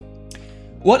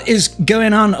What is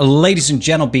going on, ladies and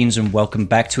gentlebeans, and welcome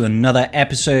back to another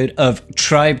episode of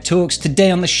Tribe Talks.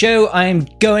 Today on the show, I am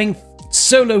going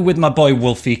solo with my boy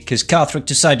Wulffy, because Carthric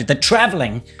decided that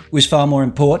traveling was far more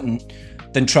important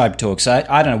than Tribe Talks.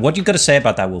 I don't know. What do you got to say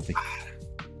about that, Wulffy?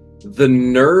 The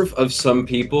nerve of some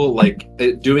people,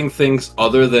 doing things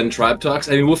other than Tribe Talks.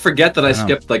 I mean, we'll forget that I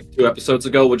skipped 2 episodes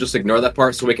ago. We'll just ignore that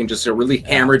part so we can just really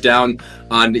hammer down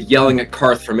on yelling at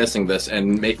Carth for missing this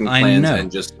and making plans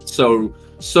and just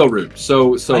so rude,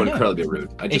 so incredibly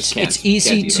rude. I just can't. It's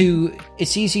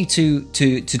easy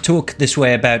to talk this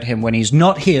way about him when he's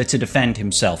not here to defend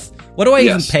himself. What do I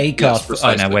even pay Carth? Yes,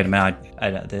 oh no, wait a minute.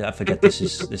 I forget this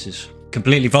is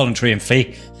completely voluntary and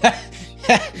fee.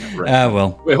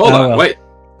 Well. Wait, hold on. Well. Wait.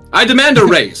 I demand a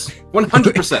raise.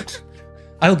 100%.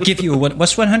 I'll give you a one.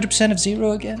 What's 100% of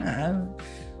 0 again?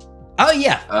 Oh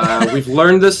yeah. We've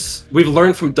learned this. We've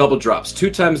learned from double drops. 2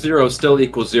 times 0 still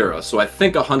equals 0. So I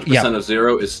think 100% of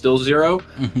 0 is still 0.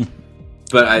 Mm-hmm.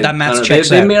 But that math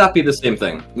checks out. They may not be the same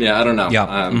thing. Yeah, I don't know.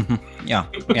 Yeah.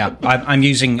 Yeah. I'm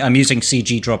using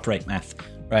CG drop rate math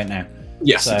right now.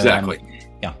 Yes, so, exactly.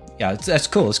 Yeah, that's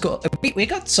cool. It's cool. We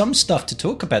got some stuff to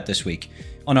talk about this week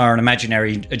on our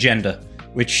imaginary agenda,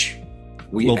 which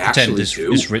we'll pretend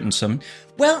is written some.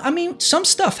 Well, I mean, some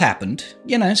stuff happened.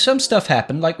 Some stuff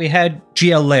happened. Like we had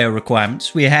GL layer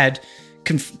requirements. We had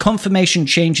confirmation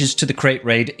changes to the crate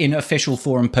raid in official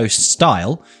forum post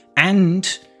style. And,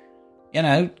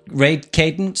 raid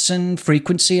cadence and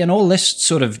frequency and all this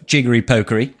sort of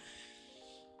jiggery-pokery.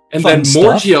 And then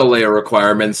more GL layer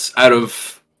requirements out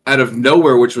of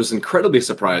nowhere, which was incredibly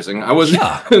surprising. I wasn't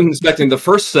expecting the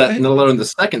first set, and let alone the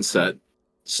second set.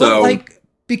 So,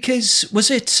 because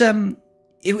was it?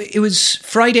 It was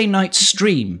Friday night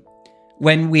stream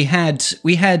when we had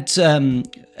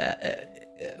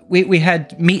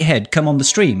Meathead come on the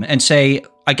stream and say,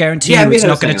 "I guarantee you, it's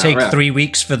not going to take 3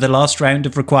 weeks for the last round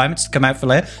of requirements to come out for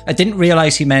layer." I didn't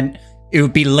realize he meant it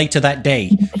would be later that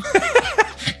day.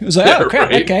 It was like, oh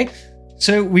crap, right. Okay.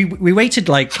 So we waited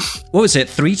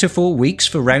 3 to 4 weeks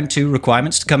for round 2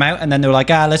 requirements to come out, and then they were like,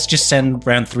 let's just send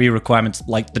round 3 requirements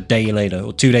the day later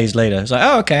or 2 days later. It's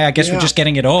like, okay, I guess we're just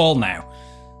getting it all now,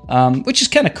 which is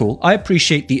kind of cool. I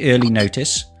appreciate the early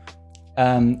notice.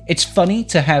 It's funny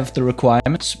to have the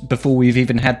requirements before we've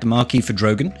even had the marquee for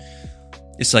Drogon.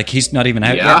 It's like he's not even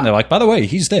out yet, and they're like, by the way,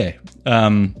 he's there.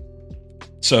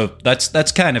 So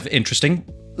that's kind of interesting.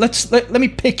 Let me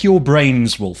pick your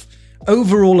brains, Wolf.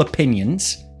 Overall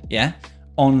opinions,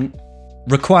 on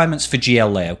requirements for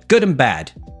GL layout, good and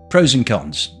bad, pros and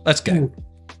cons. Let's go.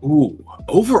 Ooh.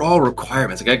 Overall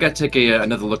requirements. I got to take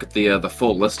another look at the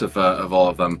full list of all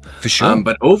of them for sure.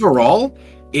 But overall,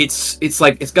 it's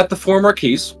got the 4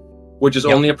 marquees, which is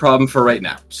only a problem for right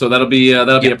now. So that'll be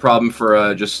a problem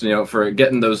for for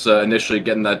getting those initially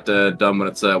getting that done when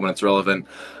it's relevant.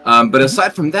 But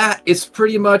aside from that, it's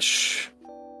pretty much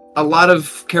a lot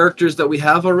of characters that we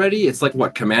have already. It's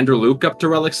Commander Luke up to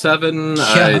Relic 7.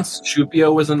 It's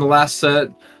Chupio was in the last set.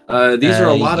 These are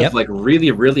a lot of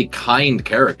really, really kind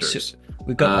characters. So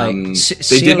we've got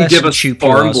they didn't give us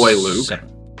Farm Boy Luke.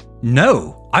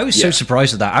 No, I was so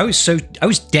surprised at that. I was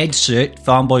dead cert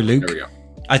Farm Boy Luke. There we go.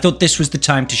 I thought this was the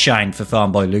time to shine for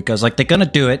Farm Boy Luke. I was like, they're gonna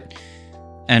do it,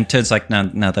 and turns like no,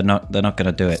 they're not. They're not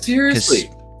gonna do it. Seriously.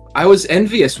 I was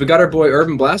envious. We got our boy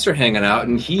Urban Blaster hanging out,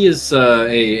 and he is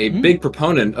a big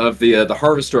proponent of the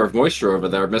Harvester of Moisture over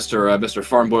there, Mr.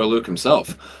 Farm Boy Luke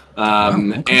himself.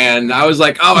 And I was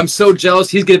like, oh, I'm so jealous.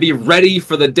 He's going to be ready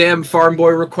for the damn Farm Boy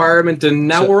requirement, and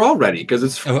now we're all ready because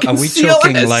it's. Are we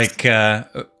talking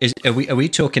Are we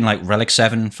talking like Relic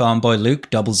 7 Farm Boy Luke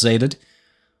double Zated?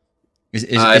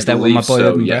 Is that what my boy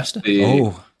Urban Blaster?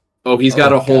 He's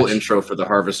got a whole intro for the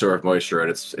Harvester of Moisture, and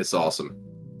it's awesome.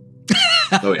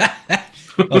 Oh yeah.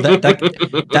 Well,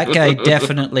 that guy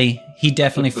definitely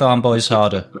farm boys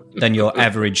harder than your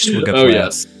average SWGOH. Oh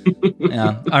yes.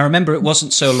 Yeah, I remember it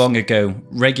wasn't so long ago.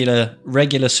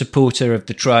 Regular supporter of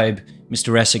the tribe,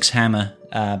 Mr. Essex Hammer.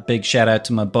 Big shout out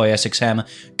to my boy Essex Hammer.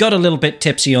 Got a little bit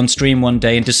tipsy on stream one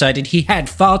day and decided he had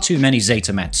far too many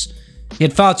Zeta mats. He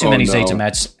had far too many Zeta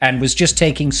mats and was just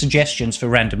taking suggestions for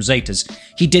random Zetas.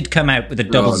 He did come out with a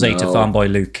double Zeta Farm Boy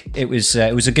Luke. It was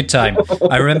a good time.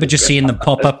 I remember just seeing them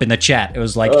pop up in the chat. It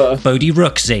was like Bodhi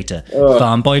Rook Zeta,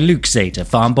 Farm Boy Luke Zeta,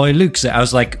 Farm Boy Luke Zeta. I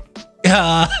was like,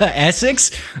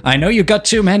 Essex, I know you got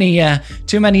too many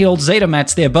old Zeta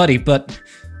mats there, buddy, but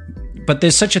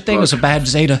there's such a thing as a bad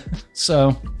Zeta.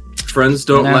 So friends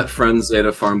don't let friends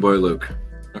Zeta Farm Boy Luke.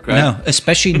 Okay. No,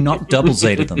 especially not double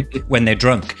Zeta them when they're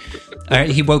drunk.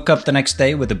 He woke up the next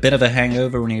day with a bit of a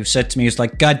hangover, and he said to me, he was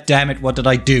like, God damn it, what did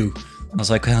I do? I was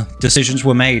like, well, decisions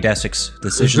were made, Essex.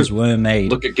 Decisions were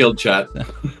made. Look at guild chat.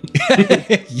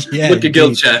 Yeah, look at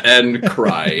guild chat and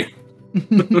cry.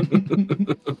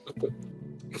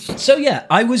 So yeah,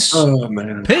 I was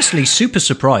personally super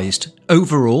surprised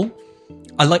overall.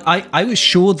 I was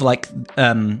sure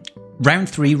round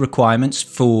 3 requirements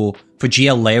for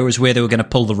GL Layer is where they were going to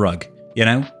pull the rug, you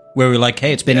know, where we're like,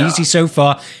 hey, it's been easy so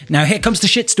far. Now here comes the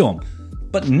shitstorm.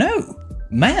 But no,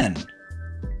 man.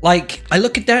 Like, I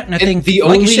look at that and I think,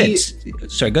 like you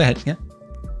said, sorry, go ahead. Yeah.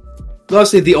 I'll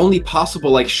say the only possible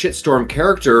like shitstorm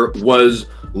character was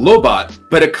Lobot,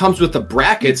 but it comes with the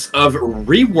brackets of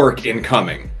rework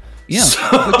incoming. Yeah,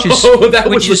 so that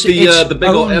was the big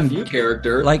old FU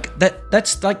character. Like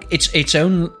that's like its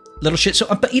own little shit. So,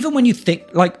 but even when you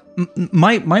think like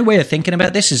my way of thinking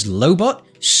about this is Lobot,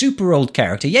 super old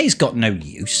character. Yeah, he's got no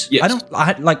use. Yes.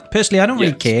 I don't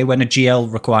really care when a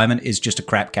GL requirement is just a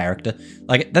crap character.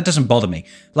 Like, that doesn't bother me.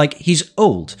 Like, he's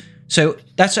old. So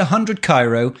that's 100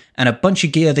 Cairo and a bunch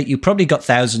of gear that you probably got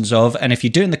thousands of. And if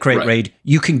you're doing the crate raid,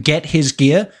 you can get his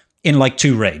gear in like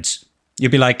 2 raids.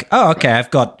 You'll be like, oh, okay, I've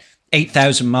got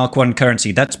 8,000 Mark 1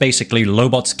 currency. That's basically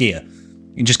Lobot's gear.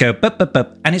 You just go, bup, bup,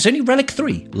 bup. And it's only Relic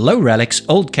 3. Low relics,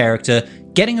 old character,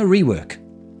 getting a rework.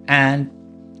 And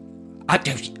I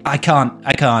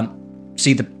can't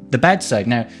see the bad side.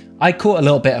 Now, I caught a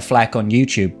little bit of flack on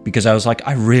YouTube because I was like,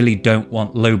 I really don't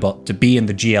want Lobot to be in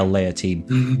the GL Layer team.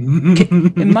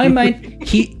 In my mind,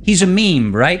 he's a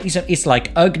meme, right? It's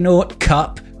like Ugnaught,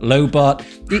 Cup, Lobot.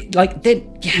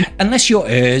 Unless you're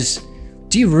Urs,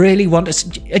 do you really want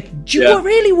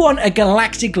really want a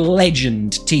galactic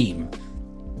legend team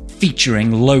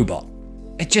featuring Lobot?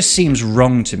 It just seems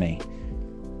wrong to me.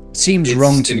 It's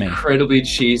incredibly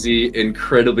cheesy,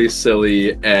 incredibly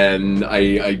silly, and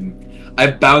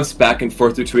I bounce back and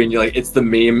forth between you, like, it's the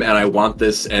meme and I want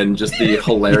this, and just the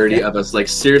hilarity of us like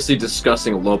seriously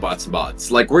discussing Lobot's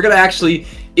mods. Like, we're gonna actually,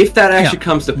 if that actually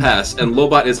comes to pass and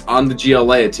Lobot is on the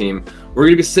GLA team, we're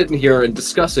gonna be sitting here and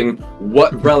discussing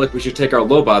what relic we should take our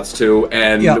Lobots to,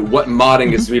 and what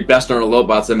modding is to be best on our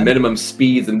Lobots and minimum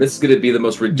speeds, and this is gonna be the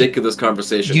most ridiculous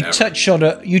conversation ever.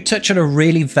 You touch on a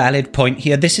really valid point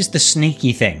here. This is the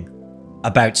sneaky thing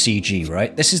about CG,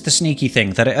 right? This is the sneaky thing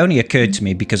that it only occurred to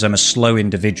me because I'm a slow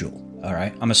individual, all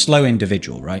right? I'm a slow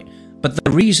individual, right? But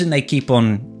the reason they keep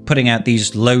on putting out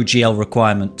these low GL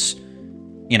requirements,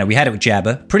 you know, we had it with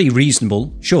Jabba, pretty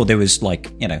reasonable. Sure, there was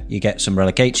like, you know, you get some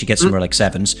Relic 8s, you get some Relic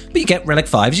 7s, but you get Relic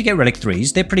 5s, you get Relic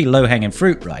 3s. They're pretty low-hanging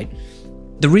fruit, right?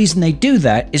 The reason they do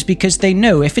that is because they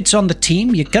know if it's on the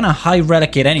team, you're going to high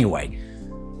Relic it anyway.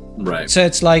 Right. So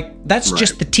it's like, that's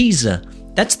just the teaser.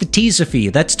 That's the teaser for you.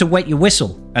 That's to wet your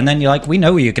whistle. And then you're like, we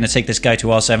know you're going to take this guy to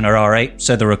R7 or R8,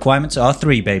 so the requirements are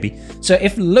R3, baby. So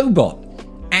if Lobot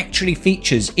actually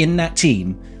features in that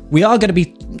team, we are going to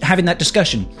be having that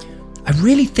discussion. I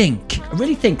really think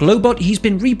Lobot, he's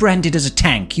been rebranded as a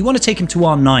tank. You want to take him to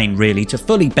R9, really, to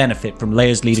fully benefit from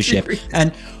Leia's leadership.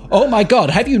 And, oh my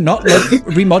god, have you not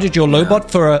remodded your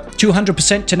Lobot for a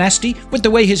 200% tenacity? With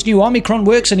the way his new Omicron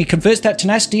works and he converts that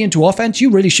tenacity into offense, you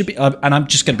really should be... and I'm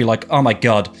just going to be like, oh my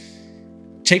god.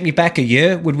 Take me back a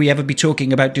year? Would we ever be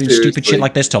talking about doing stupid shit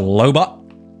like this to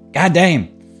Lobot? God damn.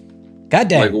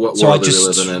 Like, what world are we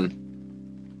living in?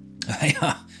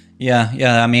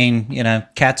 Yeah, I mean, you know,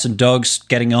 cats and dogs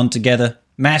getting on together.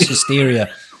 Mass hysteria.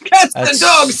 Cats and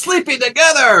dogs sleeping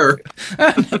together!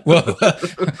 Whoa.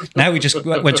 Now we just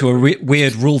went to a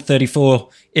weird Rule 34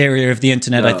 area of the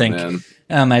internet, I think. Man.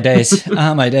 Oh, my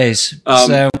days.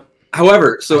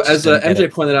 However, so as MJ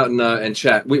pointed out in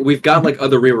chat, we've got like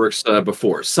other reworks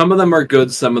before. Some of them are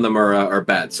good, some of them are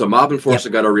bad. So Mob Enforcer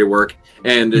got a rework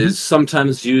and is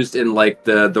sometimes used in like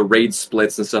the raid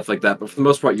splits and stuff like that. But for the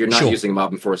most part, you're not using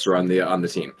Mob Enforcer on the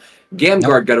team.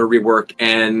 Gamguard got a rework,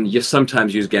 and you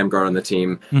sometimes use Gamguard on the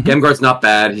team. Gamguard's not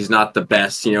bad. He's not the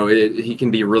best. You know, he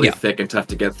can be really thick and tough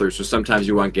to get through. So sometimes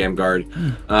you want Gamguard.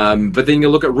 But then you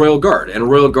look at Royal Guard, and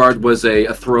Royal Guard was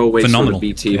a throwaway sort of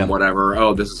B team, whatever.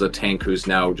 Oh, this is a tank who's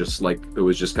now just like, it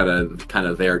was just kind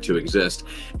of there to exist,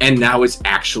 and now it's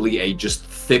actually a just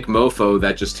thick mofo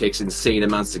that just takes insane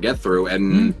amounts to get through.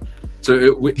 And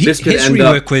so this could end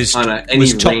up on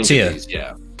any top tier.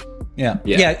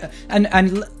 Yeah.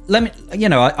 And let me, you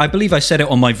know, I believe I said it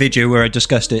on my video where I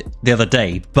discussed it the other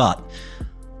day, but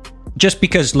just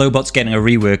because Lobot's getting a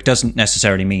rework doesn't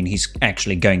necessarily mean he's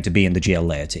actually going to be in the GL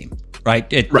Layer team, right?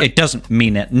 It doesn't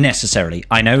mean it necessarily.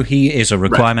 I know he is a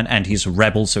requirement and he's a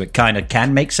rebel, so it kind of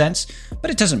can make sense,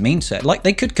 but it doesn't mean so. Like,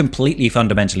 they could completely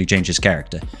fundamentally change his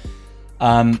character.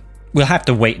 We'll have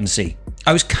to wait and see.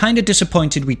 I was kind of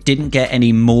disappointed we didn't get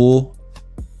any more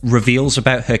reveals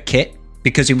about her kit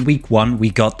because in week 1 we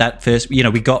got that first,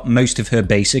 we got most of her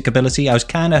basic ability. I was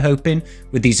kind of hoping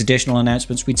with these additional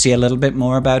announcements we'd see a little bit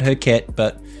more about her kit,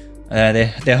 but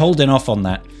they're holding off on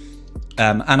that.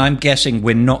 And I'm guessing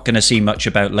we're not going to see much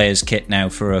about Leia's kit now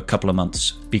for a couple of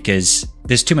months because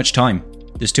there's too much time.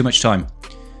 With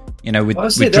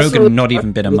Drogon not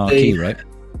even been a marquee, right?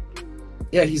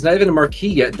 Yeah, he's not even a marquee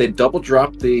yet. They double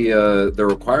dropped the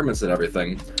requirements and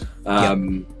everything.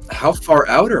 How far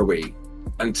out are we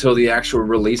until the actual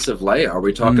release of Leia? Are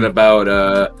we talking about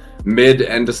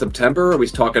end of September? Are we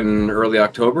talking early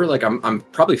October? Like I'm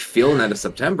probably feeling end of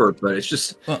September, but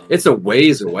it's a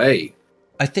ways away.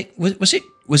 I think was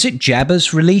it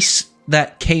Jabba's release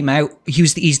that came out?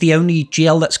 He's the only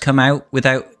GL that's come out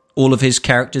without all of his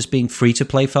characters being free to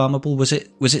play farmable. Was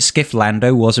it Skiff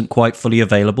Lando wasn't quite fully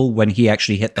available when he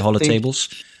actually hit the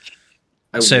holotables?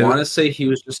 I want to say he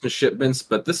was just in shipments,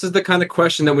 but this is the kind of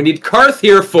question that we need Carth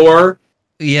here for.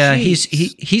 Yeah, he's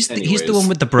the one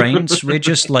with the brains. We're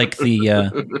just like the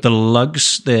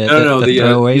lugs, the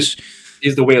throwaways.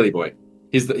 He's the whaley boy.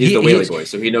 He's the whaley boy,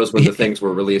 so he knows when the things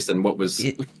were released and what was.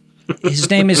 His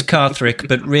name is Carthric,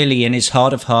 but really, in his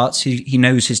heart of hearts, he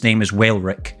knows his name is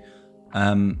Whalerick.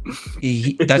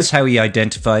 That's how he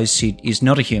identifies. He's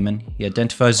not a human. He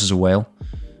identifies as a whale.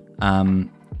 And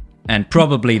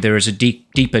probably there is a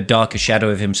deeper, darker shadow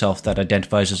of himself that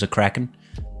identifies as a kraken,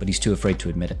 but he's too afraid to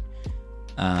admit it.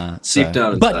 Deep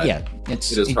down inside. But yeah,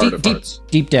 it is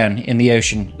deep down in the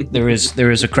ocean, there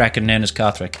is a kraken known as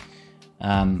Carthric.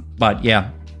 But yeah,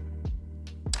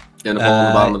 in a hole in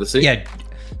the bottom of the sea. Yeah.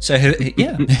 So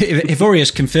yeah, Ivoria's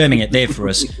confirming it there for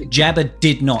us. Jabba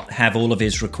did not have all of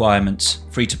his requirements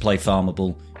free to play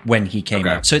farmable when he came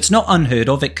out, so it's not unheard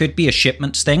of. It could be a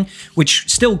shipments thing, which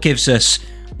still gives us,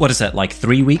 what is that, like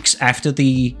 3 weeks after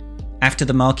the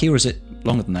marquee, or is it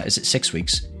longer than that? Is it 6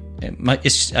 weeks? It might be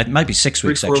 6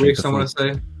 weeks. 4 weeks, I want to say.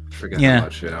 I forget how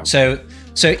much. Yeah. So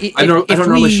I don't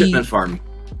normally shipment farm.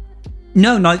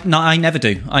 No, I never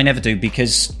do,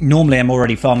 because normally I'm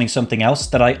already farming something else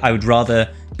that I would rather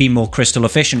be more crystal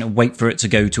efficient and wait for it to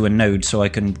go to a node so I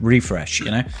can refresh,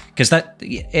 because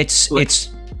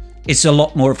it's a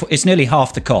lot more. It's nearly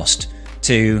half the cost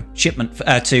to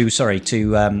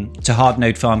to hard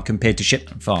node farm compared to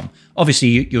shipment farm.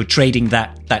 Obviously, you're trading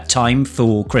that time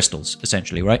for crystals,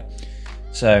 essentially, right?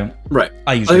 So right,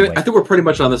 I think we're pretty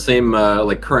much on the same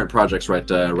current projects right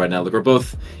now. Like we're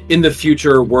both in the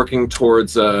future working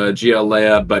towards GL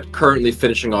Leia, but currently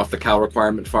finishing off the Cal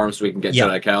requirement farm so we can get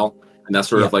Jedi Cal, and that's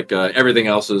sort of like everything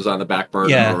else is on the back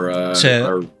burner or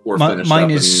finished mine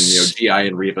up, is, and GI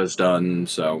and Reva's done.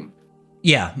 So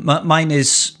yeah, mine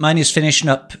is finishing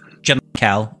up Jedi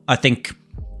Cal. I think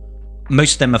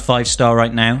most of them are 5-star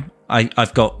right now.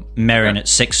 I've got Merrin at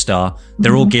 6-star.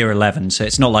 They're all gear 11, so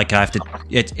it's not like I have to.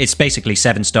 It's basically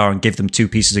 7-star and give them 2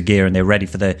 pieces of gear and they're ready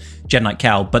for the Jedi Knight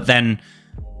Cal. But then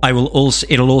it'll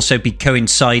also be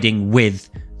coinciding with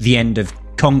the end of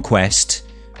Conquest,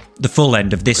 the full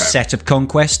end of this set of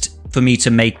Conquest, for me to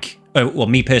make.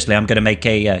 Me personally, I'm going to make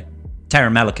a Terra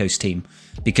Malicos team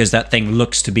because that thing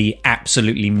looks to be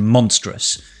absolutely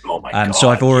monstrous. Oh my god! So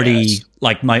I've already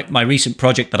my recent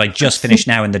project that I just finished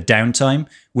now in the downtime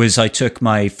was I took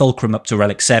my Fulcrum up to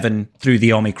Relic 7 through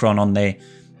the Omicron on there.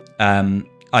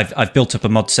 I've built up a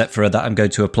mod set for her that I'm going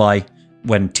to apply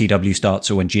when TW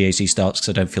starts or when GAC starts, because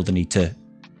I don't feel the need to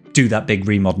do that big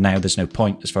remod now. There's no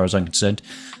point as far as I'm concerned.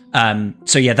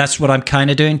 So yeah, that's what I'm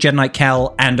kind of doing: Jedi Knight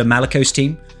Cal and a Malicos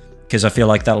team, because I feel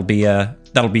like that'll be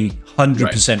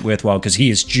 100% worthwhile, because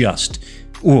he is just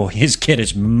his kit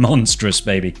is monstrous,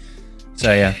 baby.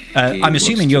 So yeah, I'm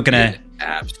assuming you're gonna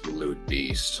absolute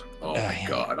beast. Oh my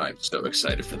god, I'm so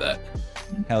excited for that.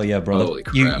 Hell yeah, brother! Holy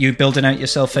crap. You building out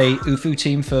yourself a Wulffff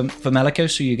team for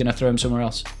Malicos, or are you gonna throw him somewhere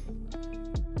else?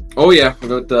 Oh yeah, I've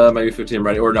got my Wulffff team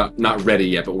ready, or not ready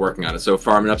yet, but working on it. So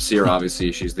farming up Seer,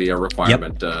 obviously she's the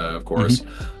requirement, of course.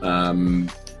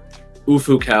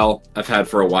 Wulffff Cal, I've had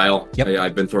for a while. Yep.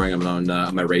 I've been throwing him on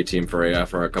my raid team for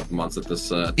a couple months at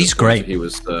this. He's great. He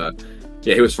was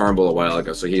farmable a while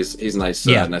ago, so he's nice.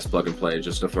 Nice plug and play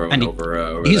just to throw him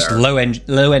over. He's there.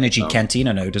 low energy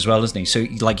Cantina node as well, isn't he? So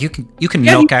like you can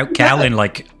knock out Cal in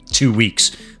like 2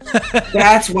 weeks.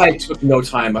 That's why it took no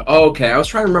time. Okay, I was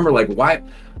trying to remember why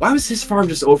was his farm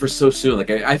just over so soon? Like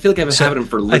I feel like I've been having him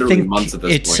for literally months at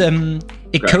this point.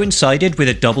 It coincided with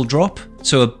a double drop,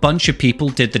 so a bunch of people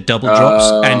did the double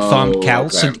drops and farmed Cal,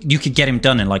 so you could get him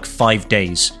done in like 5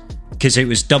 days. Because it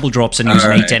was double drops and he was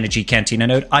an 8 energy Cantina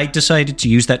node. I decided to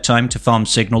use that time to farm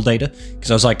signal data, because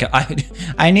I was like,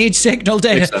 I need signal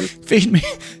data, feed me.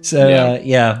 So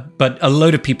yeah, but a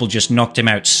load of people just knocked him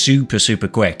out super, super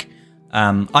quick.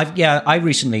 I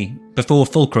recently, before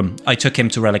Fulcrum, I took him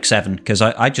to Relic 7 because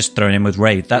I just thrown him with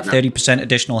Raid. That 30%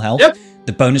 additional health,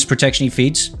 the bonus protection he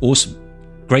feeds, awesome.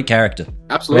 Great character.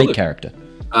 Absolutely. Great character.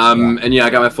 And I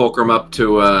got my Fulcrum up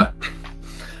to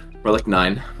Relic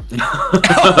 9.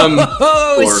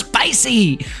 It's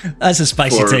spicy! That's a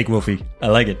spicy take, Wulffy. I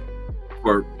like it.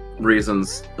 For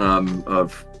reasons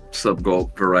of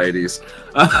sub-gold varieties.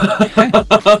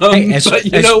 Hey, as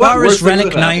far as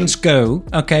Relic 9s go,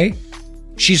 okay,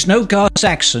 she's no Gar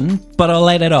Saxon, but I'll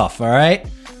let it off, alright?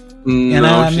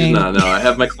 No, she's not. No, I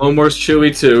have my Clone Wars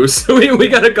Chewie too, so we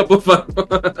got a couple of fun.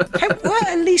 Well,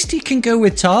 at least you can go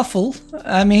with Tarful.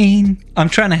 I mean, I'm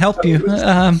trying to help you.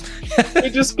 He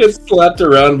just gets slapped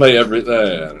around by everything.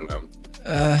 I don't know.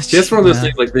 It's one of those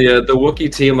things, like the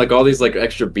Wookiee team, like all these like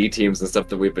extra B teams and stuff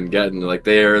that we've been getting. Like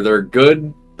they're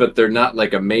good, but they're not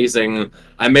like amazing.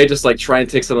 I may just like try and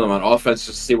take some of them on offense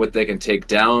just to see what they can take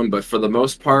down. But for the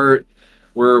most part,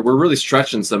 we're really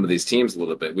stretching some of these teams a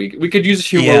little bit. We could use a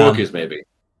few more Wookiees maybe,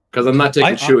 because I'm not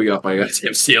taking Chewie off my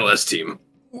goddamn CLS team.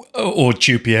 Or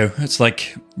Chupio. It's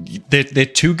like they're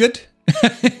too good.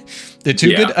 They're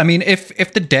too good. I mean, if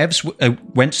the devs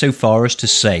went so far as to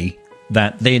say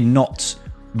that they're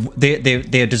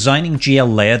designing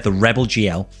GL layer, the Rebel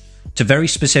GL, to very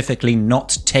specifically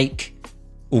not take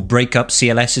or break up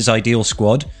CLS's ideal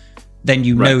squad, then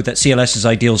you know that CLS's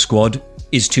ideal squad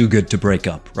is too good to break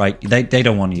up, right? They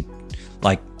don't want you,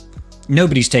 like,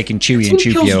 nobody's taking Chewie and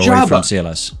Chupio away from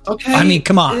CLS. Okay. I mean,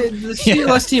 come on. The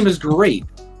CLS team is great.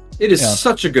 It is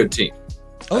such a good team.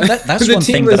 Oh, that's one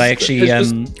thing that I actually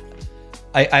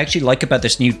I actually like about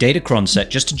this new Datacron set,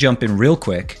 just to jump in real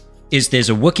quick, is there's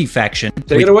a Wookiee faction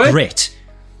with Grit.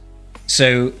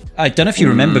 So I don't know if you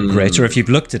remember Grit or if you've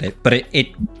looked at it, but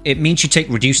it means you take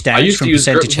reduced damage from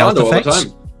percentage health effects.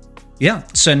 Yeah,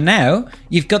 so now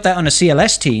you've got that on a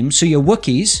CLS team, so your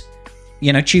Wookiees,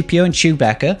 Chupio and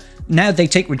Chewbacca, now they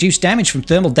take reduced damage from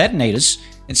thermal detonators.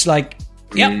 It's like,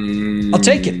 I'll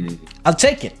take it. I'll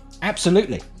take it.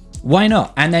 Absolutely. Why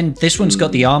not? And then this one's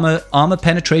got the armor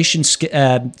penetration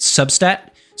substat.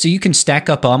 So you can stack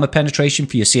up armor penetration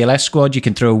for your CLS squad. You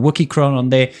can throw a Wookiee Cron on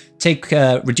there, take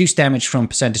reduced damage from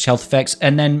percentage health effects,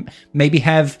 and then maybe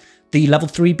have the level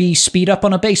 3B speed up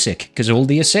on a basic. Because all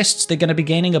the assists, they're going to be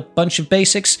gaining a bunch of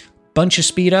basics, bunch of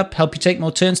speed up, help you take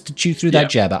more turns to chew through that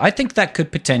jabber. I think that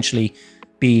could potentially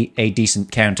be a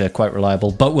decent counter, quite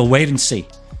reliable. But we'll wait and see.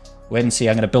 Wait and see.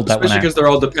 I'm going to build that one out. Especially because they're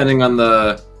all depending on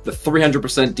the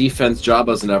 300% defense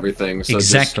Jabbas and everything. So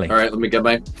exactly. All right, let me get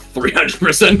my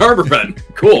 300% armor pen.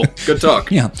 Cool. Good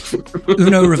talk. Yeah.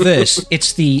 Uno reverse.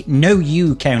 It's the no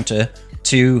you counter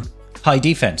to high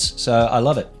defense. So I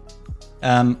love it.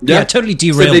 Totally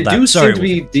derailed so they that. do Sorry. seem to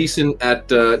be decent at...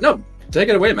 no, take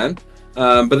it away, man.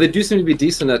 But they do seem to be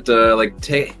decent at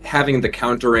having the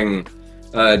countering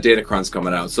Datacrons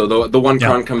coming out. So the one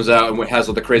Cron comes out and has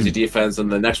all the crazy defense,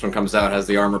 and the next one comes out has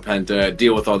the armor pen to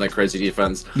deal with all that crazy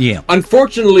defense. Yeah.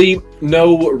 Unfortunately,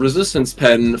 no resistance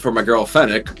pen for my girl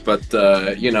Fennec, but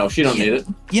she don't need it.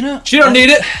 She don't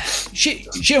need it.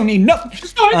 She don't need nothing.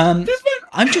 She's fine.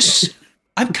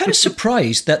 I'm kind of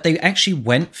surprised that they actually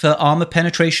went for armor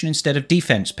penetration instead of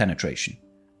defense penetration,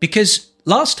 because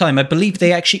last time I believe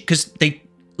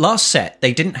last set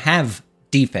they didn't have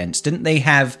defense, didn't they?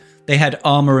 They had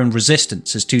armor and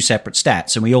resistance as two separate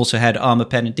stats, and we also had armor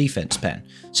pen and defense pen.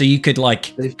 So you could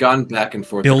they've gone back and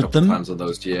forth build a couple them. Times on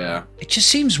those. Yeah, it just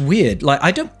seems weird. Like,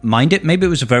 I don't mind it. Maybe it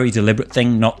was a very deliberate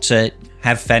thing not to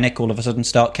have Fennec all of a sudden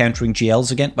start countering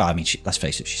GLs again. But I mean, let's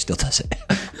face it, she still does it.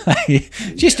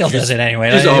 She still does it anyway.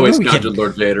 She's always countered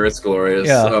Lord Vader. It's glorious.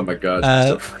 Yeah. Oh my god,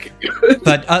 she's so fucking good.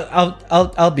 But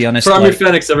I'll be honest. Farm your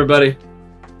Fennecs, everybody.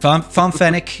 Farm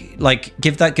Fennec.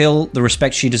 Give that girl the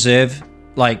respect she deserves.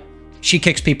 She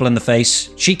kicks people in the face.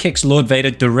 She kicks Lord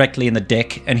Vader directly in the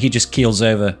dick, and he just keels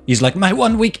over. He's like, my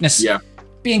one weakness. Yeah.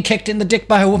 Being kicked in the dick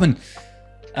by a woman.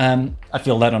 I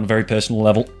feel that on a very personal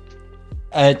level.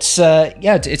 It's a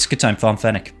good time. Farm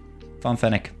Fennec.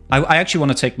 I actually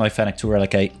want to take my Fennec to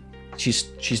Relic 8.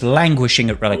 She's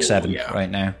languishing at Relic 7 right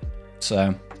now.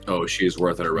 So. Oh, she's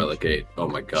worth it at Relic 8. Oh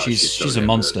my god. She's a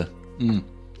monster.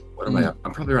 What am I at?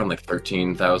 I'm probably around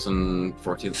 13,000,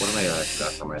 14. What am I at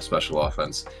for my special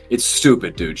offense? It's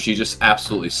stupid, dude. She just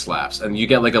absolutely slaps. And you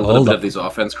get a little bit of these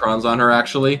offense crons on her,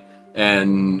 actually.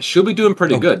 And she'll be doing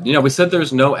pretty good. We said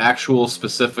there's no actual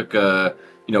specific,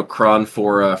 cron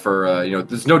for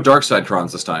there's no dark side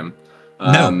crons this time.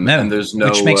 No. And there's no...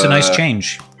 Which makes a nice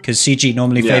change, because CG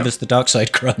normally favors the dark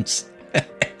side crons.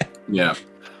 Yeah.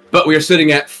 But we are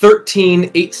sitting at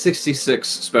 13,866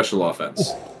 special offense.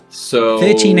 Ooh. So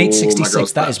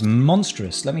 13,866. That is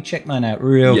monstrous. Let me check mine out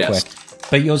real quick.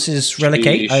 But yours is Relic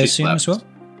 8, I assume, as well?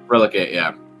 Relic 8,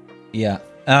 yeah. Yeah.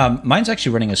 Mine's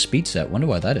actually running a speed set. Wonder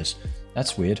why that is.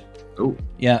 That's weird. Oh.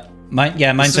 Yeah.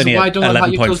 Mine's only at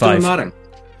 11.5.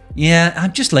 Yeah,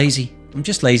 I'm just lazy.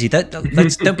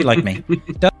 Don't be like me.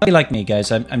 Don't be like me,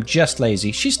 guys. I'm just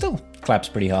lazy. She still claps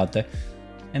pretty hard, though.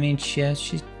 I mean,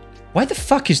 she's... Why the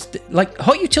fuck is...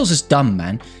 Hot Utils is dumb,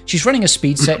 man. She's running a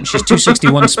speed set and she's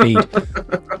 261 speed.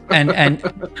 And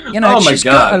she's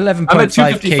got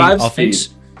 11.5k offense.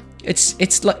 Speed.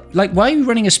 It's like, why are you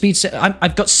running a speed set?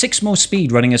 I've got 6 more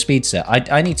speed running a speed set.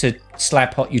 I need to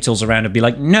slap Hot Utils around and be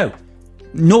like, no,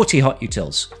 naughty Hot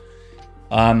Utils.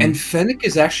 And Fennec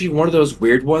is actually one of those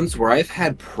weird ones where I've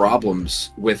had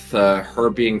problems with her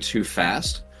being too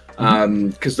fast.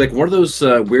 Because one of those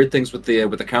weird things with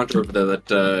the counter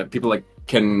that people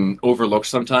can overlook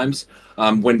sometimes.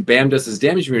 When Bam does his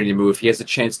damage immunity move, he has a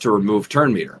chance to remove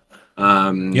turn meter.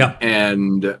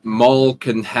 And Maul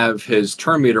can have his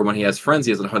turn meter when he has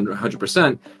frenzy as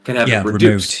 100%, can have it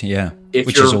reduced. Removed,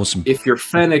 which is awesome. If your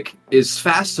Fennec is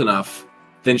fast enough,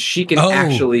 then she can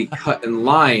actually cut in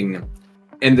line,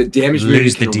 and the damage meter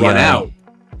can run out.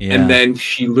 Yeah. And then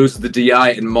she loses the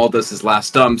DI, and Maul does his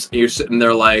last dumps, and you're sitting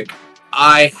there like,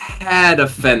 I had a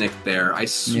Fennec there. I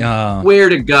swear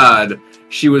to God,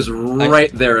 she was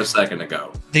right there a second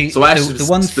ago. So I the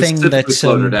one thing that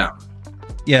slowed her down.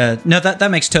 Yeah, no, that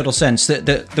makes total sense.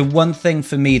 The one thing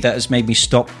for me that has made me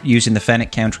stop using the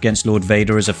Fennec counter against Lord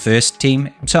Vader as a first team,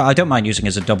 so I don't mind using it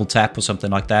as a double tap or something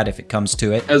like that if it comes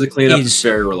to it. As a cleanup, it's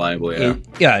very reliable, yeah.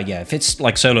 If it's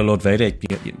like solo Lord Vader,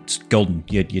 it's golden.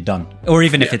 You're done. Or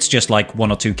even if it's just like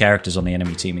 1 or 2 characters on the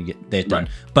enemy team, they're done.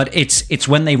 Right. But it's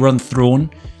when they run Thrawn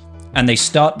and they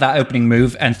start that opening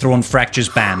move and Thrawn fractures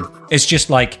bam. It's just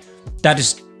like, that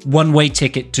is... one-way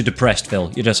ticket to depressed,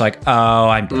 Phil. You're just like, oh,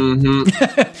 I'm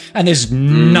dead. And there's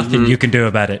nothing you can do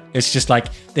about it. It's just like,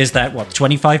 there's that,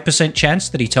 25% chance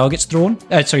that he targets Thrawn?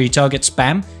 He targets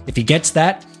Spam. If he gets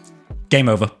that, game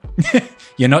over.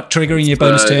 You're not triggering your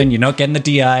bonus turn. You're not getting the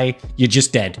DI. You're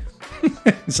just dead.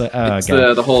 It's like, oh, it's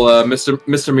the whole Mr.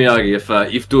 Miyagi,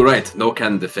 if do right, no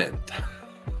can defend.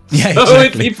 Yeah, exactly. So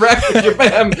if you practice your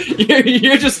bam,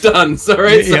 you're just done.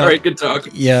 Sorry, good talk.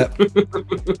 Yeah,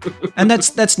 and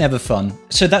that's never fun.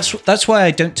 So that's why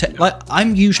I don't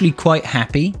I'm usually quite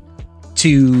happy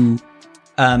to,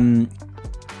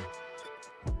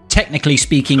 technically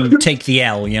speaking, take the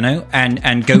L,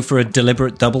 and go for a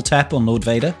deliberate double tap on Lord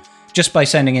Vader, just by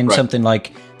sending in something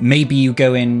like, maybe you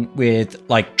go in with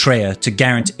like Traya to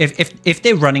guarantee if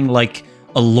they're running like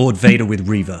a Lord Vader with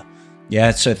Reaver.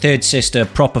 Yeah, so Third Sister,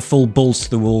 proper full balls to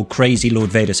the wall, crazy Lord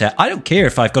Vader set. I don't care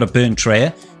if I've got to burn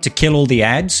Traya to kill all the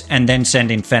ads and then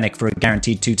send in Fennec for a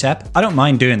guaranteed 2-tap. I don't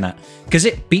mind doing that, because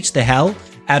it beats the hell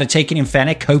out of taking in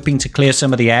Fennec, hoping to clear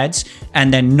some of the ads,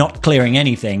 and then not clearing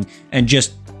anything, and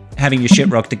just having your shit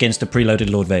rocked against a preloaded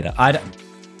Lord Vader. I'd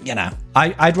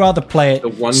rather play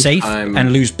it safe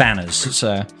and lose banners,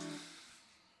 so...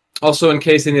 Also, in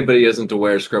case anybody isn't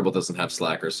aware, Scrabble doesn't have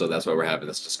Slacker, so that's why we're having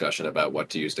this discussion about what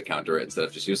to use to counter it instead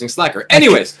of just using Slacker.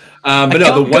 Anyways, but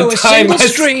no, the one time I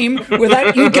stream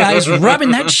without you guys rubbing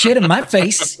that shit in my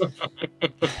face.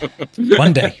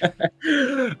 One day.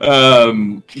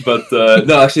 No,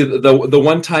 actually, the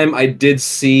one time I did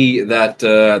see that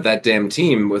damn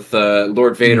team with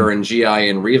Lord Vader and GI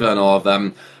and Reva and all of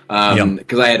them.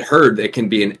 Because I had heard it can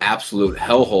be an absolute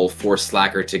hellhole for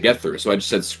Slacker to get through. So I just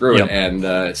said screw it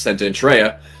and sent in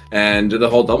Traya and did the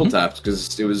whole double taps,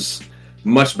 because it was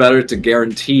much better to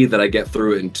guarantee that I get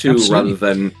through it in 2 rather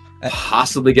than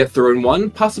possibly get through in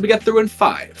 1, possibly get through in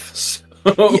 5. So,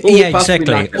 yeah,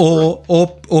 exactly. Or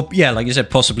like you said,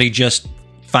 possibly just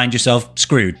find yourself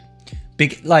screwed.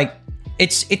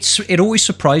 It always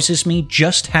surprises me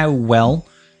just how well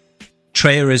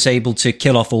Traya is able to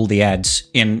kill off all the ads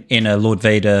in a Lord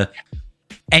Vader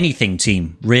anything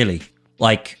team, really.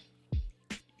 Like,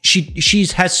 she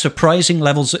has surprising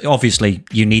levels. Obviously,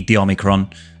 you need the Omicron.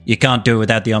 You can't do it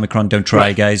without the Omicron. Don't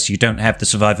try, guys. You don't have the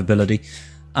survivability.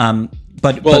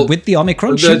 But with the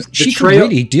Omicron, she can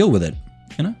really deal with it.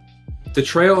 The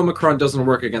Traya Omicron doesn't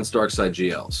work against Darkside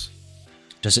GLs.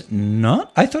 Does it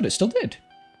not? I thought it still did.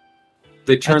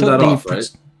 They turned that off,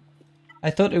 right? I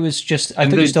thought it was just... I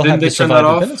thought you still have the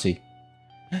survivability.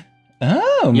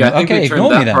 Oh, yeah, I think okay, they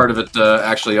turned that part of it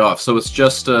actually off. So it's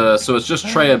just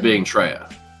Traya being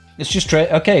Traya. It's just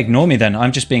Traya. Okay, ignore me then.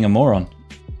 I'm just being a moron.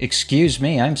 Excuse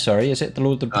me, I'm sorry. Is it the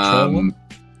Lord of the Patrol one?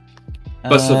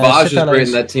 But Savage is great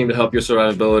in that team to help your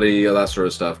survivability, all that sort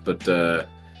of stuff. But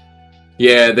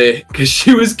because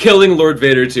she was killing Lord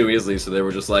Vader too easily, so they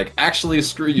were just like, actually,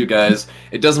 screw you guys.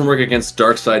 It doesn't work against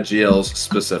Darkside GLs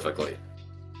specifically.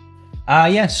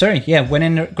 Yeah, sorry. Yeah, when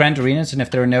in Grand Arenas and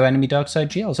if there are no enemy dark side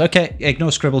GLs. Okay,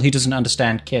 ignore Scribble. He doesn't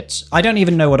understand kits. I don't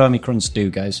even know what Omicrons do,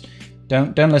 guys.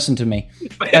 Don't listen to me.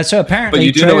 So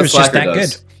apparently, Trailer is just that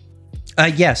good.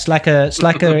 Yeah,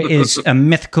 Slacker is a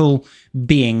mythical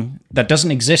being that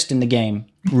doesn't exist in the game,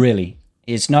 really.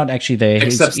 It's not actually there.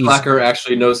 Except Slacker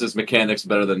actually knows his mechanics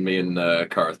better than me and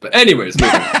Carth. But anyways,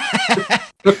 that's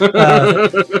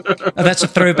a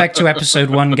throwback to episode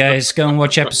 1, guys. Go and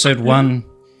watch episode 1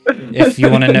 if you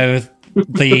want to know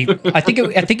I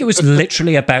think it was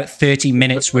literally about 30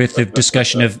 minutes worth of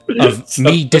discussion of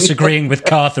me disagreeing with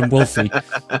Carth and Wulffy.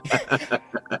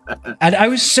 And I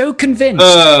was so convinced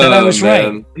that I was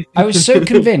right. I was so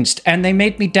convinced, and they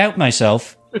made me doubt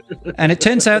myself. And it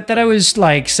turns out that I was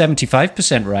like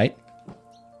 75% right.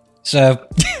 So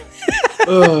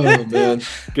oh man.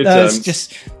 Good times.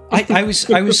 Just I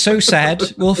was so sad.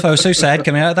 Wolf, I was so sad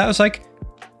coming out of that. I was like,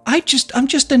 I'm just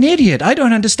an idiot. I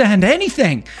don't understand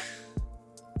anything.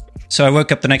 So I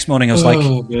woke up the next morning, I was like,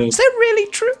 man. Is that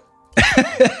really true?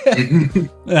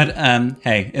 But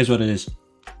hey, is what it is.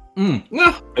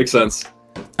 No, makes sense.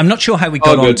 I'm not sure how we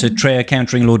got on to Treya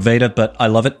countering Lord Vader, but I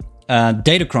love it.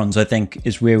 Datacrons, I think,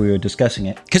 is where we were discussing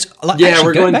it.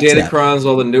 We're going Datacrons,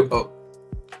 all the new...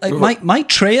 my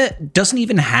Treya doesn't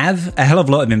even have a hell of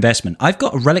a lot of investment. I've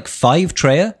got a Relic 5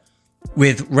 Treya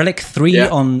with Relic 3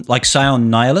 on like Scion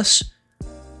Nihilus,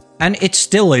 and it's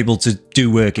still able to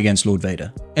do work against Lord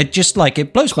Vader. It just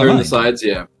it blows my mind. The sides,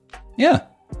 yeah. Yeah.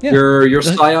 Your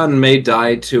Scion may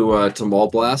die to Maul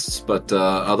blasts, but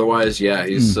otherwise, yeah,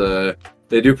 he's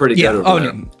they do pretty good over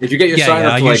there. If you get your Scion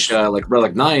up to like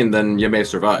Relic 9, then you may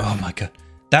survive. Oh my god,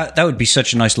 that would be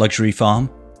such a nice luxury farm.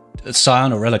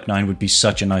 Scion or Relic 9 would be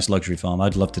such a nice luxury farm.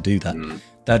 I'd love to do that.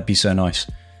 That'd be so nice.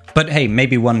 But hey,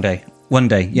 maybe one day,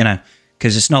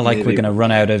 because it's not like we're going to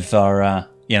run out of our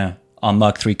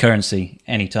Mark III currency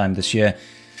anytime this year.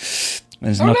 It's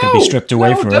not going to be stripped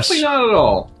away from us. Definitely not at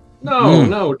all.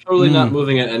 No, totally not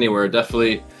moving it anywhere.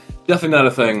 Definitely not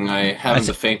a thing. I haven't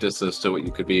the faintest as to what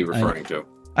you could be referring to.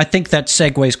 I think that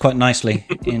segues quite nicely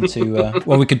into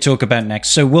what we could talk about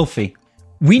next. So, Wulffy,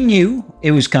 we knew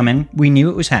it was coming. We knew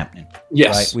it was happening.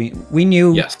 Yes. Right? We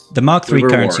knew the Mark III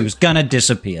currency was going to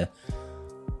disappear.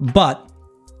 But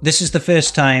this is the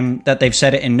first time that they've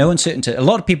said it in no uncertainty. A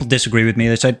lot of people disagree with me.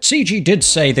 They said, CG did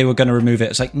say they were going to remove it.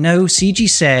 It's like, no, CG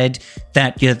said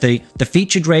that the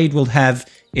featured raid will have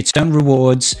its own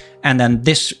rewards, and then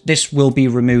this will be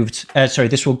removed.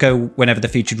 This will go whenever the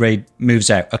featured raid moves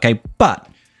out. Okay, but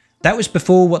that was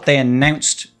before what they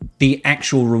announced the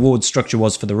actual reward structure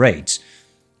was for the raids.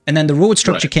 And then the reward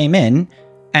structure came in,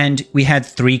 and we had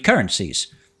 3 currencies.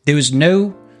 There was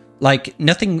no,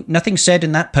 nothing said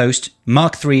in that post,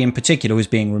 Mark III in particular was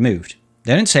being removed.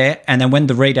 They didn't say it, and then when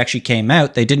the raid actually came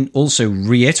out, they didn't also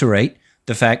reiterate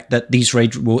the fact that these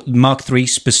raids, Mark III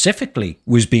specifically,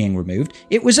 was being removed.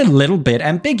 It was a little bit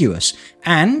ambiguous.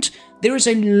 And there is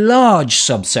a large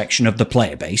subsection of the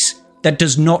player base that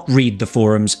does not read the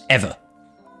forums ever.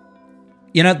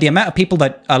 The amount of people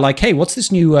that are like, hey, what's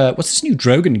this new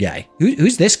Drogon guy?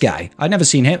 Who's this guy? I've never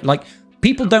seen him.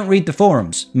 People don't read the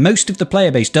forums. Most of the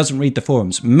player base doesn't read the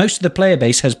forums. Most of the player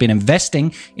base has been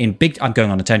investing in I'm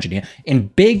going on a tangent here, in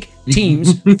big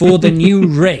teams for the new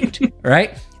raid,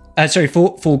 right?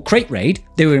 For Crate Raid,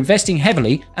 they were investing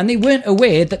heavily, and they weren't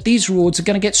aware that these rewards are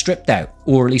going to get stripped out,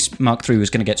 or at least Mark III was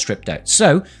going to get stripped out.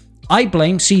 So, I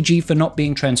blame CG for not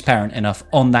being transparent enough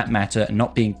on that matter, and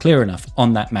not being clear enough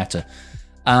on that matter.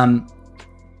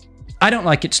 I don't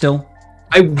like it still.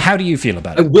 How do you feel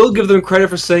about it? I will give them credit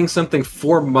for saying something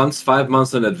 4 months, 5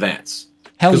 months in advance.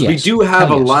 Hell yes. Because we do have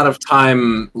a lot of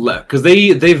time left. Because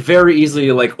they very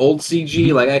easily, old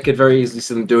CG, I could very easily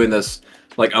see them doing this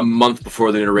a month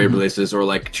before the new raid releases,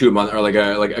 or 2 months, or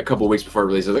a couple weeks before it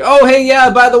releases. Oh, hey, yeah,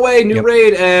 by the way, new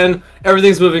raid, and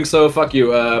everything's moving, so fuck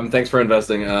you. Thanks for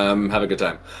investing. Have a good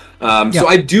time. So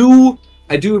I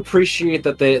do appreciate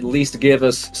that they at least gave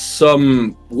us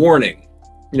some warning,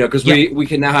 because we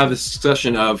can now have this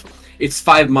discussion of, it's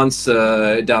 5 months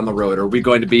down the road. Are we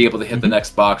going to be able to hit the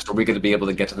next box? Are we going to be able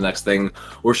to get to the next thing?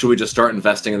 Or should we just start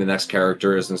investing in the next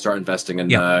characters and start investing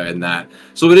in that?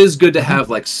 So it is good to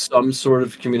have some sort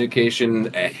of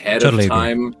communication ahead of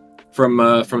time from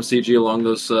CG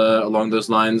along those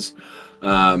lines.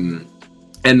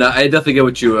 And I definitely get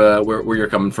what you where you're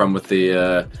coming from with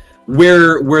the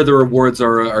where the rewards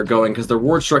are going, because the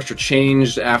reward structure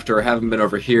changed after having been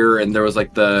over here, and there was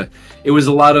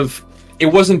it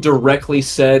wasn't directly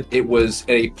said. It was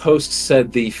a post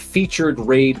said the featured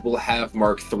raid will have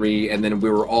Mark III, and then we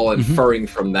were all inferring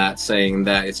from that, saying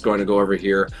that it's going to go over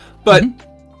here. But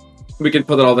we can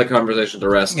put all that conversation to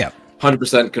rest. Yeah.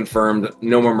 100% confirmed.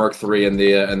 No more Mark III in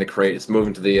the crate. It's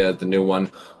moving to the new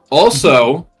one.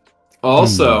 Also,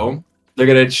 they're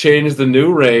gonna change the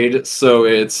new raid, so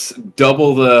it's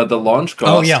double the launch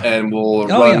cost, and will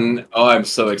run. Yeah. Oh, I'm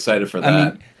so excited for that. I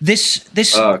mean, this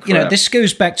this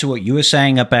goes back to what you were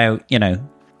saying about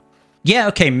yeah,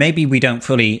 okay, maybe we don't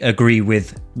fully agree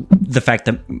with the fact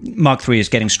that Mark III is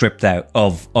getting stripped out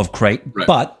of crate,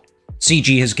 but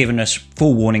CG has given us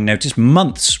forewarning notice,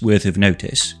 months worth of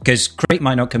notice, because crate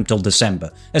might not come till December.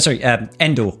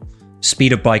 Endor.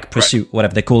 Speeder bike pursuit,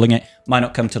 whatever they're calling it, might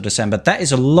not come till December. That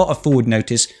is a lot of forward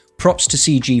notice. Props to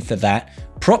CG for that.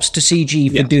 Props to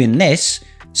CG for doing this.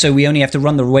 So we only have to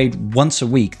run the raid once a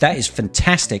week. That is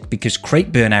fantastic because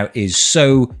crate burnout is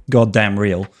so goddamn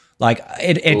real. Like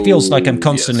it feels like I'm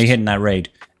constantly hitting that raid.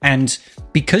 And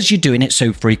because you're doing it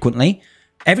so frequently,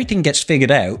 everything gets figured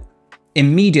out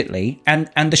immediately and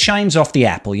the shine's off the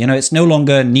apple. It's no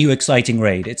longer new exciting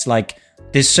raid. It's like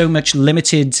there's so much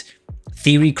limited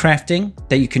theory crafting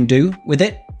that you can do with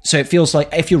it, so it feels like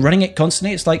if you're running it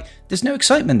constantly, it's like there's no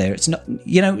excitement there. It's not,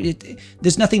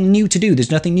 there's nothing new to do. There's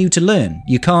nothing new to learn.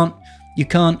 You can't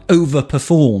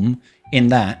overperform in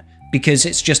that because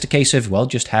it's just a case of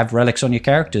just have relics on your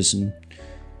characters and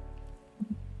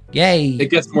yay. It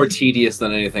gets more tedious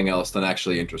than anything else than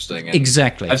actually interesting. And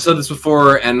exactly. I've said this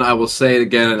before, and I will say it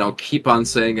again, and I'll keep on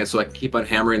saying it so I can keep on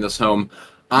hammering this home.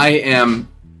 I am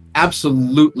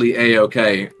absolutely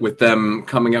A-okay with them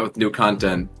coming out with new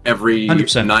content every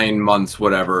 100%. 9 months,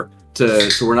 whatever. So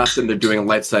we're not sitting there doing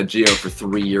Light Side Geo for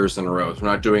 3 years in a row. We're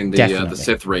not doing the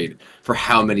Sith raid for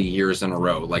how many years in a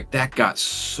row. Like, that got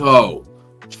so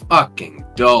fucking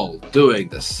dull doing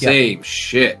the same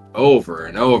shit over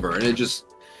and over. And it just...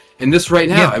 And this right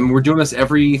now, I mean, we're doing this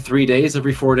every 3 days,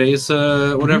 every 4 days,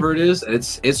 whatever it is. And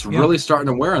it's really starting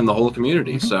to wear on the whole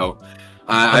community. So...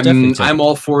 I'm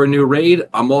all for a new raid.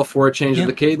 I'm all for a change of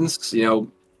the cadence.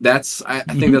 I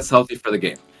think that's healthy for the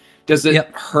game. Does it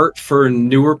hurt for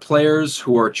newer players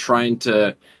who are trying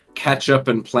to catch up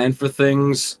and plan for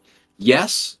things?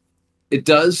 Yes, it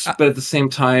does. But at the same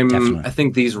time, I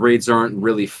think these raids aren't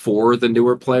really for the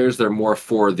newer players. They're more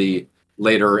for the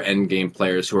later end game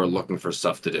players who are looking for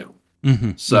stuff to do.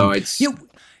 So it's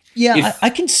I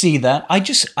can see that.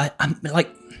 I'm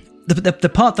like.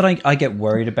 The part that I get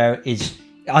worried about is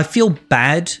I feel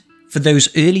bad for those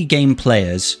early game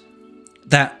players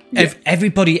that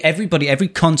everybody, every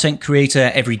content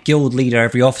creator, every guild leader,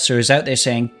 every officer is out there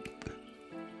saying,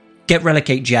 get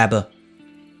Relicate Jabba.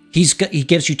 He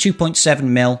gives you 2.7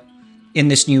 mil in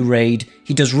this new raid.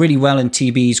 He does really well in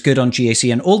TB. He's good on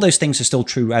GAC, and all those things are still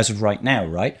true as of right now,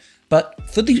 right? But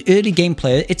for the early game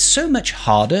player, it's so much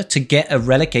harder to get a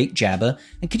Relicate Jabba.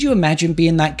 And could you imagine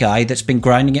being that guy that's been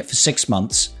grinding it for 6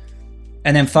 months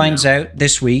and then finds out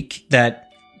this week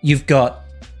that you've got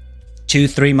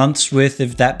 2-3 months worth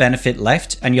of that benefit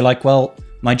left, and you're like, well,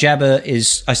 my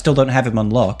Jabba I still don't have him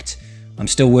unlocked. I'm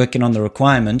still working on the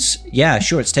requirements. Yeah,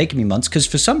 sure, it's taken me months, because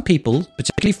for some people,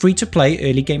 particularly free-to-play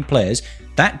early game players,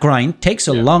 that grind takes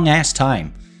a long-ass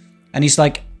time. And he's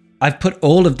like, I've put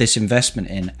all of this investment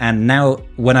in, and now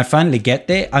when I finally get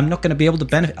there, I'm not going to be able to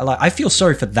benefit. Like, I feel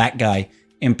sorry for that guy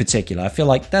in particular. I feel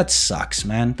like that sucks,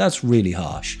 man. That's really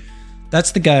harsh.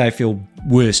 That's the guy I feel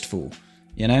worst for,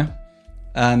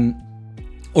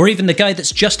 or even the guy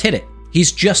that's just hit it.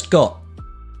 He's just got.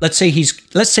 Let's say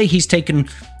he's taken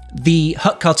the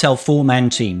Hutt Cartel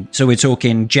 4-man team. So we're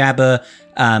talking Jabba,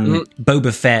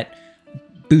 Boba Fett,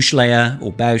 Boushh Leia,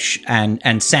 or Boushh,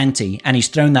 and Santi, and he's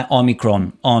thrown that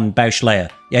Omicron on Boushh Leia.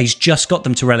 Yeah, he's just got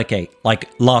them to Relicate, like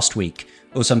last week,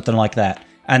 or something like that.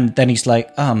 And then he's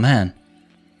like, oh man,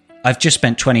 I've just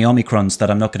spent 20 Omicrons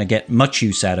that I'm not going to get much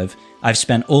use out of. I've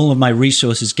spent all of my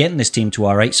resources getting this team to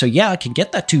R8, so yeah, I can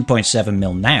get that 2.7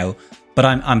 mil now, but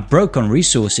I'm broke on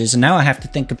resources, and now I have to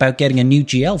think about getting a new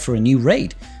GL for a new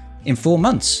raid in 4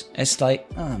 months. It's like,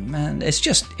 oh man,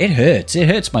 it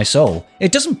hurts my soul.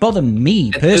 It doesn't bother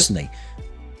me personally,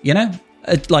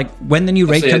 like when the new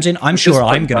raid comes in, I'm sure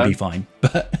I'm going to be fine,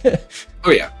 but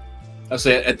I'll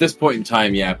say at this point in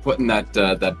time, putting that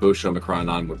Boushh Omicron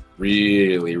on would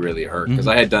really, really hurt, because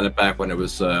I had done it back when it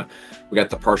was we got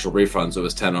the partial refunds. It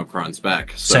was 10 Omicrons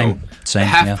back, so same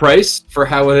half price for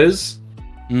how it is.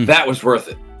 That was worth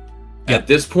it. At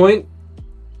this point,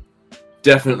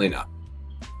 definitely not.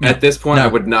 At this point, I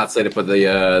would not say to put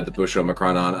the Boushh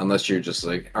Omicron on unless you're just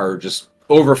are just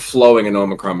overflowing in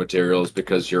Omicron materials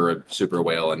because you're a super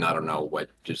whale, and I don't know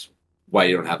why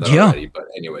you don't have that already. But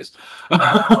anyways,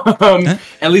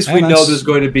 at least we know there's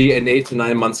going to be an 8 to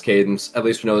 9 months cadence. At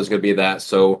least we know there's going to be that,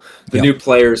 so the new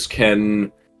players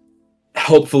can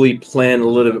hopefully plan a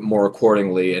little bit more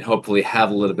accordingly, and hopefully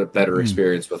have a little bit better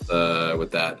experience with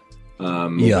that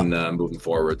moving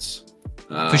forwards.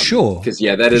 For sure, because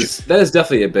that is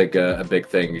definitely a big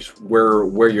thing,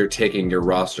 where you're taking your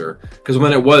roster. Because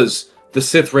when it was, the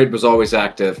Sith raid was always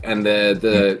active, and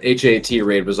the HAT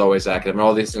raid was always active, and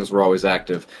all these things were always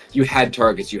active. You had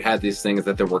targets, you had these things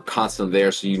that were constantly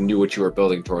there, so you knew what you were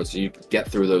building towards, so you could get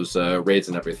through those raids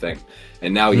and everything.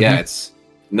 And now, it's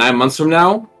 9 months from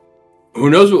now. Who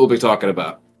knows what we'll be talking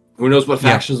about? Who knows what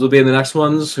factions will be in the next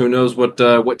ones? Who knows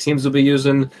what teams will be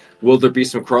using? Will there be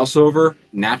some crossover?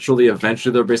 Naturally,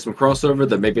 eventually there'll be some crossover.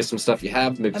 There may be some stuff you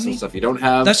have, maybe some stuff you don't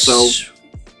have.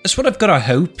 That's what I've got to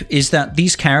hope, is that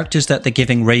these characters that they're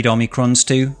giving Raid Omicrons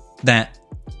to, that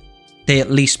they at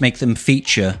least make them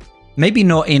feature. Maybe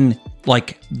not in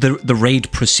like the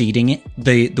raid preceding it,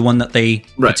 the one that they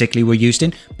particularly were used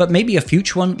in, but maybe a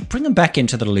future one. Bring them back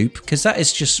into the loop, because that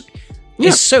is just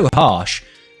is so harsh.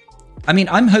 I mean,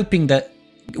 I'm hoping that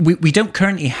we don't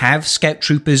currently have Scout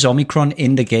Troopers Omicron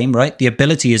in the game, right? The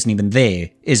ability isn't even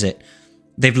there, is it?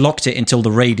 They've locked it until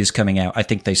the raid is coming out, I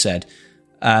think they said.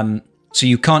 So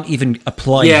you can't even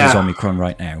apply his Omicron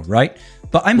right now, right?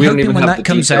 But I'm hoping when that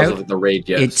comes out, of the raid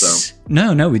yet,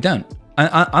 no, we don't.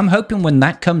 I'm hoping when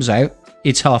that comes out,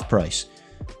 it's half price.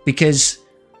 Because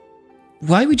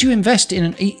why would you invest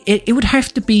in it would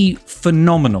have to be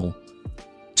phenomenal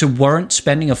to warrant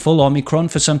spending a full Omicron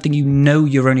for something you know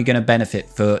you're only going to benefit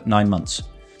for 9 months.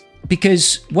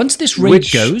 Because once this raid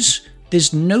goes,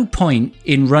 there's no point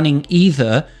in running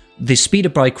either the speeder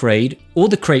bike raid or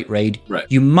the crate raid. Right.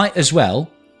 You might as well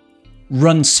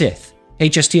run Sith.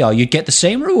 HSTR, you'd get the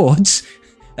same rewards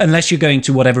unless you're going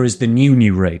to whatever is the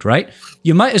new raid, right?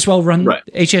 You might as well run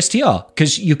HSTR,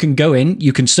 because you can go in,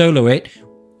 you can solo it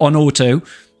on auto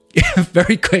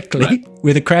very quickly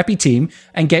with a crappy team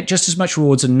and get just as much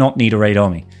rewards and not need a raid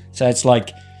army. So it's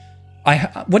like,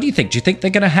 what do you think? Do you think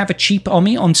they're going to have a cheap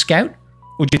army on Scout,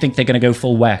 or do you think they're going to go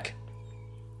full whack?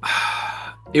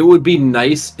 It would be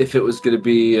nice if it was going to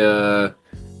be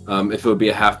if it would be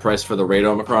a half price for the raid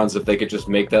Omicrons, if they could just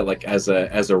make that like as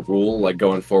a rule, like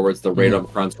going forwards, the raid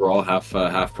Omicrons were all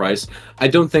half price. I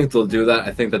don't think they'll do that.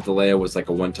 I think that the Leia was like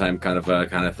a one-time kind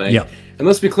of thing. Yeah. And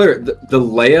let's be clear, the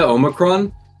Leia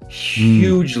Omicron,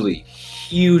 hugely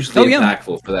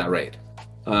impactful for that raid.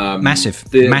 Massive.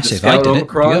 The Scout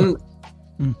Omicron.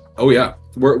 Oh yeah,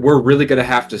 we're really gonna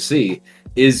have to see.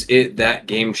 Is it that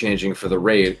game-changing for the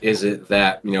raid? Is it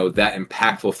that, that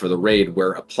impactful for the raid,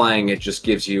 where applying it just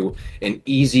gives you an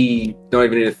easy, don't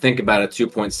even need to think about it,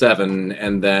 2.7,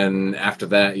 and then after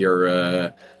that you're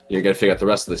going to figure out the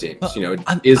rest of the teams.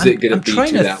 Is it going to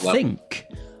be to that level?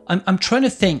 I'm trying to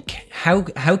think how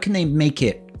can they make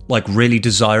it like really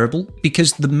desirable,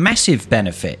 because the massive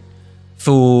benefit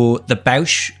for the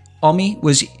Bausch Omni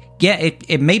was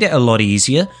it made it a lot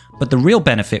easier, but the real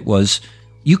benefit was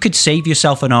you could save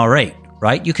yourself an R8,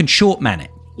 right? You can short man it.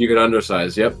 You could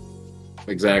undersize, yep.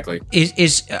 Exactly.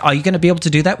 Are you going to be able to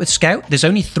do that with Scout? There's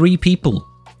only 3 people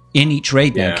in each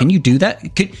raid now. Can you do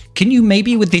that? Can you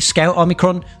maybe with the Scout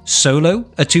Omicron solo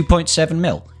a 2.7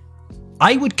 mil?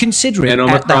 I would consider it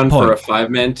at that point. For a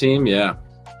 5-man team, yeah.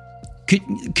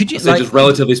 Could you just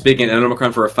relatively speaking, an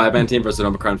Omicron for a 5-man team versus an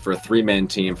Omicron for a 3-man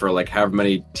team, for like however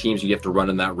many teams you have to run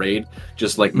in that raid,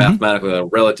 just like mathematically,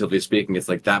 relatively speaking, it's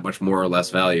like that much more or less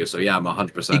value. So yeah, I'm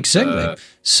 100% exactly.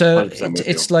 So 100%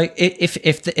 it's like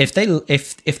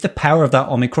if the power of that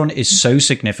Omicron is so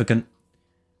significant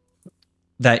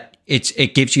that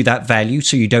it gives you that value,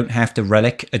 so you don't have to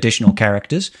relic additional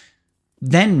characters,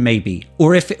 then maybe.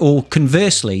 Or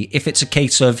conversely, if it's a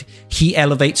case of he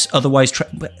elevates otherwise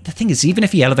but the thing is, even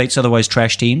if he elevates otherwise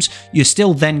trash teams, you're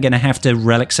still then going to have to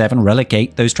relic 7, relic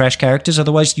 8 those trash characters,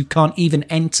 otherwise you can't even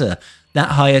enter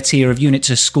that higher tier of unit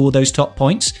to score those top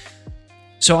points.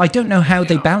 So I don't know how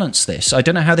they balance this. I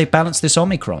don't know how they balance this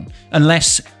Omicron,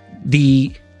 unless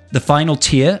the final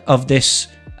tier of this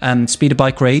speeder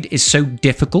bike raid is so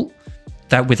difficult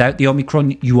that without the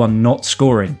Omicron you are not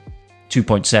scoring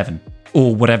 2.7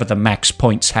 or whatever the max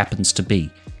points happens to be,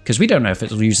 because we don't know if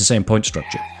it'll use the same point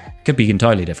structure. It could be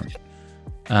entirely different.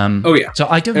 So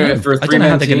I don't know. For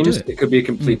 3-man teams, it could be a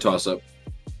complete toss-up.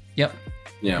 Yep.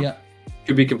 Yeah.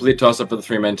 Could be a complete toss-up for the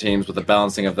 3-man teams, with the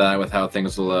balancing of that, with how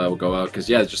things will go out. Because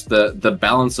just the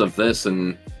balance of this,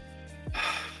 and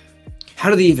how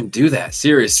do they even do that?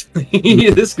 Seriously,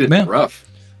 this could be rough.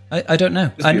 I don't know,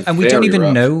 and we don't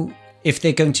even know if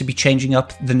they're going to be changing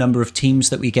up the number of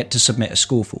teams that we get to submit a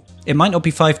score for. It might not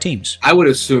be 5 teams. I would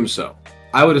assume so.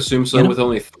 With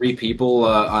only 3 people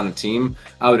on a team.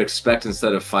 I would expect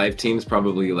instead of 5 teams,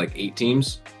 probably like 8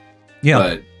 teams.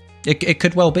 Yeah. It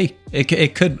could well be.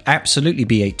 It could absolutely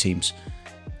be 8 teams.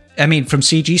 I mean, from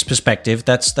CG's perspective,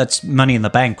 that's money in the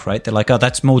bank, right? They're like, oh,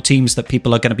 that's more teams that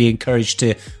people are going to be encouraged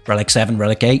to Relic 7,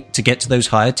 Relic 8 to get to those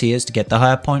higher tiers, to get the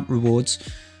higher point rewards.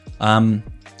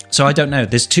 So I don't know.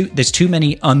 There's too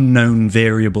many unknown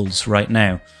variables right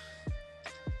now.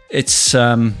 It's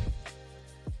I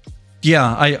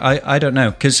don't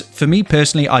know, because for me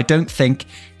personally, I don't think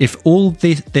if all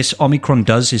this Omicron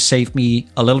does is save me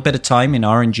a little bit of time in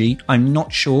RNG, I'm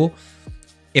not sure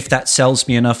if that sells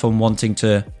me enough on wanting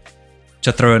to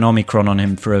throw an Omicron on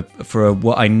him for a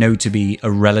what I know to be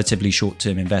a relatively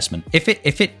short-term investment. If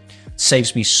it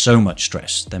saves me so much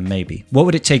stress, then maybe. What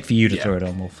would it take for you to throw it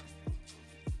on, Wolf?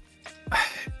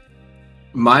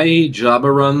 My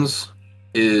Java runs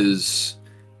is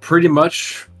pretty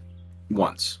much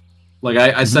once. Like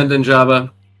I send in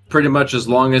Java pretty much as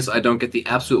long as I don't get the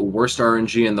absolute worst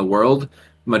RNG in the world.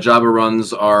 My Java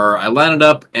runs are, I land it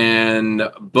up and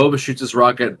Boba shoots his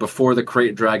rocket before the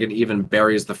crate dragon even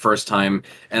buries the first time,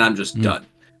 and I'm just done.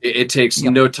 It takes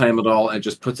no time at all and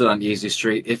just puts it on easy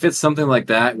straight. If it's something like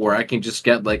that where I can just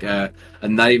get like a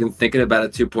not even thinking about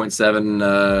it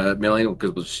 2.7 million,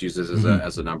 because we'll just use this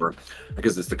as a number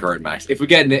because it's the current max. If we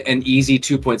get an easy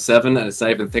 2.7 and it's not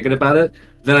even thinking about it,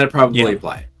 then I'd probably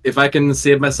apply. If I can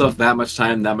save myself that much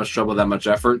time, that much trouble, that much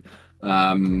effort,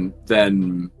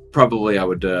 then probably I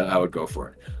would go for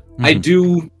it. I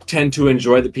do tend to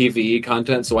enjoy the PvE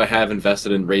content, so I have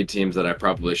invested in raid teams that I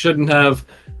probably shouldn't have,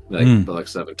 like the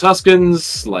 7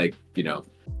 Tuscans,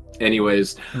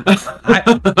 anyways.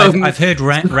 I've heard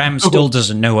Ram still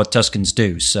doesn't know what Tuscans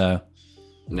do, so...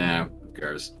 Nah, who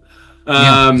cares?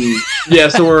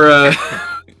 So we're...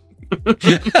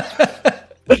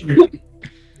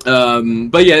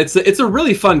 but yeah, it's a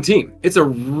really fun team. It's a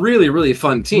really, really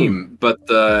fun team, but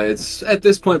it's at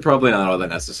this point probably not all that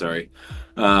necessary.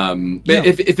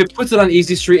 If it puts it on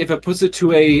easy street, if it puts it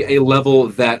to a level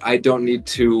that I don't need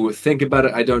to think about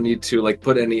it, I don't need to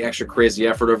put any extra crazy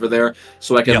effort over there,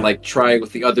 so I can try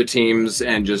with the other teams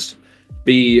and just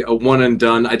be a one and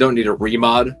done. I don't need a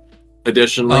remod.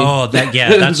 Additionally,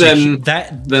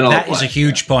 that is a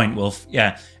huge point, Wolf.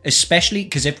 Yeah, especially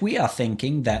because if we are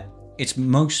thinking that it's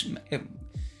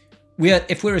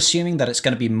if we're assuming that it's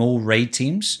going to be more raid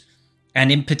teams,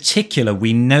 and in particular,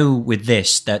 we know with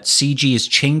this that CG is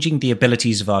changing the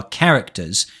abilities of our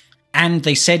characters, and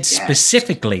they said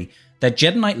specifically that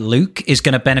Jedi Knight Luke is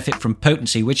going to benefit from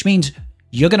potency, which means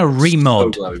you're going to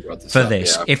remod for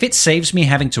this. Yeah. If it saves me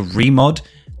having to remod,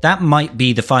 that might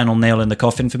be the final nail in the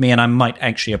coffin for me, and I might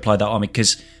actually apply that on me,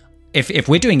 because if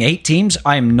we're doing 8 teams,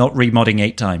 I am not remodding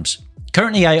 8 times.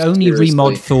 Currently, I only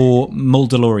remod for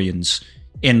Mandalorians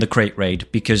in the crate raid,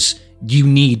 because you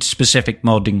need specific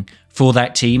modding for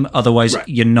that team. Otherwise,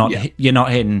 you're not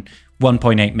hitting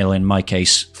 1.8 mil in my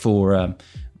case for.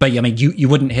 But I mean, you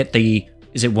wouldn't hit the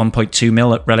 1.2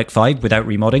 mil at Relic 5 without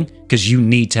remodding, because you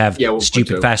need to have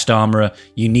stupid fast armor.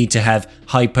 You need to have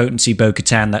high potency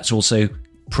Bo-Katan. That's also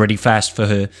pretty fast for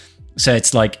her. So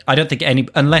it's like, I don't think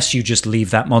unless you just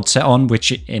leave that mod set on,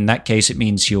 which in that case it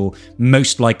means you're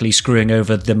most likely screwing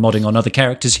over the modding on other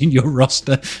characters in your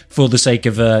roster for the sake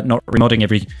of not remodding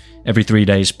every 3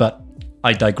 days. But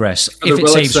I digress. If it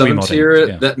saves remodding,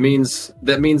 tier, that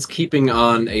means keeping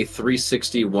on a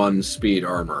 361 speed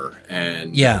armor,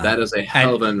 and that is a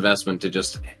hell of an investment to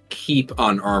just keep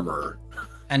on armor.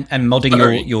 And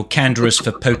modding your Canderous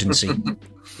for potency,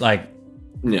 like.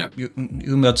 Yeah.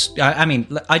 I mean,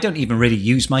 I don't even really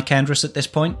use my Canderous at this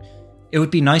point. It would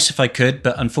be nice if I could,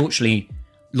 but unfortunately,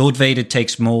 Lord Vader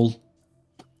takes Maul.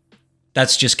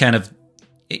 That's just kind of...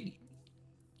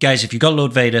 Guys, if you got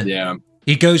Lord Vader,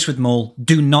 he goes with Maul.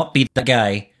 Do not be the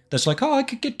guy that's like, I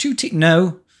could get 2 teams.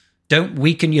 No, don't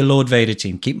weaken your Lord Vader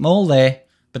team. Keep Maul there,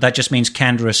 but that just means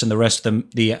Canderous and the rest of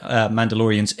the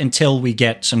Mandalorians until we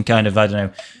get some kind of, I don't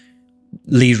know,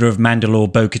 leader of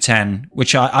Mandalore, Bo-Katan,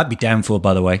 which I'd be down for,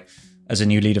 by the way, as a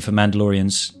new leader for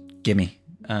Mandalorians. Gimme.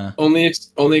 Only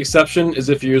exception is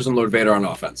if you're using Lord Vader on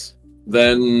offense.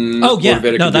 Then Lord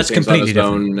Vader can that's completely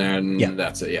different. And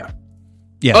that's it.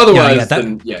 Yeah. Otherwise,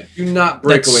 do not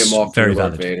break away Maul from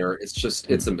Lord Vader.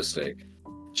 It's a mistake.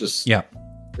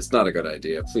 It's not a good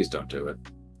idea. Please don't do it.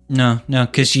 No,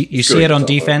 because you see it on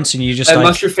defense and you just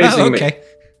unless you're facing me.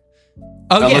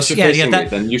 Oh, unless you're facing me,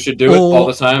 then you should do it all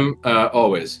the time,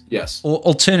 always. Yes. Or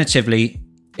alternatively,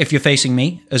 if you're facing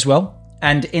me as well,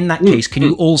 and in that case, can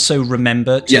you also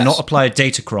remember to not apply a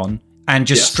Datacron and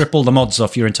just strip all the mods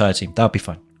off your entire team? That would be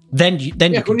fine. Then you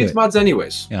can who needs mods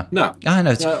anyways? Yeah. No. I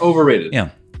know. It's overrated.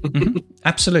 Yeah.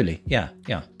 Absolutely. Yeah.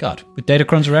 God, with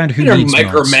Datacrons around, who They're needs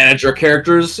micromanager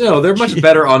characters? They're much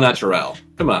better on natural.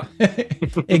 Come on.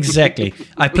 Exactly.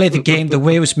 I play the game the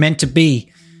way it was meant to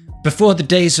be before the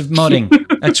days of modding.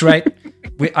 That's right.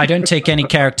 I don't take any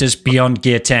characters beyond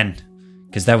Gear 10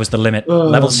 because that was the limit.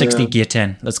 Level 60, Gear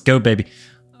 10. Let's go, baby.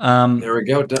 There we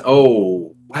go.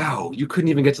 Oh, wow. You couldn't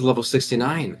even get to level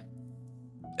 69.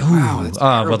 Wow.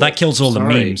 Well, that kills all the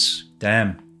memes.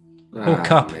 Damn. Poor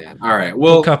Cup. Man. All right.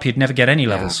 Well, poor Cup, you'd never get any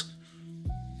levels.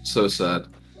 So sad.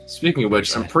 Speaking of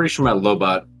which, I'm pretty sure my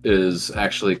Lobot is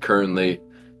actually currently...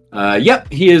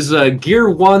 yep, he is Gear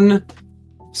 1,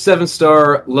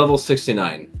 7-star, level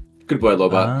 69. Good boy,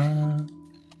 Lobot.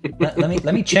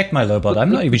 Let me check my Lobot.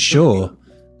 I'm not even sure.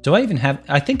 Do I even have...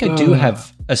 I think I do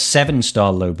have a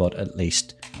 7-star Lobot, at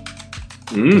least.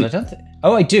 I don't think...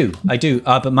 Oh, I do.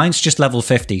 But mine's just level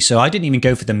 50, so I didn't even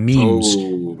go for the memes.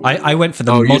 I went for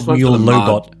the Mod Mule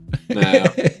Lobot. Nah.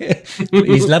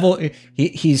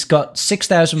 He's got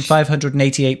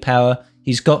 6,588 power.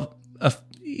 He's got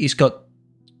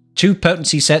 2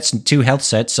 potency sets and 2 health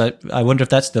sets. So I wonder if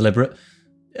that's deliberate.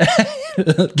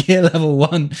 Gear level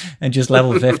 1 and just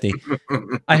level 50.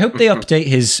 I hope they update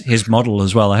his model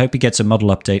as well. I hope he gets a model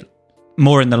update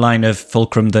more in the line of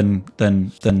Fulcrum than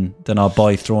our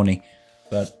boy Thrawny.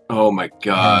 But oh my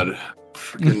god.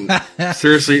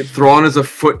 Seriously, Thrawn is a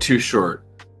foot too short.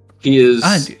 He's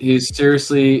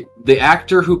seriously, the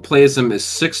actor who plays him is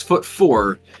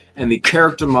 6'4", and the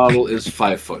character model is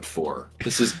 5'4".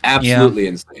 This is absolutely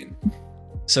insane.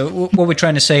 So what we're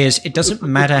trying to say is, it doesn't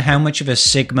matter how much of a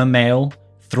Sigma male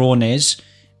Thrawn is,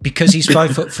 because he's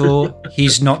 5'4",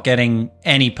 he's not getting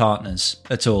any partners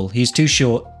at all. He's too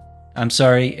short. I'm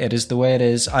sorry, it is the way it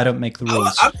is. I don't make the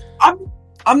rules.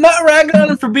 I'm not ragging on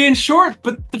him for being short,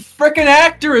 but the freaking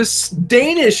actor is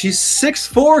Danish. He's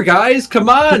 6'4", guys. Come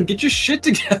on, get your shit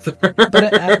together.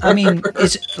 But I mean,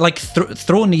 it's like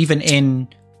Thrawn even in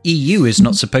EU is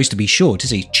not supposed to be short, is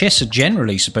he? Chiss are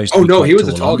generally supposed to be no, he was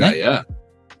tall, a tall guy, yeah.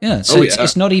 Yeah, so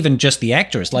it's not even just the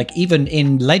actor. It's like, even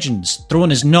in Legends,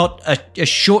 Thrawn is not a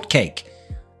shortcake.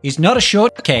 He's not a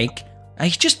shortcake.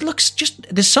 He just looks,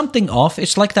 there's something off.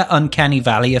 It's like that uncanny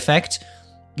valley effect.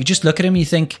 You just look at him and you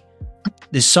think,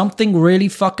 there's something really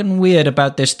fucking weird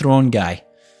about this Thrawn guy.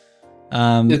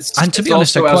 And to be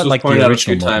honest, I quite like the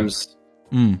original times.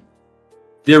 The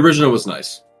original was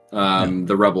nice.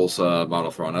 The Rebels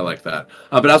model Thrawn, I like that.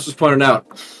 But as was pointed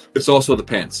out, it's also the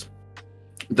pants.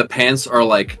 The pants are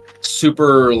like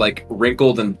super like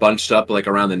wrinkled and bunched up like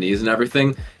around the knees and everything.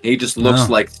 And he just looks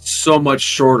like so much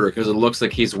shorter because it looks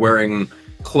like he's wearing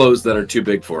clothes that are too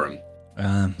big for him.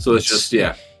 So it's just,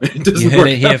 it doesn't you heard work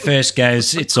it here out. First,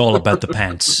 guys. It's all about the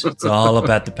pants. It's all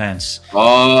about the pants.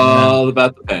 All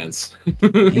about the pants.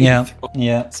 Yeah.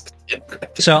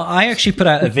 So I actually put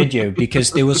out a video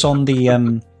because it was on the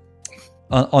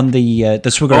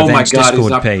SWGOH Events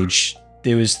Discord page.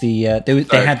 There was they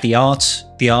had the art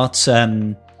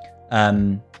data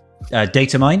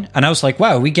mine, and I was like,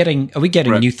 wow, are we getting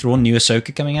new Thrawn, new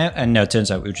Ahsoka coming out? And no, it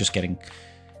turns out we were just getting,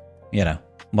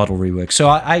 model rework. So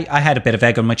I had a bit of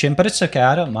egg on my chin, but it's okay.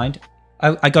 I don't mind.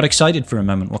 I got excited for a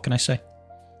moment. What can I say?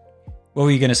 What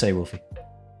were you going to say, Wulffy?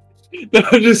 No,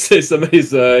 I'll just say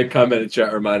somebody's comment in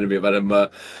chat reminded me about him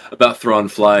about Thrawn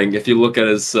flying. If you look at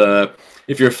his,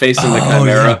 if you're facing the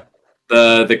Chimera,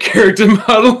 the character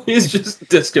model, he's just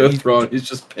Disco Thrawn. He's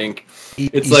just pink.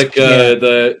 It's like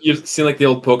you've seen like the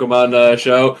old Pokemon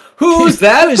show. Who's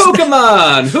that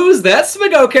Pokemon? Who's that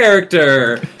SWGOH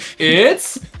character?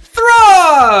 It's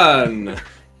Thrawn.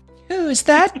 Who's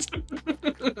that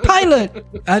pilot?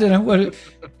 I don't know what.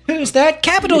 Who's that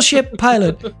capital ship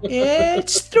pilot?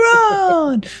 It's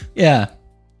Thrawn. Yeah.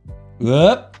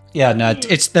 Whoop. Yeah. No,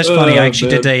 that's funny. I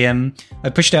actually did a I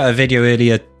pushed out a video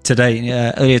earlier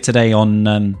today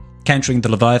on countering the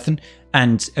Leviathan,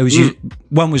 and it was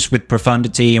one was with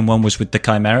profundity and one was with the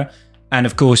Chimera. And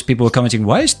of course, people were commenting,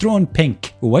 "Why is Thrawn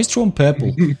pink? Or why is Thrawn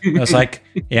purple?" I was like,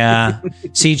 "Yeah,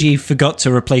 CG forgot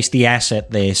to replace the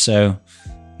asset there, so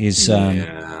he's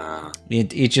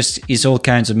it just is all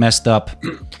kinds of messed up."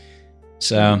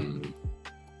 So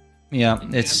yeah,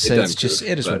 it is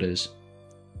what it is.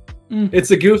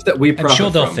 It's a goof that we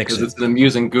profit from because it's an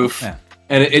amusing goof,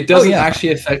 and it doesn't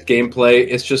actually affect gameplay.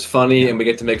 It's just funny, and we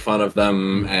get to make fun of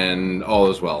them, and all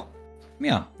is well.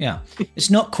 Yeah.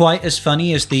 It's not quite as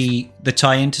funny as the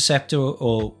TIE Interceptor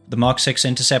or the Mark 6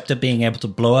 Interceptor being able to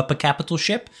blow up a capital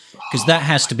ship, because that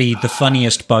has to be the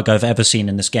funniest bug I've ever seen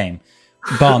in this game,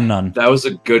 bar none. That was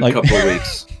a good couple of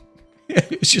weeks.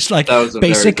 It's just like that was a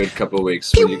basic, very good couple of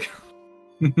weeks.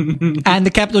 And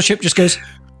the capital ship just goes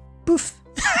poof.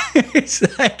 It's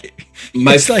like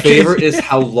my favorite is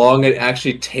how long it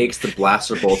actually takes the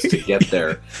blaster bolts to get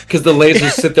there, because the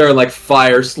lasers sit there and like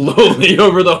fire slowly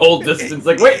over the whole distance.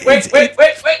 Like wait.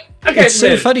 Okay, it's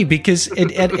so funny because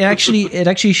it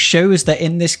actually shows that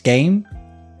in this game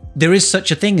there is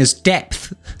such a thing as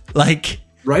depth. Like,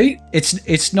 right?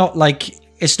 It's not like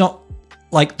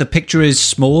the picture is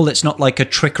small. It's not like a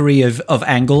trickery of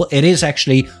angle. It is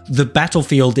actually the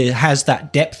battlefield. It has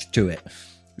that depth to it.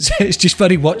 So it's just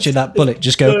funny watching that bullet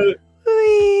just go.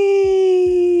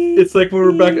 It's like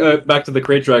when we're back to the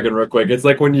Crate Dragon real quick. It's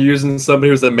like when you're using somebody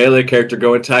who's a melee character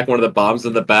go attack one of the bombs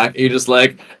in the back. You're just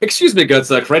like, excuse me, good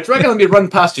sir, Crate Dragon, let me run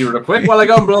past you real quick while I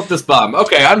go and blow up this bomb.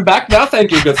 Okay, I'm back now.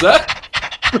 Thank you, good sir.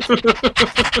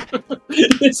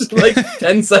 It's just like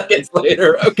 10 seconds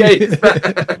later. Okay.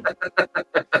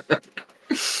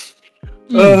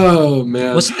 Oh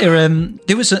man! Wasn't there?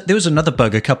 There was another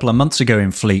bug a couple of months ago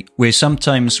in Fleet where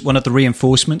sometimes one of the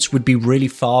reinforcements would be really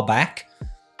far back,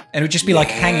 and it would just be like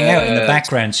hanging out in the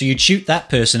background. So you'd shoot that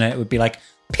person, and it would be like,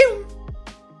 pew,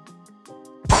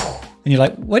 and you're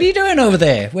like, "What are you doing over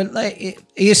there? Well, like,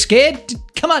 are you scared?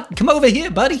 Come on, come over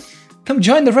here, buddy. Come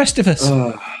join the rest of us."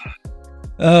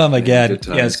 Oh my god!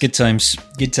 Yeah, it's good times.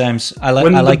 Good times. I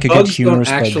like a good humorous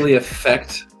bug.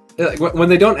 When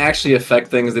they don't actually affect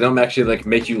things, they don't actually like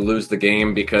make you lose the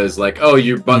game because like, oh,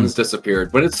 your buttons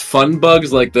disappeared. When it's fun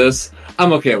bugs like this,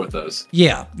 I'm okay with those.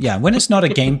 Yeah. When it's not a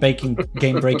game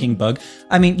breaking bug,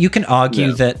 I mean, you can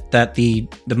argue that the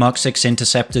Mark 6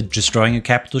 interceptor destroying a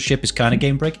capital ship is kind of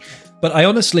game breaking, but I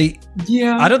honestly,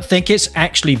 I don't think it's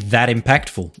actually that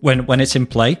impactful when it's in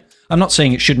play. I'm not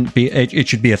saying it shouldn't be. It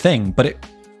should be a thing, but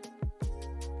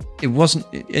it wasn't.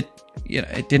 It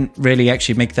didn't really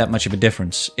actually make that much of a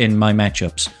difference in my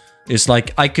matchups. It's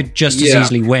like I could just as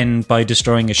easily win by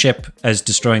destroying a ship as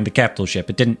destroying the capital ship.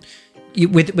 It didn't.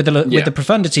 With the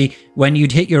profundity, when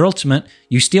you'd hit your ultimate,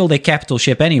 you steal their capital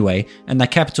ship anyway, and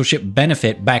that capital ship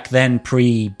benefit back then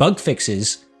pre-bug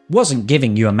fixes wasn't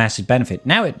giving you a massive benefit.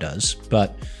 Now it does,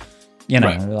 but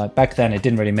like back then it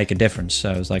didn't really make a difference.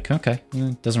 So I was like, okay,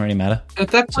 it doesn't really matter. At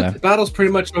that point, the battle's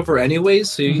pretty much over anyways.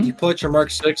 So you pull out your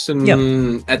Mark 6,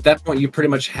 and at that point, you pretty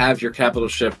much have your capital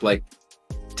ship like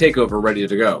takeover ready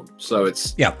to go. So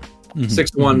it's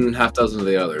 6-1, half dozen of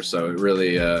the other. So it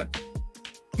really,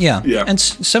 And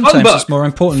sometimes it's more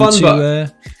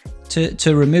important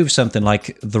to remove something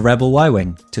like the Rebel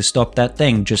Y-Wing to stop that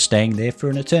thing just staying there for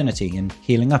an eternity and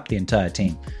healing up the entire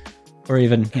team. Or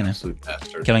even,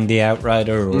 killing the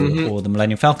Outrider or the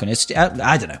Millennium Falcon.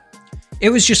 I don't know. It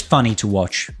was just funny to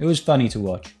watch. It was funny to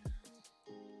watch.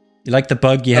 You like the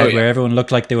bug you had where everyone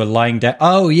looked like they were lying down?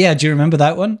 Oh, yeah. Do you remember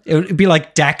that one? It would be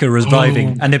like Daka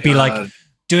reviving, and they'd be like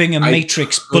doing a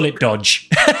Matrix bullet dodge.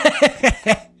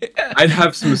 I'd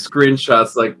have some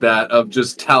screenshots like that of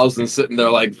just Talzin sitting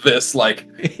there like this, like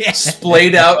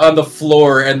splayed out on the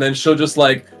floor, and then she'll just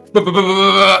like as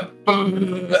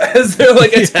they're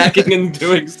like attacking and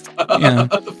doing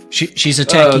stuff. She's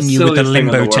attacking you with the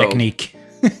limbo technique.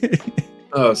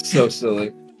 Oh, so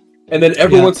silly. And then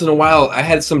every once in a while, I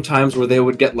had some times where they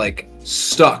would get like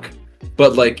stuck,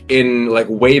 but like in like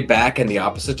way back in the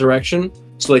opposite direction.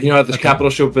 So like, you know how the capital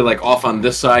ship would be like off on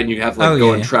this side, and you'd have to like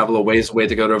go and travel a ways away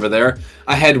to go over there.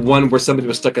 I had one where somebody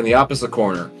was stuck in the opposite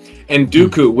corner, and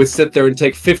Dooku would sit there and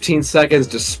take 15 seconds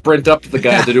to sprint up to the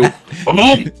guy to do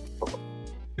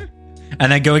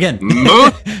and then go again.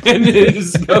 And it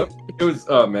was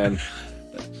oh man.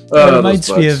 It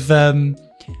reminds me of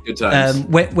good times.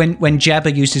 When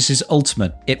Jabba uses his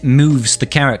ultimate, it moves the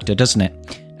character, doesn't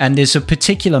it? And there's a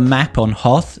particular map on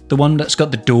Hoth, the one that's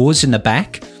got the doors in the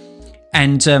back.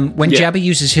 And when Jabba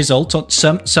uses his ult,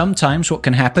 sometimes what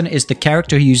can happen is the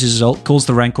character who uses his ult calls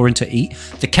the Rancor into eat.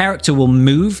 The character will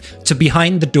move to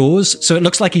behind the doors, so it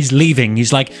looks like he's leaving.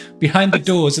 He's like behind the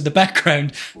doors in the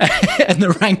background, and the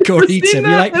Rancor eats him.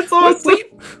 You're like, that's awesome.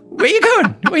 Where you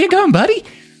going? Where you going, buddy?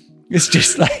 It's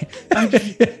just like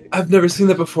I've never seen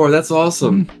that before. That's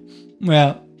awesome.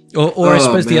 Well, or I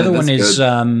suppose the other one is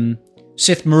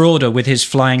Sith Marauder with his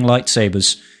flying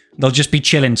lightsabers. They'll just be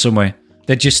chilling somewhere.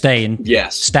 They'd just stay and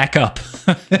stack up.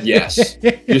 Yes.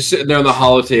 You're sitting there on the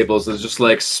holo tables. There's just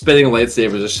like spinning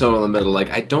lightsabers just showing in the middle.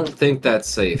 Like, I don't think that's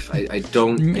safe. I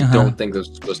don't think they're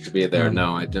supposed to be there.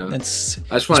 No, I don't. I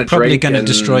just want to probably going to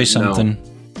destroy something.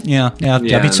 No. Yeah. I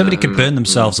mean, somebody could burn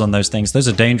themselves on those things. Those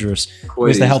are dangerous.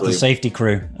 Where's the health and safety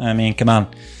crew? I mean, come on.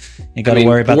 You got to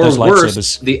worry about those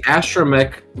lightsabers. The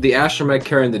astromech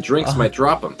carrying the drinks might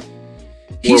drop them.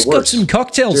 He's got some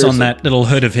cocktails on that little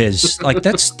hood of his. Like,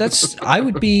 that's I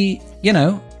would be,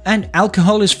 and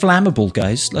alcohol is flammable,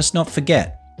 guys. Let's not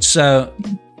forget. So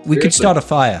we could start a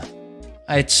fire.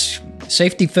 It's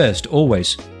safety first,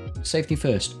 always. Safety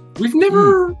first. We've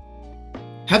never...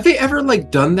 Have they ever,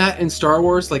 like, done that in Star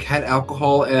Wars? Like, had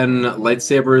alcohol and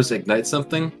lightsabers ignite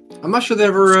something? I'm not sure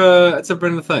it's ever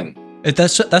been a thing.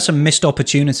 That's a missed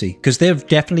opportunity, because there have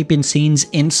definitely been scenes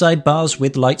inside bars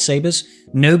with lightsabers.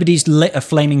 Nobody's lit a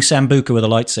flaming sambuca with a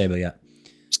lightsaber yet.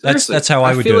 That's how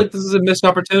I would do it. I feel like this is a missed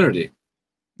opportunity.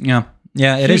 Yeah,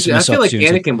 it is a missed opportunity. I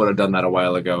feel like Anakin would have done that a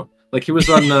while ago. Like, he was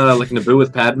on like Naboo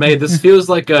with Padme. This feels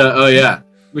like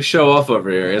we show off over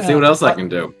here and see what else I can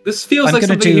do. This feels like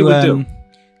something he would do.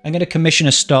 I'm going to commission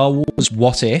a Star Wars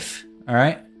What If, all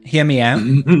right? Hear me out.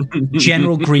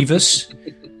 General Grievous.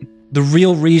 The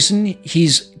real reason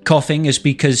he's coughing is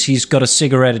because he's got a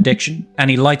cigarette addiction,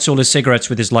 and he lights all his cigarettes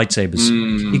with his lightsabers.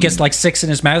 He gets like 6 in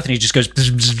his mouth, and he just goes...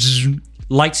 Bzz, bzz, bzz,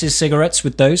 lights his cigarettes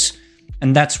with those,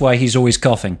 and that's why he's always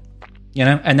coughing. You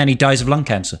know? And then he dies of lung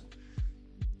cancer.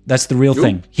 That's the real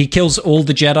thing. He kills all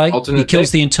the Jedi. He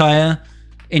kills the entire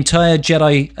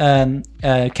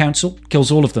Jedi council,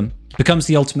 kills all of them, becomes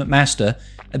the ultimate master,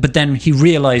 but then he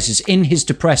realizes in his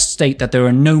depressed state that there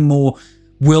are no more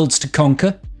worlds to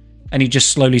conquer, and he just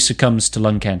slowly succumbs to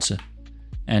lung cancer.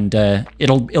 And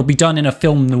it'll be done in a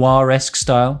film noir-esque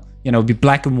style. You know, it'll be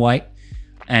black and white,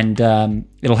 and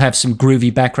it'll have some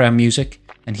groovy background music,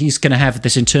 and he's going to have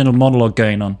this internal monologue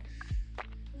going on.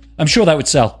 I'm sure that would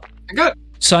sell. I got...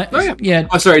 yeah.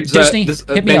 Oh, sorry. Disney,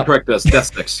 hit me up. Correct us. Death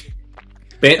sticks.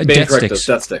 Ban correct us.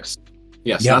 Death sticks.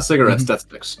 Yes, not cigarettes. Death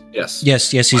sticks. Yes.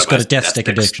 Yes. He's got a death stick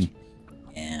addiction.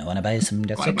 Yeah, want to buy some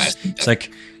death sticks? It's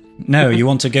like, no, you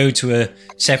want to go to a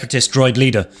separatist droid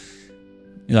leader.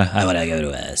 You're like, I want to go to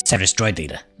a separatist droid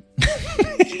leader.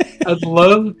 I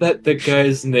love that the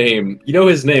guy's name. You know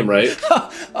his name, right?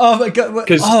 Oh my god!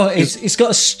 It's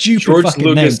got a stupid George fucking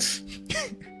Lucas,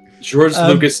 name. George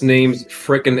Lucas names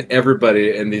frickin'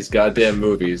 everybody in these goddamn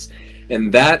movies,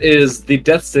 and that is the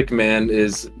Death Stick Man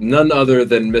is none other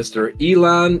than Mr.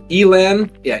 Elan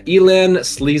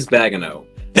Sleazebagano.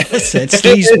 That's it,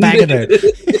 Sleazebagano.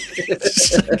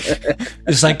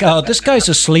 It's like, oh, this guy's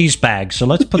a sleazebag, so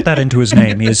let's put that into his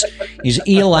name. He's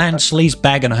Elan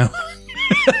Sleazebagano.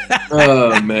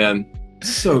 Oh man,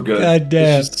 so good. God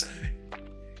damn.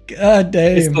 God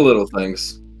damn. It's the little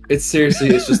things. It's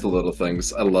just the little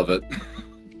things. I love it.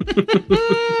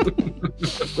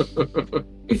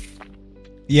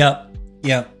 Yeah.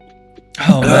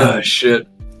 Oh man. Shit.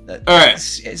 All right.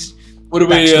 What do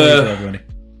we?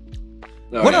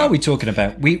 What are we talking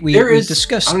about? We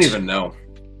discussed. I don't even know.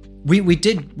 We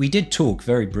did talk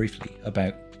very briefly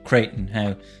about Creighton,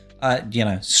 how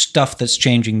stuff that's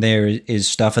changing there is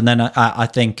stuff, and then I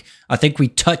think we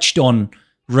touched on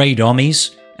raid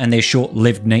armies and their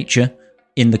short-lived nature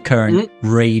in the current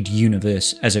raid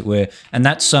universe, as it were, and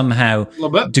that somehow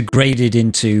degraded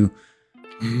into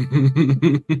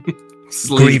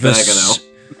Grievous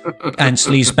and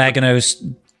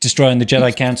Sleazebagano destroying the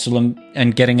Jedi Council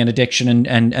and getting an addiction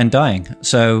and dying.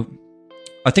 So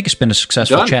I think it's been a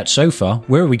successful chat so far.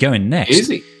 Where are we going next?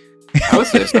 Easy. I would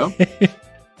say so.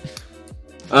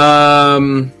 I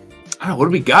don't know, what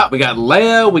do we got? We got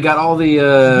Leia. We got all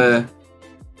the.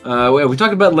 We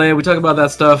talked about Leia. We talked about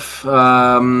that stuff.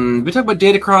 We talked about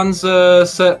Datacron's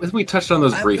set. We touched on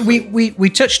those briefly. We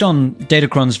touched on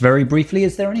Datacron's very briefly.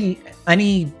 Is there any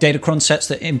Datacron sets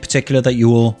that in particular that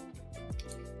you're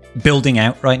building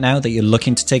out right now that you're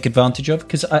looking to take advantage of?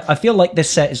 Because I feel like this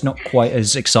set is not quite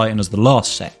as exciting as the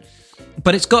last set,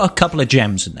 but it's got a couple of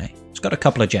gems in there.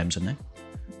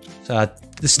 So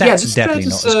the stats are definitely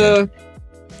not as good.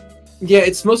 Yeah,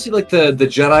 it's mostly like the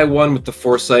Jedi one with the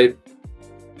Foresight.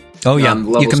 Oh yeah,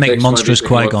 you can make monstrous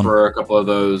Qui-Gon for a couple of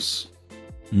those.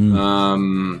 You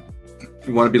want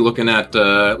to be looking at,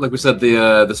 like we said,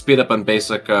 the speed up on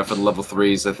basic for the level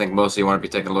 3s. I think mostly you want to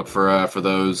be taking a look for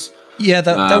those. Yeah,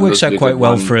 that works out quite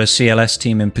well for a CLS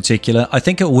team in particular. I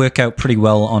think it'll work out pretty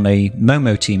well on a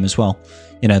Momo team as well.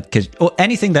 You know, because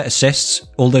anything that assists,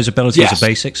 all those abilities are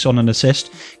basics on an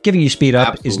assist. Giving you speed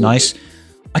up is nice.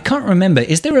 I can't remember.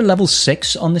 Is there a level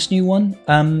 6 on this new one?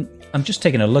 I'm just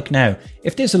taking a look now.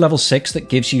 If there's a level 6 that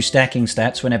gives you stacking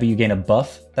stats whenever you gain a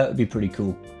buff, that would be pretty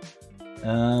cool.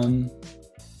 Yeah,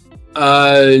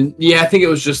 I think it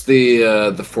was just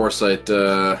the Foresight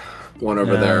one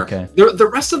over there. Okay. The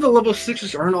rest of the level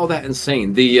 6s aren't all that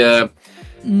insane. The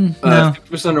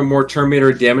 50% or more turn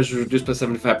meter damage was reduced by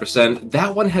 75%.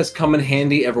 That one has come in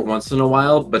handy every once in a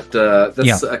while, but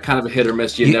that's a kind of a hit or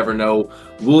miss. You never know.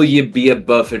 Will you be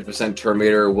above 50% turn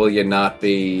meter? Will you not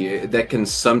be? That can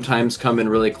sometimes come in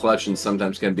really clutch and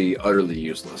sometimes can be utterly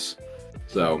useless.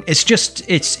 So it's just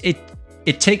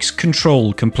it takes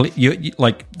control complete.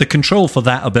 Like the control for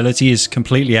that ability is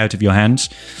completely out of your hands.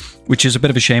 which is a bit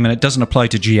of a shame, and it doesn't apply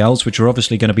to GLs, which are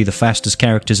obviously going to be the fastest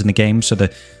characters in the game, so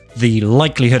the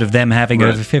likelihood of them having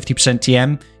over 50%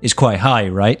 TM is quite high,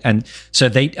 right? And so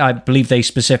I believe they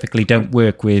specifically don't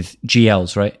work with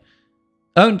GLs, right?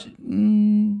 Oh,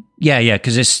 yeah,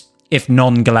 because if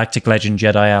non-Galactic Legend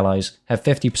Jedi allies have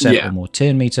 50% or more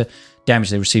turn meter, damage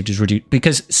they received is reduced.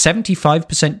 Because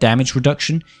 75% damage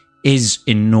reduction is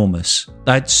enormous.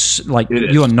 That's like,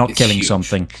 you are not killing huge.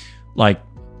 Something. Like,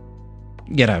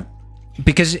 you know,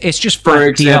 because it's just for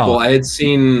example, DR. I had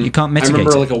seen. You can't mitigate. I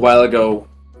remember like a while ago,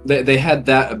 they had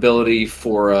that ability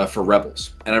for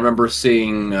Rebels, and I remember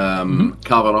seeing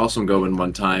Calvin Awesome go in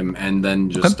one time, and then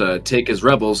just take his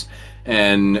Rebels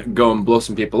and go and blow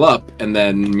some people up, and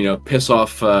then piss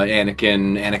off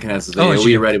Anakin. Anakin has his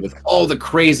AoE ready with all the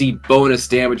crazy bonus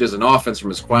damages and offense from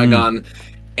his Qui-Gon,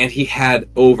 and he had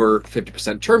over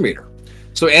 50% turn meter.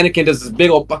 So Anakin does this big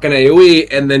old fucking AoE,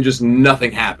 and then just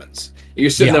nothing happens. You're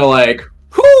sitting there like,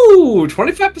 whoo,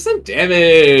 25%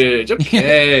 damage.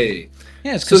 Okay.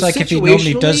 Yeah, it's because if he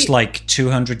normally does like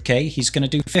 200k, he's going to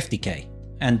do 50k,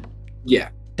 and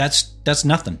that's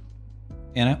nothing.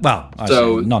 Well,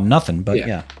 not nothing,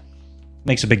 but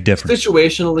makes a big difference.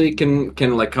 Situationally,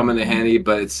 can like come into handy,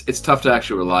 but it's tough to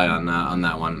actually rely on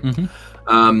that one.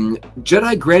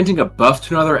 Jedi granting a buff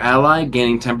to another ally,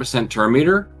 gaining 10% turn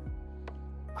meter.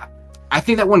 I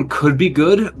think that one could be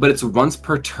good, but it's once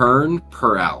per turn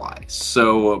per ally,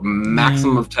 so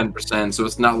maximum of 10%. So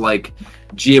it's not like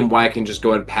GMY can just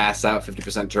go and pass out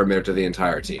 50% turn meter to the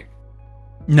entire team.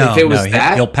 No, if it was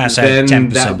he'll pass out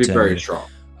 10%. That would be very strong.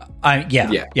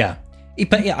 Yeah.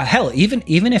 But hell, even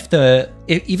if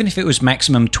it was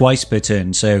maximum twice per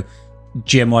turn, so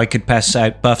GMY could pass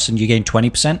out buffs and you gain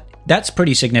 20%. That's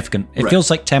pretty significant. It feels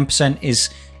like 10%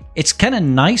 is. It's kind of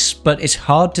nice, but it's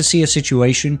hard to see a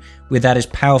situation where that is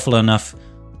powerful enough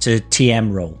to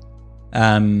TM roll,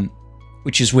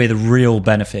 which is where the real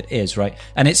benefit is, right?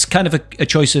 And it's kind of a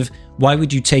choice of why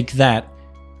would you take that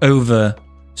over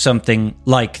something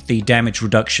like the damage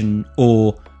reduction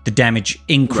or the damage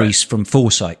increase from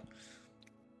Foresight?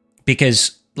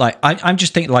 Because like I'm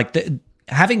just thinking like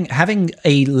having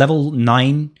a level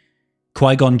 9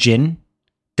 Qui-Gon Jinn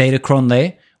Datacron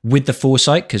there with the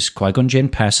Foresight, because Qui-Gon Jinn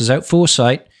passes out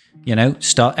Foresight,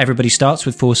 everybody starts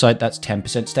with Foresight, that's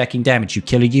 10% stacking damage. You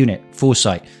kill a unit,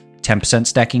 Foresight, 10%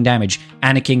 stacking damage.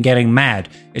 Anakin getting mad.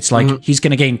 It's like he's going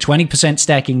to gain 20%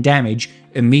 stacking damage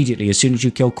immediately as soon as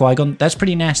you kill Qui-Gon. That's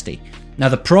pretty nasty. Now,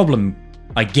 the problem,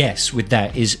 I guess, with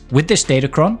that is, with this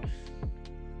Datacron,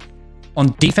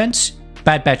 on defense,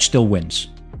 Bad Batch still wins,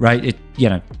 right?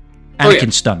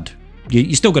 Anakin's stunned.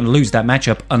 You're still going to lose that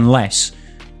matchup unless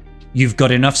you've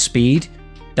got enough speed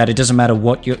that it doesn't matter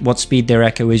what speed their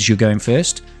Echo is, you're going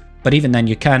first. But even then,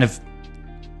 you're kind of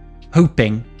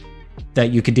hoping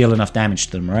that you could deal enough damage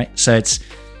to them, right? So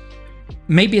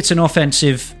maybe it's an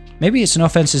offensive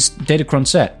Datacron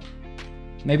set.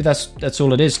 Maybe that's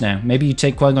all it is now. Maybe you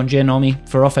take Qui-Gon Jinn Army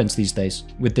for offense these days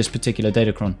with this particular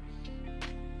Datacron.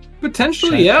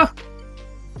 Potentially, yeah.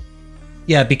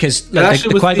 Yeah, because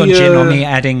the Qui-Gon Jinn Army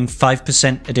adding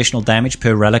 5% additional damage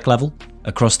per relic level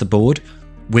across the board,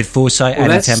 with Foresight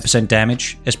adding 10%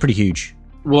 damage, is pretty huge.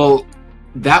 Well,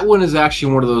 that one is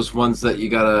actually one of those ones that you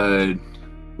gotta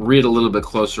read a little bit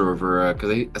closer over,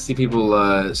 because I see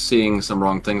people seeing some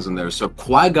wrong things in there. So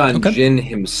Qui-Gon Jinn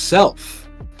himself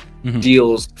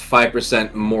deals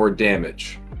 5% more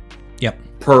damage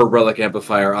per relic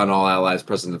amplifier on all allies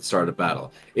present at the start of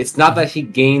battle. It's not that he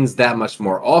gains that much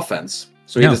more offense,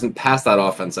 so he doesn't pass that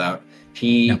offense out.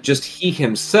 He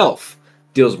himself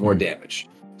deals more damage.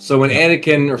 So when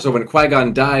when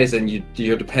Qui-Gon dies and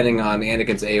you're depending on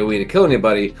Anakin's AoE to kill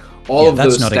anybody, all of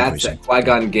those stats that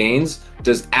Qui-Gon gains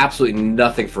does absolutely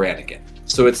nothing for Anakin.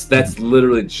 So that's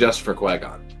literally just for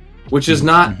Qui-Gon, which is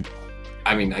not,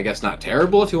 I mean, I guess not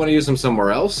terrible if you want to use him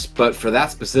somewhere else, but for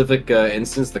that specific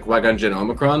instance, the Qui-Gon Jinn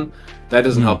Omicron, that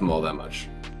doesn't help him all that much.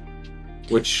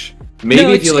 Which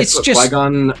maybe if you put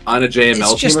Qui-Gon on a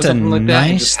JML team or something like that,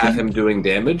 and just have him doing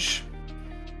damage.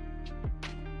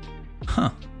 Huh.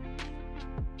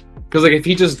 Because if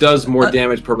he just does more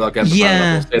damage per block, there's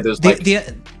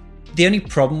the only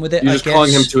problem with it, you're just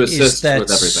calling him to assist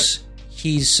with everything.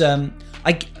 He's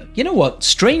you know what?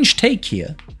 Strange take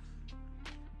here.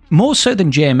 More so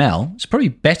than JML, it's probably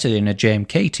better in a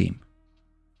JMK team,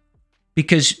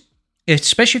 because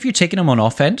especially if you're taking him on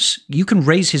offense, you can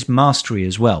raise his mastery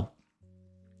as well,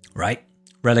 right?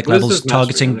 Relic levels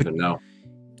targeting. I don't even know.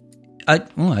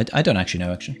 I don't actually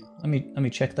know. Actually, let me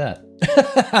check that.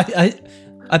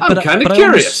 I'm kind of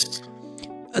curious.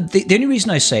 The only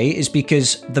reason I say is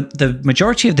because the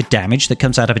majority of the damage that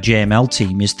comes out of a JML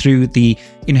team is through the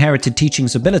inherited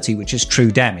teachings ability, which is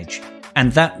true damage.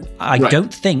 And that I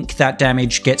don't think that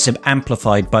damage gets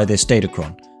amplified by this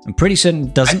Datacron. I'm pretty certain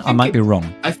it doesn't. I might be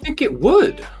wrong. I think it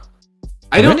would.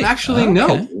 I don't actually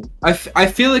know. I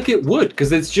feel like it would,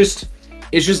 because it's just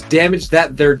damage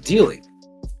that they're dealing.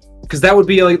 Because that would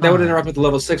be like that would interrupt with the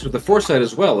level 6 with the foresight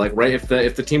as well. Like, right, if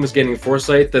the team was getting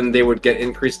foresight, then they would get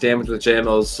increased damage with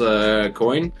JML's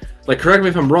coin. Like, correct me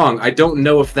if I'm wrong. I don't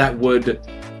know if that would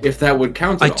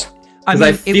count at all. I mean,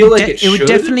 I feel like it would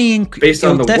definitely based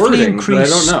on the wording, but I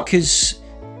don't know. Because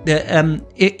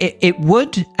it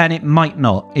would and it might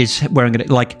not is where I'm going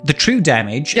to like the true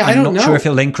damage. Yeah, I'm not sure if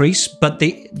it'll increase, but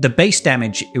the base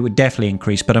damage it would definitely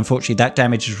increase. But unfortunately, that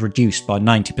damage is reduced by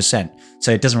 90%,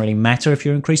 so it doesn't really matter if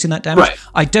you're increasing that damage. Right.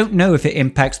 I don't know if it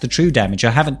impacts the true damage.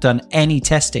 I haven't done any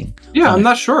testing. Yeah, I'm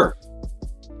not sure.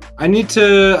 I need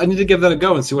to give that a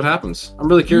go and see what happens. I'm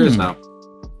really curious now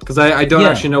because I don't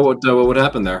actually know what would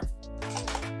happen there.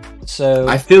 So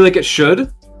I feel like it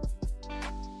should.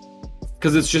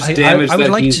 Because it's just damage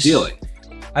that he's dealing.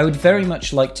 I would very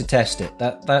much like to test it.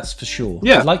 That's for sure.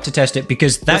 Yeah. I'd like to test it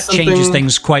because that changes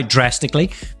things quite drastically.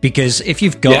 Because if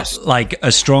you've got like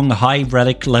a strong high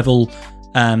relic level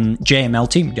JML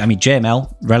team, I mean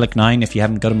JML Relic 9. If you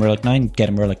haven't got him Relic 9, get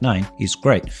him Relic 9. He's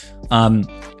great.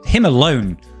 Him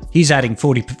alone, he's adding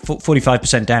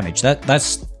 45% damage.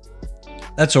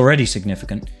 That's already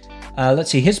significant.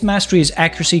 Let's see. His mastery is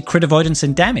accuracy, crit avoidance,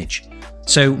 and damage.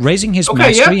 So raising his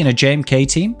mastery in a JMK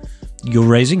team, you're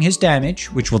raising his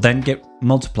damage, which will then get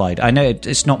multiplied. I know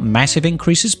it's not massive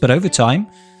increases, but over time,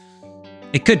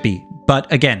 it could be.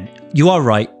 But again, you are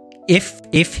right. If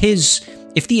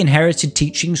the inherited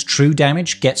teachings true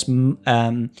damage gets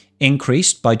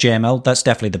increased by JML, that's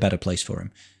definitely the better place for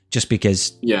him. Just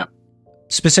because,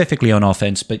 specifically on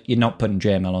offense, but you're not putting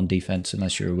JML on defense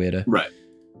unless you're a weirdo, right?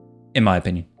 In my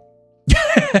opinion.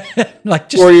 Like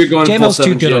just, or you're going JML's full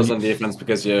 7 shields on defense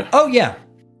because you... Oh, yeah.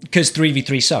 Because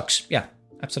 3v3 sucks. Yeah,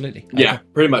 absolutely. Yeah,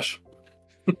 pretty much.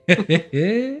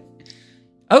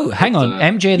 Oh, hang on.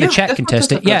 MJ in the chat can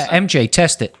test it. Yeah, MJ,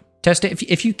 test it. Test it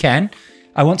if you can.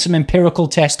 I want some empirical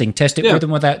testing. Test it with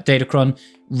and without Datacron.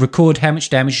 Record how much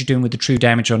damage you're doing with the true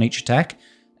damage on each attack.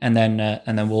 And then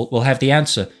we'll have the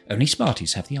answer. Only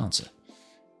Smarties have the answer.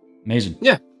 Amazing.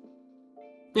 Yeah.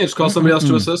 Yeah, just call somebody else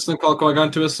to assist and call Qui-Gon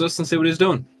to assist and see what he's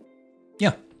doing.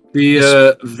 Yeah. Be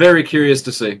very curious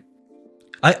to see.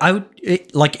 I would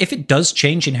if it does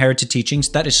change inherited teachings,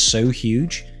 that is so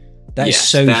huge. That is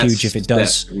so huge if it does.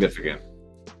 That's significant.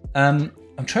 I'm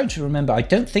trying to remember. I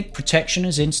don't think protection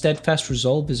is in steadfast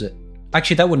resolve, is it?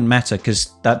 Actually, that wouldn't matter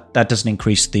because that doesn't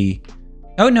increase the...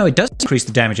 Oh, no, it does increase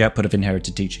the damage output of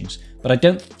inherited teachings. But I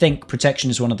don't think protection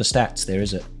is one of the stats there,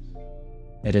 is it?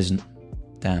 It isn't.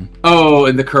 Damn. Oh,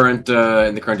 in the current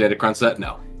Datacron set,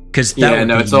 no. Because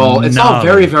it's all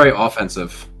very, very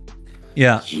offensive.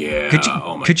 Yeah. Yeah.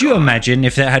 Could you imagine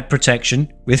if it had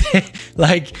protection with it?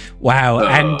 Like, wow.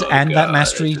 And that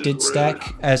mastery did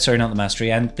stack. Sorry, not the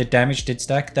mastery. And the damage did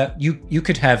stack. That you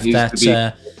could have that.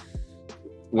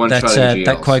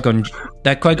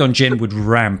 That Qui-Gon Jinn would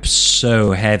ramp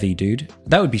so heavy, dude.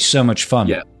 That would be so much fun.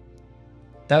 Yeah.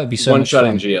 That would be so much fun.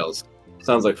 One-shotting GLs.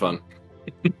 Sounds like fun.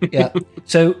 Yeah.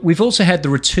 So we've also had the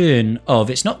return of,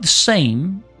 it's not the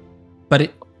same, but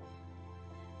it...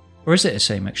 Or is it the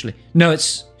same, actually? No,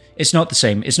 it's not the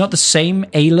same. It's not the same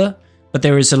Ayla, but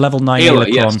there is a level 9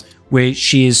 Ayla where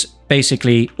she is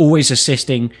basically always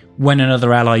assisting when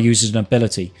another ally uses an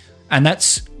ability. And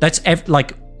that's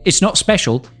it's not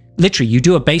special. Literally, you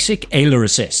do a basic Ayla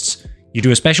assists. You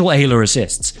do a special Ayla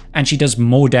assists, and she does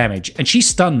more damage. And she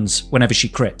stuns whenever she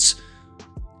crits.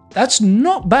 That's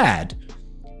not bad.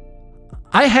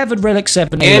 I have a Relic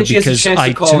 7 Ayla and she has a chance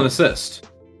to call an assist.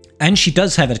 And she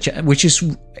does have a chance, which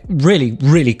is really,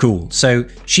 really cool. So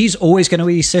she's always going to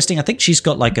be assisting. I think she's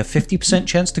got like a 50%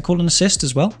 chance to call an assist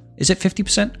as well. Is it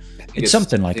 50%? It's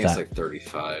something like that. It's like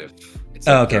 35.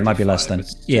 Okay, it might be less then.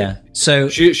 Yeah. So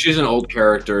she's an old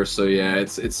character, so yeah,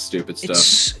 it's stupid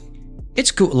stuff.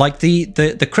 It's cool. Like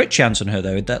the crit chance on her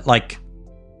though, that like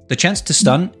the chance to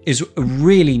stun is a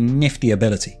really nifty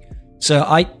ability. So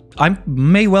I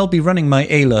may well be running my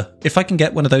Ayla if I can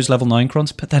get one of those level 9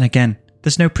 crons, but then again,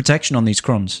 there's no protection on these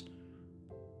crons.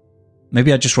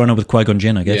 Maybe I just run her with Qui-Gon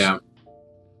Jinn, I guess. Yeah.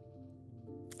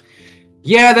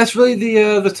 Yeah, that's really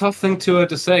the tough thing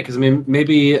to say, because I mean,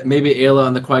 maybe Ayla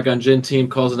on the Qui-Gon Jinn team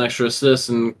calls an extra assist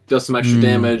and does some extra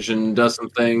damage and does some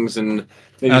things, and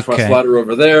maybe just slot her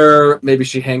over there. Maybe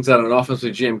she hangs out on an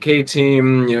offensive GMK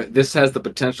team. You know, this has the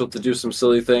potential to do some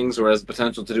silly things, or has the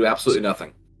potential to do absolutely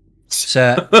nothing.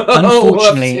 So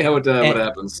unfortunately, we'll see what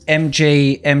happens.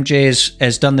 MJ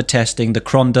has done the testing. The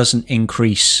Cron doesn't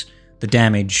increase the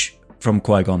damage from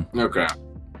Qui-Gon. Okay,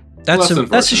 that's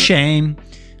a shame.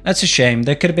 That's a shame.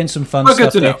 There could have been some fun stuff.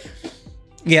 Good to know.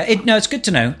 Yeah, it's good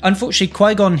to know. Unfortunately,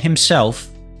 Qui-Gon himself,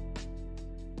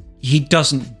 he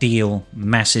doesn't deal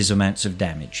massive amounts of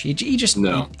damage. He just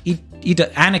no.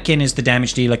 Anakin is the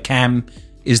damage dealer. Cam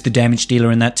is the damage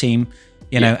dealer in that team.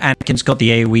 You know, Anakin's got the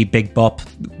AoE big bop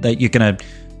that you're gonna,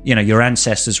 your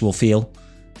ancestors will feel.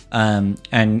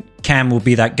 And Cam will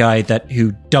be that guy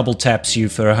who double taps you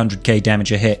for 100k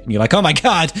damage a hit, and you're like, oh my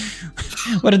god,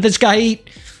 what did this guy eat?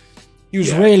 He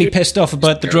was really pissed off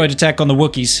about the droid attack on the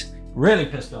Wookiees. Really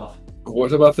pissed off.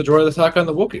 What about the droid attack on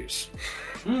the Wookiees?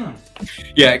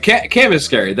 Yeah, Cam is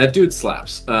scary. That dude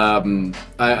slaps.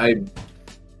 I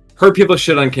heard people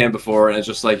shit on Cam before, and it's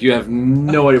just like, you have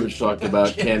no idea what you're talking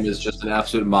about. Cam is just an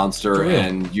absolute monster,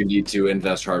 and you need to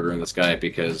invest harder in this guy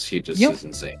because he just is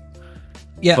insane.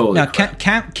 Yeah, now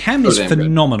Cam is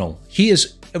phenomenal. Good. He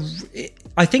is.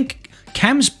 I think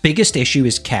Cam's biggest issue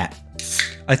is Cat.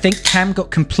 I think Cam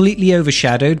got completely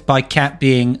overshadowed by Cat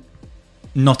being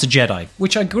not a Jedi,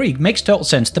 which I agree makes total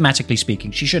sense thematically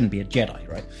speaking. She shouldn't be a Jedi,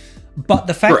 right? But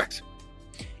the fact. Correct.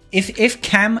 If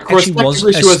Cam actually was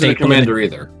she wasn't a commander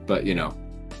either, but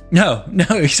No,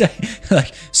 exactly.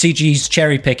 Like CG's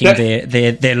cherry picking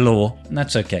their lore, and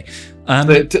that's okay.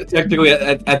 Technically,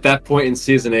 at that point in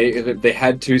season 8, they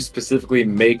had to specifically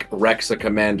make Rex a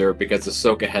commander because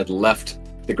Ahsoka had left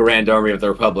the Grand Army of the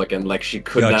Republic, and she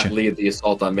could not lead the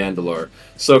assault on Mandalore.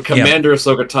 So Commander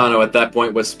Ahsoka Tano at that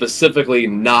point was specifically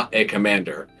not a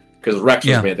commander. Because Rex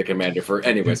was made the commander for...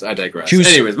 Anyways, I digress.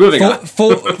 Anyways, moving on.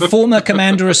 Former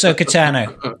Commander Ahsoka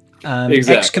Tano.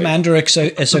 Exactly. Ex-Commander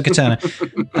Ahsoka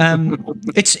Tano.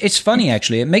 It's funny,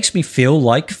 actually. It makes me feel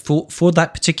like for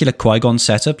that particular Qui-Gon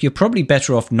setup, you're probably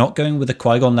better off not going with a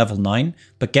Qui-Gon level 9,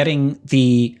 but getting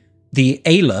the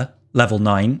Ayla level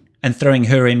 9 and throwing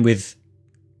her in with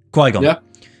Qui-Gon. Yeah.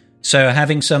 So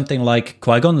having something like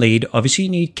Qui-Gon lead, obviously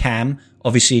you need Cam,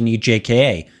 obviously you need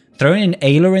JKA. Throwing an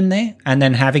Ayla in there and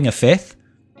then having a 5th,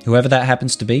 whoever that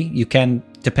happens to be,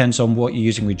 depends on what you're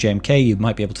using with JMK. You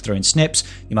might be able to throw in Snips,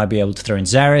 you might be able to throw in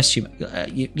Zaris.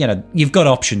 You've got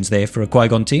options there for a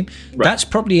Qui-Gon team. Right. That's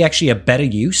probably actually a better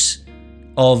use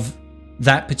of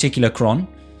that particular Cron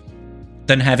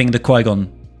than having the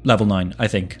Qui-Gon level 9, I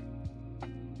think.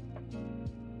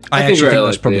 I actually think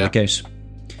that's probably the case.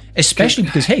 Especially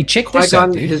because, hey, check this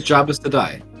out, dude. His job is to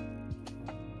die.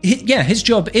 His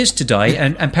job is to die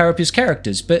and power up his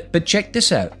characters. But check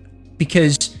this out.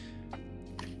 Because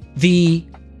the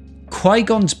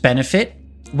Qui-Gon's benefit,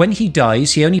 when he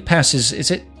dies, he only passes...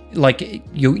 Is it like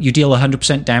you deal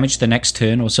 100% damage the next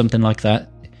turn or something like that?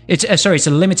 It's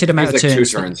a limited amount of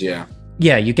turns. 2 turns, yeah.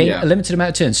 Yeah, you get a limited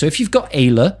amount of turns. So if you've got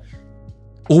Ayla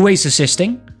always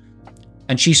assisting,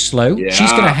 and she's slow,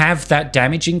 she's going to have that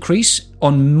damage increase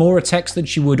on more attacks than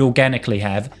she would organically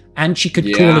have, and she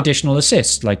could call additional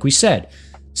assists, like we said.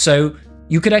 So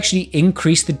you could actually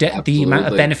increase the amount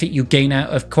of benefit you gain out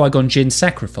of Qui-Gon Jinn's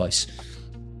sacrifice.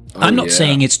 I'm not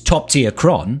saying it's top tier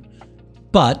Cron,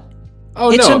 but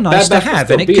it's a nice to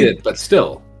have, and it could it, but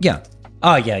still, yeah.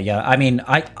 Oh yeah. I mean,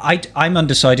 I'm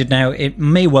undecided now. It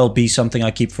may well be something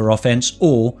I keep for offense,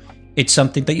 or it's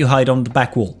something that you hide on the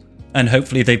back wall. And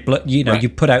hopefully you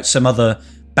put out some other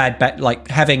bad batch, like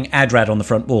having Adrad on the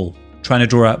front wall, trying to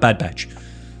draw out Bad Batch,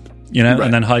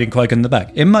 and then hiding Qui-Gon in the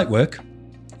back. It might work.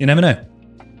 You never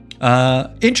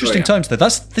know. Interesting times though.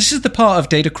 This is the part of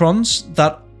Datacrons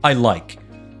that I like.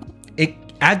 It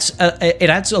adds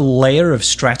a layer of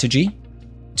strategy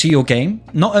to your game,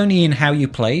 not only in how you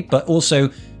play, but also,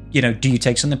 do you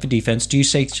take something for defense? Do you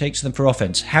take something for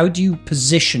offense? How do you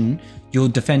position your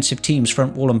defensive team's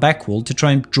front wall and back wall to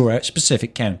try and draw out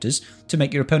specific counters to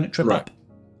make your opponent trip up?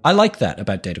 I like that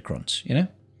about Datacrons,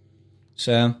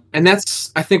 So, and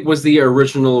that's, I think, was the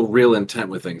original real intent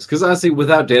with things. Because honestly,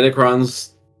 without Datacrons,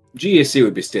 GAC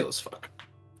would be stale as fuck.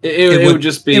 It would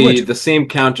just be the same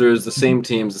counters, the same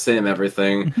teams, the same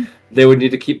everything. They would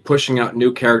need to keep pushing out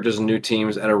new characters and new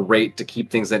teams at a rate to keep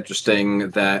things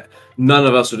interesting that none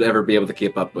of us would ever be able to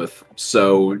keep up with.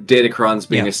 So Datacrons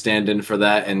being a stand-in for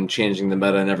that and changing the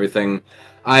meta and everything,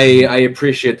 I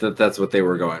appreciate that that's what they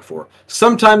were going for.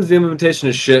 Sometimes the implementation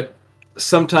is shit.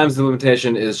 Sometimes the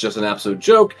implementation is just an absolute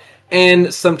joke.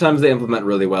 And sometimes they implement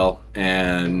really well.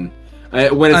 And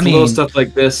when it's little stuff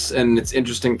like this and it's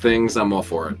interesting things, I'm all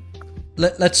for it.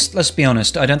 Let's be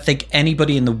honest. I don't think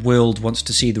anybody in the world wants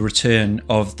to see the return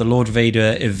of the Lord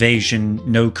Vader evasion,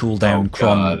 no cooldown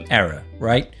Cron era.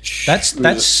 right?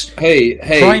 That's hey,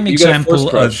 prime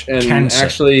example of cancer.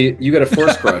 Actually, you got a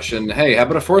force crush, and hey, how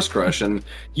about a force crush? And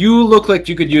you look like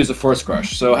you could use a force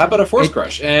crush, so how about a force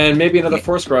crush and maybe another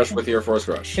force crush with your force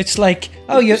crush? It's like,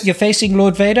 oh, you're facing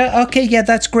Lord Vader. Okay, yeah,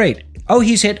 that's great. Oh,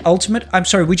 he's hit ultimate. I'm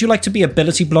sorry. Would you like to be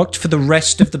ability blocked for the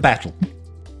rest of the battle?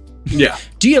 Yeah.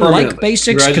 Do you like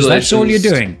basics? Because that's all you're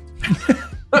doing.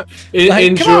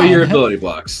 Enjoy your ability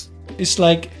blocks. It's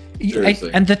like.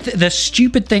 And the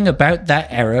stupid thing about that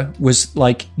era was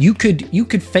like you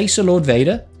could face a Lord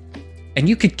Vader and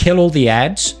you could kill all the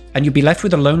ads and you'd be left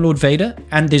with a lone Lord Vader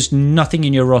and there's nothing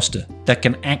in your roster that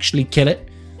can actually kill it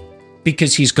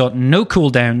because he's got no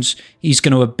cooldowns. He's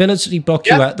going to ability block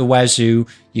you out the wazoo.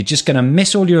 You're just going to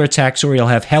miss all your attacks or he'll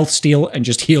have health steal and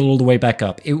just heal all the way back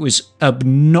up. It was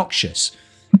obnoxious.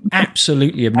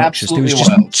 Absolutely obnoxious. There was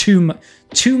just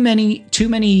too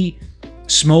many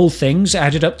small things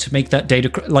added up to make that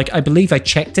data. Like, I believe I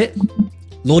checked it.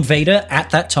 Lord Vader at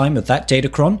that time of that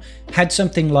datacron had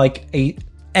something like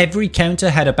every counter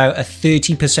had about a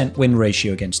 30% win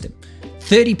ratio against him.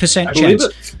 30%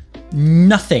 chance.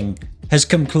 Nothing has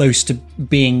come close to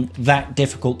being that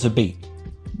difficult to beat.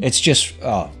 It's just,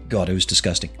 oh god, it was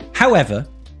disgusting. However,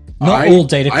 not all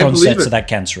datacron sets are that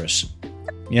cancerous.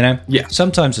 You know? Yeah.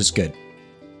 Sometimes it's good.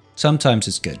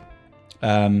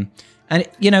 And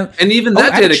even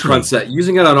that datacron set,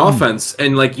 using it on offense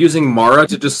and like using Mara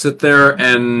to just sit there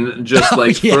and just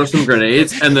throw some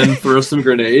grenades and then throw some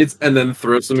grenades and then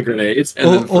throw some grenades and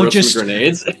then throw some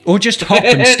grenades. Or just hop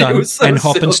and stun and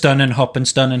hop and stun and hop and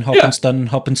stun and hop and stun and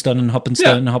hop and stun and hop and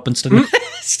stun and hop and stun.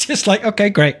 It's just like, okay,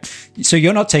 great. So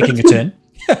you're not taking a turn.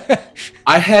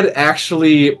 I had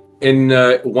actually in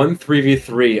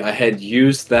 1-3v3, I had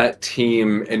used that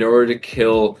team in order to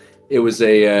kill. It was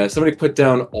somebody put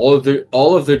down all of their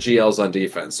GLs on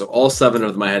defense, so all 7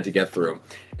 of them I had to get through,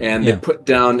 and they put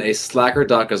down a Slacker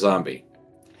Daka zombie,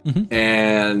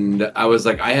 and I was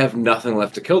like, I have nothing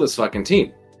left to kill this fucking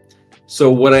team. So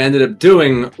what I ended up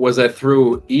doing was I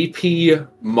threw EP,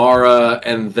 Mara,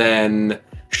 and then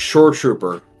Shore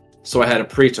Trooper, so I had a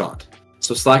pre-taunt.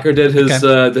 So Slacker did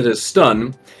his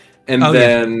stun, and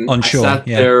then I sat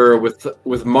there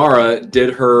with Mara,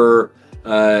 did her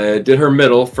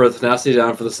middle for the tenacity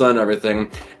down for the sun and everything,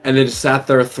 and then just sat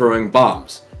there throwing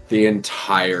bombs the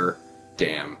entire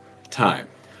damn time.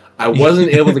 I wasn't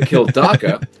able to kill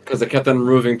Daka because I kept on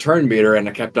removing turn meter and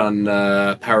I kept on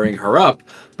powering her up.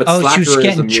 But Slacker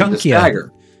is immune to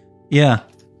stagger. Yeah,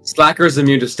 Slacker is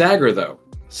immune to stagger though,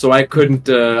 so I couldn't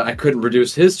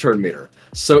reduce his turn meter.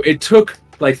 So it took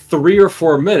like 3 or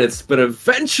 4 minutes, but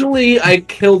eventually I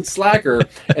killed Slacker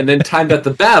and then timed out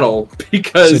the battle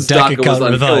because Daka was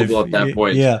unkillable at that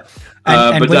point. Yeah.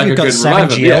 And when you've got 7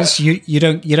 GLs,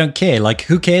 you don't care. Like,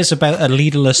 who cares about a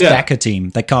leaderless Daka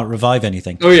team that can't revive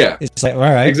anything? Oh yeah, it's like, all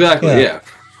right, exactly, yeah.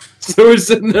 So we're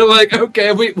sitting there like,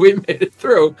 okay, we made it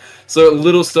through. So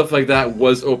little stuff like that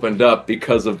was opened up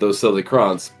because of those silly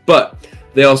crons, but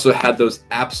they also had those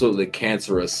absolutely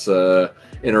cancerous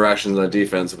interactions on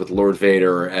defense with Lord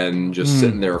Vader and just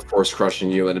sitting there force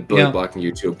crushing you and ability blocking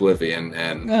you to oblivion.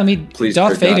 And I mean,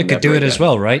 Darth Vader could do it as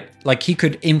well, right? Like, he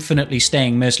could infinitely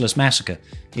staying Merciless Massacre.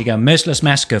 You go Merciless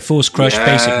Massacre, Force Crush,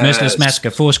 Basic, Merciless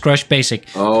Massacre, Force Crush, Basic.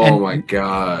 Oh my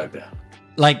god!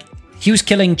 Like, he was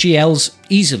killing GLs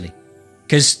easily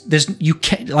because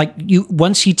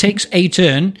once he takes a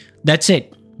turn, that's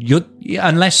it.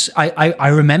 Unless I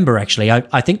remember actually,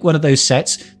 I think one of those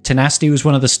sets, Tenacity was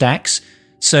one of the stacks.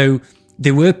 So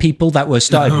there were people that were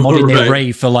started modding their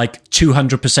Ray for like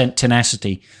 200%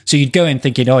 tenacity. So you'd go in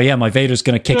thinking, oh yeah, my Vader's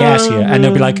going to kick ass here. And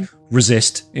they'll be like,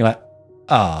 resist. You're like,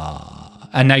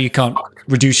 and now you can't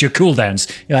reduce your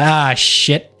cooldowns. You're like,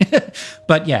 shit.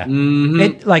 But yeah,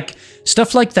 it, like,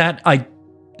 stuff like that,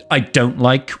 I don't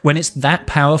like when it's that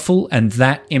powerful and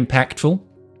that impactful.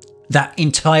 That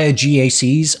entire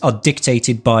GACs are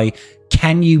dictated by,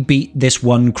 can you beat this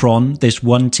one cron, this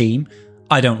one team?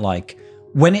 I don't like.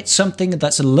 When it's something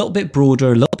that's a little bit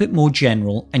broader, a little bit more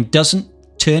general, and doesn't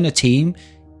turn a team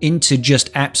into just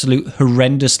absolute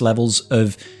horrendous levels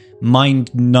of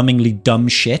mind-numbingly dumb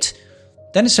shit,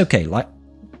 then it's okay. Like,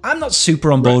 I'm not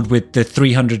super on board with the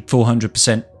 300,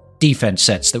 400% defense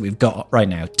sets that we've got right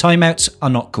now. Timeouts are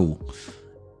not cool.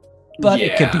 But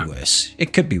it could be worse.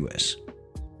 It could be worse.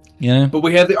 Yeah. But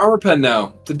we have the armor pen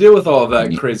now to deal with all of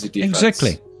that crazy defense.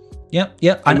 Exactly. Yep.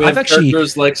 And I've actually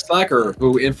characters like Slacker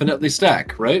who infinitely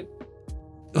stack, right?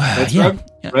 That's right.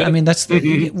 Right? I mean, that's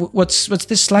what's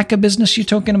this slacker business you're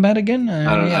talking about again?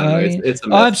 I don't know. It's a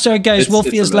myth. I'm sorry, guys.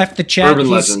 Wulffffy has left the chat.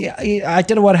 I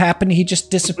don't know what happened. He just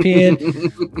disappeared.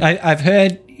 I've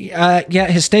heard.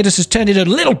 His status has turned into a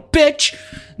little bitch.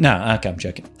 No, okay, I'm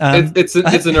joking. It's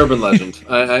an urban legend.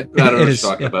 I don't know what you're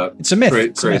talking about. It's a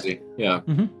myth. Crazy. Yeah.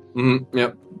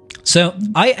 Yep. So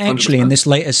I actually, 100%. In this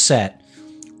latest set,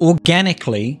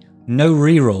 organically, no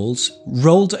rerolls,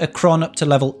 rolled a Cron up to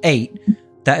level 8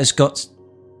 that has got,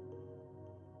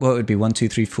 what would be 1, 2,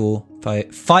 3, 4,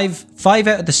 5. Five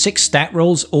out of the 6 stat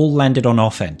rolls all landed on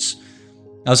offense.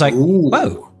 I was like,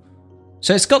 whoa.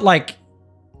 So it's got like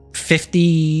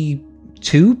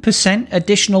 52%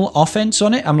 additional offense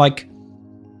on it. I'm like,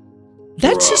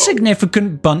 that's a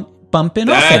significant bump in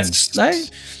offense.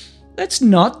 That's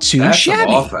not too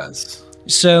shabby. Offense.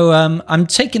 So I'm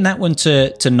taking that one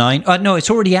to 9. No, it's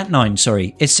already at 9,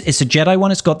 sorry. It's a Jedi one.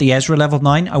 It's got the Ezra level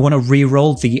 9. I want to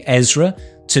re-roll the Ezra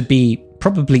to be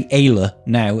probably Ayla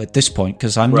now at this point,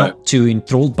 because I'm not too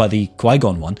enthralled by the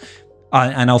Qui-Gon one.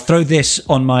 And I'll throw this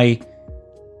on my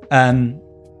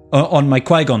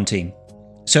Qui-Gon team.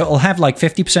 So it'll have like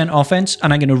 50% offense,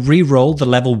 and I'm going to re-roll the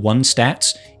level 1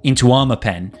 stats into Armor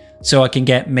Pen, so I can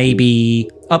get maybe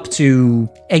up to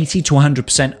 80 to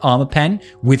 100% Armor Pen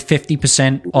with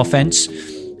 50% offense,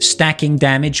 stacking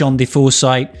damage on the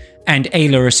Foresight, and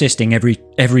Ayla assisting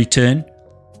every turn.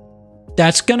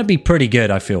 That's going to be pretty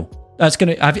good, I feel. That's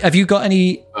going to... Have you got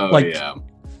any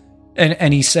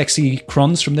any sexy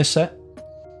Crons from this set?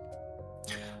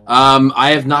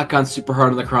 I have not gone super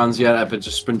hard on the Crons yet. I've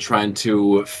just been trying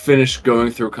to finish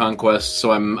going through Conquest,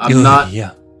 so I'm not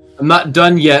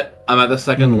done yet. I'm at the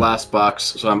second last box,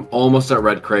 so I'm almost at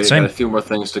Red Crate. Got a few more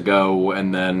things to go,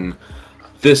 and then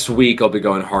this week I'll be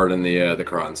going hard in the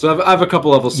Crons. So I have a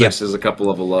couple level 6s, a couple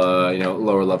level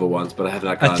lower level ones, but I have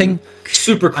not gone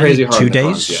super crazy hard 2 on the days.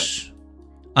 Crons yet.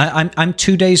 I'm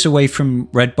 2 days away from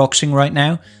red boxing right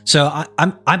now, so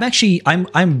I'm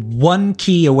 1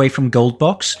 key away from gold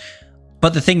box.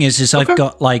 But the thing is I've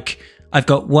got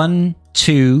 1,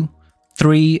 2,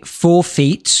 3, 4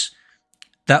 feats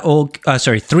that all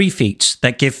 3 feats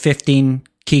that give 15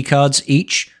 key cards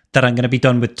each that I'm going to be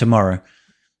done with tomorrow.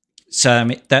 So I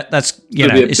mean, that's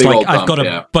it's like I've got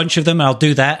a bunch of them, and I'll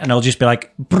do that, and I'll just be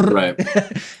like, right.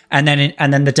 and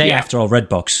then the day after I'll red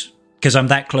box. Because I'm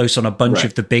that close on a bunch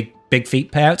of the big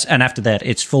feat payouts, and after that,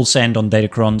 it's full send on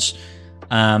Datacrons.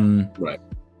 I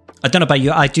don't know about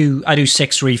you. I do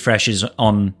 6 refreshes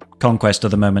on Conquest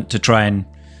at the moment to try and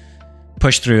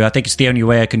push through. I think it's the only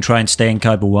way I can try and stay in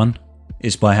Kyber 1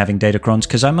 is by having Datacrons,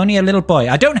 because I'm only a little boy.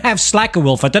 I don't have Slacker,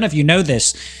 Wolf. I don't know if you know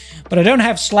this, but I don't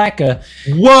have Slacker.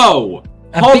 Whoa!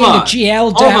 Being a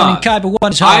GL down in Kyber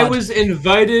 1 is hard. I was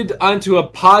invited onto a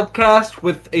podcast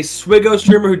with a SWGOH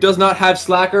streamer who does not have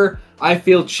Slacker. I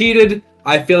feel cheated.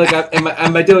 I feel like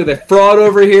am I dealing with a fraud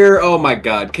over here? Oh my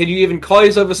god! Can you even call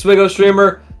yourself a SWGOH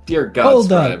streamer? Dear God,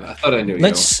 hold on. I thought I knew you.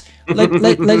 Let's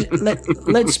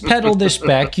pedal this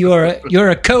back. You're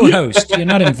a co-host. You're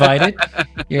not invited.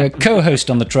 You're a co-host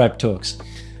on the Tribe Talks.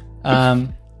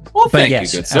 Well, thank you,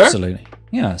 good sir. Absolutely.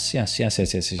 Yes.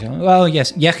 Well,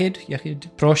 yes. Yechid,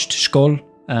 Prost, Skol,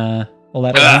 all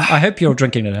that. I hope you're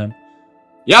drinking at home.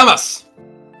 Yamas.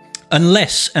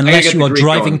 Unless you are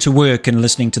driving to work and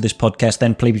listening to this podcast,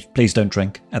 then please don't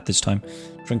drink at this time.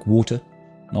 Drink water,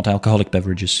 not alcoholic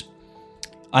beverages.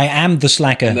 I am the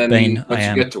slacker, and then Bane. Once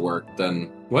you get to work, then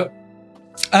what?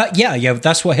 Yeah.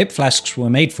 That's what hip flasks were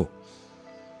made for.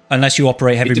 Unless you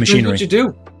operate heavy machinery. What you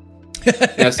do?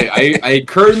 I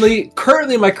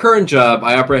currently my current job,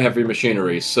 I operate heavy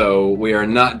machinery, so we are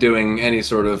not doing any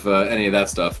sort of any of that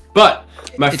stuff. But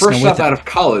my first job out of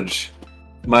college,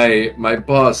 my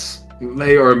boss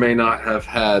may or may not have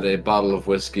had a bottle of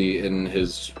whiskey in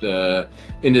his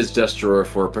desk drawer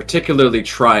for particularly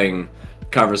trying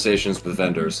conversations with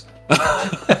vendors.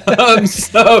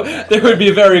 So there would be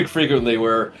very frequently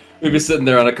where we'd be sitting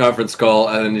there on a conference call,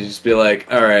 and then you'd just be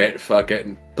like, all right, fuck it,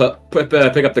 and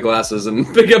pick up the glasses and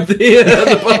pick up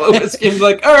the bottle of whiskey and be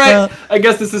like, all right, I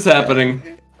guess this is happening.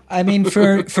 I mean,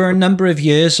 for a number of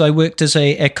years, I worked as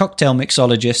a cocktail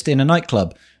mixologist in a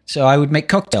nightclub. So I would make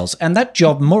cocktails, and that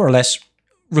job more or less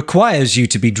requires you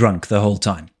to be drunk the whole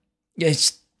time. Yeah,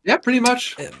 pretty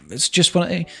much. It's just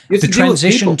the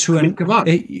transition to an. Come on.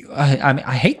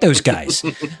 I hate those guys.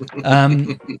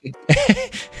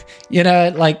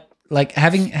 Like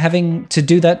having to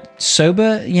do that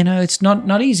sober. It's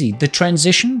not easy. The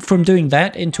transition from doing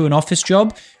that into an office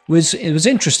job was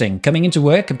interesting. Coming into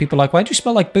work and people are like, "Why do you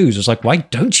smell like booze?" I was like, "Why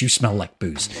don't you smell like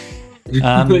booze?"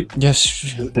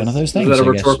 Just one of those things. Is that a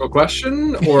rhetorical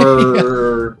question,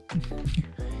 or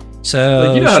So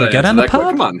like, you know how to go down the pub.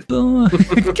 Come on.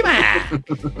 Come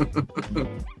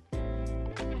on.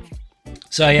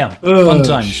 So yeah, fun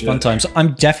times.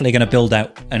 I'm definitely going to build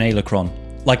out an Aelacron.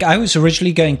 Like, I was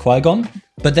originally going Qui-Gon,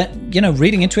 but then,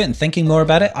 reading into it and thinking more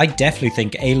about it, I definitely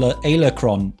think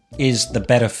Aelacron is the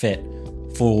better fit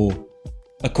for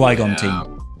a Qui-Gon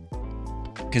team.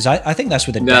 Because I think that's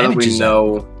where the damage is.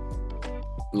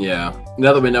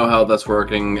 Now that we know how that's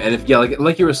working, and if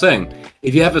like you were saying,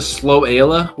 if you have a slow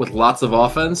Aela with lots of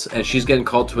offense, and she's getting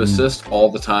called to assist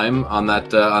all the time on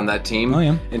that team,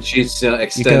 and she's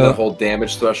extend the whole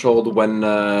damage threshold when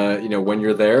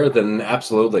you're there, then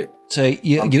absolutely. So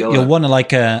you'll want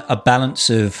a balance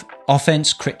of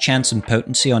offense, crit chance, and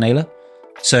potency on Aela.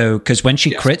 So because when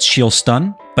she crits, she'll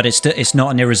stun, but it's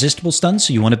not an irresistible stun,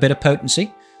 so you want a bit of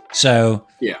potency. So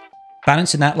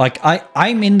balancing that, like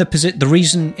I'm in the position. The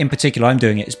reason in particular I'm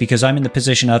doing it is because I'm in the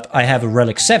position of I have a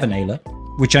Relic 7 Aela,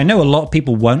 which I know a lot of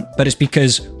people won't, but it's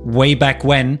because way back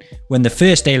when the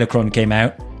first Aelacron came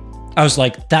out, I was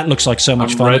like, that looks like so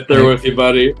much fun. Right there with you,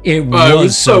 buddy. It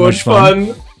was so much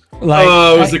fun. Like,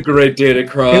 it was a great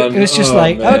Datacron. It was just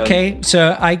okay,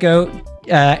 so I go,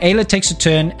 Aela takes a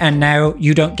turn, and now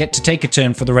you don't get to take a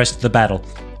turn for the rest of the battle.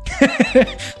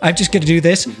 I'm just going to do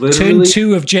this. Turn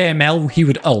 2 of JML, he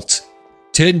would ult.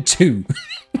 Turn 2.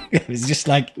 It was just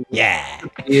like,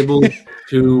 able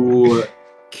to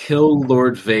kill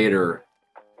Lord Vader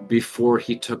before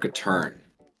he took a turn.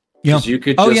 Because you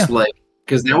could just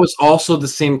because that was also the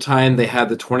same time they had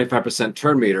the 25%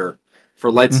 turn meter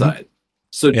for light side.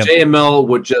 So JML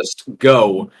would just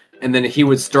go, and then he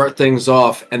would start things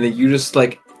off, and then you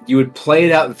would play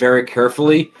it out very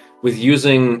carefully with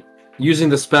using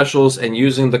the specials and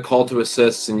using the call to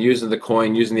assists and using the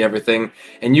coin, using the everything,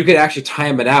 and you could actually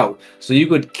time it out so you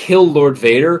could kill Lord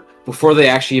Vader before they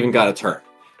actually even got a turn.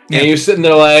 And you're sitting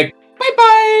there like, bye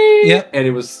bye. Yeah, and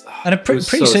it was. And I'm pretty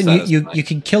certain you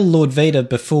can kill Lord Vader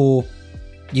before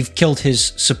you've killed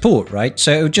his support, right?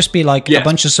 So it would just be like a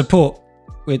bunch of support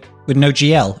with no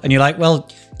GL, and you're like, well,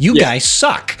 you guys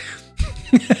suck.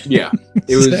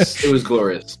 It was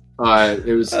glorious.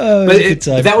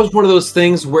 That was one of those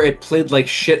things where it played like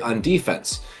shit on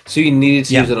defense, so you needed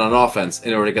to use it on offense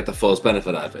in order to get the fullest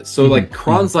benefit out of it. So like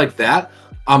crons like that,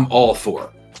 I'm all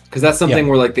for, because that's something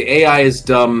where like the AI is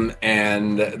dumb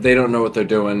and they don't know what they're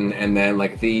doing, and then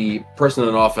like the person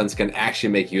on offense can actually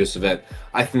make use of it.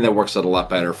 I think that works out a lot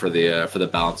better for the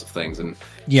balance of things and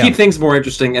keep things more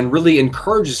interesting, and really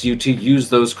encourages you to use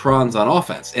those crons on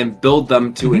offense and build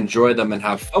them to enjoy them and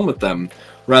have fun with them,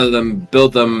 rather than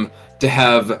build them to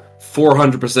have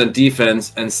 400%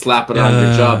 defense and slap it on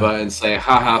your Jabba and say,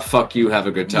 haha, fuck you, have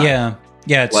a good time.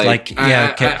 It's okay.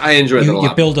 I enjoy that a lot.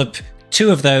 You build up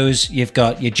 2 of those, you've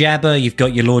got your Jabba, you've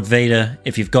got your Lord Vader.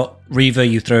 If you've got Reaver,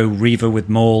 you throw Reaver with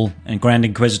Maul and Grand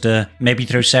Inquisitor. Maybe you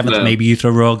throw 7th, maybe you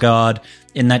throw Royal Guard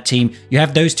in that team. You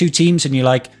have those 2 teams and you're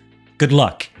like, good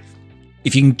luck.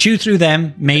 If you can chew through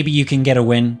them, maybe you can get a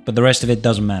win, but the rest of it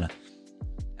doesn't matter.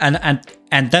 And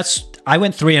that's, I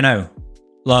went 3-0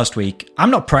 last week. I'm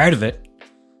not proud of it.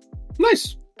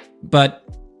 Nice. But,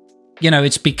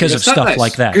 it's because of stuff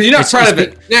like that. Because you're not proud of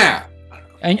it. Yeah.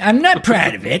 I'm not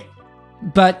proud of it.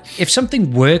 But if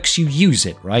something works, you use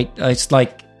it, right? It's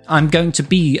like, I'm going to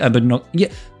be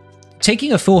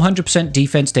taking a 400%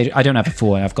 defense data. I don't have a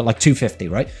 4, I've got like 250,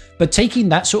 right? But taking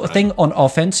that sort of thing on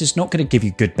offense is not going to give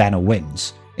you good banner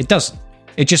wins. It doesn't.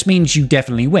 It just means you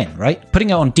definitely win, right? Putting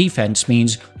it on defense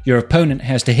means your opponent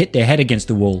has to hit their head against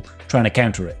the wall trying to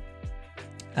counter it.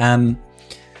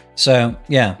 So,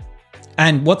 yeah.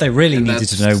 And what they really needed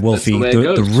to know, Wulffy,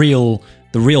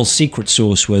 the real secret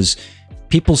sauce was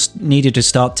people needed to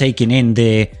start taking in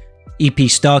their EP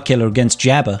Starkiller against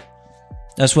Jabba.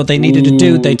 That's what they needed to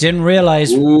do. They didn't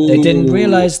realize.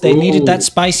 They needed that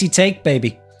spicy take,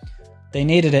 baby. They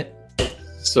needed it.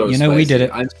 So we did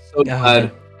it. I'm so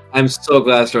glad. I'm so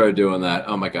glad I started doing that.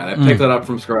 Oh my god, I picked that up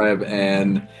from Scribe,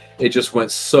 and it just went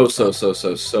so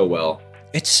well.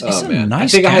 It's a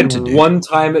nice. I think I had one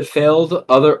time it failed.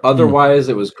 Otherwise,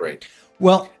 it was great.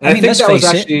 Well, and I think that was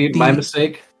actually my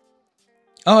mistake.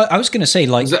 Oh, I was going to say,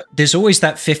 there's always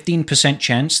that 15%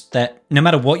 chance that no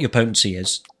matter what your potency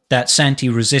is, that Santi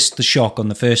resists the shock on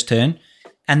the first turn,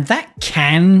 and that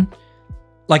can,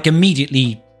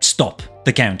 immediately stop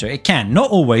the counter. It can, not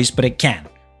always, but it can,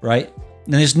 right?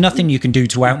 And there's nothing you can do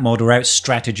to outmod or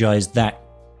out-strategize that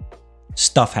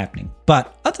stuff happening.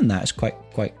 But other than that, it's quite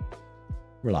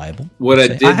reliable. What I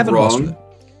did wrong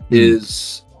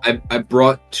is I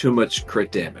brought too much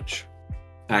crit damage,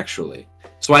 actually.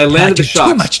 So I landed the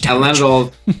shots. I landed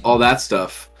all that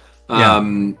stuff.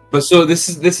 But so this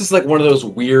is like one of those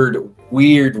weird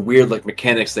like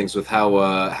mechanics things with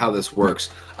how this works.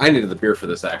 I needed the beer for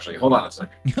this actually. Hold on a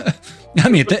second. I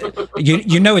mean,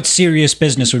 you know it's serious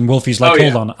business when Wulffy's like,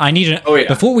 hold on, I need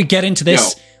before we get into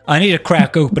this, I need to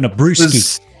crack open a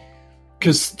brewski.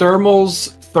 Because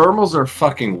thermals are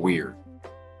fucking weird.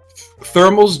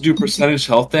 Thermals do percentage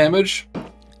health damage.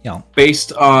 Yeah.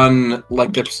 Based on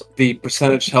like the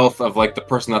percentage health of like the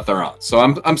person that they're on. So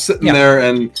I'm sitting there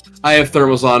and I have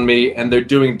thermals on me and they're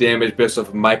doing damage based off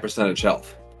of my percentage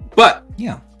health. But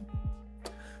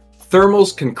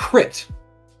thermals can crit.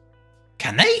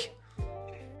 Can they?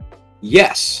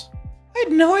 Yes. I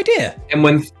had no idea. And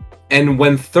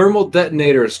when thermal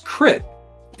detonators crit,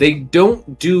 they don't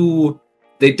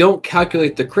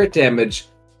calculate the crit damage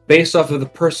based off of the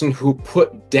person who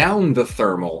put down the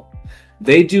thermal.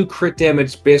 They do crit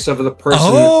damage based off of the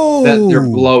person that they're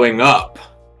blowing up.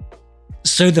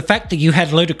 So the fact that you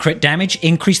had a load of crit damage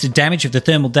increased the damage of the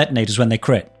thermal detonators when they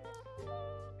crit?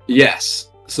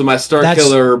 Yes. So my Star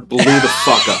Killer blew the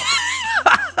fuck up.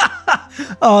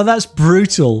 Oh, that's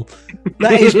brutal.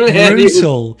 That is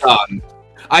brutal.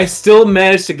 I still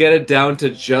managed to get it down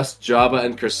to just Java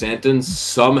and Chrysanthemum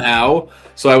somehow,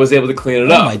 so I was able to clean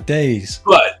it up. Oh my days.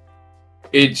 But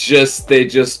it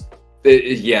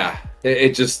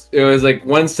was like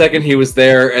 1 second he was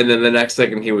there, and then the next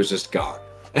second he was just gone,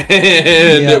 and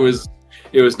it was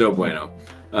no bueno.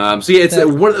 It's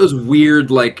one of those weird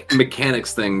like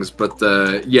mechanics things, but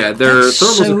their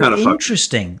thermals are kind of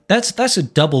interesting. That's a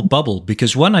double bubble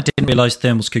because one, I didn't realize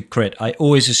thermals could crit. I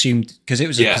always assumed because it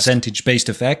was a percentage based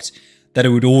effect that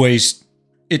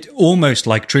it almost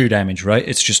like true damage, right?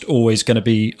 It's just always going to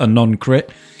be a non-crit.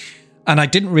 And I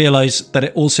didn't realize that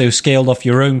it also scaled off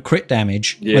your own crit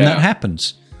damage when that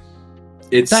happens.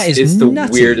 It's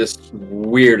the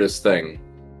weirdest thing.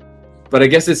 But I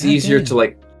guess it's easier to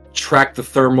like track the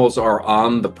thermals are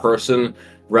on the person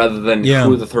rather than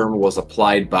who the thermal was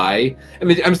applied by. I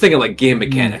mean, I'm thinking like game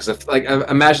mechanics.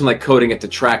 Imagine like coding it to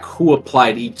track who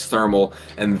applied each thermal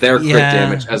and their crit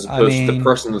damage, as opposed to the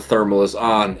person the thermal is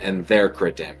on and their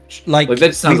crit damage. Like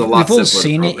that sounds a lot simpler. We've all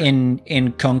seen it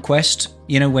in Conquest.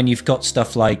 You know, when you've got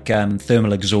stuff like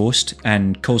thermal exhaust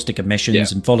and caustic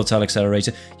emissions and volatile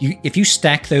accelerator, if you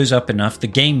stack those up enough, the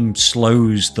game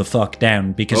slows the fuck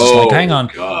down because it's like, hang on,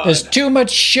 there's too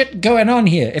much shit going on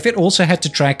here. If it also had to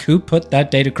track who put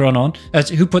that datacron on,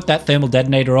 who put that thermal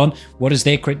detonator on, what is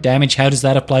their crit damage, how does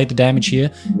that apply the damage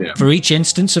here? Yeah. For each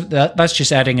instance of that's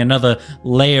just adding another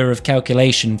layer of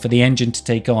calculation for the engine to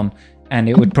take on, and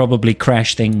it would probably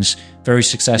crash things very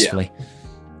successfully.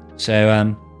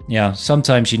 So,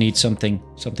 sometimes you need something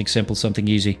simple, something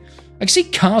easy. I can see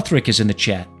Carthric is in the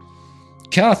chat.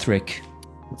 Carthric,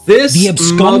 the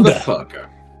absconder, motherfucker.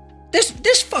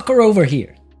 This fucker over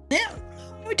here. Yeah,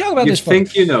 we talk about this. You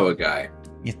think you know a guy?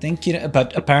 You think you know,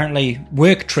 but apparently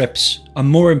work trips are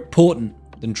more important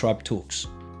than tribe talks.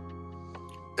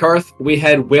 Carth, we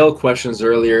had whale questions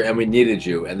earlier, and we needed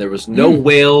you, and there was no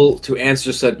whale to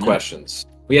answer said questions.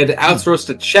 We had to outsource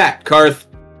to chat. Carth,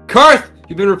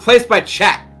 you've been replaced by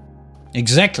chat.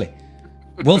 Exactly.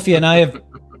 Wulffy and I have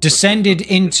descended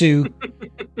into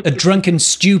a drunken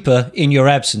stupor in your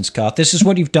absence, Carth. This is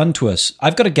what you've done to us.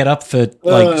 I've got to get up for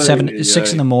like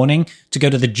 6 in the morning to go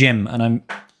to the gym, and I'm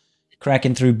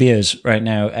cracking through beers right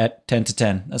now at 10 to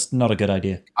 10. That's not a good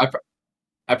idea. I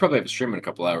probably have a stream in a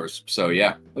couple hours, so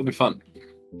yeah, it'll be fun.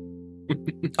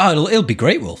 It'll be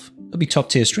great, Wolf. It'll be top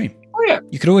tier stream. Oh yeah,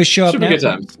 you could always show up now. Good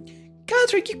times.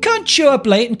 Carthric, you can't show up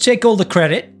late and take all the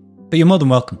credit, but you're more than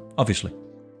welcome, obviously.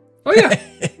 Oh yeah,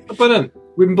 but then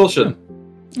we've been bullshitting.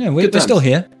 Yeah, we're still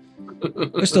here.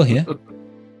 We're still here.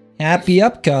 Happy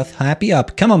up, Carth. Happy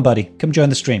up. Come on, buddy. Come join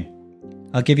the stream.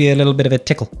 I'll give you a little bit of a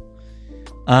tickle.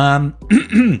 So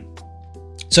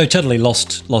totally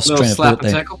lost train of thought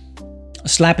there. Tickle? A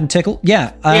slap and tickle?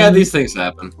 Yeah. These things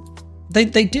happen. They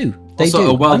do. They also, do.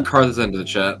 a wild card is into the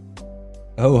chat.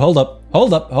 Oh, hold up.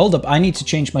 I need to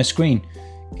change my screen.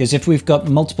 Because if we've got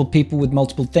multiple people with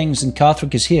multiple things and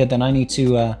Carthric is here, then I need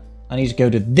to go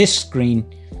to this screen.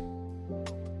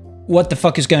 What the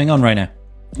fuck is going on right now?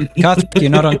 Carthric,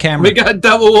 you're not on camera. We got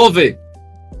double Wulffy.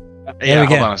 Yeah,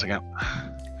 hold on a second.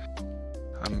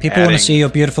 People want to see your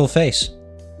beautiful face.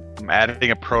 I'm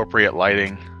adding appropriate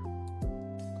lighting.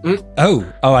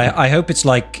 I hope it's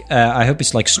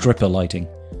like stripper lighting.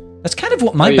 That's kind of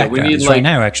what my background is right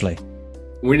now, actually.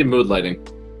 We need mood lighting.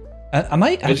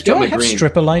 Do I have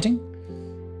stripper lighting?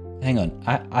 Hang on.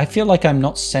 I feel like I'm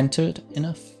not centered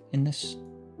enough in this.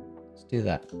 Let's do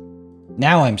that.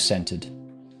 Now I'm centered.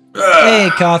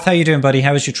 Hey, Carth, how you doing, buddy?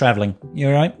 How was your traveling? You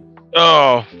all right?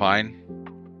 Oh, fine.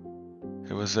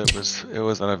 It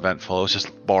was uneventful. It was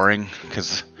just boring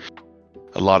because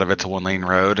a lot of it's a 1-lane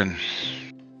road, and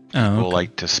people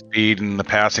like to speed in the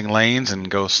passing lanes and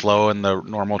go slow in the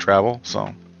normal travel.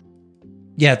 So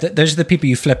yeah, those are the people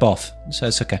you flip off. So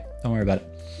it's okay. Don't worry about it.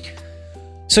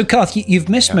 So, Carth, you've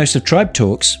missed most of Tribe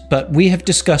Talks, but we have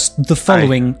discussed the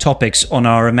following topics on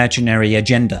our imaginary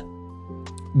agenda.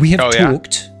 We have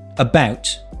talked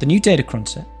about the new Datacron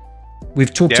set.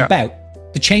 We've talked about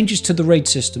the changes to the raid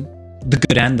system, the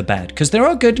good and the bad, because there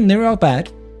are good and there are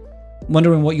bad.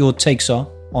 Wondering what your takes are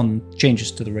on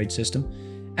changes to the raid system.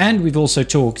 And we've also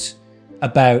talked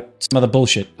about some other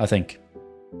bullshit, I think.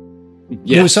 Yes.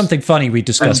 There was something funny we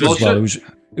discussed as well.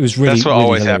 It was really That's what really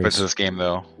always hilarious. happens in this game,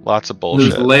 though. Lots of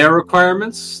bullshit. There's layer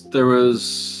requirements. There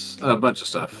was a bunch of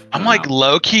stuff. I'm like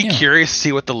low-key curious to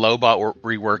see what the Lobot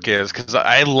rework is, because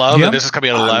I love that this is coming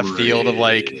out of left field of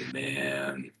like,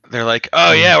 man. They're like,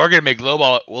 oh yeah, we're gonna make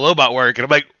Lobot work, and I'm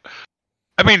like,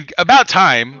 I mean, about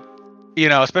time,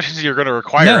 especially since you're gonna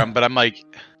require them. But I'm like,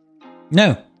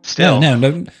 no.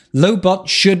 Lobot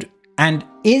should and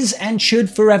should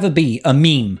forever be a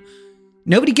meme.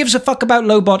 Nobody gives a fuck about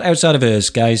Lobot outside of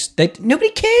Urs, guys.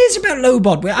 Nobody cares about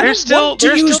Lobot. There's still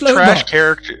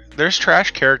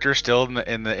trash characters still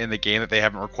in the game that they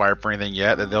haven't required for anything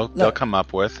yet that they'll come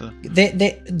up with.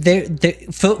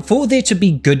 For there to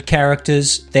be good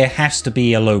characters, there has to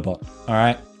be a Lobot. All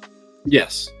right.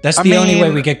 Yes, that's the only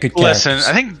way we get good characters.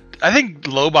 Listen, I think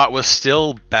Lobot was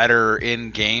still better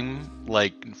in game,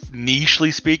 like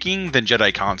nichely speaking, than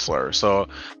Jedi Consular. So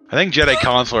I think Jedi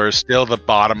Consular is still the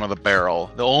bottom of the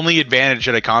barrel. The only advantage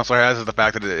Jedi Consular has is the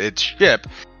fact that its ship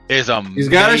is amazing. He's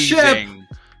got a ship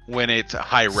when it's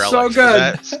high relic. So good.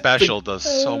 That special does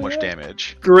so much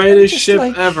damage. Greatest ship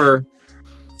ever.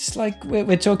 It's like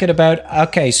we're talking about.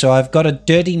 Okay, so I've got a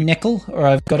dirty nickel, or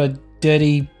I've got a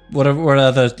dirty whatever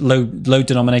other low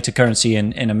denominator currency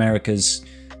in America's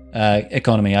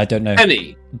economy. I don't know.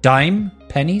 Penny. Dime?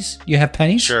 Pennies? You have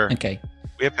pennies? Sure. Okay.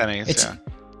 We have pennies,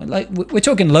 Like, we're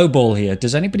talking lowball here.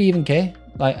 Does anybody even care?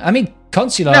 Like, I mean,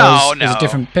 Consular is a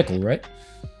different pickle, right?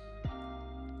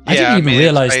 I didn't even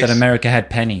realize that America had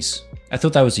pennies. I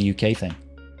thought that was a UK thing.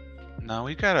 No,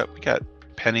 we got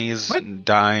pennies,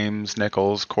 dimes,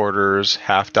 nickels, quarters,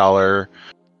 $50.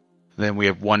 Then we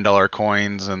have $1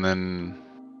 coins, and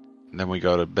then we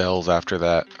go to bills after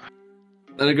that.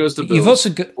 Then it goes to bills. You've also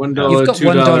got $1, you've got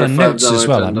 $2, $1 notes $5, as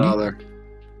well, $10. haven't you?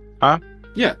 Huh?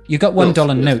 Yeah. You got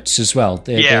 $1 notes as well.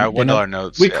 They're $1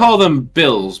 notes. We call them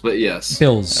bills, but yes.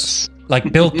 Bills. Yes.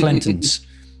 Like Bill Clinton's.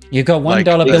 You got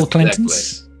 $1 Bill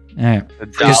Clinton's? Yeah.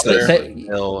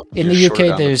 In the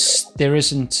UK, there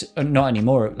isn't, not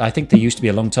anymore. I think there used to be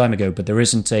a long time ago, but there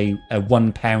isn't a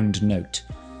 £1 note.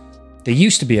 There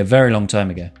used to be a very long time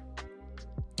ago.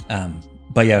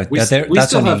 But yeah,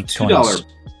 that's only coins.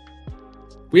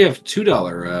 We have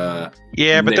 $2.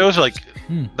 Yeah, but those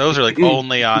are like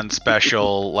only on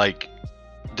special like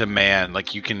demand.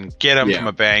 Like you can get them from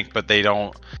a bank, but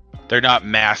they're not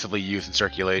massively used in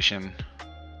circulation.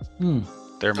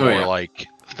 They're more like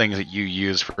things that you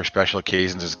use for special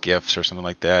occasions as gifts or something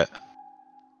like that.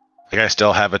 Like I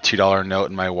still have a $2 note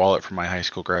in my wallet from my high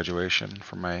school graduation.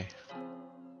 For my.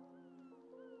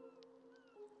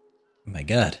 Oh my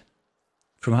God.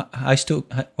 From high school,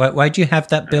 why'd you have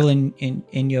that bill in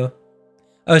your?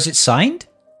 Oh, is it signed?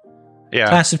 Yeah,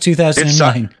 class of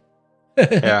 2009.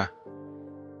 Yeah,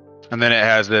 and then it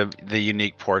has the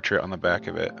unique portrait on the back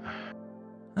of it.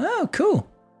 Oh, cool!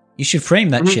 You should frame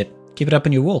that shit. Keep it up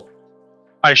on your wall.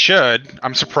 I should.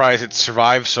 I'm surprised it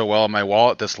survived so well in my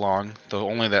wallet this long. Though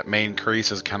only that main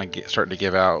crease is kind of starting to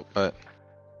give out, but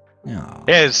it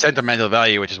has sentimental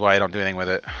value, which is why I don't do anything with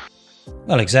it.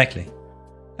 Well, exactly.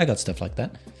 I got stuff like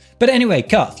that. But anyway,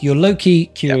 Carth, you're low-key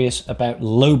curious about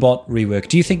Lobot rework.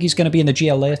 Do you think he's going to be in the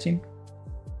GL layer team?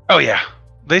 Oh, yeah.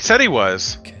 They said he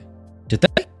was. Okay. Did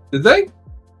they? Did they?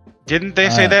 Didn't they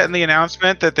say that in the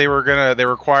announcement that they're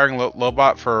requiring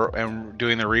Lobot for and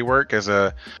doing the rework as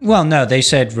a? Well, no, they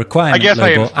said requirement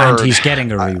Lobot, and he's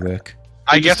getting a rework.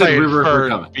 I guess I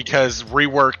inferred because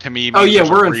rework to me. Means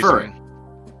we're inferring.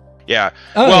 Yeah.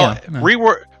 Oh, well,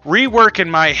 yeah. Rework in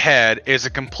my head is a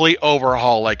complete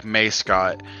overhaul like Mace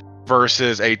got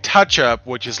versus a touch-up,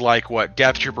 which is like what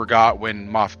Death Trooper got when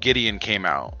Moff Gideon came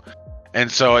out.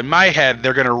 And so in my head,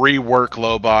 they're going to rework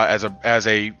Lobot as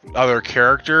a other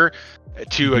character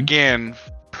to, again,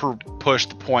 push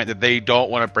the point that they don't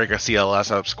want to break a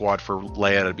CLS up squad for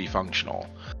Leia to be functional.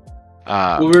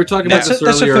 Well, we were talking about this earlier.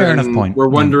 That's a fair enough point. We're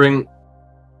wondering...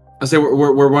 I say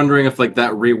we're wondering if like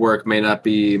that rework may not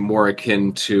be more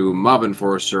akin to Mob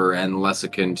Enforcer and less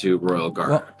akin to Royal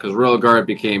Guard, because Royal Guard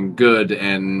became good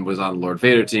and was on the Lord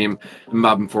Vader team, and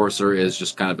Mob Enforcer is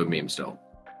just kind of a meme still.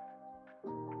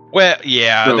 Well,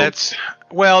 yeah,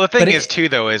 the thing is too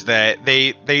though is that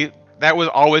they that was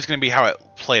always going to be how it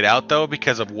played out though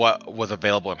because of what was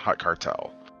available in Hut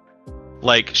Cartel.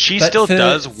 Like she still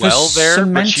does well there,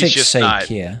 but she's just not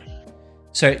here.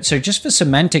 So just for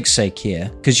semantics' sake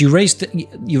here, because you raised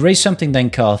something then,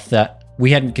 Carth, that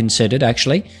we hadn't considered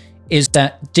actually, is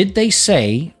that did they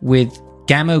say with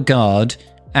Gamma Guard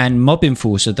and Mob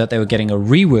Enforcer that they were getting a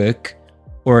rework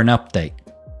or an update?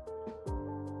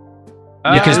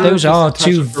 Because those are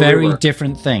two very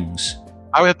different things.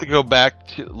 I would have to go back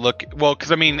to look. Well,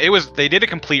 because I mean, they did a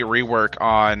complete rework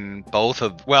on both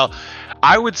of. Well,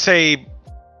 I would say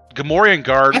Gamorrean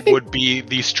Guard would be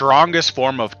the strongest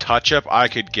form of touch-up I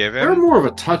could give him. They're more of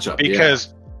a touch-up,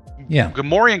 because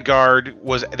Gamorrean Guard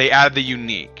they added the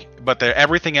unique, but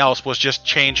everything else was just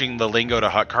changing the lingo to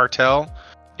Hut Cartel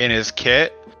in his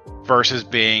kit versus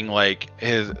being like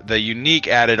the unique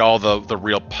added all the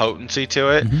real potency to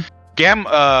it. Mm-hmm.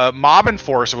 Mob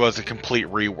Enforcer was a complete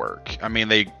rework. I mean,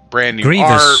 they brand new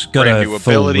Grievous art, brand new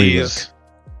abilities.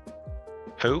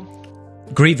 Who?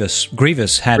 Grievous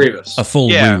had a full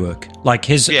rework. Like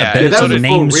his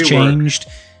names changed.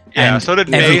 Yeah, so did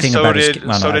May, so did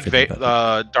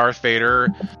Darth Vader.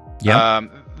 Yeah.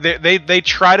 They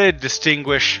try to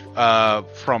distinguish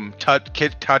from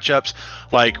kit touch-ups,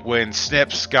 like when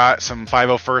Snips got some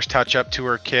 501st touch-up to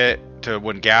her kit to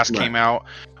when Gas came out,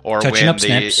 or Touching when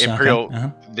the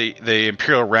Imperial the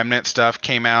Imperial Remnant stuff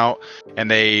came out, and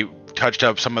they touched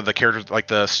up some of the characters, like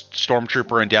the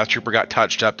Stormtrooper and Death Trooper got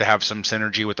touched up to have some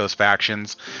synergy with those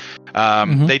factions.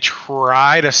 They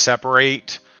try to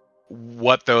separate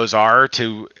what those are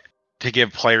to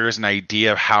give players an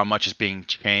idea of how much is being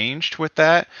changed with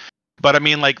that. But I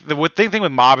mean, like the thing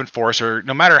with Mob Enforcer,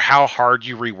 no matter how hard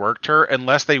you reworked her,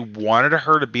 unless they wanted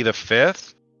her to be the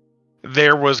 5th,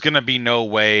 there was going to be no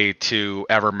way to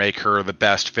ever make her the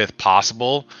best 5th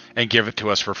possible and give it to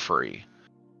us for free.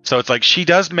 So it's like she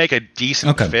does make a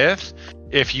decent 5th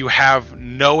if you have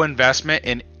no investment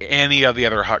in any of the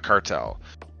other Hut Cartel.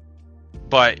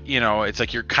 But, you know, it's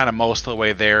like you're kind of most of the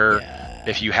way there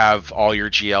if you have all your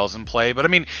GLs in play. But I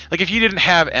mean, like if you didn't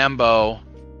have Embo,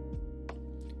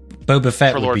 Boba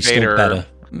Fett would be still better.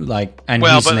 Like, and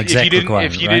he's an exec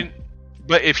requirement, right?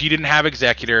 But if you didn't have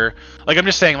Executor, like I'm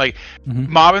just saying, like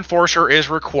Mob Enforcer is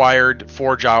required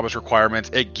for Jabba's requirements.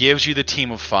 It gives you the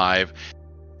team of 5.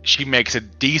 She makes a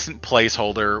decent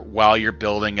placeholder while you're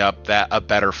building up a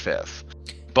better 5th.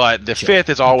 But the 5th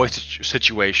is always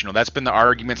situational. That's been the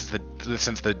argument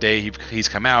since the day he's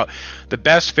come out. The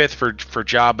best 5th for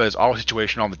Jabba is always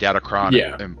situational on the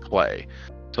Datacron in play.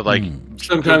 So like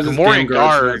sometimes Gamorrean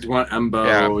Guard, want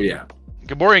Embo,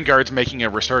 Gamorrean Guard's making a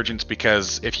resurgence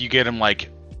because if you get him like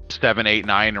 7, 8,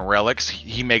 9 relics,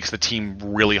 he makes the team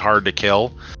really hard to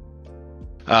kill.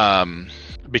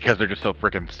 Because they're just so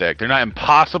freaking thick. They're not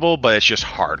impossible, but it's just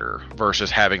harder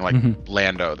versus having like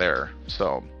Lando there.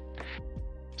 So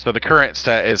the current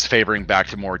set is favoring back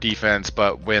to more defense,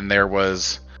 but when there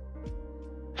was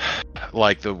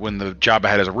like when the Jabba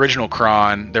had his original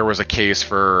Kron, there was a case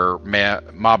for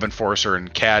Mob Enforcer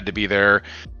and CAD to be there.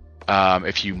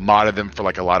 If you modded them for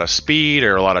like a lot of speed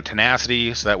or a lot of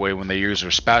tenacity, so that way when they use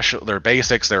their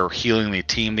basics, they're healing the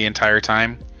team the entire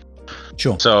time.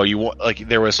 Sure. So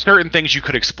there was certain things you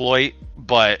could exploit,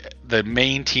 but the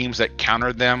main teams that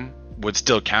countered them would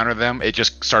still counter them. It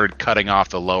just started cutting off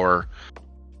the lower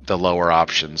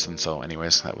options, and so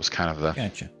anyways, that was kind of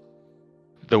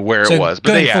the where it was. But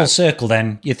going full circle,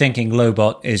 then you're thinking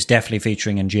Lobot is definitely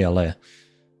featuring in GLA.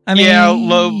 I mean,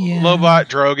 Lobot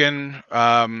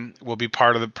Drogon will be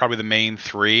part of probably the main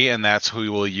 3, and that's who we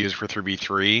will use for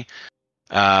 3v3.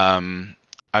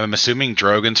 I'm assuming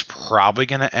Drogon's probably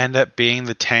going to end up being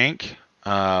the tank,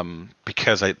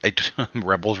 because I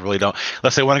Rebels really don't,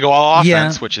 unless they want to go all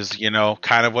offense, which is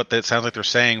kind of what it sounds like they're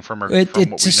saying from what we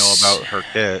know about her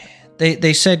kit.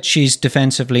 They said she's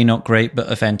defensively not great,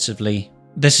 but offensively,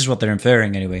 this is what they're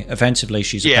inferring anyway. Offensively,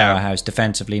 she's a powerhouse.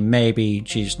 Defensively, maybe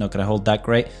she's not going to hold that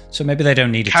great. So maybe they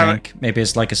don't need a tank. Maybe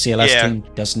it's like a CLS team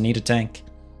doesn't need a tank.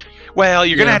 Well,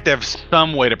 you're going to have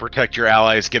some way to protect your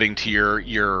allies getting to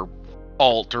your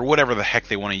alt or whatever the heck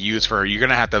they want to use for her. You're going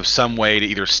to have some way to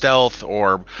either stealth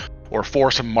or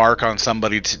force a mark on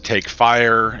somebody to take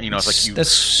fire. It's like you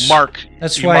mark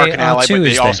an ally, but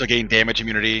they also gain damage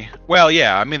immunity. Well,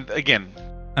 yeah, I mean, again,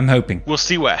 I'm hoping we'll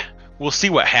see what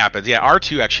happens. Yeah,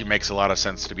 R2 actually makes a lot of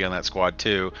sense to be on that squad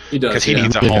too, because he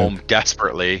needs a home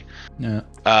desperately. Yeah.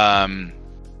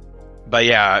 But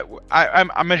yeah,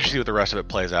 I'm interested to see what the rest of it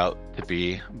plays out to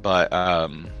be. But are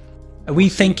we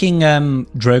thinking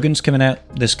Drogon's coming out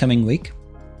this coming week?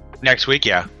 Next week,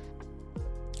 yeah.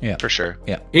 Yeah, for sure.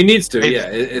 Yeah, he needs to.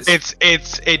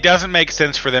 It doesn't make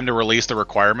sense for them to release the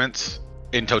requirements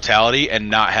in totality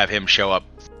and not have him show up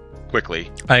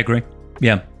quickly. I agree.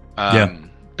 Yeah,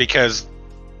 because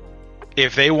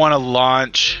if they want to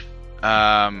launch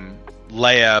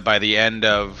Leia by the end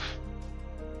of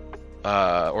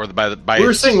or by we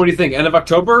were saying, what do you think? End of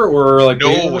October or like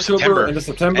September? End of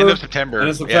September. End of September. End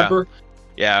of September.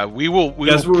 Yeah, we will.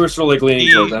 That's what we're sort of like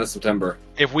leaning towards. End of September.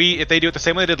 If they do it the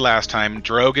same way they did last time,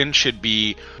 Drogon should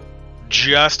be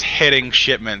just hitting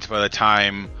shipments by the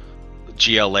time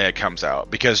GL Leia comes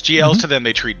out, because GLs to them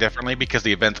they treat differently because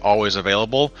the event's always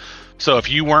available. So if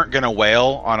you weren't going to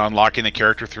wail on unlocking the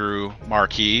character through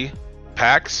marquee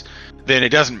packs, then it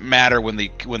doesn't matter when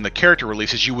the character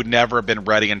releases. You would never have been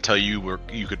ready until you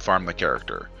could farm the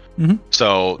character.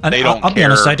 So they don't. I'll be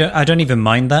honest. I don't even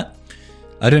mind that.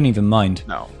 I don't even mind.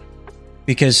 No,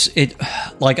 because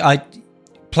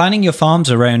planning your farms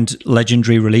around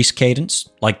legendary release cadence,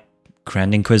 like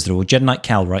Grand Inquisitor or Jedi Knight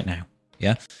Cal right now.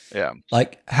 Yeah.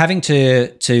 Like having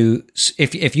to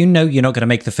if you know you're not going to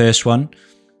make the first one,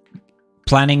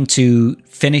 planning to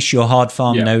finish your hard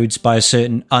farm nodes by a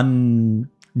certain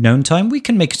unknown time, we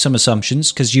can make some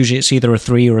assumptions, because usually it's either a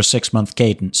 3 or a 6 month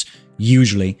cadence,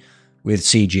 usually with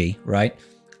CG, right?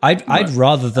 I'd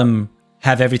rather them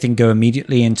have everything go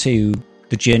immediately into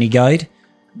the journey guide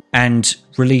and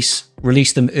release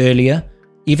them earlier,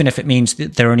 even if it means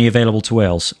that they're only available to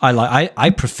whales. I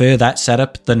prefer that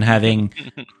setup than having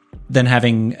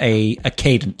a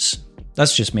cadence.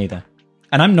 That's just me there.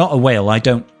 And I'm not a whale. I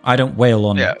don't whale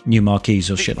on new marquees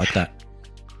or shit like that.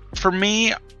 For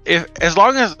me, as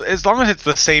long as it's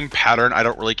the same pattern, I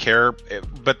don't really care.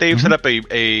 But they've set up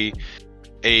a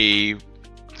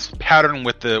pattern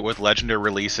with legendary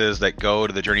releases that go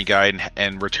to the journey guide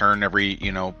and return every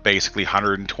basically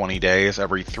 120 days,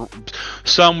 every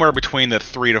somewhere between the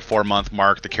 3 to 4 month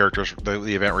mark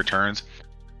the event returns.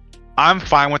 I'm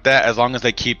fine with that as long as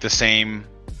they keep the same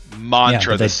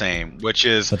mantra the same, which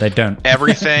is, but they don't.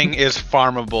 Everything is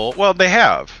farmable. Well, they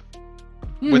have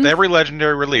with every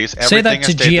legendary release. Everything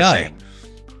Say that to GI. The same.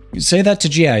 Say that to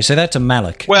GI. Say that to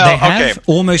Malik. Well, they have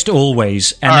almost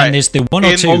always, and then there's the one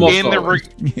or two.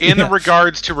 In the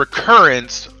regards to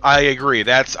recurrence, I agree.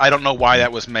 I don't know why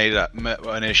that was made up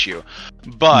an issue,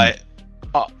 but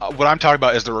what I'm talking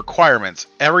about is the requirements.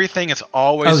 Everything is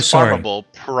always farmable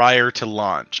prior to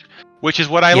launch, which is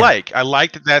what I like. I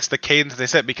like that that's the cadence they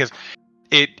set, because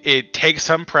it takes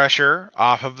some pressure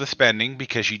off of the spending,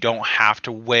 because you don't have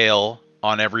to wail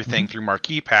on everything through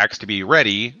marquee packs to be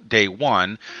ready day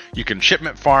one. You can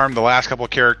shipment farm the last couple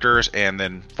of characters and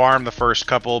then farm the first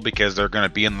couple, because they're going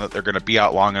to be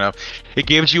out long enough. It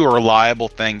gives you a reliable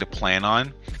thing to plan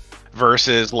on,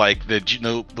 versus like the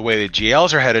way the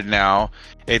GLs are headed now.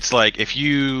 It's like, if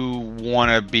you want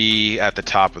to be at the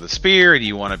top of the spear and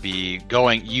you want to be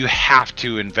going, you have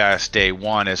to invest day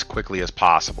one as quickly as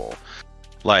possible.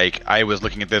 Like, I was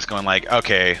looking at this going like,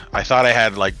 okay, I thought I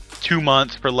had like 2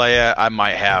 months for Leia, I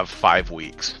might have 5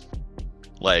 weeks.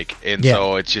 Like, and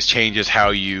so it just changes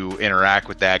how you interact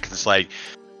with that, because it's like,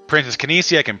 Princess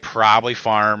Kinesia can probably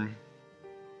farm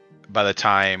by the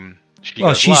time she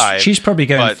goes live. She's probably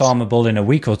going farmable in a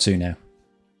week or two now,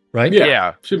 right?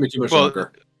 Yeah. Shouldn't be too much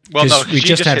longer. Well, no, she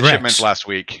just hit shipments last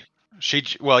week. But she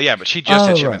just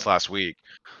hit shipments last week.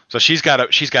 So she's got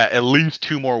at least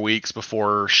 2 more weeks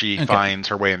before she finds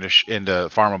her way into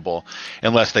farmable,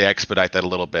 unless they expedite that a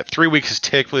little bit. 3 weeks is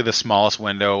typically the smallest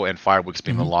window, and 5 weeks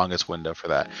being the longest window for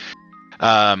that.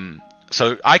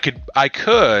 So I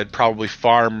could probably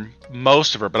farm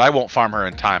most of her, but I won't farm her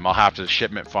in time. I'll have to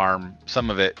shipment farm some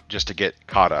of it just to get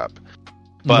caught up.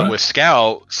 But with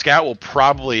Scout will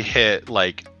probably hit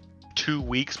like 2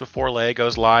 weeks before Leia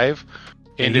goes live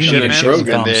into shipments,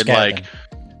 and then like.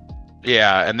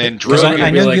 Yeah, and then I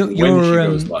know like you're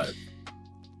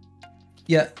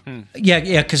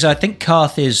because I think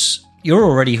Karth you're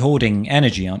already hoarding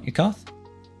energy, aren't you, Karth?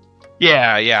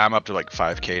 Yeah, I'm up to like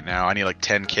 5k now. I need like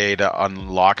 10k to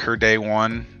unlock her day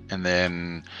one, and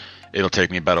then it'll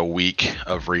take me about a week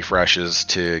of refreshes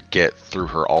to get through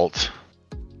her alt.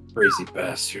 Crazy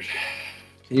bastard.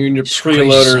 You and your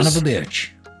preloaders. Son of a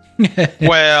bitch.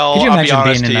 Well, I'll be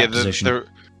honest to you,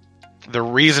 the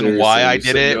reason why I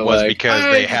did it was because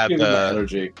they had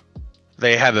the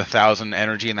 1,000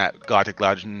 energy in that Galactic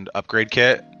Legend upgrade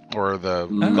kit, or the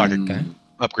Galactic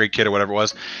upgrade kit, or whatever it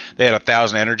was. They had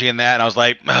 1,000 energy in that, and I was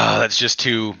like, that's just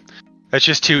too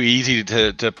easy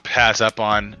to pass up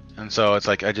on. And so it's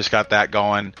like, I just got that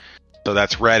going. So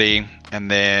that's ready, and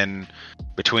then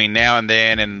between now and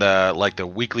then, and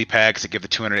the weekly packs that give the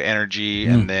 200 energy,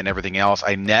 and then everything else,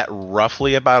 I net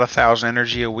roughly about 1,000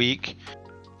 energy a week.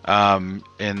 In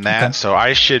that, okay. So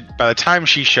I should, by the time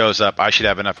she shows up, I should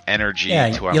have enough energy to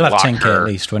unlock you'll have 10k her. At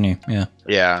least, won't you?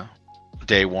 Yeah,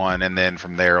 day one, and then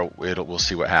from there we'll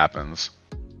see what happens.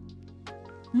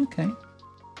 Okay.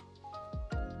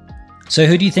 So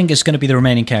who do you think is going to be the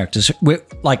remaining characters?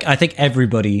 I think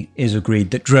everybody is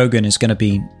agreed that Drogon is going to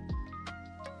be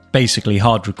basically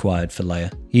hard required for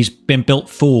Leia. He's been built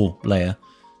for Leia.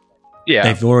 Yeah.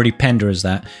 They've already penned her as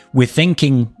that. We're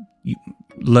thinking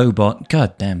Lobot.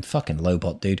 God damn, fucking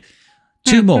Lobot, dude.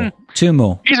 Two more.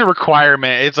 He's a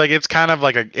requirement. It's kind of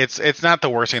like it's not the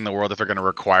worst thing in the world if they're going to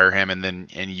require him and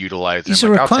utilize him. He's a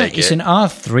requirement. It's an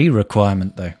R3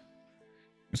 requirement, though.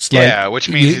 It's which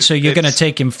means you're going to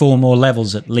take him 4 more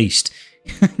levels at least.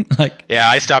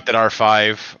 I stopped at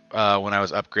R5 when I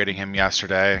was upgrading him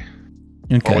yesterday.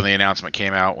 Okay. Or when the announcement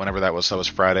came out, whenever that was. That was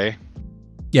Friday.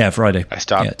 Yeah, Friday. I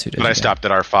stopped. Yeah, 2 days ago. I stopped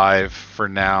at R5 for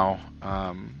now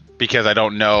because I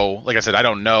don't know. Like I said, I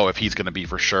don't know if he's going to be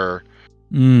for sure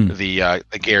the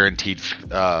guaranteed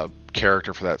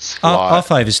character for that slot.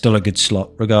 R5 is still a good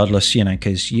slot, regardless.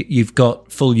 Because you've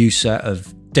got full use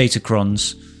of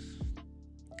Datacrons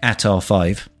at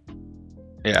R5.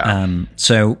 Yeah.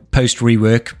 So post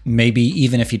rework, maybe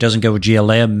even if he doesn't go with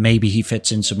GLA, maybe he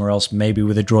fits in somewhere else, maybe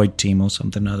with a droid team or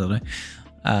something. I don't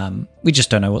know. We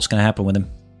just don't know what's going to happen with him.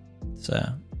 So,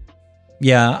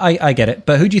 yeah, I get it.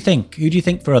 But who do you think? Who do you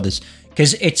think for others?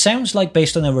 Because it sounds like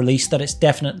based on the release that it's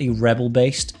definitely Rebel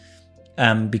based.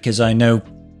 Because I know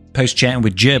post chatting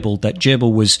with Gerbil that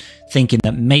Gerbil was thinking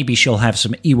that maybe she'll have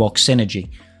some Ewok synergy.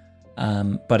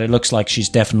 But it looks like she's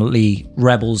definitely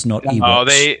Rebels, not Ewoks.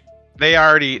 Oh,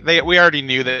 we already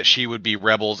knew that she would be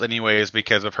Rebels anyways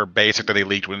because of her basic that they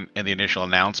leaked in the initial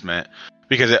announcement,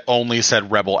 because it only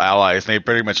said Rebel allies, and they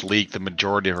pretty much leaked the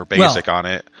majority of her basic on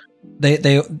it.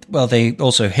 They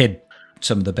also hid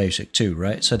some of the basic too,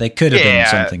 right? So they could have done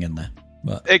something in there.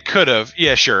 But. It could have,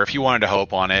 yeah, sure, if you wanted to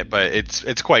hope on it, but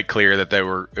it's quite clear that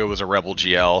it was a Rebel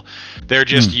GL. They're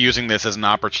just using this as an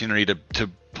opportunity to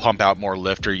pump out more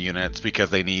lifter units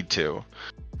because they need to.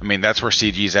 I mean, that's where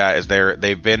CG's at.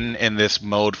 They've been in this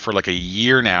mode for like a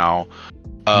year now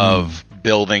of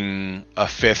building a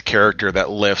 5th character that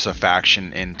lifts a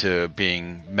faction into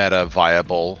being meta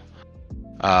viable,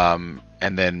 and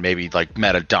then maybe like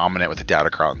meta dominant with the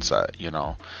Datacron set.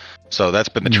 So that's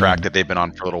been the track that they've been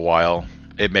on for a little while.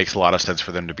 It makes a lot of sense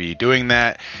for them to be doing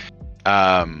that.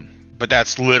 But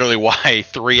that's literally why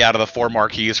 3 out of the 4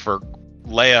 marquees for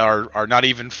Leia are not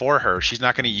even for her. She's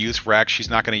not going to use Rex. She's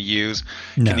not going to use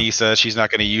Kinesa. She's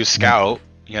not going to use Scout.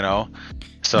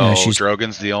 So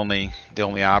Drogon's the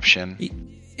only option.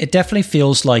 It definitely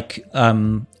feels like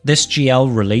this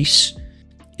GL release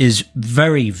is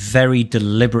very, very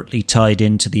deliberately tied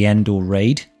into the Endor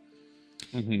raid.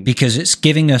 Because it's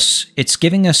giving us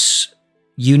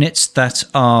units that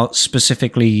are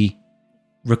specifically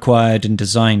required and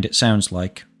designed, it sounds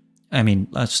like. I mean,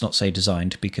 let's not say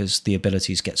designed because the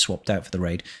abilities get swapped out for the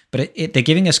raid. But they're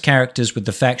giving us characters with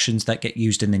the factions that get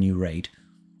used in the new raid,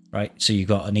 right? So you've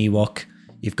got an Ewok,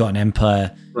 you've got an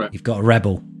Empire, you've got a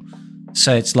Rebel.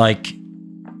 So it's like,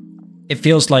 it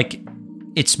feels like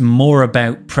it's more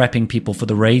about prepping people for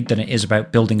the raid than it is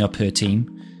about building up her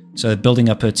team. So building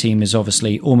up her team is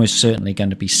obviously almost certainly going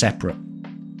to be separate.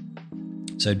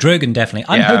 So Drogon definitely.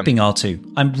 I'm hoping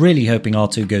R2. I'm really hoping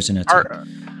R2 goes in a team.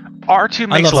 R2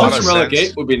 makes a lot of sense.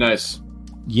 Relegate would be nice.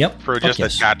 Yep. For just the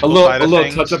tactical side of things. A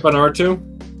little touch up on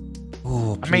R2.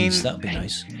 Oh, please, that would be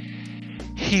nice.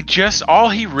 All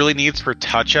he really needs for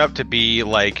touch up to be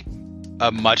like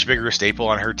a much bigger staple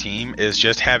on her team is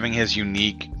just having his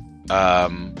unique,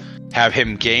 have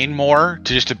him gain more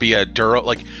to be a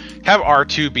have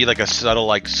R2 be like a subtle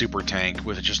like super tank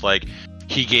with just like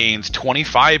he gains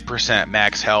 25%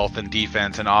 max health and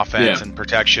defense and offense and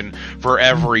protection for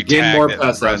every tag more,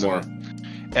 that's present. More.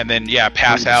 And then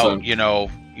pass 100%. Out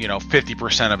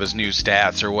 50% of his new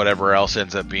stats or whatever else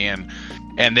ends up being,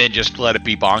 and then just let it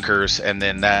be bonkers, and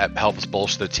then that helps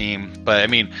bolster the team. But I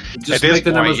mean, just make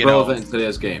the numbers relevant in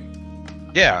today's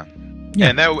game. Yeah.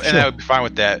 And that would be fine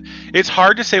with that. It's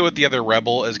hard to say what the other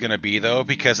Rebel is going to be, though,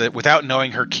 because without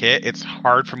knowing her kit, it's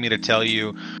hard for me to tell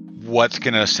you what's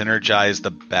going to synergize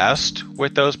the best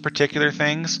with those particular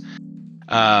things.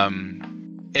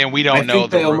 And we don't know. I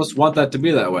think they almost want that to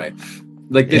be that way.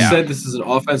 Like they said, this is an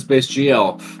offense-based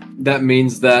GL. that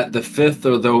means that the 5th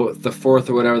or the 4th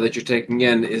or whatever that you're taking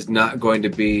in is not going to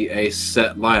be a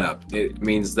set lineup. It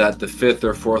means that the 5th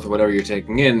or 4th or whatever you're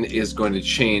taking in is going to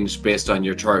change based on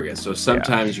your target. So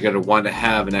sometimes you're going to want to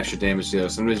have an extra damage dealer.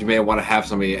 Sometimes you may want to have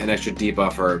somebody an extra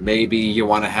debuffer. Maybe you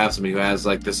want to have somebody who has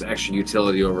like this extra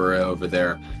utility over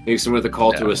there. Maybe someone with a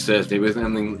call to assist. Maybe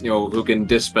something who can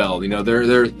dispel.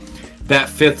 They're that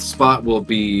 5th spot will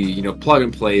be, plug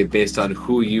and play based on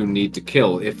who you need to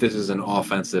kill if this is an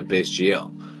offensive-based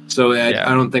GL. So I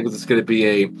don't think it's going to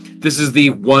be this is the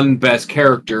one best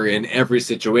character in every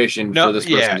situation for this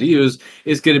person to use.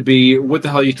 It's going to be, what the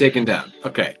hell are you taking down?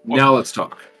 Okay, now let's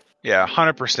talk. Yeah,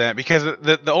 100%. Because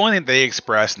the only thing they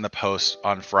expressed in the post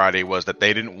on Friday was that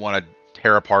they didn't want to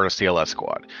tear apart a CLS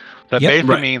squad. That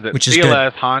basically means that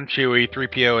CLS, Han, Chewie,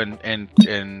 3PO,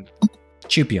 and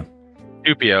Chupio,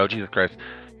 Jesus Christ,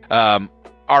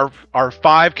 are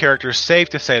 5 characters safe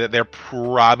to say that they're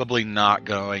probably not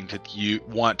going to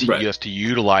want to just to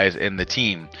utilize in the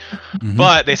team. Mm-hmm.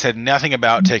 But they said nothing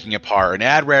about taking apart an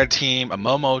Adrad team, a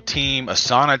Momo team, a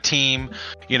Sana team,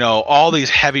 all these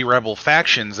heavy rebel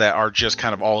factions that are just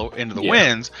kind of all into the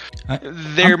winds.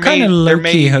 I'm kind of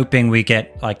low-key hoping we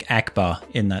get like Akbar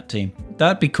in that team.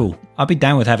 That'd be cool. I'll be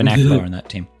down with having Akbar in that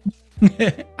team.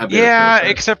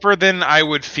 Except for then I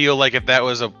would feel like if that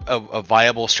was a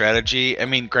viable strategy. I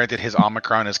mean, granted, his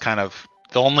Omicron is kind of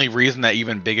the only reason that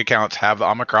even big accounts have the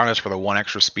Omicron is for the 1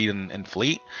 extra speed in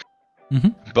fleet. Mm-hmm.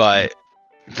 But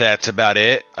that's about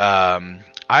it.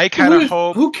 I kind of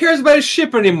hope. Who cares about his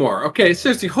ship anymore? Okay,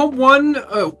 seriously, home 1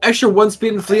 extra 1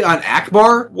 speed in fleet on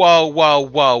Akbar.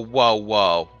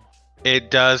 Whoa!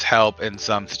 It does help in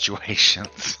some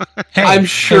situations. I'm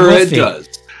sure it does.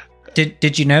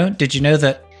 Did you know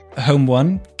that Home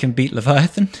 1 can beat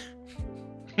Leviathan?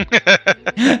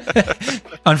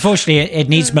 Unfortunately, it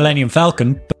needs Millennium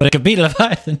Falcon, but it can beat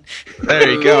Leviathan. There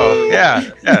you go.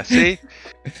 Yeah, see?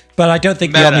 But I don't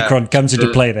think the Omicron comes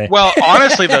into play there. Well,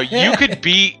 honestly though, you could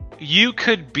beat the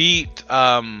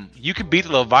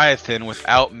Leviathan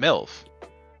without MILF.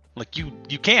 Like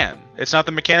you can. It's not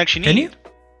the mechanics you need. Can you?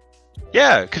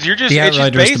 Yeah, because you're just the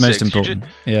Outrider is the most important.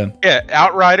 Yeah,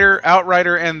 Outrider,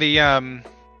 and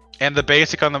the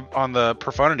basic on the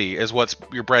profundity is what's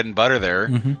your bread and butter there.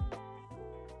 Mm-hmm.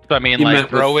 So I mean, like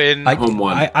throw in Home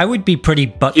 1. I would be pretty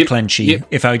butt clenchy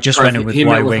if I just went in with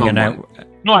Y-wing and out.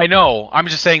 No, I know. I'm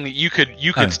just saying that you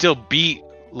could still beat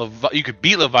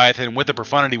Leviathan with the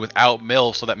profundity without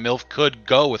MILF, so that MILF could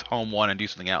go with Home 1 and do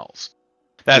something else.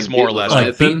 That's more or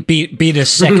less. Beat a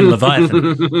second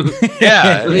Leviathan.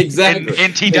 Yeah, exactly.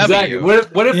 In TW. Exactly.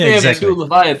 What if they have 2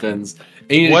 Leviathans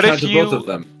and you need to counter both of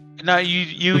them? No,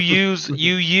 you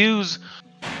use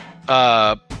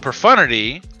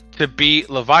profundity to beat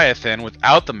Leviathan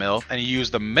without the MILF, and you use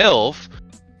the MILF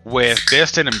with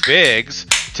Biston and Biggs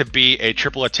to be a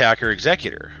triple attacker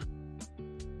executor.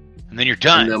 And then you're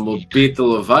done. And then we'll beat the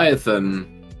Leviathan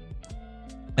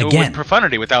again with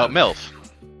profundity without MILF.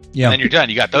 Yeah. And then you're done.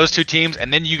 You got those 2 teams,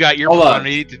 and then you got your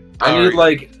profundity. I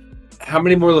need how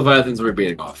many more Leviathans are we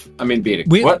beating off? I mean,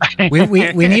 what?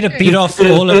 we need to beat off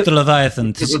all of the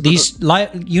Leviathans. This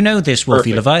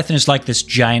Wulffy. Leviathan is like this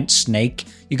giant snake.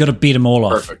 You got to beat them all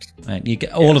off. Perfect. Right? You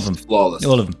get all of them. Flawless.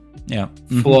 All of them. Yeah.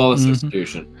 Flawless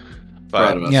execution.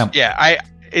 But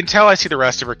until I see the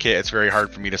rest of her kit, it's very hard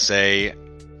for me to say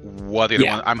what the other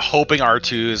one. I'm hoping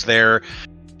R2 is there.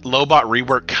 Lobot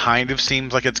rework kind of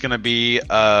seems like it's going to be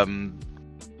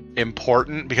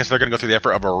important because they're going to go through the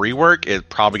effort of a rework. It's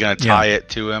probably going to tie it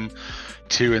to him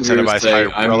to incentivize higher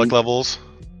relic levels.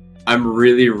 I'm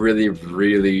really, really,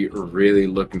 really, really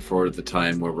looking forward to the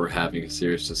time where we're having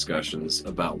serious discussions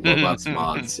about Lobot's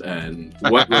mods and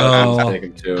what we're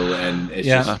taking to, and it's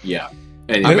just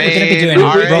Anyway. We're going to be doing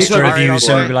roster reviews,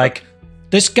 so we'll be like,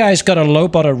 this guy's got a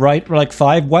Lobot at relic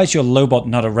 5. Why is your Lobot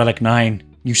not a relic 9?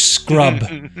 You scrub.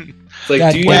 Do you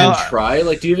even try?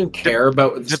 Do you even care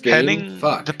about this game?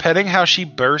 Fuck. Depending how she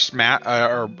bursts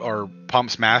or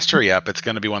pumps mastery up, it's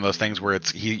going to be one of those things where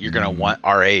you're going to want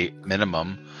R8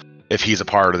 minimum if he's a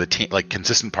part of the team,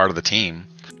 consistent part of the team.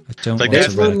 I don't want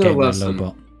to relegate my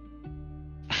Lobot.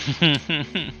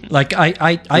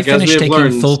 I finished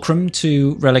taking Fulcrum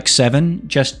to Relic 7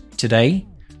 just today.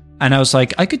 And I was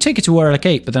like, I could take it to Relic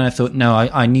 8, but then I thought, no,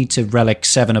 I need to Relic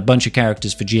 7 a bunch of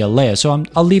characters for GL Layer, so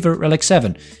I'll leave her at Relic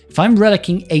 7. If I'm Relic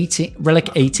 8ing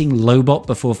Lobot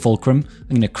before Fulcrum,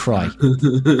 I'm going to cry.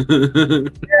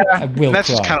 I will That's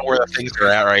cry. just kind of where the things are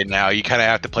at right now. You kind of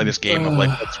have to play this game of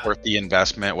what's worth the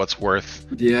investment, what's worth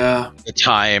the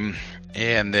time,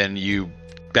 and then you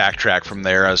backtrack from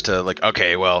there as to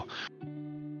okay, well,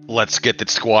 let's get the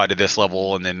squad to this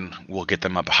level and then we'll get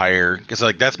them up higher. Because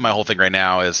that's my whole thing right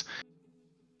now is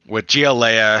with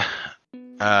GLA,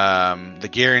 the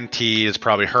guarantee is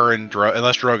probably her and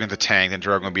unless Drogon's a tank, then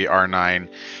Drogon will be R9.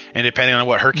 And depending on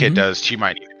what her kid does, she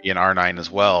might need to be an R9 as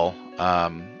well.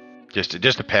 It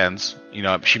just depends.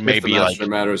 She may be like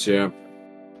matters, yeah.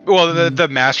 Well, the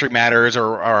mastery matters,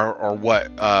 or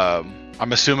what?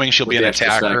 I'm assuming she'll be an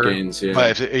attacker. Gains, yeah.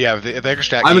 But if the extra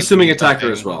stack I'm assuming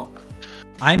attacker as well.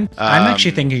 I'm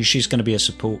actually thinking she's going to be a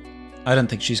support. I don't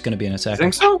think she's going to be an attacker.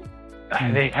 Think so?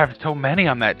 They have so many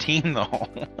on that team, though.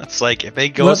 It's like if they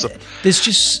go. There's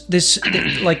just this,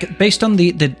 like, based on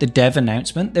the dev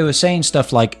announcement, they were saying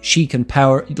stuff like she can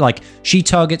power, like she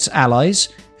targets allies.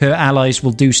 Her allies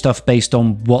will do stuff based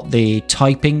on what the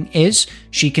typing is.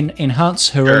 She can enhance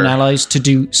her own allies to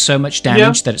do so much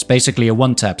damage that it's basically a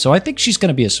one tap. So I think she's going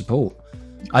to be a support.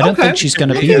 I don't think she's going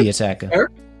to be the attacker. Fair.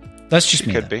 That's just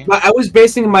me. Could be. I was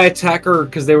basing my attacker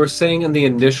because they were saying in the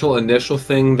initial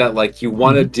thing that like you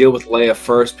want to deal with Leia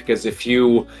first, because if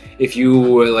you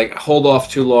like hold off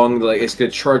too long, like it's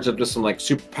gonna charge up to some like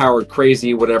super powered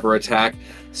crazy whatever attack.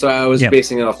 So I was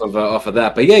basing it off of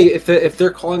that. But yeah, if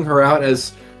they're calling her out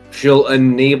as she'll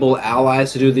enable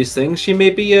allies to do these things, she may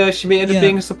end up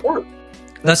being a support.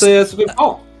 That's a good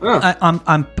call. Yeah.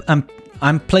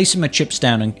 I'm placing my chips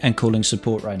down and calling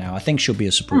support right now. I think she'll be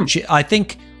a support. I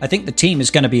think the team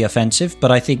is going to be offensive, but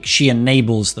I think she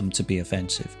enables them to be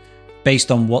offensive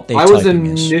based on what they. I was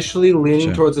initially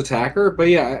leaning towards attacker, but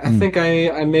yeah, I think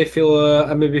I may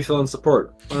be feeling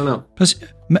support. I don't know. Plus,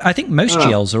 I think most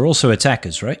GLs are also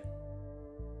attackers, right?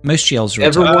 Most GLs are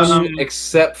everyone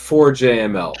except for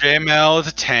JML. JML is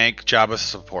a tank. Jabba's a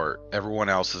support. Everyone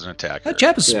else is an attacker.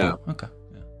 Jabba's a support. Okay.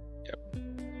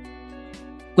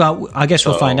 Well, I guess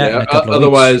we'll find out in a couple of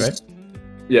weeks,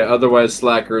 right? Otherwise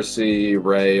Slacker, C,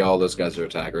 Ray, all those guys are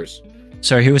attackers.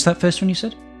 Sorry, who was that first one you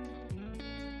said?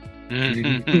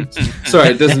 Sorry,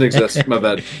 it doesn't exist. My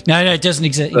bad. No, it doesn't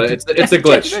exist. It's a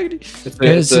glitch.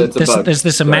 It's a bug. There's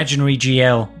this imaginary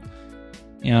GL.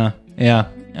 Yeah.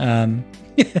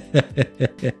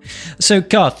 So,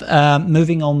 Garth,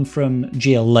 moving on from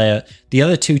GL Leia, the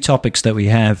other two topics that we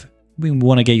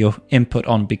want to get your input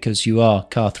on because you are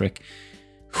Carthric.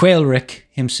 Wulffffy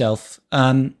himself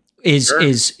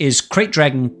is Crate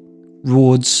Dragon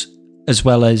rewards as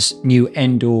well as new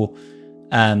Endor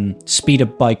speeder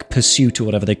bike pursuit or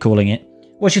whatever they're calling it.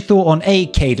 What's your thought on A,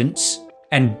 cadence,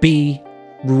 and B,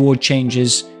 reward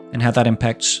changes and how that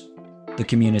impacts the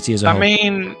community as a whole? I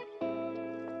mean,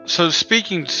 so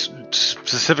speaking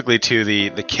specifically to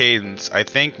the cadence, I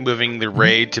think moving the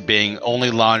raid to being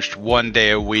only launched 1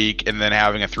 day a week and then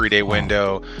having a 3-day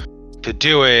window to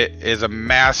do it is a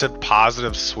massive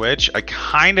positive switch. I guess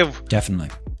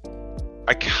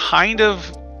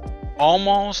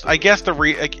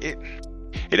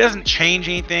it doesn't change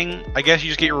anything. I guess you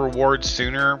just get your rewards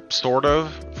sooner, sort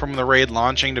of, from the raid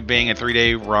launching to being a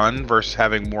 3-day run versus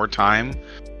having more time.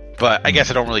 But I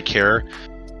guess I don't really care.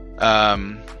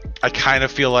 I kind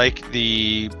of feel like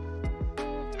it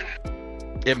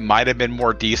might have been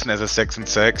more decent as a 6 and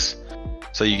 6.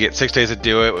 So you get 6 days to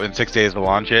do it and 6 days to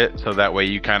launch it. So that way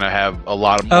you kind of have a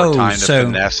lot more time to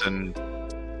finesse and.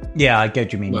 Yeah, I get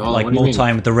what you mean. Like more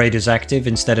time with the raid is active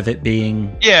instead of it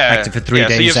being active for 3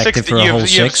 days, active for a whole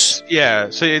 6. So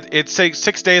it's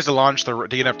 6 days to launch to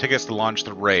get enough tickets to launch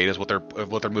the raid is what they're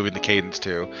moving the cadence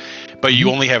to, but you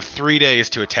only have 3 days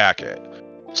to attack it.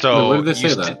 So where did they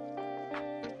say that?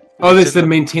 They said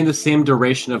maintain the same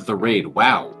duration of the raid.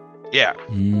 Wow. Yeah.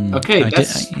 Okay,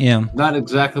 that's not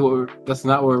exactly that's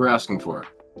not what we were asking for.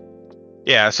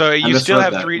 Yeah, so you still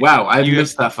have 3. Wow, I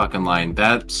missed that fucking line.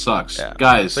 That sucks. Yeah.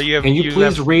 Guys, so can you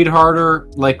please read harder?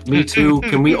 Like, me too.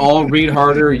 Can we all read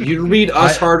harder? You read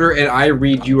us harder, and I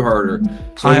read you harder.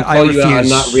 So I call you out on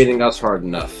not reading us hard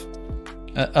enough.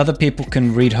 Other people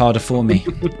can read harder for me.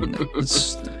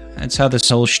 That's how this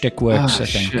whole shtick works, I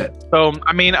think. Shit. So,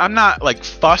 I mean, I'm not, like,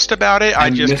 fussed about it. I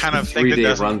just kind of think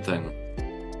that run thing.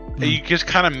 You just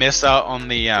kind of miss out on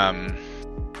the,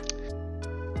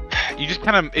 it just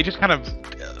kind of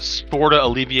sort of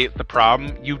alleviates the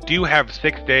problem. You do have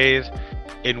 6 days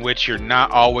in which you're not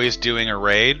always doing a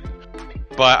raid,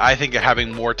 but I think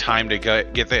having more time to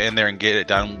get in there and get it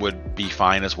done would be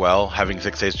fine as well, having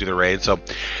 6 days to do the raid. So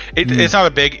it's not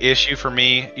a big issue for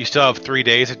me. You still have 3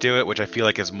 days to do it, which I feel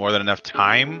like is more than enough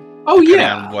time. Oh,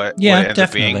 yeah. On what it ends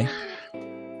definitely. Up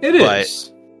being. It is.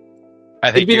 I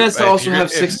think it'd be nice to also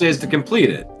have 6 days to complete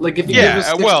it. Like if you give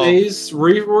us 6 days,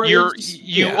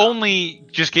 you only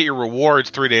just get your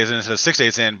rewards 3 days in instead of 6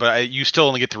 days in, but you still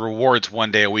only get the rewards 1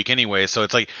 day a week anyway. So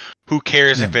it's like, who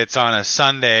cares if it's on a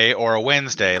Sunday or a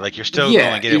Wednesday? Like you're still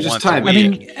going to get it once a week. I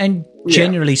mean, and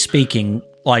generally speaking,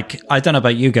 like, I don't know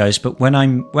about you guys, but when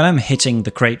I'm hitting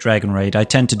the Crate Dragon raid, I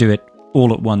tend to do it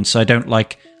all at once. I don't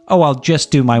like, oh, I'll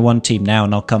just do my one team now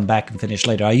and I'll come back and finish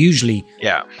later. I usually,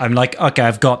 I'm like, okay,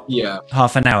 I've got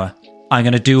half an hour. I'm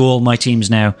going to do all my teams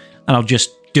now and I'll just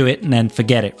do it and then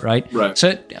forget it, right?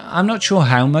 So I'm not sure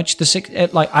how much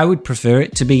I would prefer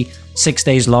it to be 6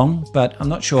 days long, but I'm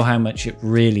not sure how much it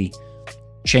really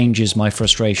changes my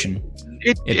frustration.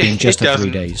 It being just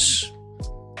 3 days.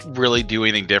 Really do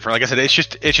anything different. Like I said, it's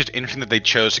just interesting that they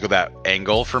chose to go that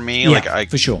angle for me.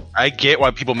 For sure. I get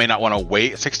why people may not want to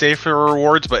wait 6 days for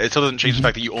rewards, but it still doesn't change the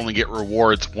fact that you only get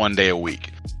rewards 1 day a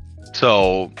week.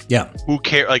 So who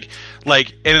cares?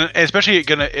 Like, and especially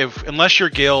unless your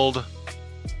guild,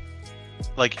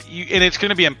 and it's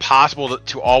gonna be impossible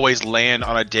to always land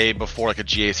on a day before like a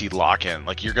GAC lock-in.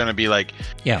 Like, you're gonna be like,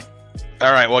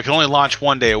 all right, well, I can only launch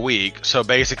 1 day a week, so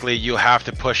basically you'll have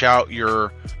to push out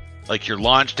your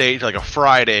launch date to like a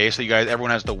Friday, so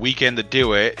everyone has the weekend to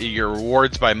do it. Your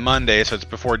rewards by Monday, so it's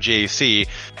before GAC,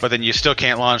 but then you still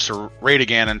can't launch the raid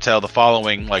again until the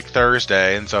following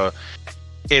Thursday, and so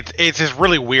it's this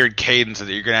really weird cadence that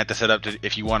you're gonna have to set up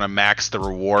if you want to max the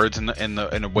rewards in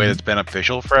a way that's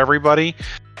beneficial for everybody.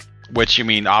 Which,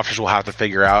 officers will have to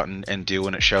figure out and do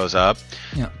when it shows up.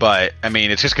 But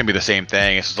it's just gonna be the same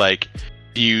thing. It's like,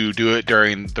 do you do it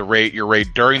during your raid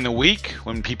during the week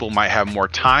when people might have more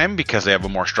time because they have a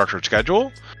more structured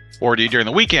schedule, or do you during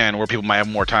the weekend where people might have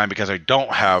more time because they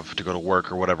don't have to go to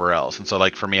work or whatever else? And so,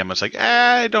 for me, I'm just like,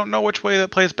 I don't know which way that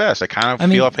plays best. I kind of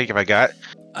feel like if I got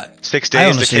 6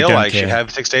 days to kill, I should have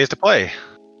 6 days to play.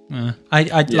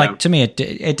 To me,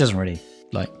 it doesn't really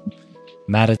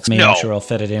matter to me. No. I'm sure I'll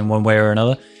fit it in one way or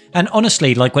another. And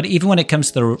honestly, even when it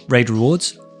comes to the raid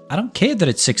rewards, I don't care that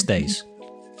it's 6 days.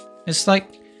 It's like,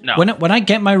 when I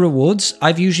get my rewards,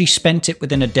 I've usually spent it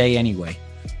within a day anyway.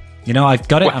 I've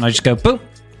got it and I just go boom.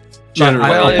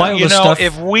 I'll buy all the stuff.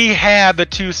 If we had the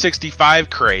 265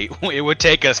 crate, it would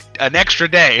take us an extra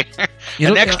day,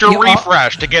 an extra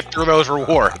refresh to get through those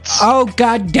rewards. Oh,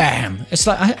 goddamn! It's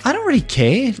like I don't really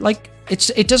care.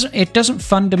 It doesn't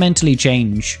fundamentally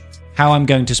change how I'm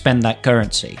going to spend that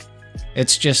currency.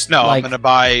 It's just I'm going to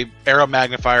buy arrow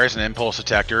magnifiers and impulse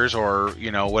detectors, or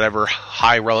whatever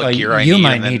high relic gear I need. You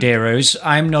might need arrows.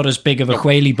 I'm not as big of a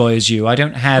whaley boy as you. I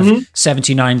don't have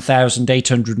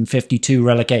 79,852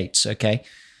 relic 8s. Okay,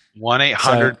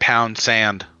 1-800-pound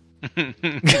sand.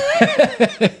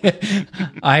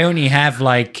 I only have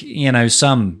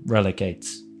some relic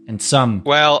 8s and some.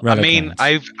 Well, relic 9s.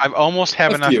 I've almost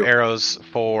have enough arrows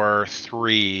for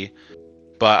 3,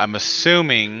 but I'm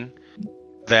assuming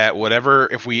that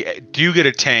if we do get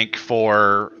a tank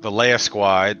for the Leia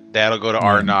squad, that'll go to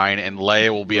R9, and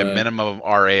Leia will be a minimum of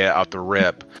R8 out the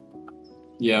rip.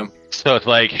 Yeah. So it's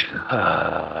like,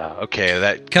 okay,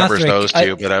 that covers those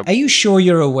two. But are you sure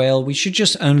you're a whale? We should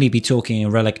just only be talking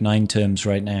in Relic 9 terms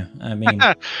right now.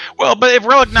 Well, but if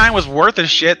Relic 9 was worth a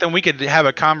shit, then we could have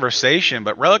a conversation.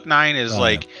 But Relic 9 is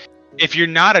if you're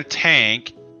not a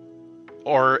tank,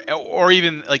 or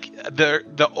even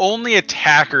the only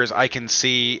attackers I can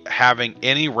see having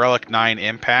any Relic 9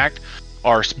 impact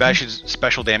are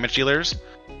special damage dealers,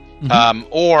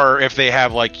 or if they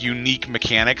have unique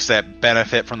mechanics that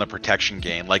benefit from the protection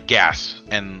gain, like Gas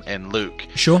and Luke.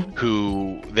 Sure.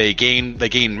 Who they gain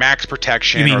max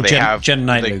protection, you mean or they have Jedi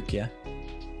Knight Luke,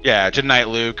 Yeah, Jedi Knight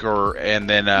Luke, and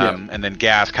then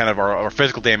Gas, kind of are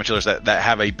physical damage dealers that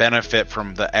have a benefit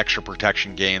from the extra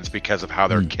protection gains because of how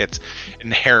their kits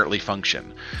inherently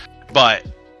function. But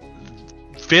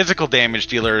physical damage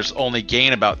dealers only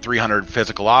gain about 300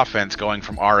 physical offense going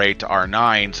from R8 to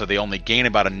R9, so they only gain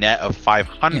about a net of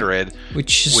 500.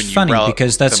 Which is funny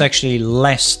because that's actually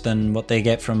less than what they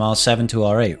get from R7 to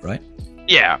R8, right?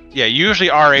 Yeah. Usually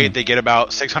R8 they get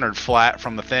about 600 flat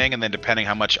from the thing, and then depending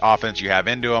how much offense you have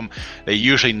into them, they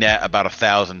usually net about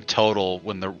 1,000 total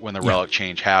when the relic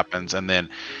change happens, and then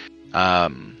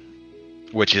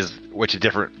which is a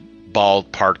different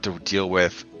ballpark to deal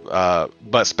with.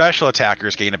 But special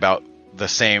attackers gain about the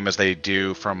same as they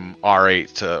do from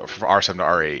R7 to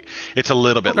R8. It's a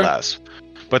little bit less.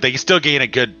 But they still gain a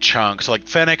good chunk. So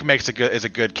Fennec is a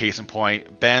good case in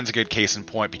point. Ben's a good case in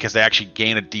point because they actually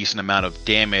gain a decent amount of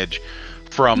damage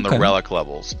from the relic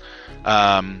levels.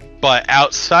 But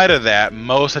outside of that,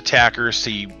 most attackers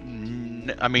see,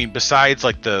 besides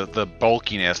the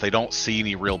bulkiness, they don't see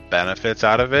any real benefits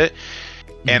out of it.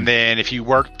 And then if you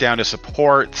work down to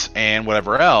supports and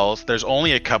whatever else, there's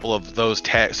only a couple of those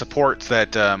supports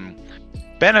that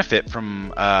benefit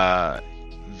from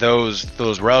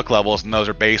those relic levels, and those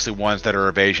are basically ones that are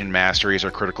evasion masteries or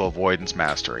critical avoidance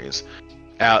masteries.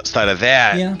 Outside of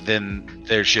that, then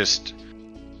there's just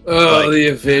The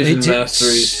evasion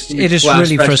masteries. It is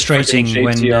really frustrating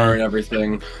when JTR and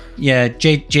everything. Yeah,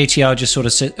 JTR just sort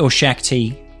of or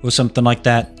Shakti or something like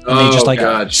that. And they just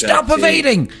stop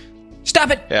evading,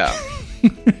 stop it. Yeah.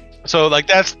 So like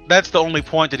that's the only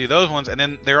point to do those ones, and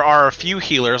then there are a few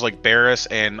healers like Barris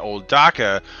and Old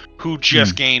Daka who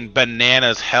just gain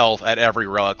bananas health at every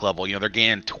relic level. You know, they're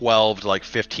gaining 12 to like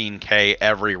 15k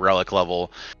every relic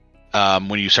level.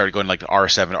 When you start going like to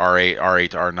R7, R8, R8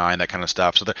 to R9, that kind of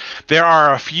stuff. So there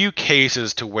are a few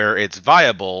cases to where it's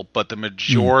viable, but the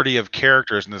majority of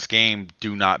characters in this game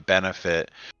do not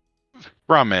benefit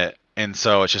from it. And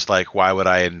so it's just like, why would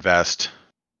I invest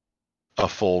a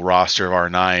full roster of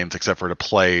R9s except for to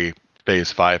play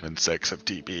phase 5 and 6 of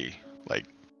TB? Like,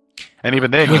 and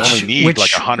even then, you only need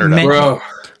like 100 of them.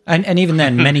 And even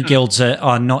then, many guilds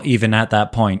are not even at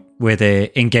that point where they're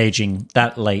engaging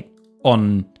that late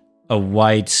on a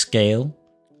wide scale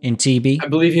in TB. I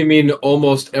believe you mean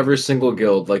almost every single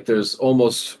guild. Like are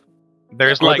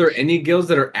there any guilds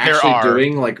that are actually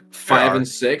doing like 5 and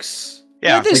 6?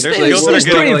 Yeah, there's guilds that are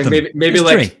getting like maybe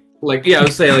I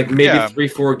would say like maybe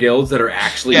 3-4 guilds that are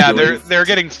actually they're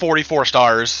getting 44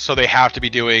 stars, so they have to be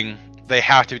doing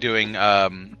a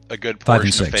good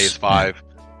portion of phase 5.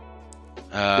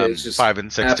 5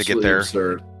 and 6 to get there.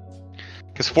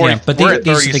 Because these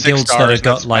are the guilds that have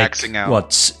got like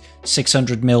what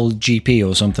 600 mil GP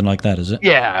or something like that, is it?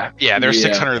 Yeah, they're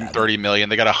 630 million.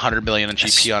 They got 100 million in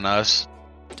GP on us.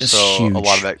 That's huge. A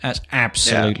lot of that's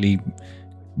absolutely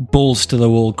balls to the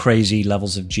wall, crazy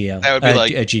levels of GL. That would be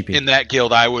like GP. In that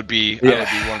guild. I would be one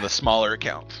of the smaller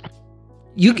accounts.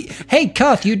 Hey,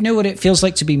 Carth, you'd know what it feels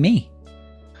like to be me.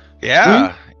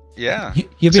 Yeah, yeah.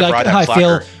 You'd be like, I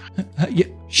feel.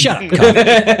 Shut up, Carth.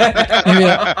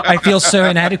 I feel so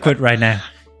inadequate right now.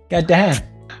 God damn.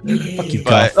 Fuck you,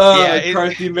 Carth.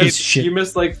 Carth, you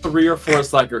missed like 3 or 4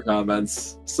 Slacker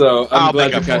comments, so I'm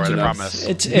glad you're catching up.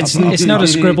 It's not a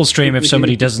scribble stream if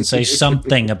somebody doesn't say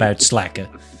something about Slacker,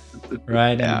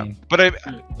 right? Yeah, I mean, but I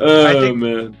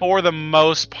think for the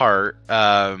most part,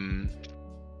 R8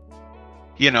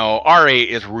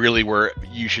 is really where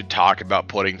you should talk about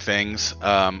putting things.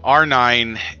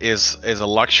 R9 is a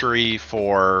luxury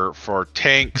for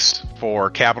tanks,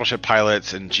 for capital ship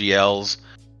pilots, and GLs.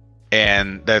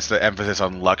 And that's the emphasis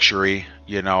on luxury.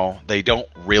 They don't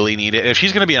really need it. If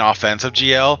she's going to be an offensive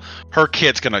GL, her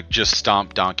kit's going to just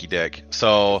stomp donkey dick.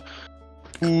 So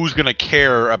who's going to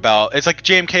care about... It's like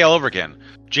JMK all over again.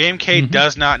 JMK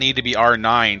does not need to be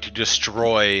R9 to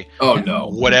destroy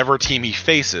whatever team he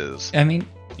faces. I mean,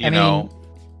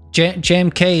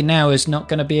 JMK now is not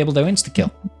going to be able to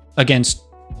insta-kill against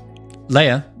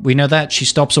Leia. We know that. She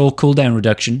stops all cooldown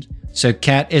reductions. So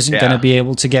Cat isn't going to be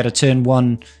able to get a turn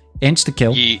 1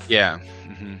 insta-kill.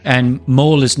 And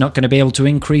Maul is not going to be able to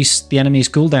increase the enemy's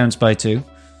cooldowns by 2.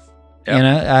 Yep.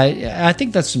 I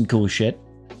think that's some cool shit.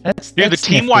 That's the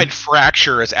team-wide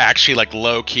fracture is actually like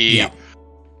low-key. Yeah.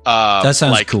 That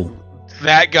sounds cool.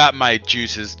 That got my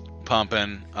juices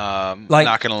pumping. Not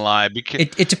going to lie. Because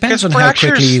it depends on how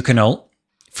quickly you can ult.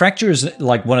 Fracture is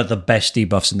like one of the best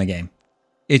debuffs in the game.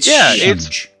 It's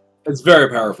huge. It's very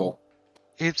powerful.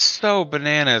 It's so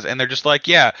bananas, and they're just like,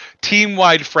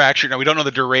 team-wide fracture. Now, we don't know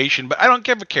the duration, but I don't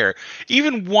give a care.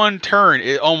 Even one turn,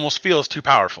 it almost feels too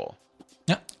powerful.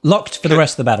 Yeah. Locked for the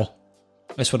rest of the battle.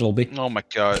 That's what it'll be. Oh my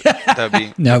god. That'd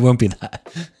be... No, it won't be that.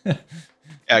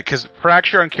 Yeah, because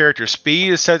fracture on character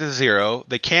speed is set to 0.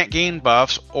 They can't gain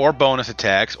buffs or bonus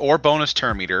attacks or bonus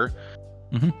turn meter.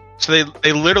 So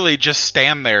they literally just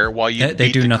stand there while you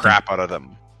beat the crap out of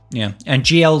them. Yeah, and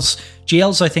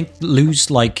GLs I think lose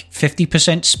like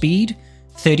 50% speed,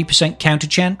 30% counter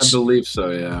chance. I believe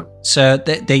so, yeah. So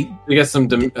they get some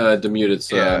muted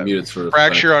for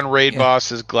fracture on raid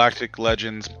bosses, Galactic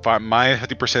Legends, minus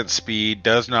 50% speed,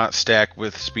 does not stack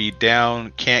with speed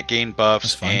down, can't gain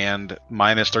buffs, and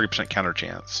minus 30% counter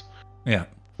chance. Yeah,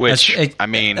 which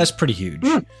that's pretty huge.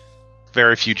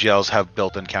 Very few GLs have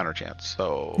built-in counter chance.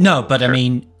 So no, but I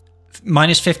mean,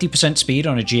 minus 50% speed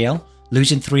on a GL.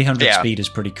 Losing 300 speed is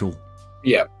pretty cool.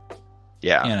 Yeah.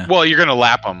 Yeah. Well, you're going to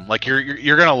lap them. Like, you're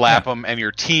going to lap them, and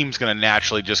your team's going to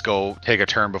naturally just go take a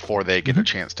turn before they get a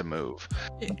chance to move.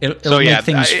 It'll make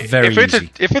things very easy.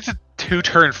 If it's a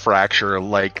 2-turn fracture,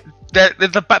 like,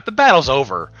 the battle's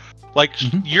over. Like,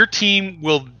 your team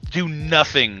will do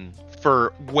nothing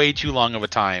for way too long of a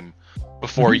time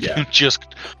before you can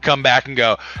just come back and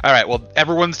go, all right, well,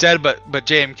 everyone's dead but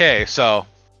JMK, so...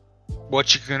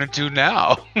 What you gonna do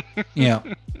now? Yeah.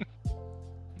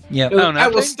 I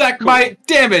will stack my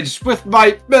damage with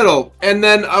my middle, and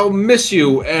then I'll miss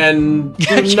you and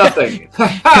do nothing.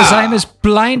 Because I'm as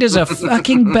blind as a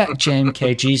fucking bat,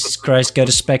 JMK. Jesus Christ, go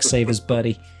to Specsavers,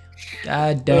 buddy.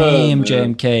 God damn,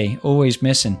 JMK. Always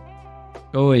missing.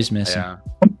 Yeah.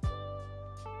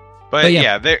 But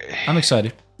yeah, I'm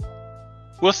excited.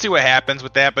 We'll see what happens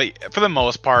with that, but for the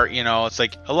most part, it's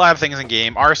like a lot of things in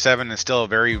game. R7 is still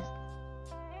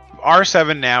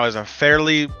R7 now is a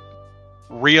fairly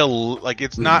real, like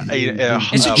it's not a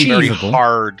very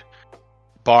hard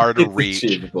bar to reach.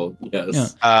 Achievable,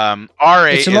 yes. Yeah.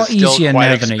 R8 it's a lot is still easier quite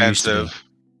now expensive. Than it used to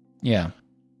be. Yeah.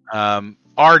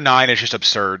 R9 is just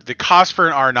absurd. The cost for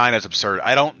an R9 is absurd.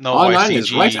 I don't know R9 why CG,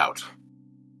 is right out.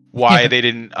 Why they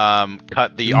didn't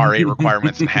cut the R8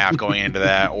 requirements in half going into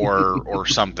that or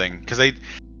something, because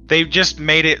they've just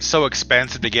made it so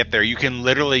expensive to get there. You can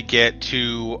literally get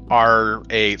to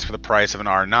R8s for the price of an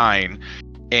R9,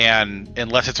 and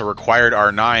unless it's a required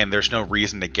R9, there's no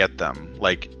reason to get them.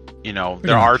 Like,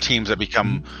 there are teams that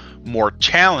become more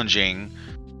challenging,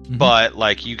 but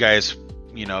like you guys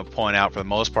point out, for the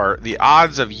most part, the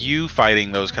odds of you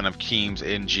fighting those kind of teams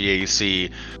in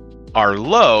GAC are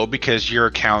low because your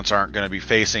accounts aren't going to be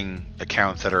facing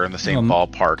accounts that are in the same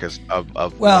ballpark as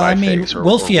of well, I mean,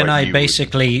 Wulffffy and I would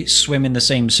basically swim in the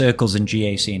same circles in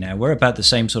GAC now. We're about the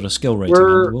same sort of skill rating.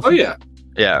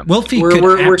 Yeah. Wulffffy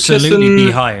could absolutely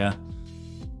be higher.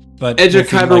 But Edge of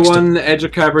Kyber 1, Edge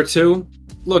of Kyber 2.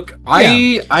 Look,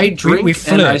 I drink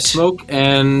and I smoke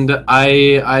and I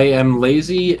am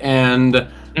lazy and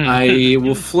I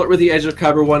will flirt with the Edge of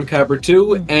Kyber 1, Kyber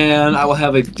 2, and I will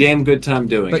have a damn good time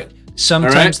doing it.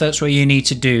 Sometimes that's what you need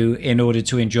to do in order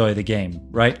to enjoy the game,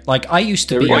 right? Like, I used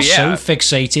to be so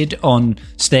fixated on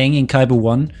staying in Kyber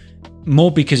 1,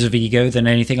 more because of ego than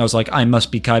anything. I was like, I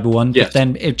must be Kyber 1. Yes. But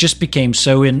then it just became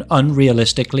so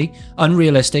unrealistic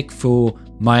for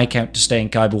my account to stay in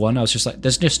Kyber 1. I was just like,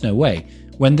 there's just no way.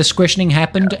 When the squishing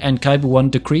happened and Kyber 1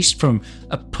 decreased from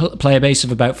a player base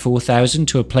of about 4,000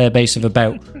 to a player base of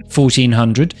about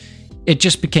 1,400, it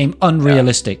just became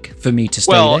unrealistic for me to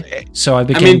stay there. So I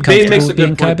became comfortable with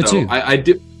being Kyber 2.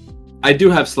 I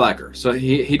do have Slacker, so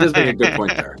he does make a good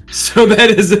point there. So that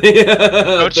is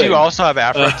Don't you also have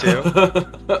Afro too?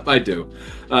 I do.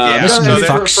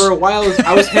 For a while,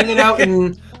 I was hanging out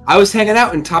in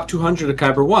top 200 of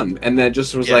Kyber 1, and then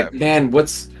just was like, man,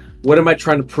 what am I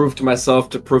trying to prove to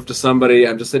myself, to prove to somebody?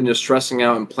 I'm just sitting here stressing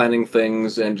out and planning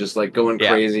things and just like going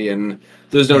crazy, and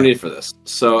there's no need for this.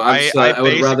 So I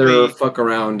would rather fuck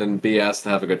around and be asked to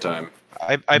have a good time.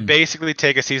 I basically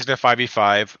take a season of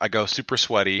 5v5, I go super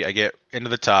sweaty, I get into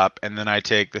the top, and then I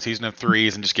take the season of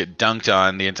 3s and just get dunked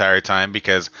on the entire time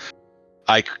because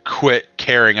I quit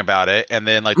caring about it. And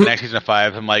then like the next season of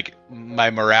 5, I'm like,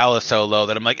 my morale is so low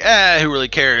that I'm like, who really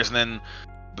cares? And then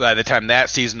by the time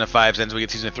that season of 5s ends, we get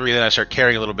season of 3, then I start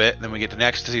caring a little bit, and then we get the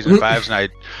next season of 5s,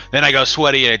 and then I go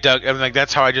sweaty and I dunk. I'm like,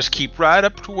 that's how I just keep right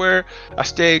up to where I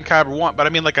stay in Kyber 1. But I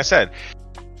mean, like I said,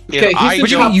 okay,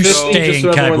 you stay in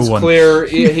Kyber 1. Clear,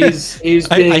 he's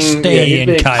being, I stay in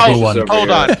Kyber 1. Hold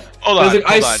on.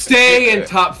 I stay in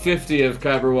top 50 of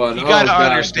Kyber 1. You gotta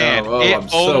understand, it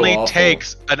only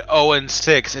takes an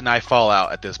 0-6 and I fall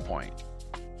out at this point.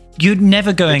 You're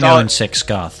never going 0-6,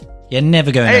 Garth. You're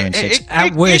never going 0-6.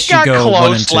 At worst, you go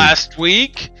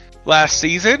 1-2. Last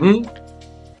season.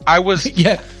 I was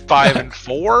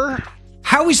 5-4.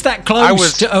 How is that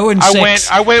close to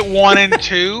 0-6? I went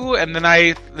 1-2, and then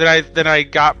I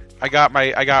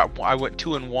went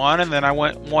 2-1, and then I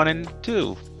went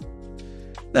 1-2.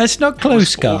 That's not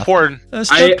close, Garth.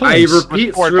 That's not close. I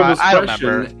repeat Scribble's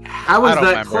question. How is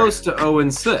that close to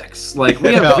 0-6? Like,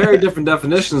 we have very different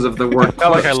definitions of the word. I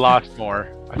felt like I lost more.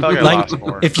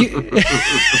 If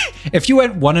you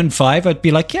went 1-5, I'd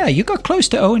be like, yeah, you got close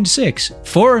to 0-6.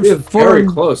 4 very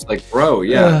close, like, bro,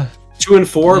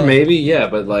 2-4, maybe,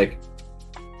 but like,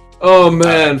 oh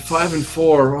man,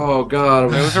 5-4. Oh god,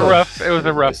 it was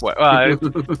a rough way. I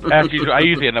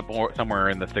usually end up somewhere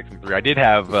in the 6-3. I did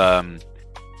have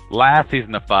last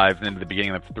season of 5 and into the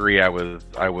beginning of 3. I was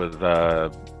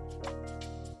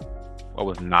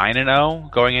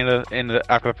 9-0 going into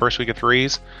after the first week of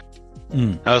 3s.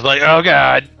 I was like, oh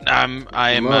god, I'm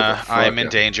in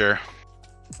danger.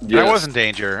 Yes. I was in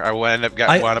danger. I wound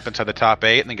up inside the top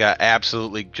 8 and then got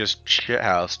absolutely just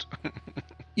shithoused.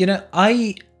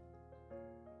 I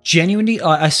genuinely,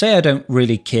 I say I don't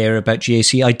really care about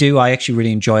GAC. I do. I actually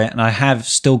really enjoy it, and I have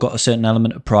still got a certain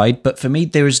element of pride. But for me,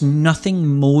 there is nothing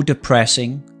more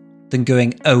depressing than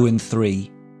going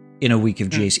 0-3 in a week of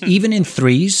GAC. Even in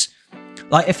 3s,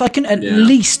 like if I can at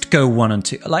least go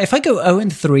 1-2, like if I go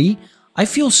 0-3, I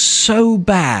feel so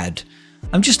bad.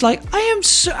 I'm just like,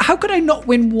 how could I not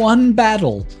win one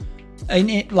battle? And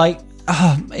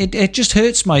it just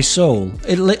hurts my soul.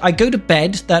 I go to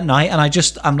bed that night and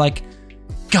I'm like,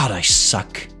 God, I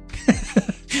suck.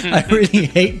 I really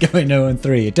hate going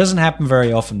 0-3. It doesn't happen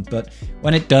very often, but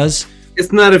when it does,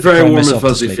 it's not a very warm and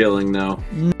fuzzy feeling, no.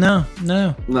 No.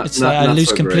 I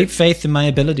lose complete faith in my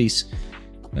abilities.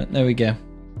 But there we go.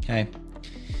 Okay.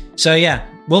 So yeah,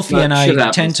 Wulffy and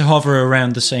I tend to hover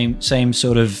around the same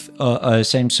sort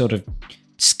of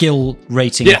skill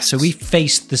rating. Yes. So we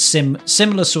face the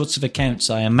similar sorts of accounts,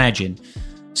 I imagine.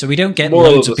 So we don't get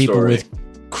loads of people with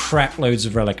crap loads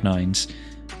of Relic 9s.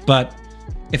 But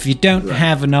if you don't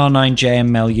have an R9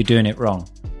 JML, you're doing it wrong,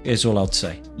 is all I'd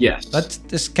say. Yes.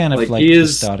 That's kind of like the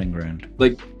starting ground.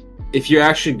 Like, if you're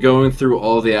actually going through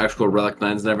all the actual Relic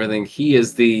 9s and everything, he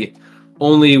is the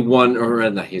only one, or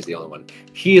not he's the only one.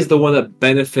 He is the one that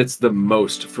benefits the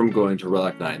most from going to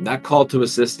Relic 9. That call to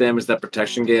assist damage, that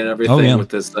protection gain and everything with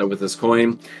this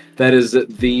coin, that is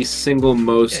the single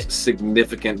most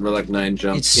significant Relic 9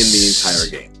 jump in the entire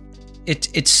game.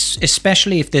 It's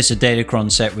especially if there's a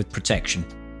Datacron set with protection.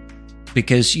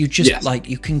 Because you just,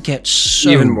 you can get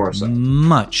even more so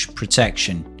much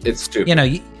protection. It's stupid. You know,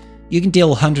 you can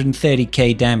deal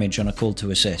 130k damage on a call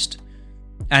to assist.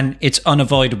 And it's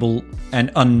unavoidable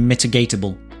and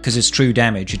unmitigatable because it's true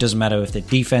damage. It doesn't matter if the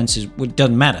defense is... It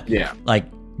doesn't matter. Yeah. Like,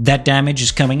 that damage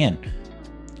is coming in.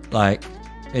 Like,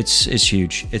 it's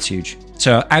huge. It's huge.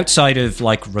 So outside of,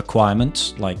 like,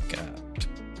 requirements, like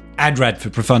ADRAD for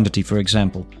Profundity, for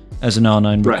example, as an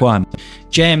R9 requirement,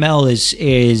 JML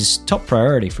is top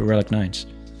priority for Relic 9s.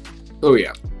 Oh,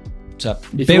 yeah. So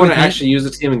if you want to actually use the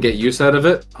team and get use out of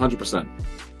it, 100%.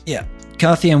 Yeah.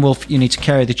 Carthy and Wolf, you need to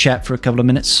carry the chat for a couple of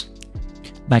minutes.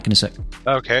 Back in a sec.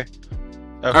 Okay.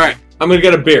 All right. I'm going to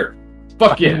get a beer.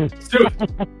 Fuck yeah. Let's do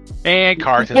it. And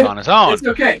Carth is on his own. It's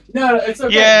okay. No, it's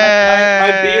okay. Yeah.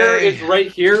 My beer is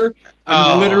right here.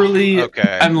 I'm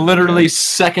literally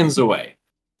seconds away.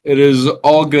 It is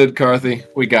all good, Carthy.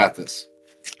 We got this.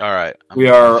 All right. We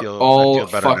are all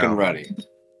fucking ready.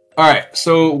 All right.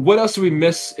 So what else do we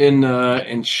miss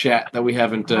in chat that we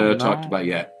haven't talked about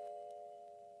yet?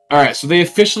 All right. So they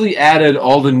officially added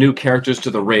all the new characters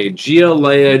to the raid: Gia,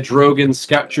 Leia, Drogon,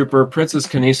 Scout Trooper, Princess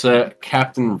Kanisa,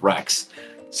 Captain Rex.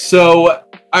 So, all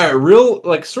right, real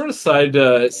sort of side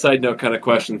note kind of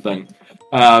question thing.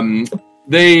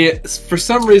 They, for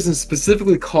some reason,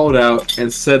 specifically called out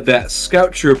and said that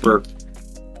Scout Trooper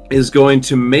is going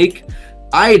to make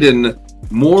Iden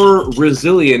more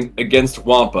resilient against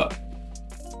Wampa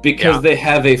because they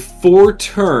have a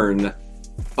 4-turn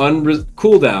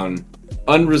cooldown,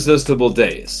 unresistible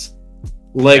days.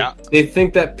 They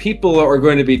think that people are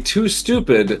going to be too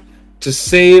stupid to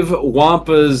save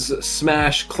Wampa's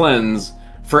Smash Cleanse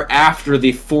for after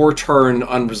the 4-turn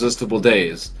unresistible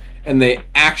days. And they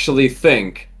actually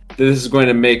think that this is going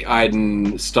to make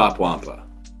Iden stop Wampa.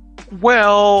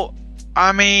 Well,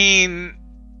 I mean,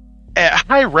 at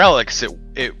high relics, it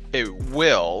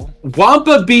will.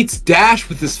 Wampa beats Dash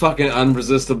with his fucking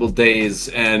unresistible days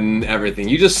and everything.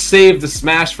 You just save the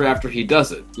smash for after he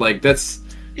does it. That's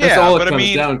all it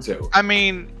comes down to. I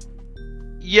mean,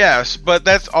 yes, but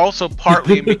that's also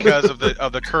partly because of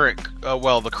the current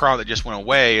the cron that just went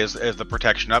away as the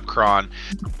protection up cron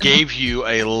gave you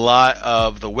a lot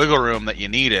of the wiggle room that you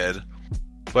needed.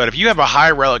 But if you have a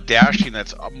high relic dash team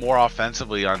that's more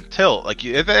offensively on tilt,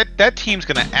 that team's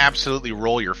going to absolutely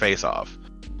roll your face off.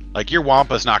 Your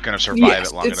Wampa's not going to survive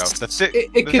it long enough. The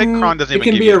thick cron doesn't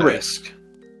even give you that. Risk.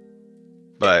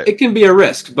 But it can be a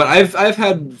risk. But I've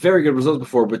had very good results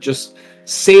before, but just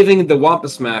saving the Wampa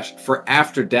Smash for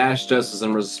after Dash does his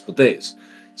unresistible days.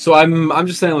 So I'm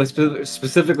just saying,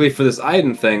 specifically for this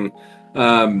Iden thing,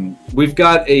 we've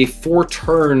got a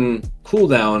 4-turn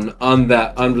cooldown on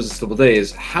that unresistible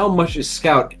days. How much is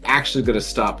Scout actually going to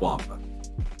stop Wampa?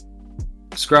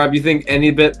 Scribe, you think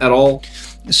any bit at all?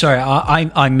 Sorry,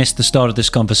 I missed the start of this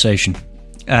conversation.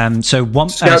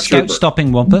 Scout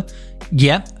stopping Wampa.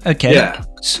 Yeah. Okay. Yeah.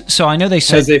 So I know they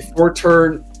said has a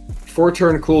 4-turn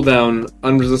cooldown,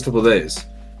 unresistible days.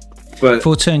 But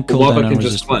 4-turn cooldown,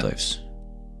 unresistible days.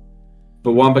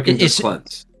 But Wampa can just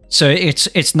cleanse. So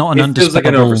it's not an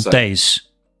undispellable days.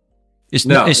 It's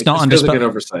not undispellable. Like an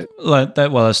oversight.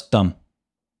 Well, that's dumb.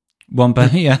 Wampa,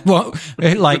 yeah. Well,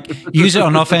 use it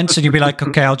on offense, and you'll be like,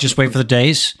 okay, I'll just wait for the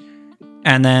days,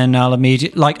 and then I'll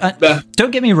immediately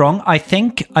don't get me wrong. I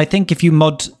think if you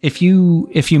mod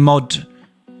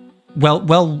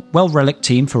relic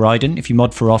team for Iden, if you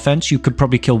mod for offense, you could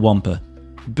probably kill Wampa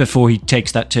before he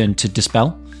takes that turn to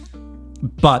dispel.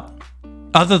 But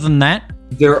other than that,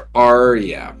 there are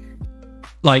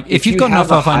if you've got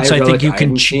enough offense, I think you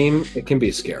can. Team, it can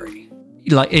be scary.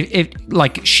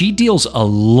 She deals a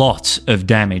lot of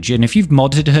damage, and if you've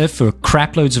modded her for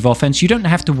crap loads of offense, you don't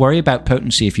have to worry about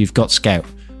potency if you've got Scout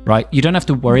right? You don't have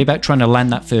to worry about trying to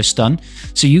land that first stun.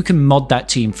 So you can mod that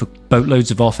team for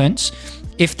boatloads of offense.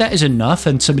 If that is enough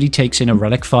and somebody takes in a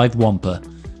Relic 5 Wampa,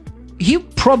 he'll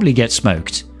probably get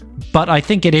smoked. But I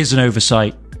think it is an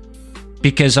oversight,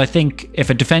 because I think if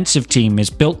a defensive team is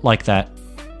built like that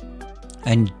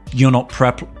and you're not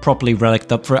properly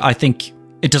reliced up for it, I think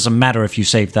it doesn't matter if you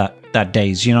save that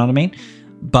days, you know what I mean?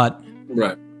 But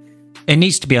right. It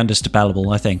needs to be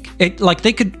undispellable, I think.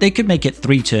 They could make it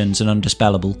 3 turns and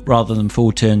undispellable rather than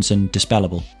 4 turns and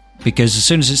dispellable. Because as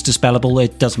soon as it's dispellable,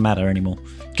 it doesn't matter anymore.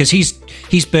 Because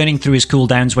he's burning through his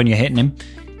cooldowns when you're hitting him,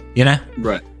 you know?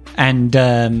 Right. And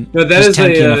that is a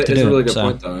really good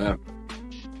point, though, yeah.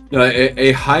 No,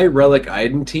 a high relic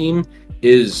Iden team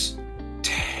is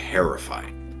terrifying.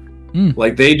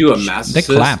 Like, they do a mass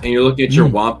assist, and you're looking at your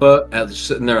Wampa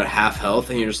sitting there at half health,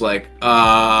 and you're just like,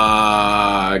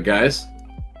 guys.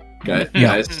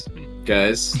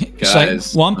 It's like,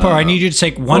 Wampa, I need you to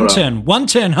take one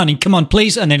turn, honey, come on,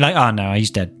 please. And they're like, oh no,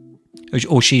 he's dead.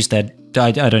 Or she's dead.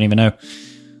 I don't even know.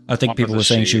 I think people were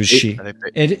saying she was she.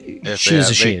 She is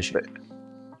a she.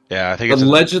 Yeah, I think it's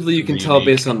allegedly you can tell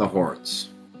based on the horns.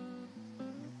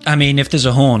 I mean, if there's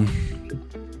a horn.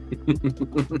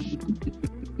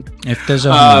 If there's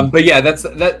a horn. But yeah,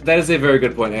 that is a very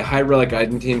good point. A high relic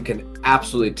Iden team can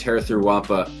absolutely tear through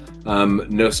Wampa.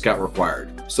 No scout required.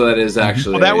 So that is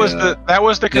actually that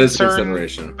was the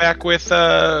concern back with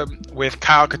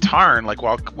Kyle Katarn.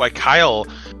 Like Kyle,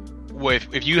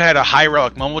 if you had a high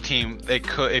relic mobile team, they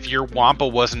could, if your Wampa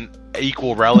wasn't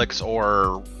equal relics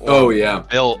or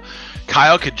built,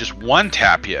 Kyle could just one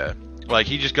tap you. Like,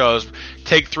 he just goes,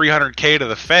 take 300k to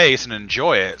the face and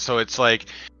enjoy it. So it's like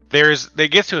they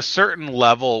get to a certain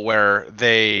level where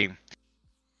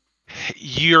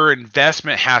your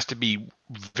investment has to be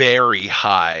very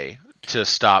high to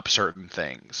stop certain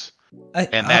things.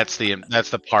 That's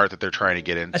the part that they're trying to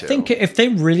get into. I think if they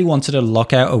really wanted to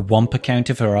lock out a Wampa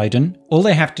counter for Iden, all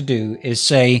they have to do is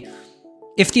say,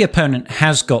 if the opponent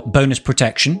has got bonus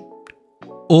protection,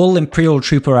 all Imperial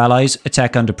Trooper allies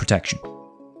attack under protection.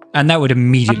 And that would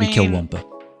immediately kill Wampa.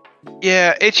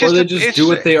 Yeah, it's just... Or they do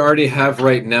what they already have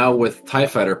right now with TIE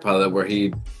Fighter Pilot, where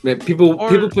people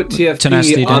put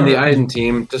TFP on the Iden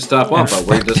team to stop Wampa,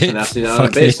 where he does tenacity on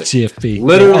a basic. TFP.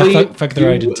 Literally, fuck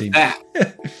their Iden team.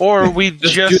 Or we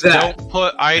just don't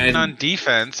put Iden on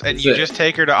defense, and you just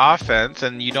take her to offense,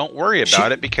 and you don't worry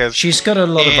about it, because she's got a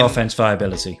lot of offense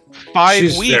viability.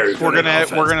 5 weeks, we're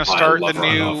gonna start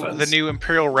the new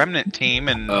Imperial Remnant team,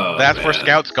 and that's where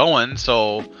Scout's going.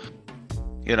 So,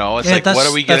 you know, it's like, what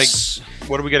are we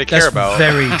gonna care about?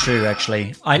 Very true,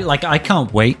 actually. I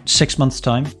can't wait 6 months'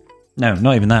 time. No,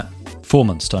 not even that. 4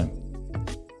 months' time.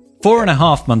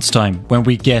 4.5 months' time when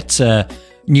we get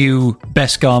new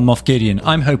Beskar Moff Gideon.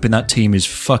 I'm hoping that team is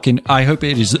I hope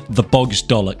it is the Boggs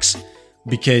Dollux,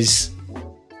 because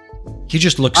he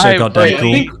just looks so goddamn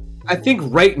cool. I think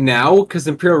right now, because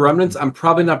Imperial Remnants, I'm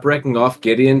probably not breaking off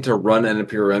Gideon to run an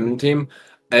Imperial Remnant team.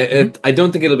 I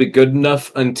don't think it'll be good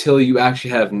enough until you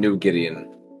actually have new Gideon.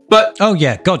 But oh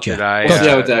yeah, gotcha. We'll see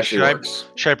how it actually works.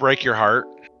 Should I break your heart?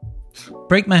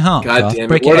 Break my heart. God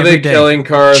damn it! What are they killing,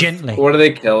 Carth? Gently. What are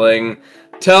they killing?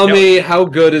 Tell me, how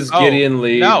good is Gideon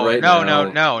Lee right now?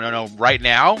 No. Right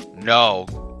now, no.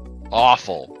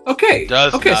 Awful. Okay.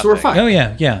 So we're fine. Oh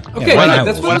yeah. Okay,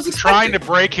 that's what I'm trying to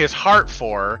break his heart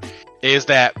for is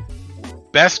that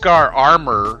Beskar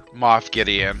Armor Moff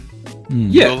Gideon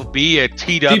will be a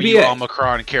TW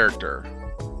Omicron character.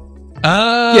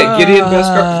 Gideon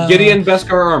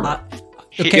Beskar Armor.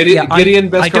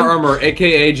 Gideon Beskar Armor,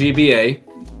 aka GBA.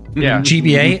 Yeah,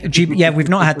 GBA. Yeah, we've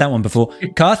not had that one before.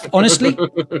 Carth, honestly,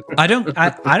 I don't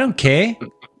care.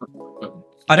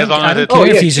 I don't care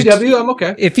if he's TW. I'm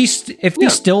okay. If he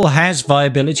still has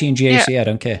viability in GAC, I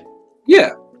don't care.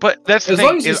 Yeah, but that's the thing. As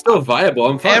long as he's still viable,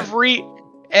 I'm fine.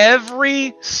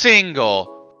 Every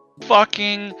single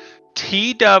fucking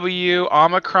TW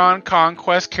Omicron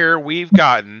Conquest carrier we've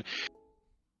gotten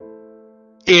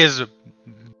is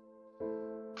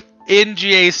in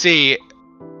GAC.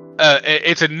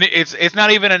 It's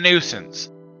not even a nuisance.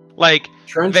 Like,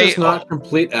 Trench is not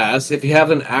complete ass. If you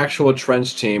have an actual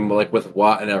Trench team, like with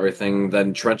Watt and everything,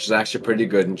 then Trench is actually pretty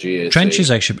good in GAC. Trench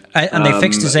is actually, and they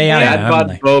fixed his AI.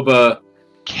 Dadbot Boba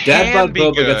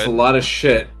gets a lot of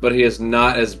shit, but he is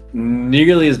not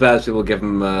nearly as bad as people give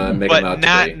him make him out to be. But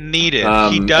not needed.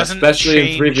 He doesn't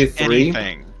especially change in 3v3.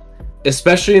 Anything.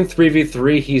 Especially in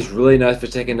 3v3, he's really nice for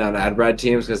taking down Adbrad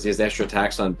teams because he has extra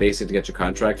attacks on basic to get your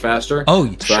contract faster. Oh,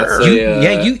 so sure.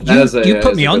 You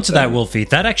put me onto that, Wulffy.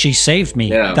 That actually saved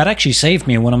me. Yeah. That actually saved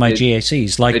me in one of my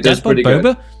GACs. Like, Dadbot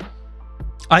Boba,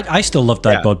 I still love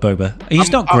that Bod Boba. He's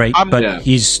not great, but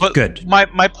he's good.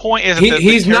 My point is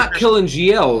he's not killing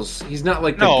GLs. He's not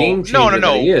like the game changer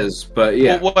that he is. But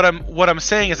yeah, well, what I'm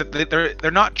saying is that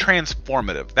they're not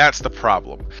transformative. That's the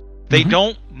problem. They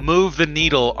don't move the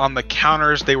needle on the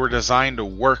counters they were designed to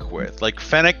work with. Like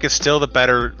Fennec is still the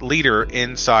better leader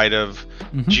inside of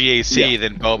GAC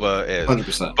than Boba is.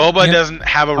 100%. Boba doesn't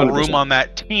have a 100%. Room on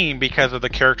that team because of the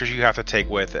characters you have to take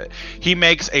with it. He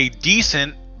makes a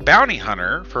decent bounty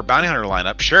hunter for bounty hunter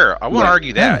lineup, sure, I won't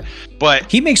argue that, but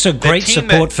he makes a great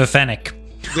support for Fennec.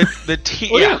 The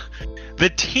team, the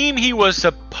team he was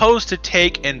supposed to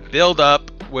take and build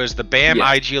up was the BAM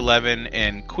IG-11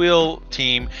 and Quill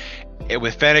team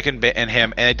with Fennec and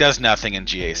him, and it does nothing in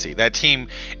GAC. That team,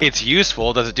 it's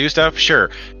useful. Does it do stuff? Sure.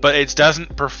 But it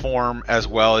doesn't perform as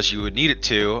well as you would need it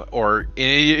to, or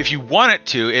if you want it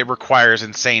to, it requires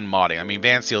insane modding. I mean,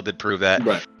 Van Seal did prove that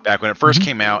back when it first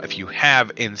came out. If you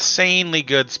have insanely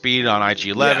good speed on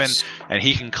IG-11 and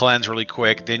he can cleanse really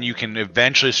quick, then you can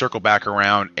eventually circle back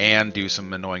around and do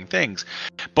some annoying things.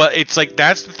 But it's like,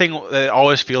 that's the thing that I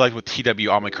always feel like with TW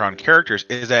Omicron characters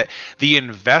is that the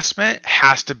investment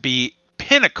has to be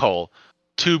pinnacle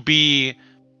to be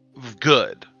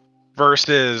good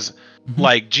versus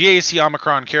like GAC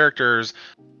Omicron characters.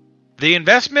 The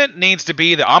investment needs to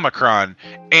be the Omicron,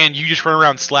 and you just run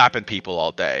around slapping people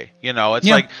all day. You know, it's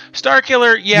like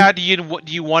Starkiller. Yeah, do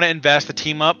you want to invest the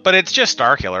team up? But it's just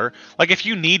Starkiller. Like if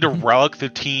you need to relic the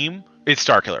team, it's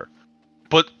Starkiller.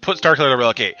 Put Starkiller to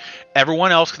relicate.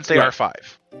 Everyone else can stay R5,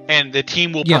 and the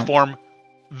team will perform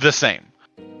the same.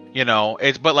 You know,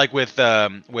 it's but like with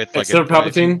like instead of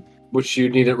Palpatine, which you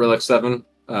need at Relic 7.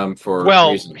 For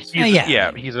reasons.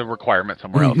 He's a requirement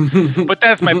somewhere else. But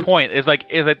that's my point. Is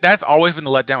that that's always been the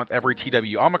letdown with every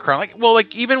TW Omicron.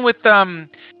 Like even with Grand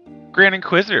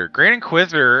Inquisitor. Grand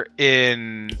Inquisitor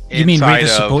you mean Reva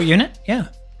support unit? Yeah.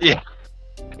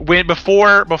 When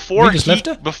before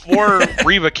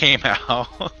Reva came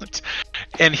out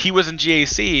and he was in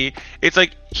GAC, it's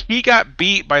like he got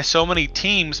beat by so many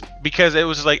teams because it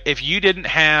was like if you didn't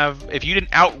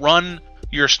outrun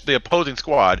the opposing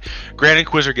squad, Grand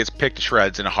Inquisitor gets picked to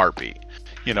shreds in a heartbeat.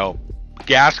 You know,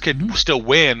 Gas could still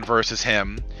win versus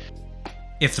him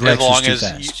if the Rex was too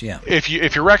fast.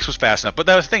 If your Rex was fast enough. But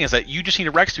the thing is that you just need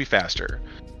a Rex to be faster.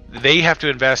 They have to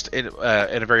invest in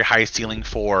a very high ceiling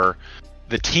for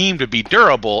the team to be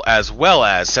durable, as well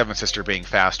as Seven Sister being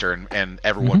faster and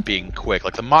everyone being quick.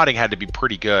 Like the modding had to be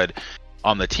pretty good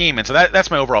on the team, and so that's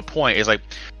my overall point. Is like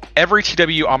every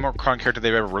TW Omicron character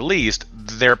they've ever released,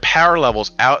 their power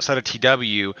levels outside of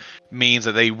TW means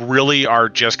that they really are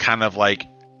just kind of like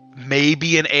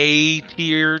maybe an A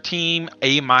tier team,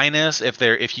 A-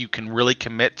 if you can really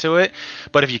commit to it.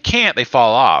 But if you can't, they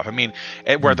fall off. I mean,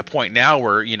 we're at the point now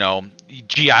where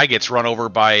GI gets run over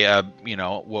by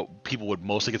what people would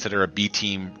mostly consider a B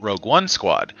team Rogue One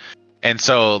squad, and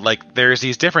so like there's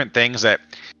these different things that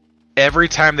every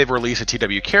time they've released a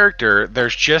TW character,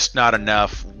 there's just not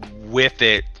enough with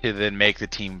it to then make the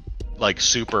team like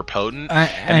super potent,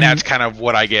 and that's kind of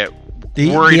what I get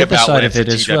worried about. The other side of it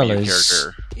as well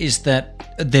is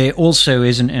that there also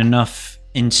isn't enough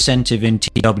incentive in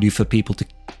TW for people to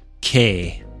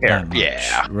care that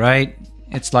much, right?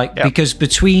 It's like because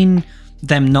between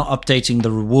them not updating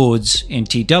the rewards in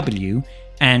TW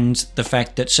and the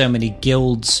fact that so many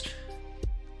guilds,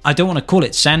 I don't want to call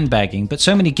it sandbagging, but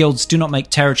so many guilds do not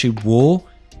make Territory War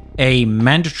a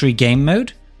mandatory game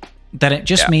mode, that it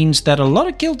just means that a lot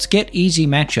of guilds get easy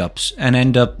matchups and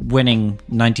end up winning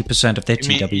 90% of their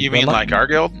TW. You mean like our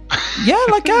guild? Yeah,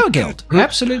 like our guild.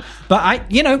 Absolutely. But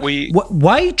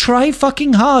why try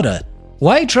fucking harder?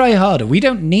 Why try harder? We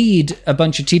don't need a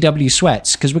bunch of TW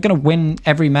sweats because we're going to win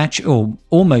every match or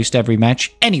almost every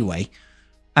match anyway.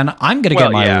 And I'm going to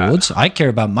get my rewards. I care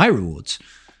about my rewards.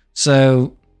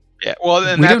 So then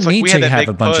we don't need to have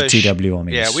a bunch of TW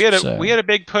armies. Yeah, we had a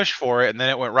big push for it, and then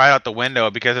it went right out the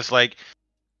window because it's like,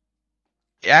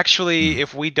 actually,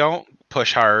 if we don't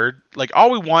push hard, like all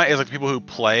we want is like people who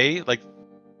play like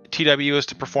TW is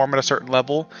to perform at a certain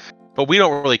level, but we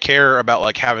don't really care about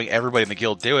like having everybody in the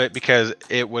guild do it because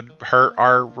it would hurt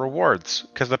our rewards.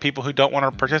 Because the people who don't want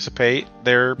to participate,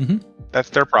 that's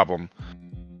their problem.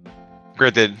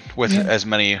 Granted, with as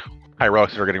many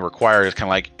heroics that are getting required, is kind of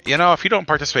like, if you don't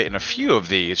participate in a few of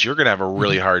these, you're going to have a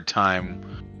really hard time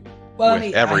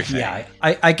with everything.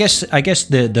 I guess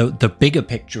the bigger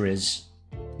picture is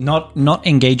not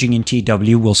engaging in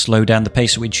TW will slow down the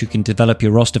pace at which you can develop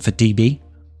your roster for TB,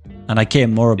 and I care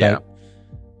more about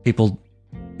people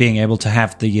being able to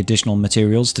have the additional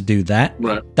materials to do that.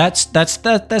 Right. That's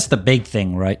the big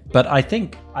thing, right? But I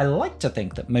like to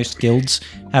think that most guilds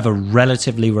have a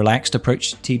relatively relaxed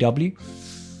approach to TW.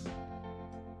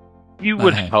 You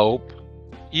would hope.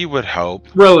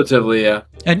 Relatively, yeah.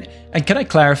 And can I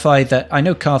clarify that I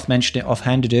know Carth mentioned it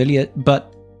offhanded earlier,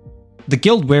 but the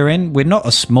guild we're in, we're not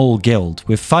a small guild.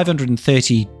 We're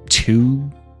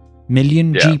 532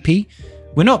 million GP.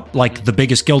 We're not like the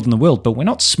biggest guild in the world, but we're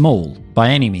not small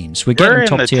by any means. We're getting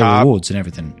top tier rewards and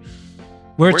everything.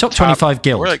 We're a top 25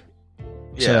 guild. We're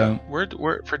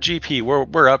for GP.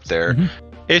 We're up there.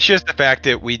 Mm-hmm. It's just the fact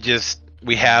that we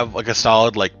have like a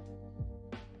solid like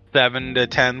 7 to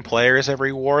 10 players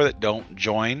every war that don't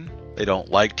join. They don't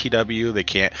like TW. They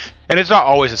can't, and it's not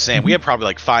always the same. Mm-hmm. We have probably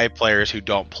like 5 players who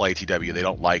don't play TW. They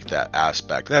don't like that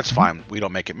aspect. That's fine. We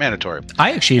don't make it mandatory.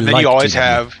 I actually like. Then you always TW.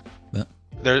 have.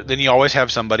 Then you always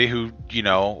have somebody who,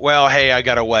 well, hey, I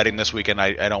got a wedding this weekend.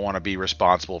 I don't want to be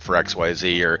responsible for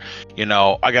XYZ, or,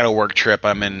 I got a work trip.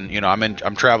 I'm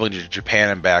traveling to Japan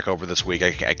and back over this week.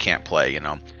 I can't play,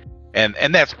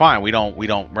 and that's fine. we're not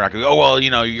going to go, oh, well,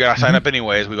 you got to sign up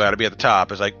anyways. We got to be at the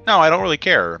top. It's like, no, I don't really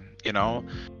care, Yeah.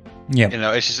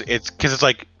 It's because it's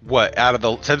like, what,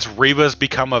 since Reva's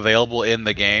become available in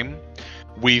the game,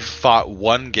 we've fought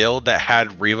one guild that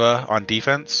had Reva on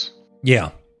defense. Yeah.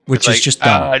 Which is just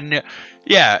done.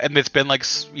 Yeah, and it's been like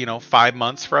 5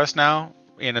 months for us now,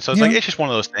 so it's like it's just one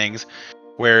of those things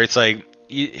where it's like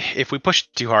if we push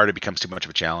too hard, it becomes too much of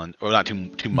a challenge, or not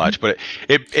too much, but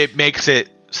it makes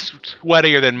it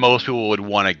sweatier than most people would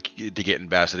want to get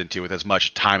invested into with as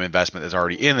much time investment as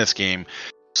already in this game.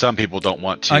 Some people don't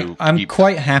want to. I'm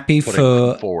quite happy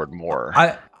for forward more.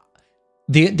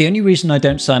 The only reason I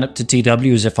don't sign up to TW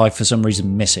is if I for some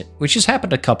reason miss it, which has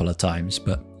happened a couple of times,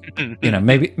 but.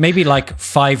 Maybe like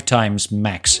 5 times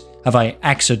max have I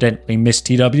accidentally missed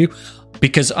TW,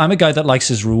 because I'm a guy that likes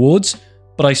his rewards,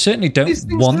 but I certainly don't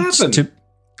want to.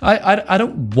 I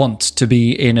don't want to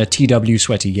be in a TW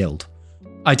sweaty guild.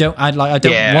 I don't want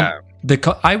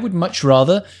I would much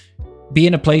rather be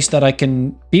in a place that I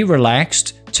can be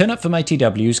relaxed, turn up for my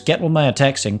TWs, get all my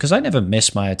attacks in, because I never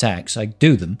miss my attacks. I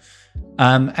do them,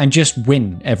 and just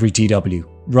win every TW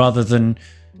rather than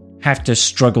have to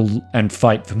struggle and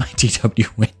fight for my TW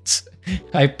wins.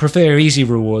 I prefer easy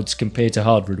rewards compared to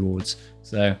hard rewards.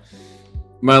 So,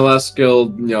 my last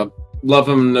guild, love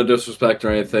them, no disrespect or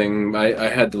anything. I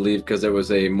had to leave because it was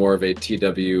more of a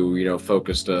TW,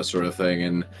 focused sort of thing,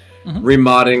 and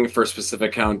remodding for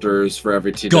specific counters for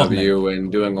every TW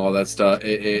and doing all that stuff.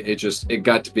 It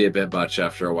got to be a bit much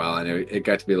after a while, and it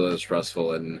got to be a little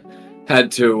stressful, and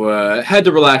had to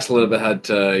relax a little bit. Had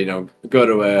to go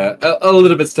to a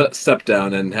little bit step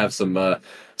down and have some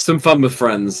fun with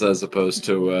friends, as opposed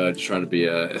to trying to be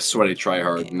a sweaty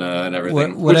tryhard and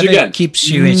everything. Which again keeps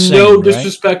you insane, no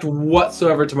disrespect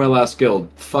whatsoever to my last guild.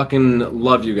 Fucking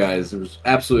love you guys. It was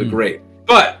absolutely great.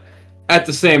 But at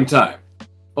the same time,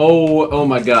 oh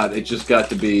my god, it just got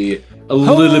to be a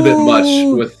little bit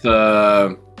much with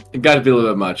it got to be a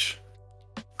little bit much.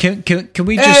 Can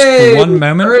we just for one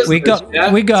moment? We got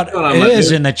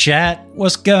Urs in the chat.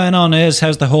 What's going on, Urs?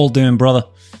 How's the hole doing, brother?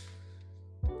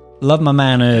 Love my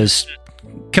man, Urs.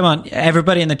 Come on,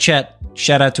 everybody in the chat.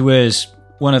 Shout out to Urs,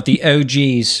 one of the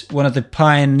OGs, one of the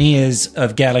pioneers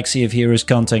of Galaxy of Heroes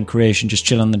content creation. Just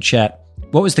chill in the chat.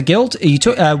 What was the guild? You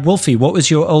took Wulffy. What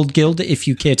was your old guild, if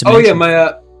you care to mention? Oh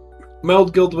yeah, my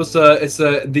old guild was it's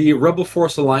the Rebel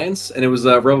Force Alliance, and it was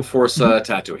Rebel Force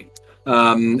Tatooine.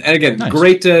 And again, nice.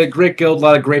 Great guild, a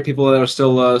lot of great people that are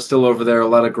still over there. A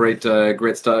lot of great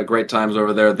times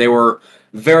over there. They were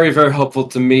very, very helpful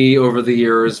to me over the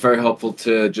years. Very helpful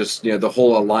to just the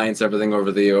whole alliance, everything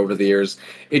over the years.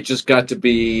 It just got to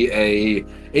be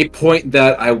a point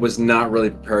that I was not really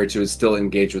prepared to still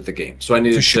engage with the game. So I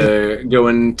needed to go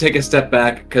and take a step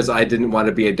back because I didn't want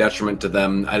to be a detriment to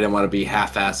them. I didn't want to be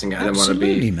half-assing. I didn't want to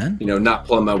be not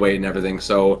pulling my weight and everything.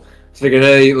 So I figured,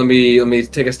 hey, let me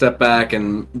take a step back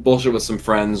and bullshit with some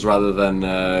friends rather than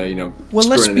Well,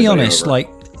 let's be honest. Over. Like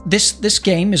this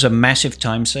game is a massive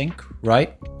time sink,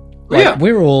 right? Like,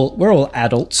 we're all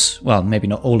adults. Well, maybe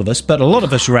not all of us, but a lot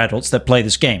of us are adults that play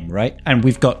this game, right? And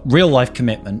we've got real life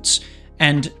commitments,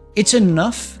 and it's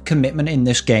enough commitment in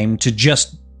this game to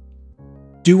just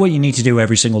do what you need to do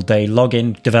every single day. Log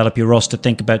in, develop your roster,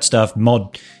 think about stuff,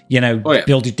 mod,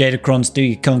 build your datacrons, do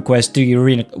your conquest, do your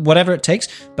arena, whatever it takes.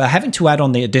 But having to add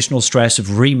on the additional stress of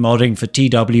remodding for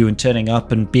TW and turning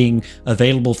up and being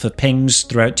available for pings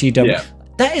throughout TW,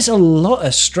 that is a lot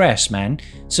of stress, man.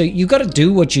 So you got to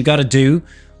do what you got to do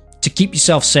to keep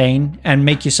yourself sane and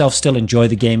make yourself still enjoy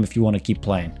the game if you want to keep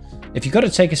playing. If you've got to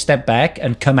take a step back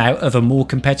and come out of a more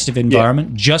competitive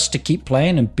environment just to keep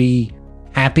playing and be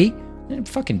happy, then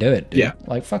fucking do it, dude. Yeah.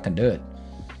 Like, fucking do it.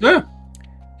 Yeah.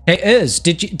 Hey,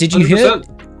 did you hear?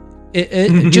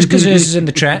 Just because is in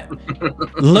the chat,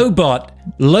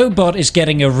 Lobot is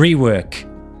getting a rework.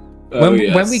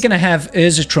 When are we going to have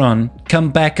Urzatron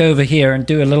come back over here and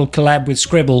do a little collab with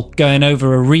Scribble going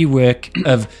over a rework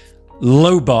of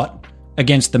Lobot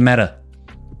against the meta?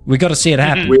 We got to see it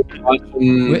happen.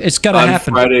 It's got to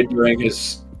happen.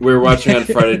 We were watching on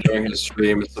Friday during his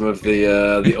stream some of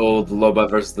the old Lobot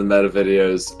versus the meta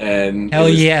videos, and hell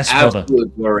yes, absolutely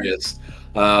glorious.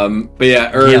 But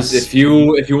yeah, Urz, if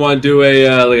you want to do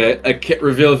a kit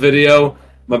reveal video,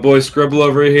 my boy Scribble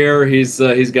over here, he's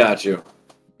got you.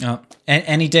 Oh,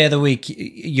 any day of the week,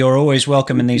 you're always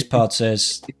welcome in these parts.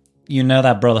 Says, you know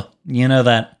that, brother. You know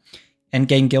that.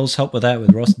 Endgame guilds help with that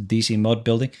with Roster DC mod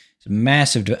building. It's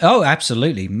massive. Oh,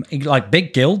 absolutely. Like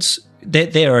big guilds,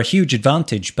 they are a huge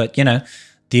advantage. But you know,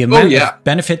 the amount of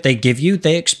benefit they give you,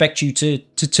 they expect you to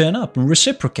turn up and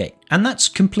reciprocate, and that's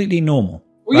completely normal.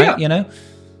 Well, right? Yeah. You know,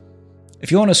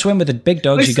 if you want to swim with the big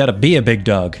dogs, you got to be a big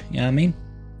dog. You know what I mean?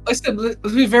 Like I said,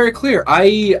 let's be very clear.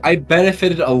 I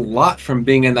benefited a lot from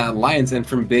being in that alliance and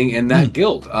from being in that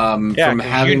guild. From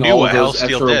having all of those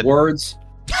extra rewards.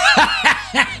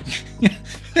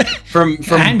 from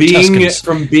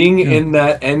being in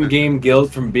that end game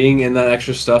guild, from being in that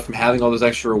extra stuff, from having all those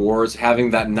extra rewards, having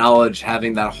that knowledge,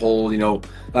 having that whole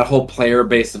that whole player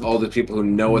base of all the people who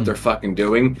know what they're fucking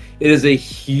doing. It is a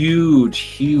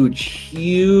huge,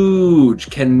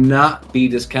 cannot be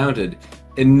discounted,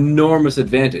 enormous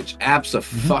advantage.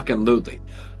 Abso-fucking-lutely.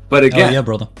 But again,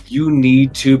 brother, you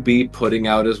need to be putting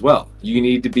out as well. You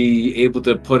need to be able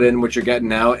to put in what you're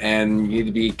getting out, and you need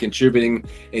to be contributing,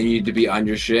 and you need to be on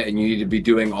your shit, and you need to be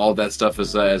doing all that stuff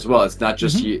as well. It's not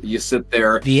just you sit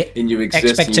there and you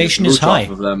exist. Expectation and you is high.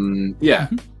 Off of them. Yeah,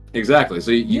 exactly.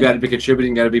 So you got to be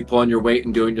contributing, got to be pulling your weight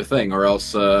and doing your thing, or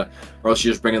else you're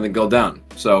just bringing the guild down.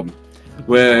 So.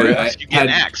 Where I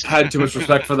had too much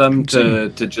respect for them to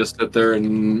just sit there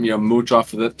and mooch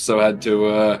off of it, so I had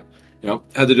to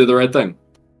do the right thing.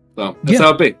 So that's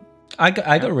how it be. I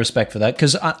got respect for that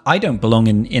because I don't belong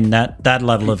in that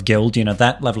level of guild,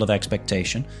 that level of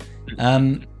expectation,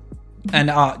 and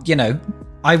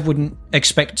I wouldn't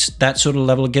expect that sort of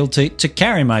level of guild to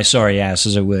carry my sorry ass,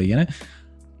 as it were.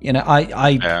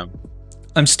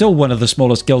 I'm still one of the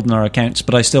smallest guild in our accounts,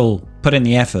 but I still put in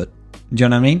the effort. Do you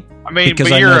know what I mean?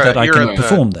 Because I know that I can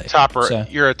perform there.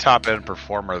 You're a top end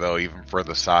performer, though, even for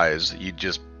the size.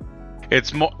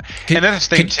 It's more. And that's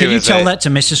the thing too. Can you tell that to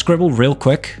Mr. Scribble real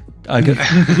quick? With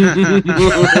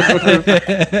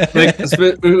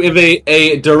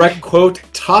a direct quote: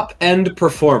 top end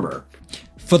performer.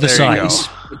 For the size.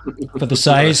 For the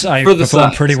size, I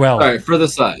perform pretty well. Sorry, for the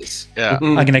size. Yeah,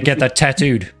 I'm gonna get that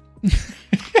tattooed.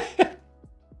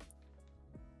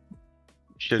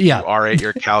 Should you R8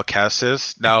 your Cal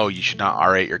Kestis? No, you should not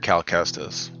R8 your Cal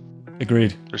Kestis.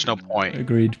 Agreed. There's no point.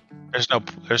 Agreed. There's no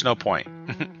point.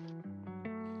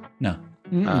 No.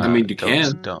 I mean, you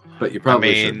don't. But you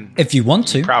probably shouldn't. If you want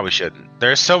to. You probably shouldn't.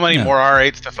 There's so many more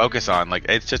R8s to focus on. Like,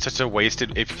 it's just such a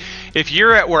wasted... If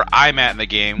you're at where I'm at in the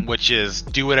game, which is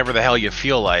do whatever the hell you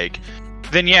feel like,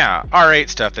 then yeah, R8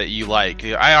 stuff that you like.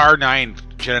 I R9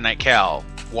 Jedi Knight Cal.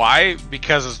 Why?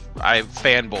 Because I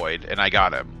fanboyed and I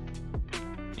got him.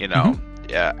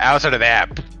 Outside of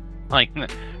that, like,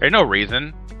 there's no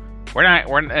reason.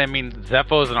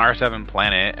 Zepho's an R7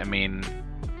 planet.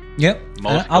 Yep.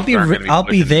 I'll be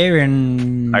there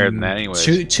in higher than that anyways.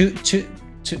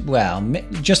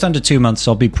 Just under 2 months.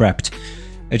 I'll be prepped.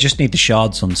 I just need the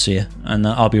shards on Seer, and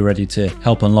I'll be ready to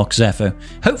help unlock Zepho.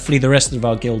 Hopefully, the rest of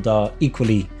our guild are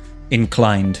equally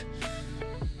inclined.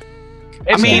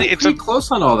 It's pretty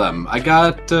close on all of them. I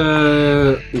got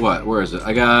where is it?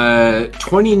 I got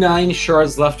 29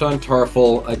 shards left on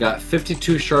Tarful. I got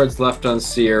 52 shards left on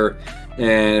Seer,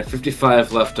 and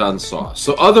 55 left on Saw.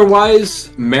 So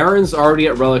otherwise, Marin's already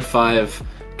at Relic 5.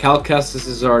 Cal Kestis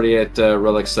is already at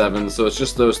Relic 7. So it's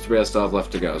just those three I still have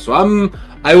left to go. So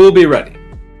I will be ready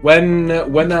when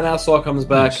that asshole comes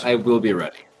back. I will be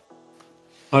ready.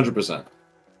 100%.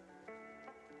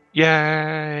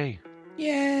 Yay!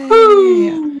 Yeah,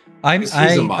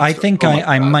 I think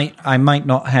I might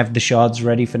not have the shards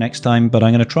ready for next time, but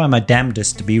I'm going to try my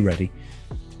damnedest to be ready.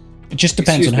 It just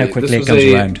depends on how quickly it comes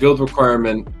around. Guild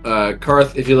requirement.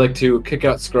 Carth, if you'd like to kick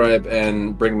out Scribe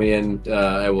and bring me in,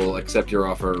 I will accept your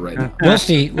offer right now.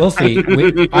 Wulffffy,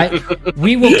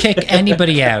 we will kick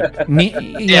anybody out.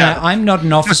 I'm not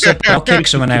an officer, but I'll kick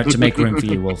someone out to make room for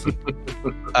you, Wulffffy.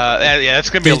 That's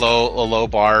gonna be a low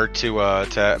bar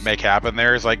to make happen.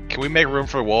 There is like, can we make room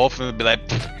for Wolf? And be like,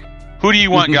 who do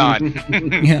you want gone?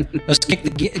 Let's kick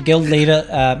the guild leader,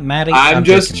 Maddie. I'm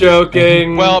just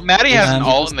joking. Well, Maddie has an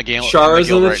alt in the game. Shara's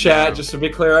in the chat. Just to be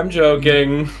clear, I'm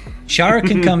joking. Shara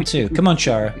can come too. Come on,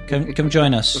 Shara. Come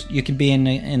join us. You can be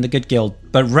in the good guild.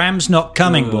 But Ram's not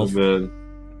coming, Wolf. No,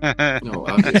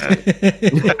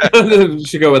 obviously.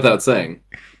 Should go without saying.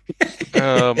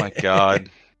 Oh my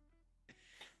god.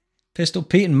 Pistol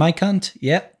Pete and Mike Hunt.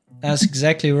 Yep, that's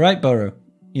exactly right, Burrow.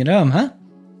 You know him, huh?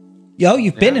 Yo,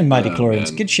 you've been in Mighty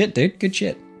Chlorians. Good shit, dude. Good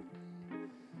shit.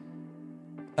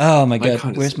 Oh my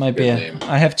god, where's my beer? Name.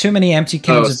 I have too many empty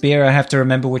cans of beer. I have to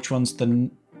remember which one's the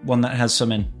one that has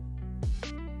some in.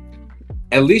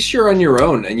 At least you're on your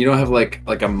own, and you don't have like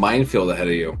a minefield ahead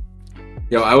of you.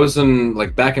 I was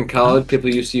back in college.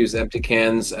 People used to use empty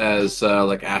cans as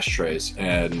ashtrays,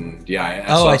 and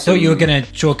I thought you were gonna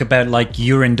talk about like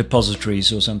urine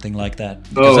depositories or something like that.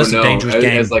 That's a dangerous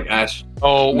game. As ash.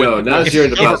 Oh no, not as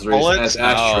urine depositories, as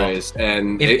ashtrays.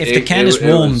 And if the can is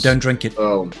warm, don't drink it.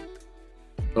 Oh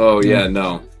yeah,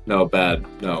 no, bad,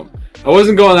 no. I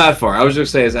wasn't going that far. I was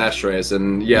just saying as ashtrays,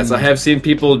 and yes, I have seen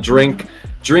people drink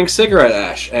cigarette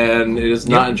ash, and it is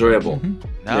not enjoyable.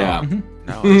 Mm-hmm. No. Yeah. Mm-hmm.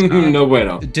 No, no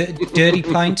bueno. Dirty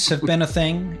pints have been a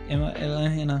thing.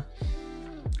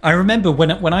 I remember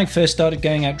when I first started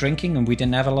going out drinking and we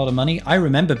didn't have a lot of money. I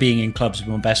remember being in clubs with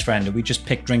my best friend and we just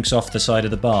picked drinks off the side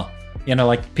of the bar.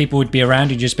 Like people would be around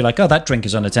and you'd just be like, "Oh, that drink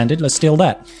is unattended. Let's steal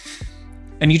that."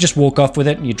 And you just walk off with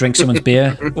it and you drink someone's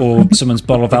beer or someone's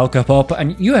bottle of alcohol,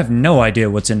 and you have no idea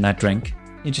what's in that drink.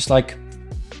 You're just like,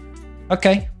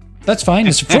 "Okay, that's fine.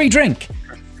 It's a free drink."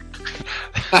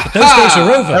 But those days are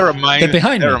over. They're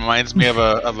behind me. That reminds me of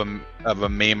a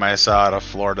meme I saw out of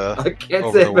Florida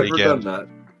over the weekend. That.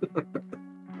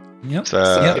 Yep.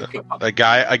 A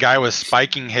guy was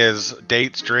spiking his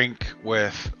date's drink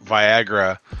with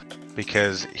Viagra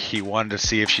because he wanted to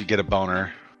see if she'd get a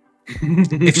boner.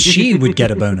 If she would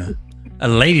get a boner, a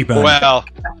lady boner. Well,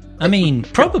 I mean,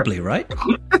 probably, right?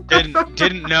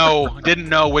 Didn't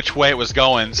know which way it was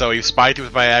going, so he spiked it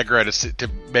with Viagra to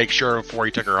make sure before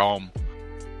he took her home.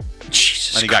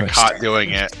 Jesus and he got caught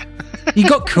doing it. He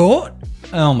got caught?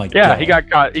 Oh my god! Yeah, he got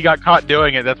caught. He got caught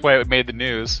doing it. That's why it made the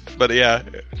news. But yeah,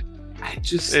 it's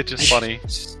just funny.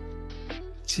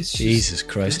 Jesus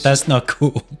Christ, that's not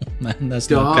cool, man. That's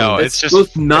not cool. No, it's just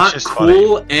both not just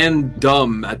cool funny. And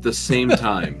dumb at the same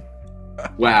time.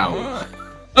 Wow.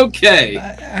 Okay.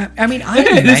 I mean, I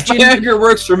imagine this Viagra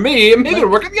works for me. It may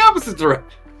work in the opposite direction.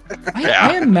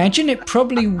 I imagine it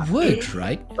probably would,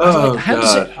 right? Oh, how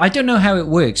does it? I don't know how it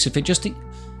works. If it just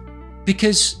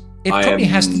because it probably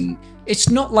has to. It's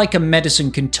not like a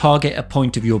medicine can target a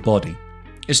point of your body.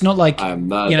 It's not like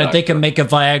they can make a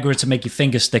Viagra to make your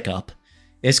finger stick up.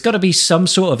 It's got to be some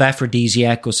sort of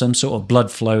aphrodisiac or some sort of blood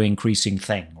flow increasing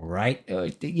thing, right?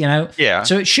 Yeah.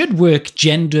 So it should work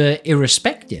gender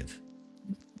irrespective.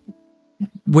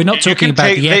 We're not talking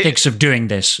about the ethics of doing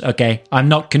this, okay? I'm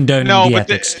not condoning the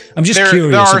ethics. I'm just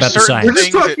curious about the science. We're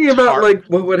just talking about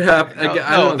what would happen.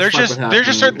 There's just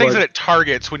certain things that it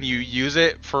targets when you use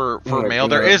it for male.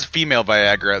 There is female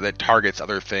Viagra that targets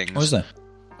other things. What is that?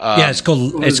 It's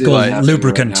called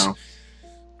lubricant.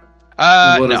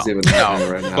 No,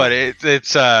 but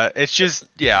it's just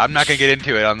I'm not gonna get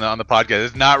into it on the podcast.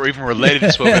 It's not even related to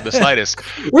SWGOH in the slightest.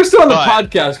 We're still on the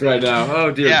podcast right now. Oh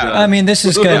dear God. I mean, this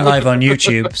is going live on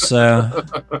YouTube, so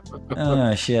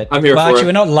oh shit. I'm here for it.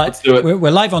 We're not live. We're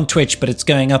live on Twitch, but it's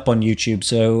going up on YouTube.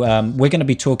 So we're going to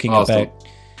be talking about.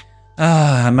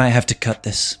 I might have to cut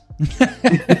this.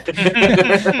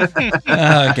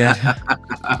 Oh god.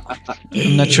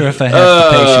 I'm not sure if I have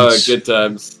the patience. Good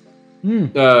times.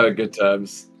 Good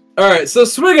times. All right, so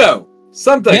SWGOH,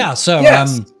 something. Yeah, so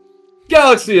yes.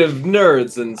 Galaxy of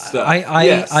nerds and stuff. I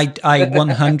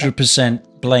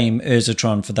 100% blame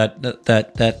Urzatron for that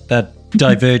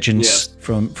divergence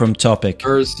from topic.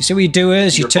 You see what you do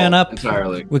is you turn up.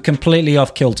 Entirely. We're completely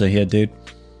off kilter here, dude.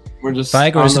 We're just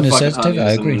Viagra isn't a sensitive.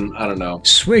 I agree. I don't know.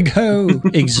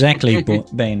 SWGOH, exactly,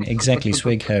 Bane. Exactly,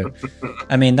 SWGOH.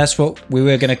 I mean, that's what we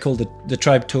were going to call the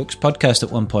Tribe Talks podcast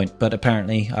at one point, but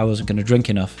apparently I wasn't going to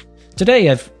drink enough. Today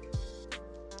I've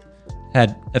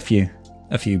had a few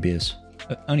beers,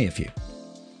 only a few.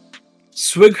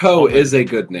 SWGOH is a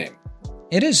good name.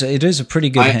 It is a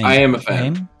pretty good name. I am a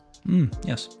fan.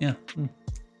 Yes, yeah.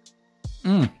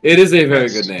 It is a very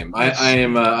good name. I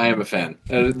am a fan.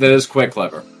 That is quite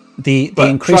clever. The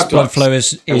increased blood flow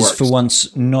is for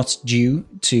once not due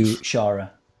to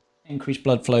Shara. Increased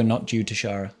blood flow not due to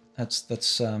Shara. That's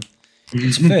it's a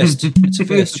first. It's a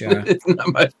first, Shara. It's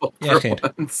not my fault for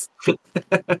once.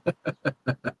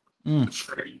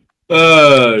 Shara.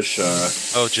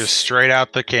 Oh, just straight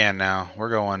out the can now.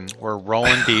 We're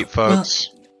rolling deep, folks.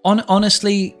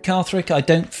 Honestly, Carthric, I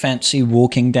don't fancy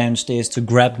walking downstairs to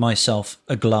grab myself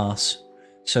a glass.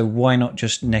 So why not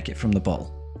just nick it from the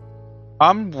bottle?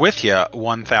 I'm with you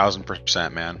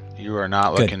 1,000%, man. You are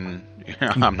not looking...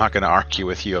 I'm not going to argue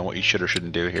with you on what you should or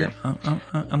shouldn't do here.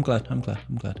 I'm glad.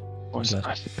 What's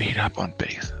nice to beat up on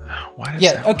base?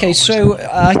 So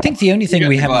I think the only thing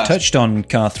we haven't touched on,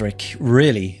 Carthric,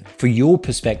 really, for your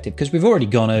perspective, because we've already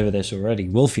gone over this already,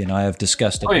 Wulffffy and I have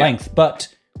discussed at length, but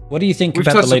what do you think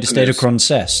about the latest Datacron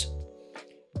CES?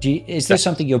 Is there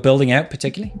something you're building out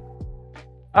particularly?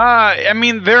 I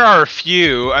mean, there are a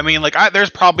few. I mean, there's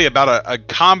probably about a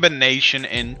combination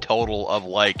in total of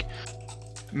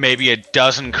maybe a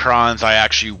dozen crons I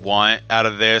actually want out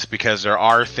of this, because there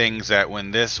are things that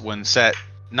when set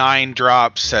 9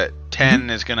 drops, set 10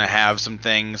 is going to have some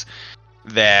things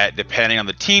that, depending on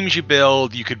the teams you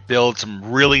build, you could build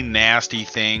some really nasty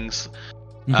things.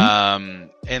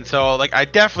 And so I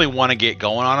definitely want to get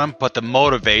going on them, but the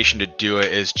motivation to do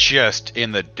it is just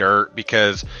in the dirt,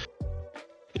 because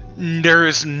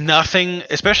there's nothing,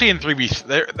 especially in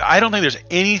 3v3, I don't think there's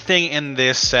anything in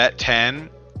this set 10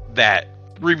 that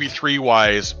 3v3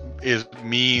 wise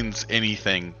means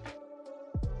anything.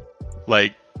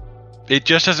 It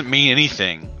just doesn't mean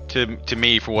anything to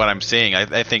me for what I'm seeing.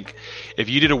 I think if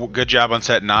you did a good job on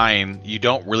set 9, you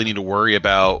don't really need to worry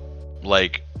about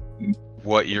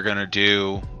what you're gonna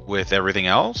do with everything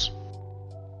else.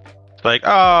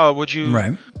 Would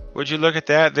you look at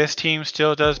that? This team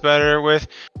still does better with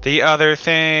the other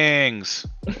things.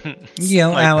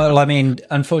 Well, I mean,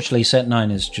 unfortunately, set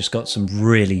 9 has just got some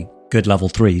really good level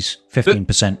 3s.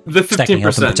 15% the 15% stacking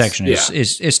health and protection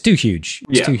is too huge.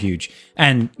 It's too huge.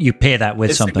 And you pair that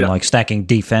with something like stacking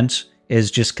defense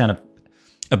is just kind of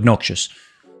obnoxious.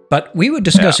 But we were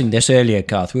discussing this earlier,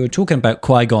 Carth. We were talking about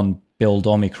Qui-Gon build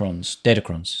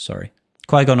Datacrons.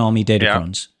 Qui-Gon Army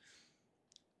Datacrons.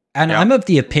 And I'm of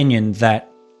the opinion that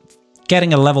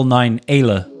getting a level 9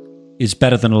 Ayla is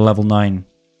better than a level 9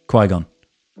 Qui-Gon.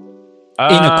 In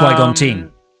a Qui-Gon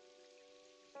team.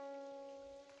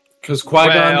 Because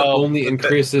Qui-Gon only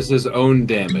increases his own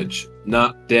damage,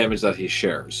 not damage that he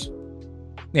shares.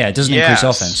 Yeah, it doesn't increase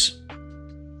offense.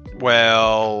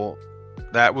 Well,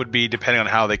 that would be depending on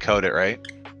how they code it, right?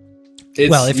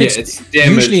 It's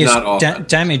damage, usually not offense.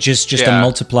 Damage is just a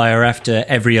multiplier after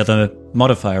every other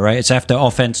modifier, right? It's after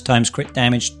offense times crit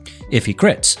damage if he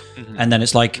crits. And then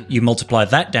it's you multiply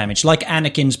that damage. Like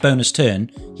Anakin's bonus turn,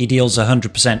 he deals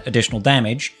 100% additional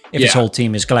damage if his whole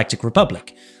team is Galactic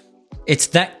Republic. It's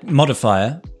that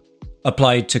modifier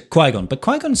applied to Qui-Gon, but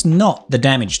Qui-Gon's not the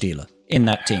damage dealer in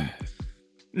that team.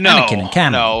 Anakin and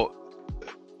Cam. No.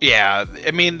 Yeah,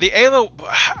 I mean, the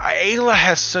Ayla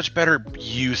has such better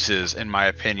uses, in my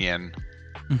opinion.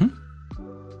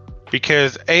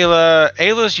 Because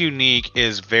Ayla's unique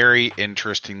is very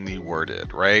interestingly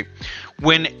worded, right?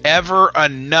 Whenever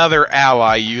another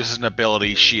ally uses an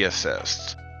ability, she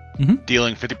assists,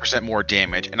 dealing 50% more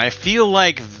damage. And I feel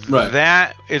like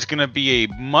that is going to be a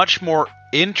much more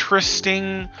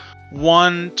interesting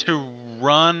one to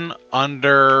run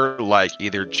under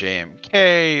either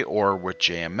JMK or with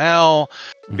JML,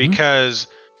 because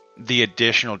the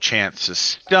additional chance to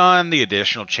stun, the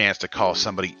additional chance to call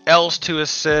somebody else to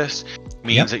assist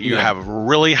means that you have a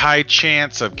really high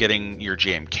chance of getting your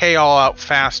JMK all out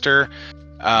faster.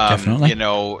 Definitely.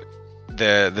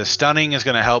 The stunning is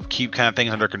going to help keep kind of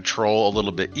things under control a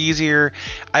little bit easier.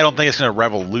 I don't think it's going to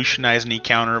revolutionize any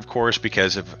counter, of course,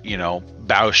 because if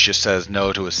Bausch just says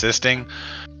no to assisting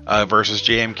versus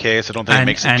JMK, so I don't think it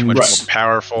makes it too much more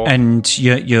powerful. And so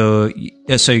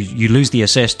you lose the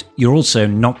assist. You're also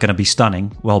not going to be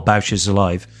stunning while Bausch is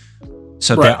alive.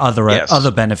 So the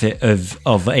other benefit of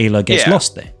Ayla gets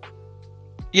lost there.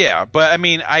 Yeah, but I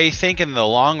mean, I think in the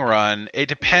long run, it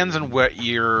depends on what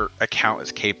your account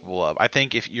is capable of. I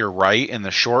think if you're right in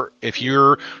the short, if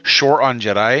you're short on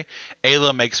Jedi,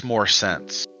 Ayla makes more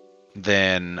sense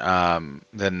than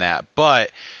that.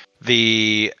 But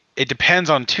it depends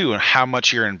on how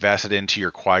much you're invested into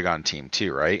your Qui-Gon team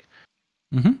too, right?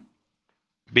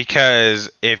 Because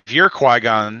if your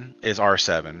Qui-Gon is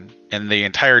R7 and the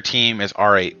entire team is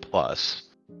R8+,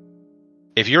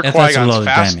 if your Qui-Gon's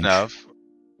fast enough.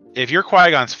 if your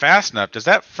Qui-Gon's fast enough, does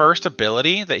that first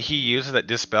ability that he uses that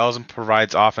dispels and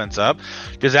provides offense up,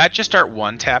 does that just start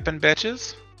one-tapping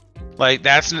bitches? Like,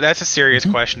 that's a serious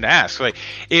question to ask. Like,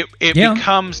 it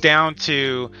becomes down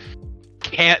to,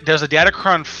 does a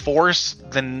Datacron force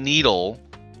the needle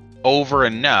over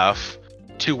enough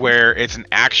to where it's an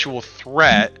actual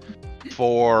threat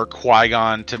for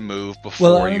Qui-Gon to move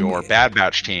before your Bad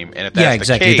Batch team? And if that's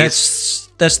the case,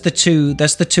 that's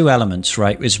the two elements,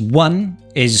 right? One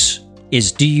is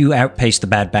do you outpace the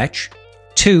Bad Batch?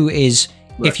 Two is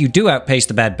if you do outpace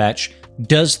the Bad Batch,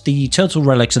 does the total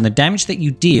relics and the damage that you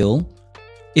deal,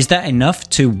 is that enough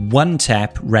to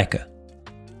one-tap Wrecker?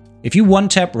 If you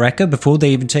one-tap Wrecker before they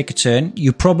even take a turn,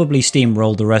 you probably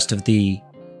steamroll the rest of the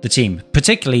team,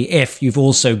 particularly if you've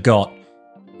also got,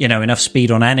 enough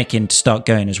speed on Anakin to start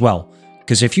going as well.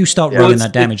 Because if you start rolling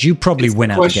that damage, you probably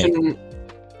win out the game.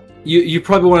 You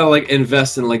probably want to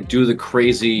invest in do the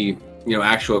crazy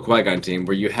actual Qui-Gon team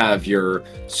where you have your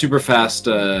super fast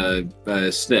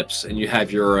snips and you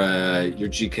have your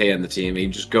GK on the team, and you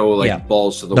just go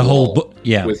balls to the wall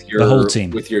with your whole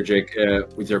team, with your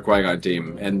Qui-Gon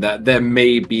team, and that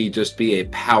may just be a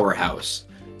powerhouse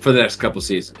for the next couple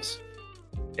seasons.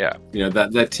 Yeah,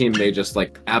 that team may just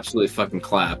absolutely fucking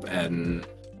clap, and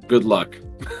good luck.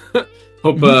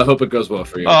 Hope it goes well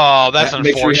for you. Oh, that's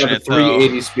unfortunate. Make sure you have a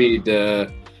 380 speed.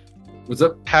 What's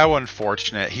up? How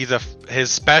unfortunate.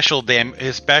 His special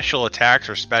attacks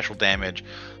are special damage.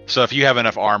 So if you have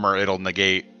enough armor, it'll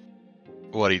negate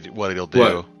what he'll do.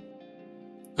 What?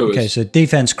 Okay, so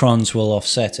defense crons will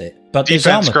offset it, but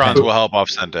defense crons will help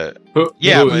offset it.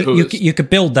 You could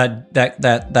build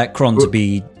that cron to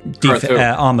be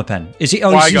armor pen. Is he?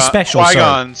 Oh, he's special.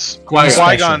 Qui-Gon's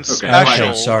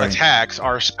special attacks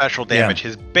are special damage.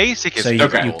 His basic is you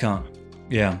can't.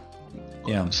 Yeah.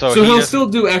 So he'll still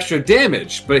do extra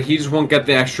damage, but he just won't get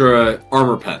the extra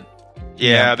armor pen.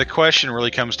 Yeah, the question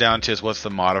really comes down to is what's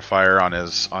the modifier on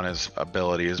his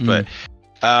abilities, but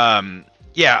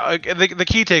the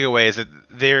key takeaway is that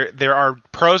there are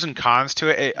pros and cons to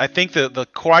it. I think the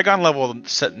Qui-Gon level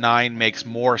set 9 makes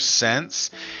more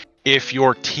sense if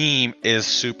your team is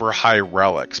super high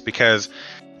relics, because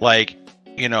if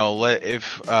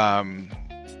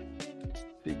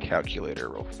the calculator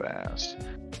real fast.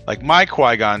 My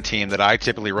Qui-Gon team that I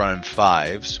typically run in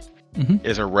 5s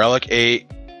is a Relic 8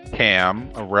 Cam,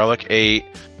 a Relic 8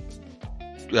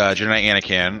 Jedi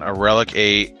Anakin, a Relic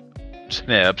 8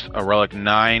 Snips, a Relic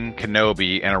 9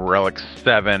 Kenobi, and a Relic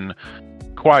 7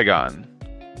 Qui-Gon.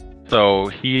 So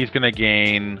he's going to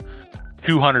gain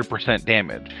 200%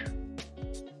 damage.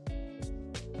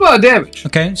 Well, damage.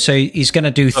 Okay, so he's going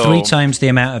to do 3 times the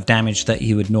amount of damage that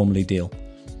he would normally deal.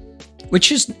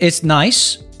 Which it's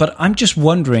nice, but I'm just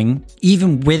wondering,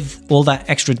 even with all that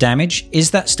extra damage,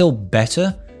 is that still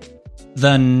better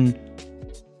than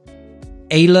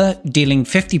Ayla dealing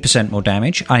 50% more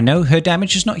damage? I know her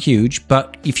damage is not huge,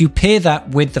 but if you pair that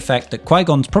with the fact that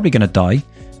Qui-Gon's probably going to die,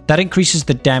 that increases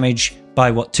the damage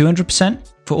by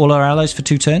 200% for all our allies for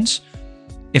 2 turns?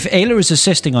 If Ayla is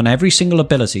assisting on every single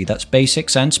ability, that's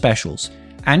basics and specials,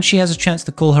 and she has a chance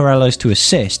to call her allies to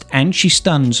assist, and she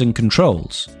stuns and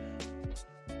controls...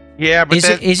 Yeah, but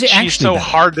is it she's so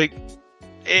hard to...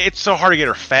 It's so hard to get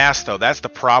her fast, though. That's the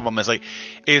problem.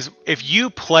 Is if you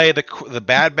play the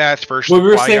Bad Batch versus we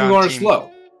were saying we want her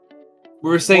slow. We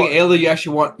were saying Ayla, you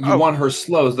actually want her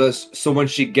slow, so when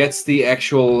she gets the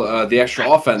actual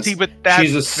offense,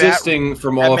 she's assisting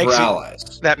from all of her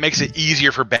allies. That makes it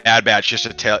easier for Bad Batch just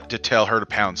to tell her to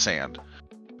pound sand.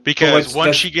 Because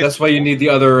once she gets... That's why you need the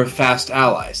other fast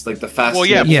allies, the fast... Well,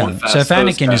 yeah. So if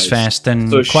Anakin is fast, then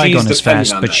Qui-Gon is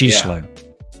fast, but she's slow.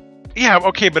 Yeah,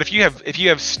 okay, but if you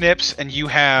have Snips and you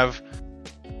have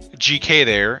GK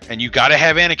there, and you gotta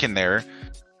have Anakin there,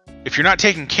 if you're not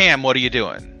taking Cam, what are you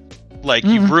doing?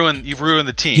 You've ruined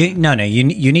the team.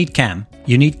 You need Cam.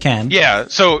 You need Cam. Yeah,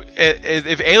 so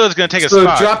if Ayla's gonna take a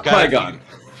spot... So drop Qui-Gon.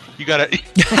 You've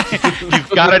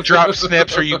gotta drop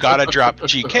Snips or you gotta drop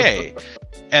GK.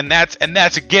 And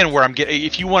that's again where I'm getting.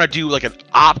 If you want to do an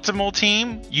optimal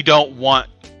team, you don't want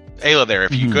Ayla there.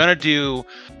 If you're gonna do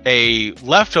a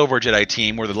leftover Jedi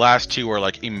team where the last 2 are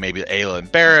maybe Ayla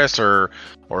and Barriss or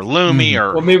Lumi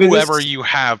or whoever you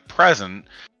have present,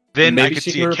 then I could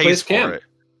see a case for it.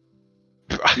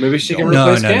 Maybe she can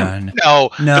replace Cam. No.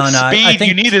 I think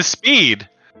you need his speed.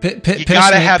 You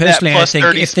gotta have that plus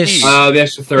 30 speed. The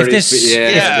extra 30 speed.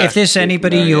 If there's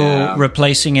anybody you're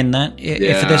replacing in that,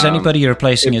 if there's anybody you're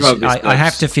replacing, I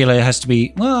have to feel it has to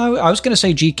be. Well, I was going to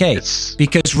say GK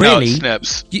because really,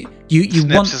 Snips. you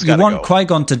want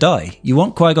Qui-Gon to die. You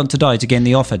want Qui-Gon to die to gain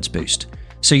the offense boost.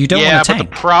 So you don't want to tank.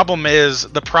 But the problem is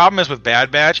with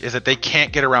Bad Batch is that they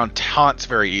can't get around taunts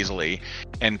very easily,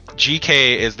 and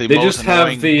GK is the most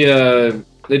annoying.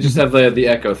 They just have the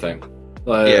echo thing.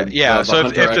 So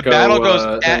if the battle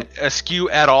goes askew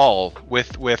at all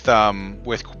with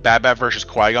Bad Batch versus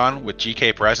Qui-Gon with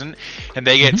GK present, and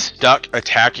they get stuck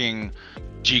attacking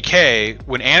GK,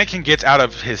 when Anakin gets out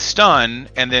of his stun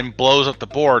and then blows up the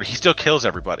board, he still kills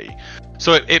everybody.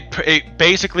 So it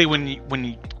basically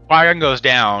when Qui-Gon goes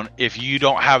down, if you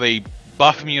don't have a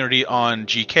buff immunity on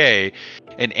GK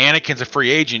and Anakin's a free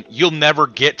agent, you'll never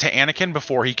get to Anakin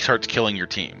before he starts killing your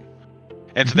team.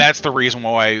 And so that's the reason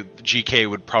why GK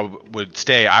would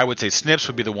stay. I would say Snips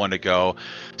would be the one to go.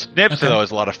 Snips though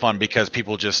is a lot of fun because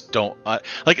people just don't like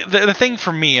the thing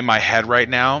for me in my head right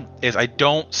now is I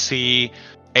don't see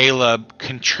Ayla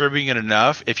contributing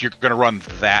enough if you're going to run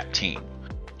that team.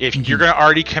 If you're going to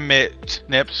already commit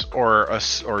Snips or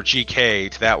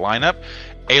GK to that lineup,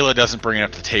 Ayla doesn't bring it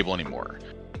up to the table anymore.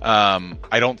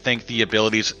 I don't think the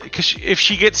abilities, because if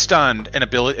she gets stunned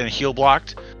and heal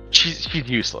blocked, she's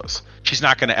useless. She's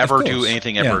not going to ever do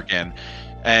anything ever again,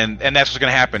 and that's what's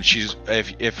going to happen.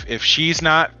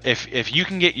 If you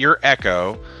can get your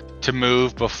Echo to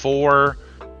move before,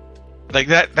 like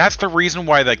that's the reason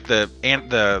why like the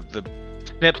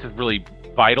Snips is really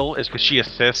vital, is because she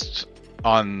assists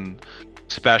on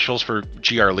specials for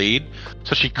GR lead,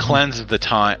 so she cleanses the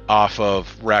taunt off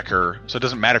of Wrecker, so it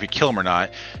doesn't matter if you kill him or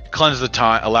not. Cleanses the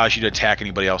taunt, allows you to attack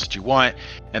anybody else that you want,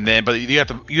 and then but you have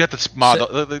to mod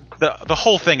the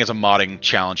whole thing is a modding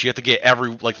challenge. You have to get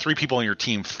 3 people on your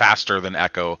team faster than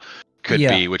Echo could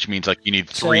be, which means like you need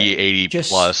 380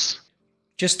 plus.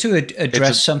 Just to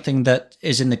address something that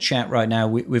is in the chat right now,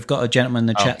 we've got a gentleman in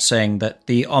the chat saying that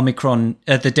the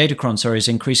Datacron, is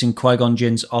increasing Qui-Gon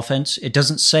Jinn's offense. It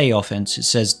doesn't say offense; it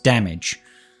says damage.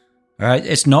 All right,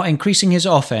 it's not increasing his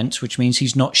offense, which means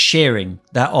he's not sharing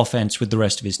that offense with the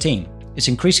rest of his team. It's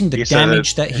increasing the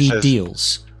damage that he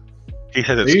deals. He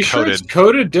said it's Are you sure it's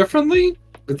coded differently?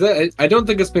 I don't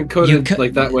think it's been coded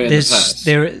like that way in the past.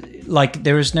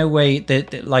 There is no way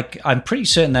that I'm pretty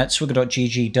certain that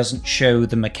SWGOH doesn't show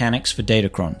the mechanics for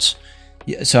Datacrons.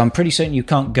 So I'm pretty certain you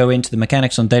can't go into the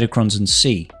mechanics on Datacrons and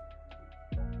see.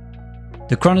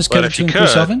 The Cron is coded to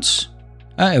increase offense?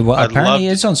 Apparently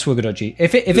it is on SWGOH.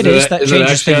 If it is, that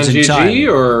changes things entirely.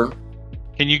 Or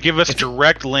can you give us a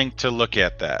direct link to look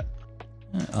at that?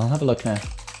 I'll have a look now.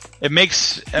 It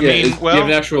makes. do you have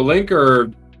an actual link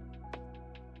or?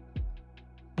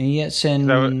 Yeah, it's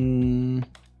in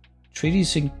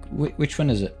Treaties. Which one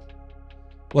is it?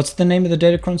 What's the name of the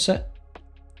Datacron set?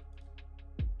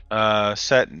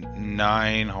 Set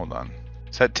 9. Hold on.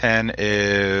 Set 10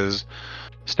 is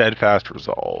Steadfast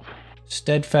Resolve.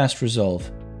 Steadfast Resolve.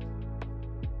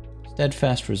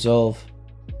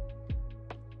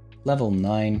 Level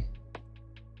 9.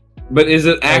 But is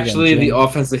it actually the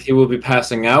offense that he will be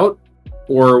passing out?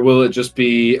 Or will it just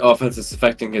be offense that's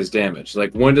affecting his damage?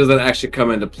 Like, when does that actually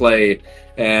come into play?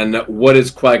 And what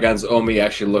is Qui-Gon's Omi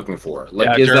actually looking for?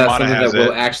 Like, is that something that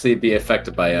will actually be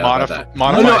affected by that?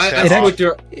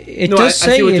 It does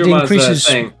say it increases.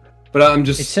 But I'm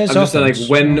just saying, like,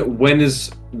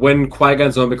 when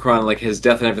Qui-Gon's Omicron, like his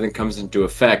death and everything comes into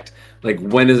effect, like,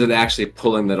 when is it actually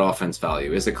pulling that offense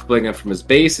value? Is it pulling it from his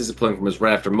base? Is it pulling from his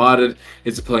right after modded?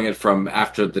 Is it pulling it from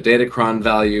after the Datacron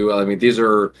value? I mean, these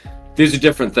are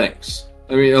different things.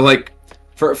 I mean, like,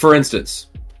 for instance,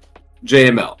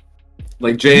 JML.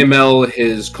 Like, JML,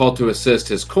 his call to assist,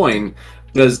 his coin,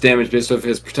 does damage based off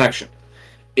his protection.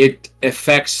 It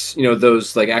affects,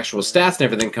 those, like, actual stats and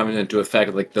everything coming into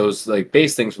effect, like, those, like,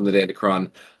 base things from the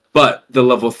Datacron. But the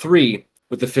level 3,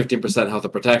 with the 15% health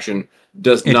of protection,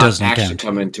 does not actually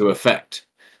come into effect.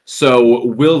 So,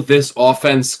 will this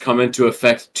offense come into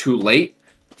effect too late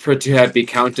for it to be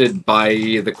counted by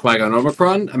the Qui-Gon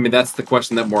Omicron? I mean, that's the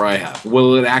question that more I have.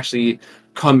 Will it actually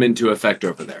come into effect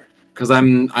over there? Because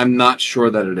I'm not sure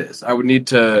that it is. I would need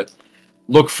to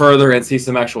look further and see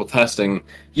some actual testing.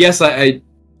 Yes,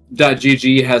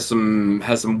 .gg has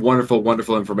some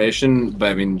wonderful information, but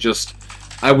I mean,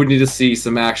 I would need to see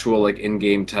some actual, like,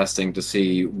 in-game testing to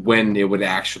see when it would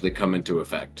actually come into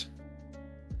effect.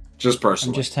 Just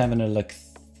personally. I'm just having a look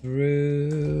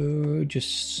through,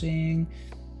 just seeing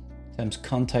times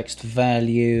context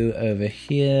value over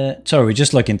here. Sorry, we're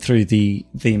just looking through the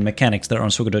mechanics that are on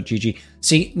SWGOH.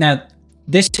 See, now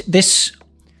there's two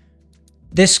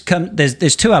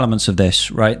elements of this,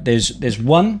 right? There's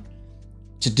one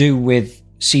to do with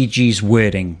CG's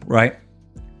wording, right?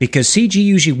 Because CG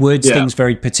usually words things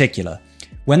very particular.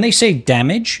 When they say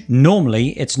damage, normally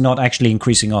it's not actually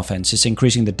increasing offense, it's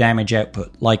increasing the damage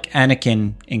output, like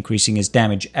Anakin increasing his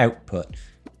damage output.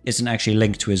 isn't actually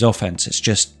linked to his offense. It's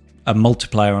just a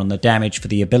multiplier on the damage for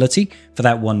the ability for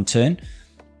that one turn.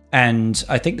 And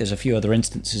I think there's a few other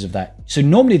instances of that. So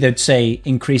normally they'd say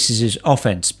increases his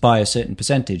offense by a certain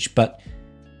percentage, but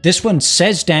this one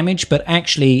says damage, but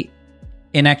actually,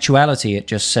 in actuality, it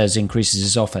just says increases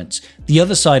his offense. The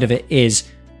other side of it is,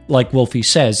 like Wulffffy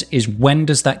says, is when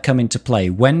does that come into play?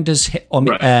 When does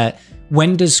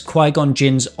Qui-Gon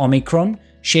Jinn's Omicron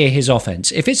share his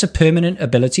offense? If it's a permanent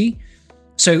ability,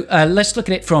 so let's look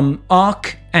at it from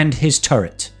Arc and his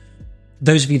turret.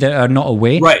 Those of you that are not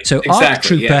aware, right? So exactly, Arc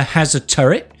Trooper has a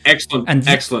turret. Excellent,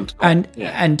 excellent.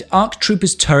 And Arc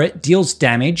Trooper's turret deals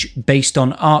damage based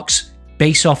on Arc's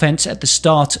base offense at the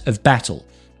start of battle.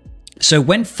 So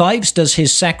when Fives does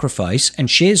his sacrifice and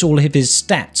shares all of his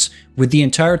stats with the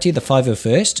entirety of the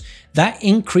 501st, that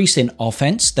increase in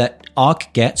offense that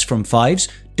Arc gets from Fives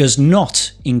does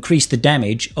not increase the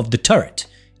damage of the turret.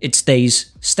 It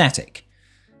stays static.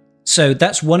 So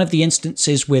that's one of the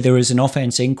instances where there is an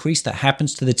offense increase that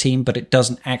happens to the team, but it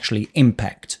doesn't actually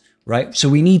impact, right? So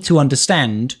we need to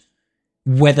understand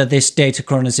whether this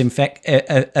datacron is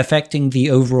affecting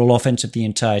the overall offense of the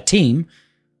entire team,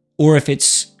 or if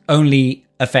it's only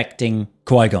affecting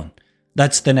Qui-Gon.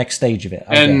 That's the next stage of it,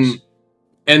 I guess.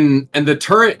 And the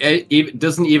turret it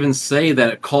doesn't even say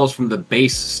that it calls from the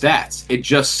base stats. It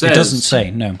just says... It doesn't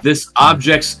say, no. This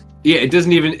object's... Yeah, it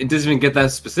doesn't even get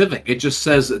that specific. It just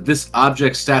says this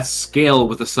object stats scale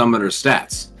with the summoner's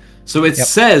stats. So it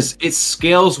says it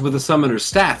scales with the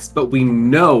summoner's stats, but we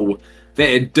know that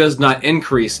it does not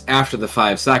increase after the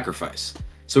 5 sacrifice.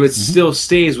 So it still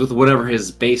stays with whatever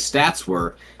his base stats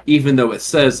were, even though it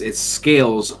says it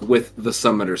scales with the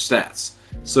summoner's stats.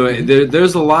 So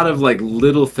there's a lot of like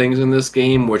little things in this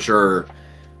game which are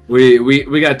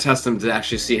we got to test them to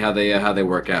actually see how they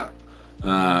work out.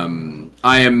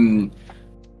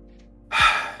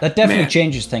 That definitely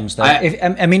changes things, though.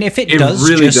 If it does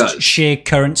really just share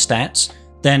current stats,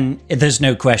 then there's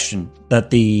no question that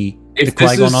the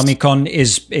Qui-Gon Omicron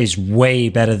is way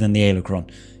better than the Alacron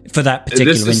for that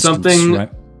particular instance. Something,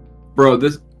 right? Bro,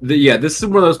 this is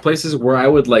one of those places where I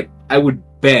would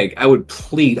beg, I would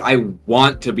plead, I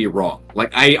want to be wrong.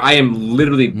 Like I am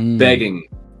literally begging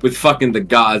with fucking the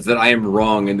gods that I am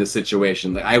wrong in this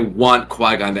situation. Like I want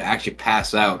Qui-Gon to actually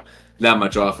pass out that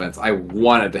much offense. I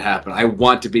want it to happen. I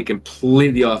want to be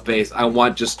completely off base. I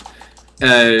want just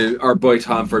our boy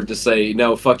Tomford to say,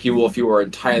 no, fuck you, Wolf, you are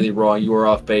entirely wrong. You are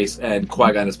off base, and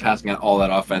Qui-Gon is passing out all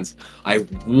that offense. I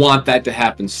want that to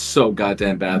happen so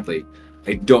goddamn badly.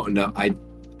 I don't know.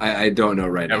 I don't know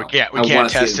right now. We can't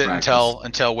test it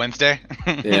until Wednesday.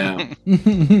 Yeah,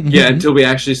 yeah, until we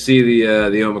actually see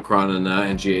the Omicron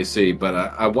and GAC. But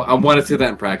I want to see that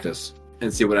in practice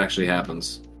and see what actually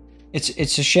happens.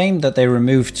 It's a shame that they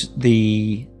removed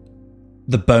the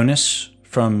bonus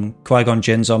from Qui-Gon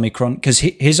Jinn's Omicron, because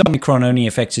his Omicron only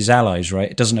affects his allies,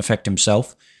 right? It doesn't affect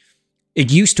himself.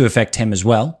 It used to affect him as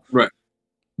well, right?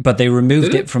 But they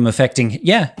removed it from affecting.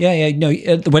 Yeah. No,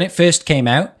 when it first came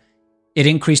out, it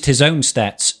increased his own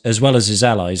stats as well as his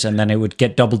allies, and then it would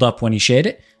get doubled up when he shared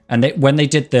it. And when they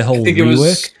did the whole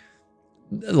rework,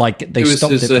 they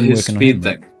stopped it from working on him.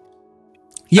 Thing.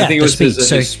 Yeah, I think it was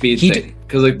his speed thing.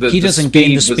 Because he doesn't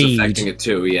gain the speed. Affecting it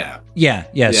too, yeah.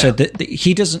 So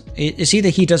he doesn't. It's either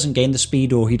he doesn't gain the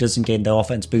speed or he doesn't gain the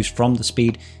offense boost from the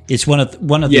speed. It's one of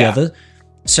the other,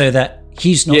 so that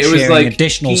he's not sharing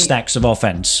additional stacks of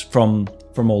offense from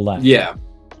all that. Yeah.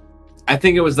 I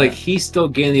think it was like he still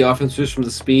gained the offense boost from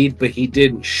the speed, but he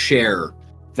didn't share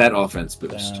that offense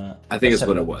boost. I think it's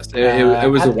what it was. It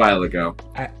was a while ago.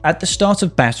 At the start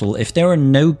of battle, if there are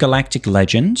no galactic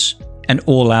legends and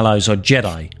all allies are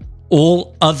Jedi,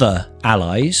 all other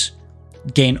allies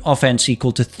gain offense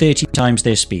equal to 30 times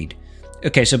their speed.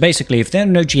 Okay, so basically, if there are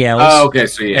no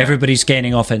GLs, everybody's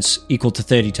gaining offense equal to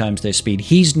 30 times their speed.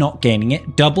 He's not gaining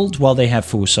it, doubled while they have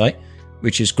foresight,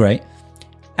 which is great,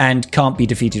 and can't be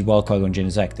defeated while Qui-Gon Jinn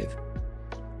is active.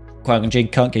 Qui-Gon Jinn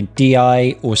can't gain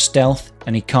DI or stealth,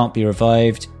 and he can't be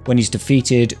revived. When he's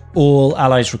defeated, all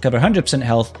allies recover 100%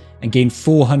 health and gain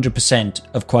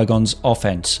 400% of Qui-Gon's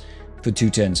offense for 2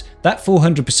 turns. That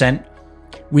 400%,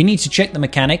 we need to check the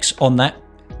mechanics on that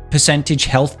percentage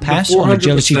health pass on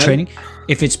agility training,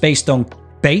 if it's based on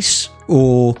base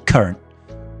or current.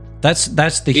 That's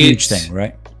the huge thing,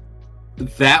 right?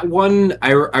 That one,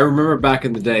 I remember back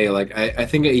in the day, like I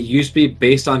think it used to be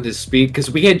based on his speed,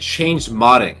 because we had changed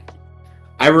modding.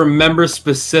 I remember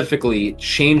specifically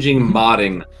changing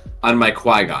modding on my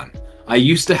Qui-Gon. I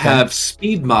used to have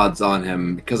speed mods on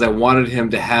him because I wanted him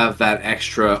to have that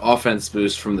extra offense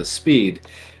boost from the speed.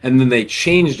 And then they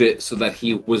changed it so that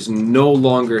he was no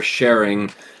longer sharing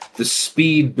the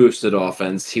speed boosted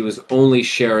offense, he was only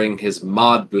sharing his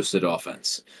mod boosted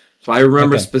offense. So I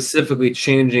remember specifically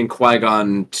changing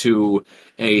Qui-Gon to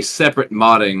a separate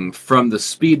modding from the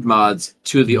speed mods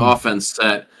to the offense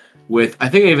set with, I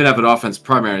think I even have an offense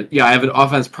primary. Yeah, I have an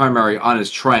offense primary on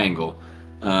his triangle.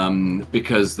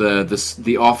 Because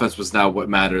the offense was now what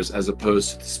matters, as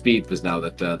opposed to the speed was now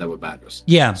that what matters.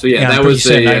 Yeah. So that was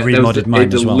a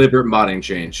deliberate well. modding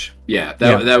change. Yeah,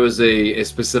 that was a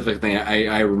specific thing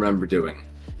I remember doing.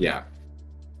 Yeah,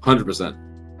 100%.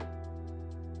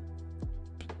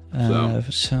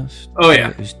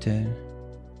 It was dead.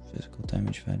 Physical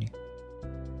damage value.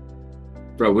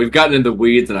 Bro, we've gotten into the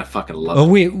weeds, and I fucking love it.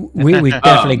 We've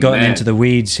definitely gotten into the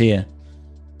weeds here.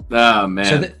 Oh man,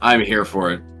 so I'm here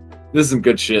for it. This is some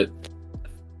good shit.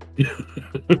 Yeah,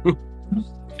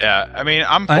 I mean,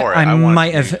 I'm for it. I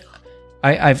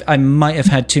might have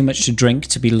had too much to drink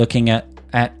to be looking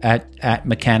at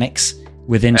mechanics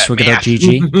within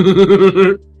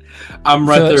SWGOH. I'm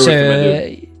right there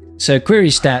with you. So query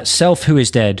stats: Self, who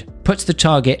is dead, puts the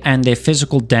target and their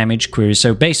physical damage query.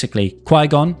 So basically,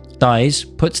 Qui-Gon dies,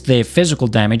 puts their physical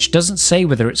damage, doesn't say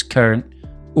whether it's current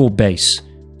or base.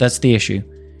 That's the issue.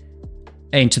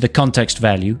 Into the context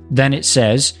value. Then it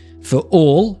says, for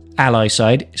all ally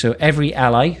side, so every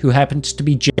ally who happens to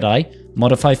be Jedi,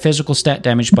 modify physical stat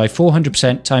damage by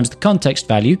 400% times the context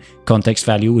value. Context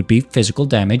value would be physical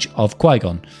damage of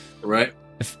Qui-Gon. Right.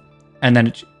 And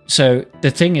then, so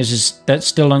the thing is that's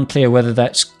still unclear whether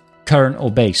that's current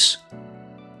or base.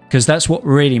 Because that's what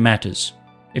really matters,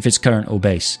 if it's current or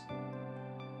base.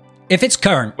 If it's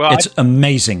current, it's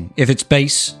amazing. If it's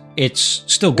base, it's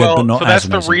still good, but not as amazing.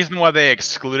 That's the reason why they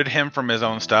excluded him from his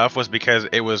own stuff, was because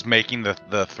it was making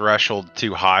the threshold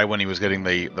too high when he was getting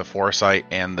the foresight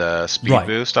and the speed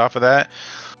boost off of that.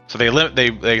 So they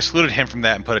excluded him from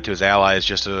that and put it to his allies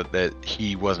just so that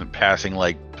he wasn't passing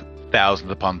like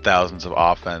thousands upon thousands of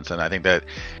offense. And I think that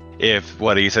if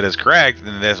what he said is correct,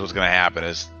 then this was going to happen: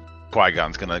 is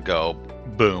Qui-Gon's going to go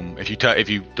boom. If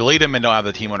you delete him and don't have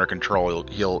the team under control,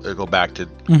 he'll go back to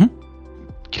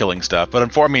killing stuff. But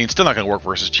unfortunately, it's still not going to work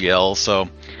versus GL, so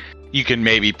you can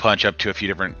maybe punch up to a few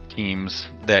different teams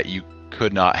that you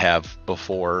could not have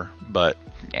before, but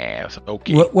it's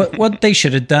okay. What they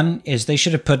should have done is they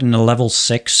should have put in a level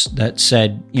 6 that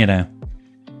said,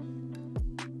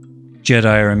 Jedi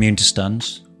are immune to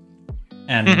stuns,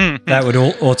 and that would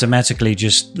automatically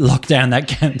just lock down that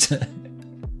counter.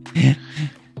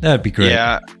 That would be great.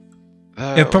 Yeah.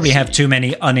 It'll probably have too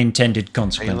many unintended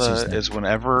consequences. Is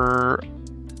whenever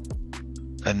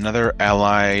another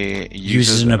ally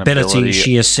uses an ability,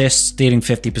 she assists, dealing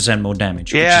 50% more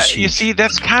damage. Yeah, you see,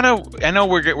 that's kind of... I know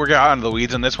we're out into the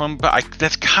weeds on this one, but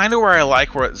that's kind of where I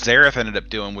like what Zareth ended up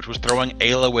doing, which was throwing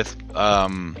Ayla with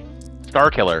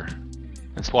Starkiller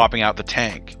and swapping out the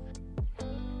tank.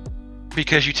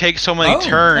 Because you take so many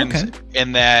turns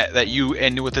in that you...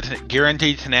 And with the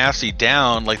guaranteed tenacity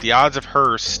down, like, the odds of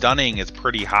her stunning is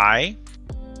pretty high.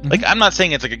 Like, I'm not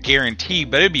saying it's like a guarantee,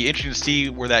 but it'd be interesting to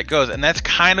see where that goes. And that's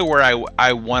kind of where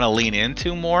I want to lean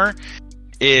into more,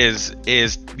 is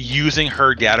using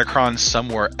her datacron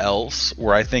somewhere else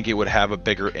where I think it would have a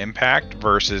bigger impact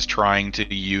versus trying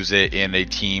to use it in a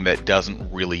team that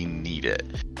doesn't really need it.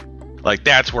 Like,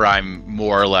 that's where I'm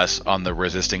more or less on the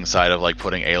resisting side of, like,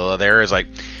 putting Ayla there. Is like,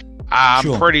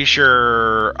 I'm pretty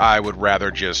sure I would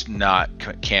rather just not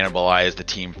cannibalize the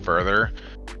team further.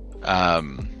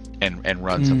 And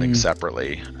run something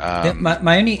separately.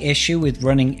 My only issue with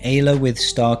running Ayla with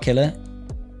Starkiller...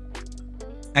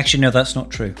 Actually, no, that's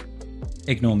not true.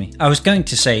 Ignore me. I was going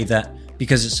to say that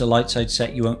because it's a light side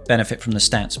set, you won't benefit from the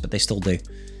stats, but they still do.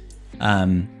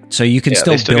 So you can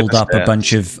still build up a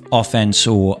bunch of offense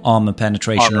or armor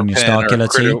penetration on your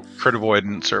Starkiller team. Crit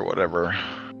avoidance or whatever.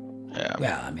 Yeah.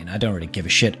 Well, I mean, I don't really give a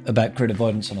shit about crit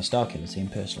avoidance on a Starkiller team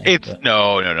personally.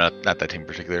 No, not that team in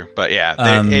particular. But yeah,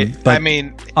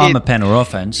 armor pen or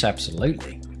offense,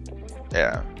 absolutely.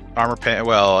 Yeah, armor pen.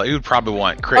 Well, you would probably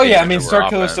want crit. Oh yeah, I mean,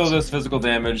 Starkiller still does physical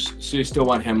damage, so you still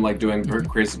want him like doing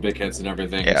crazy big hits and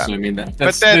everything. Yeah. So I mean,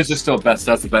 that's just still best.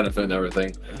 That's the benefit and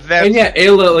everything. And yeah,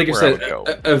 Ayla, like you said,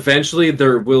 eventually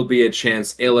there will be a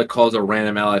chance Ayla calls a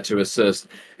random ally to assist.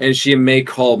 And she may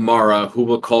call Mara, who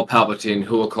will call Palpatine,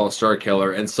 who will call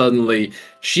Starkiller, and suddenly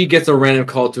she gets a random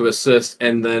call to assist,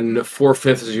 and then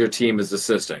 4/5 of your team is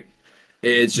assisting.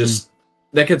 It's just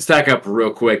that can stack up real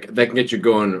quick. That can get you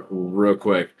going real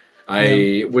quick.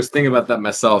 I was thinking about that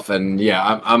myself, and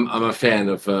yeah, I'm a fan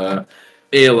of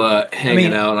Ayla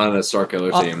hanging out on a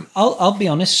Starkiller team. I'll be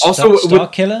honest. Also,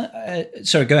 Starkiller.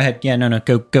 Sorry, go ahead. Yeah, no,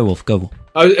 go Wolf, go Wolf.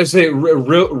 I was say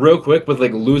real quick with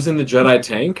like losing the Jedi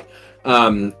tank.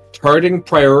 Targeting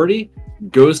priority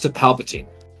goes to Palpatine.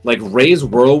 Like Rey's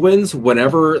whirlwinds,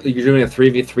 whenever you're doing a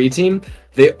 3v3 team,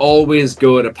 they always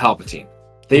go to Palpatine.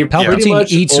 They pretty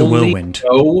much eats a whirlwind.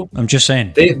 I'm just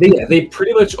saying. They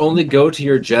pretty much only go to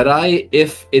your Jedi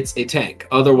if it's a tank.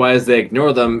 Otherwise, they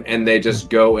ignore them and they just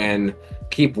go and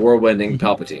keep whirlwinding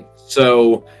Palpatine.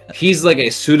 So he's like a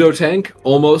pseudo tank,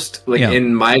 almost, like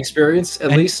in my experience,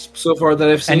 at least so far that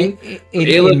I've seen. And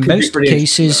in most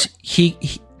cases,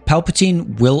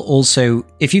 Palpatine will also,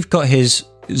 if you've got his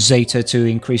Zeta to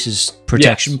increase his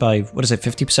protection by, what is it,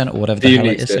 50% or whatever the hell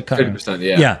it is?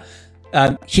 50%, yeah.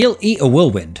 He'll eat a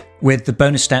whirlwind with the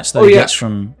bonus stats that he gets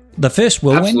from the first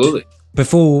whirlwind. Absolutely.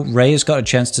 Before Rey has got a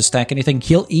chance to stack anything,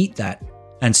 he'll eat that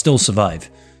and still survive.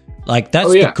 Like,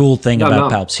 that's the cool thing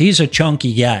about Palps. He's a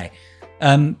chunky guy.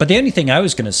 But the only thing I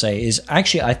was going to say is,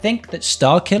 actually, I think that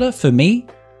Starkiller, for me,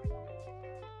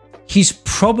 he's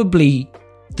probably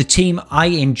the team I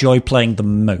enjoy playing the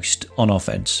most on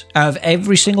offense. Out of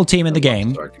every single team in the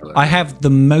game, I have the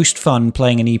most fun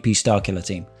playing an EP Starkiller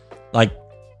team. Like,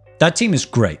 that team is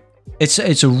great. It's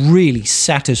a really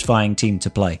satisfying team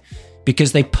to play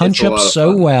because they punch up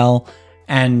so well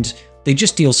and they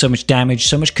just deal so much damage,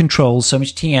 so much control, so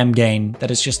much TM gain that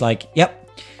it's just like, yep,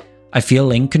 I feel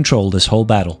in control this whole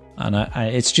battle. And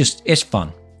it's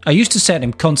fun. I used to set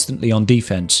him constantly on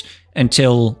defense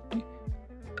until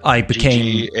I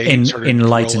became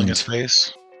enlightened. His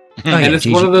face. And it's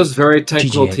one of those very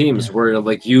technical teams where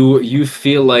like you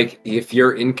feel like if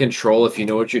you're in control, if you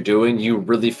know what you're doing, you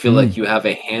really feel like you have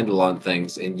a handle on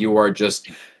things and you are just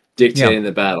dictating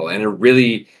the battle. And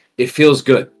it feels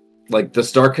good. Like the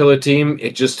Starkiller team,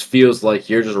 it just feels like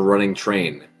you're just running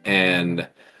train. And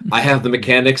I have the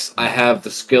mechanics, I have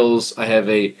the skills, I have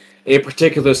a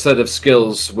particular set of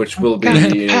skills which will be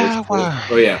a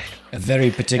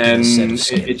very particular set of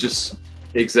skills. It just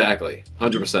exactly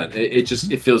 100%.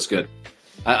 It feels good.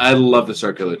 I love the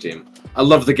Starkiller team. I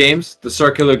love the games. The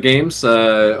Starkiller games.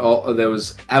 That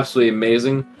was absolutely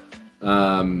amazing.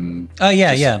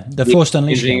 The Force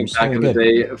Unleashed games back in the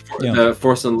day.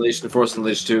 Force Unleashed and Force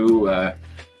Unleashed 2.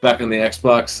 Back on the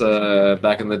Xbox,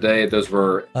 back in the day, those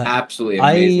were absolutely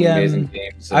amazing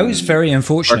games. I was very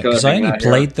unfortunate because I only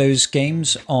played those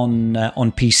games on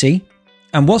PC.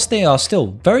 And whilst they are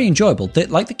still very enjoyable, the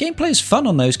gameplay is fun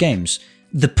on those games.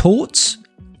 The ports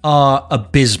are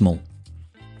abysmal.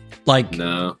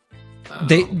 They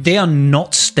are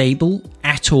not stable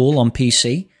at all on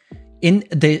PC. In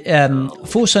the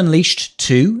Force Unleashed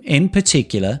 2 in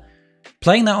particular,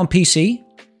 playing that on PC,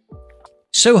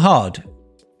 so hard.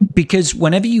 Because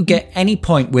whenever you get any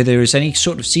point where there is any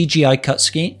sort of CGI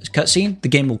cutscene, the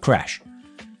game will crash.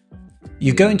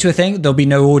 You go into a thing, there'll be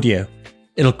no audio.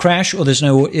 It'll crash or there's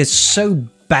no... It's so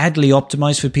badly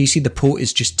optimized for PC, the port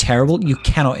is just terrible. You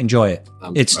cannot enjoy it.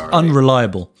 It's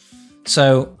unreliable.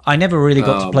 So I never really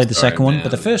got to play the second one,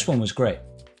 but the first one was great.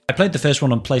 I played the first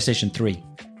one on PlayStation 3,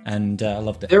 and I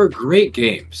loved it. They were great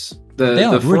games. They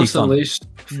are really fun.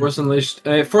 Force Unleashed,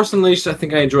 I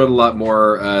think I enjoyed a lot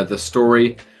more the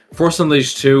story. Force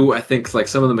Unleashed 2, I think like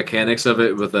some of the mechanics of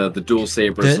it with the dual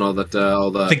sabers and all that,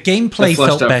 the gameplay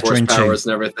felt better in 2 and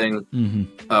everything.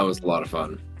 It was a lot of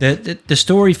fun. The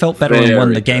story felt better in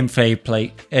 1. The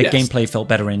gameplay felt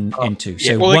better in 2.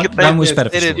 So one was better.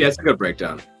 It's a good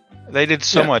breakdown. They did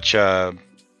so much.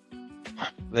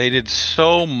 They did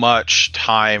so much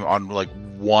time on like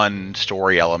one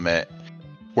story element,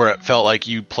 where it felt like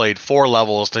you played 4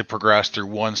 levels to progress through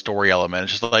one story element.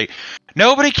 It's just like,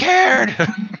 nobody cared.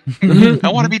 I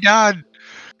want to be done.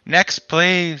 Next,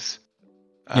 please.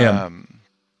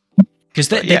 Because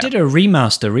they did a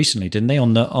remaster recently, didn't they?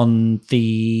 On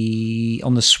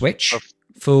the Switch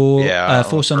for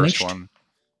Force Unleashed.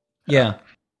 Yeah.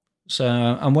 So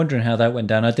I'm wondering how that went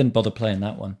down. I didn't bother playing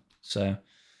that one. So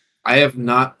I have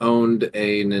not owned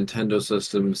a Nintendo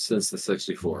system since the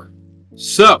 64.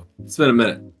 So it's been a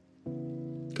minute.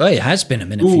 Oh, it has been a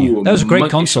minute for you. That was a great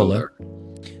console, though.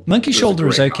 Monkey Shoulder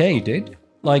is okay, dude.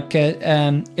 Like,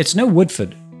 it's no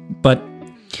Woodford, but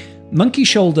Monkey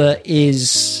Shoulder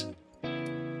is...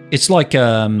 It's like,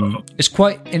 it's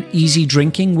quite an easy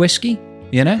drinking whiskey,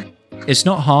 you know? It's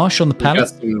not harsh on the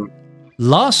palate.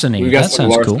 Larceny, that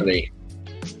sounds larceny.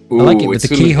 Cool. I like it with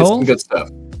the keyhole. Some good stuff.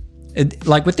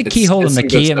 With the keyhole and the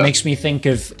key, it makes me think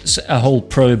of a whole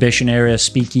Prohibition era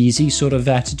speakeasy sort of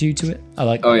attitude to it. I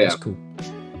like that. It's cool.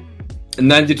 And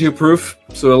 92 proof,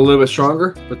 so a little bit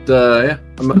stronger. But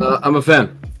I'm a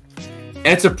fan. And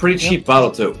it's a pretty cheap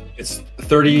bottle too. It's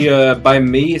 30 by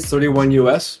me. It's 31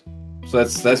 US. So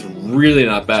that's really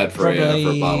not bad for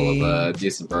a bottle of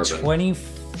decent bourbon.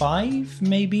 25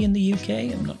 maybe in the UK.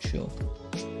 I'm not sure.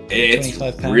 It's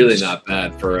really not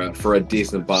bad for a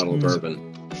decent bottle of bourbon.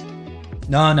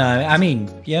 No. I mean,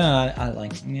 yeah, I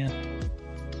like, yeah.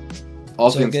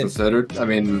 All things considered, I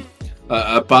mean,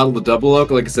 a bottle of double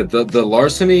oak, like I said, the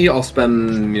larceny, I'll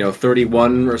spend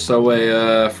 31 or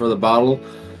so for the bottle.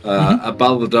 A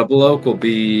bottle of double oak will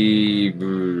be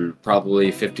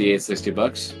probably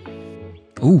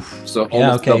 $58-$60. Oof. So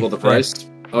almost double the price. Yeah.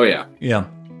 Oh yeah.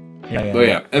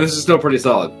 Yeah. And this is still pretty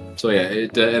solid. So yeah,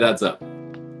 it adds up.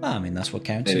 I mean, that's what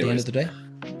counts at the end of the day.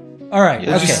 All right.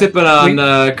 Okay. Just sipping on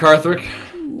Carthric.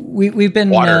 We've been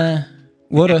water.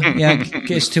 Yeah,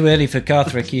 it's too early for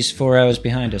Carthric. He's 4 hours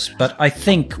behind us. But I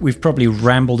think we've probably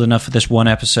rambled enough for this one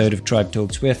episode of Tribe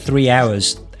Talks. We're 3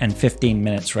 hours and 15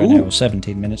 minutes right now, or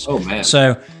 17 minutes. Oh man!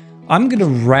 So I'm going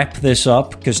to wrap this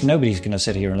up because nobody's going to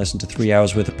sit here and listen to 3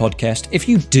 hours worth of podcast. If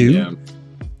you do,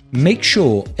 make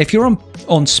sure, if you're on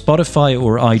Spotify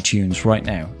or iTunes right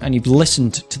now and you've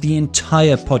listened to the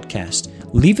entire podcast,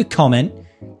 leave a comment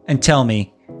and tell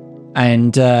me,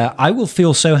 and I will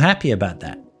feel so happy about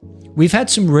that. We've had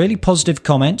some really positive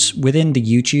comments within the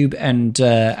YouTube and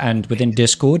within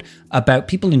Discord about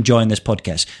people enjoying this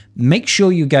podcast. Make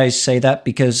sure you guys say that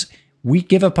because we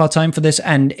give up our time for this,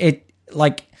 and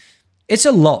it's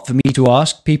a lot for me to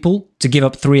ask people to give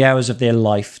up 3 hours of their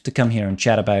life to come here and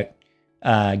chat about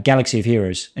Galaxy of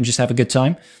Heroes and just have a good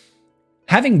time.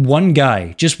 Having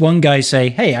just one guy say,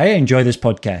 hey, I enjoy this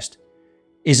podcast,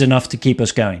 is enough to keep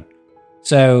us going.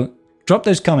 So drop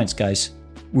those comments, guys.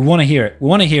 We want to hear it.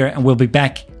 And we'll be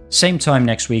back same time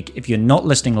next week. If you're not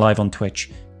listening live on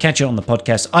Twitch, catch it on the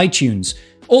podcast, iTunes,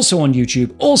 also on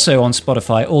YouTube, also on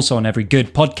Spotify, also on every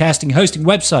good podcasting hosting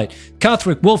website.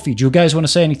 Carthric, Wulffffy, do you guys want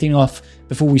to say anything off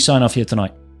before we sign off here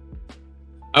tonight?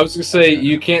 I was going to say,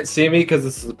 you can't see me because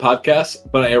this is a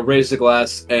podcast, but I raised a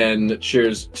glass and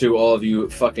cheers to all of you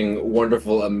fucking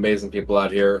wonderful, amazing people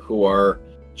out here who are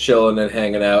chilling and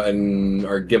hanging out and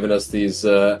are giving us these...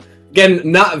 Again,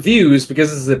 not views,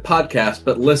 because this is a podcast,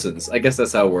 but listens. I guess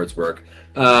that's how words work.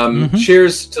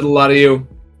 Cheers to the lot of you.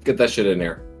 Get that shit in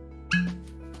here.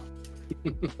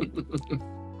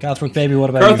 Carthric, baby, what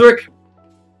about Carthric? you?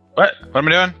 What am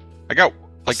I doing? I got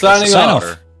signing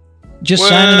off. Just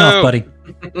signing off, buddy.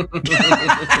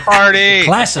 Party.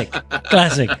 Classic.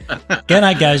 Good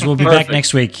night, guys. We'll be back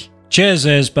next week. Cheers,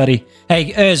 Urs, buddy.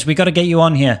 Hey, Urs, we got to get you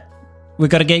on here.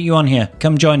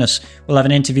 Come join us. We'll have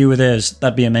an interview with Urs.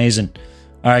 That'd be amazing.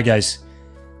 All right, guys.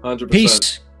 100%.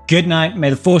 Peace. Good night.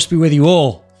 May the force be with you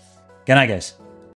all. Good night, guys.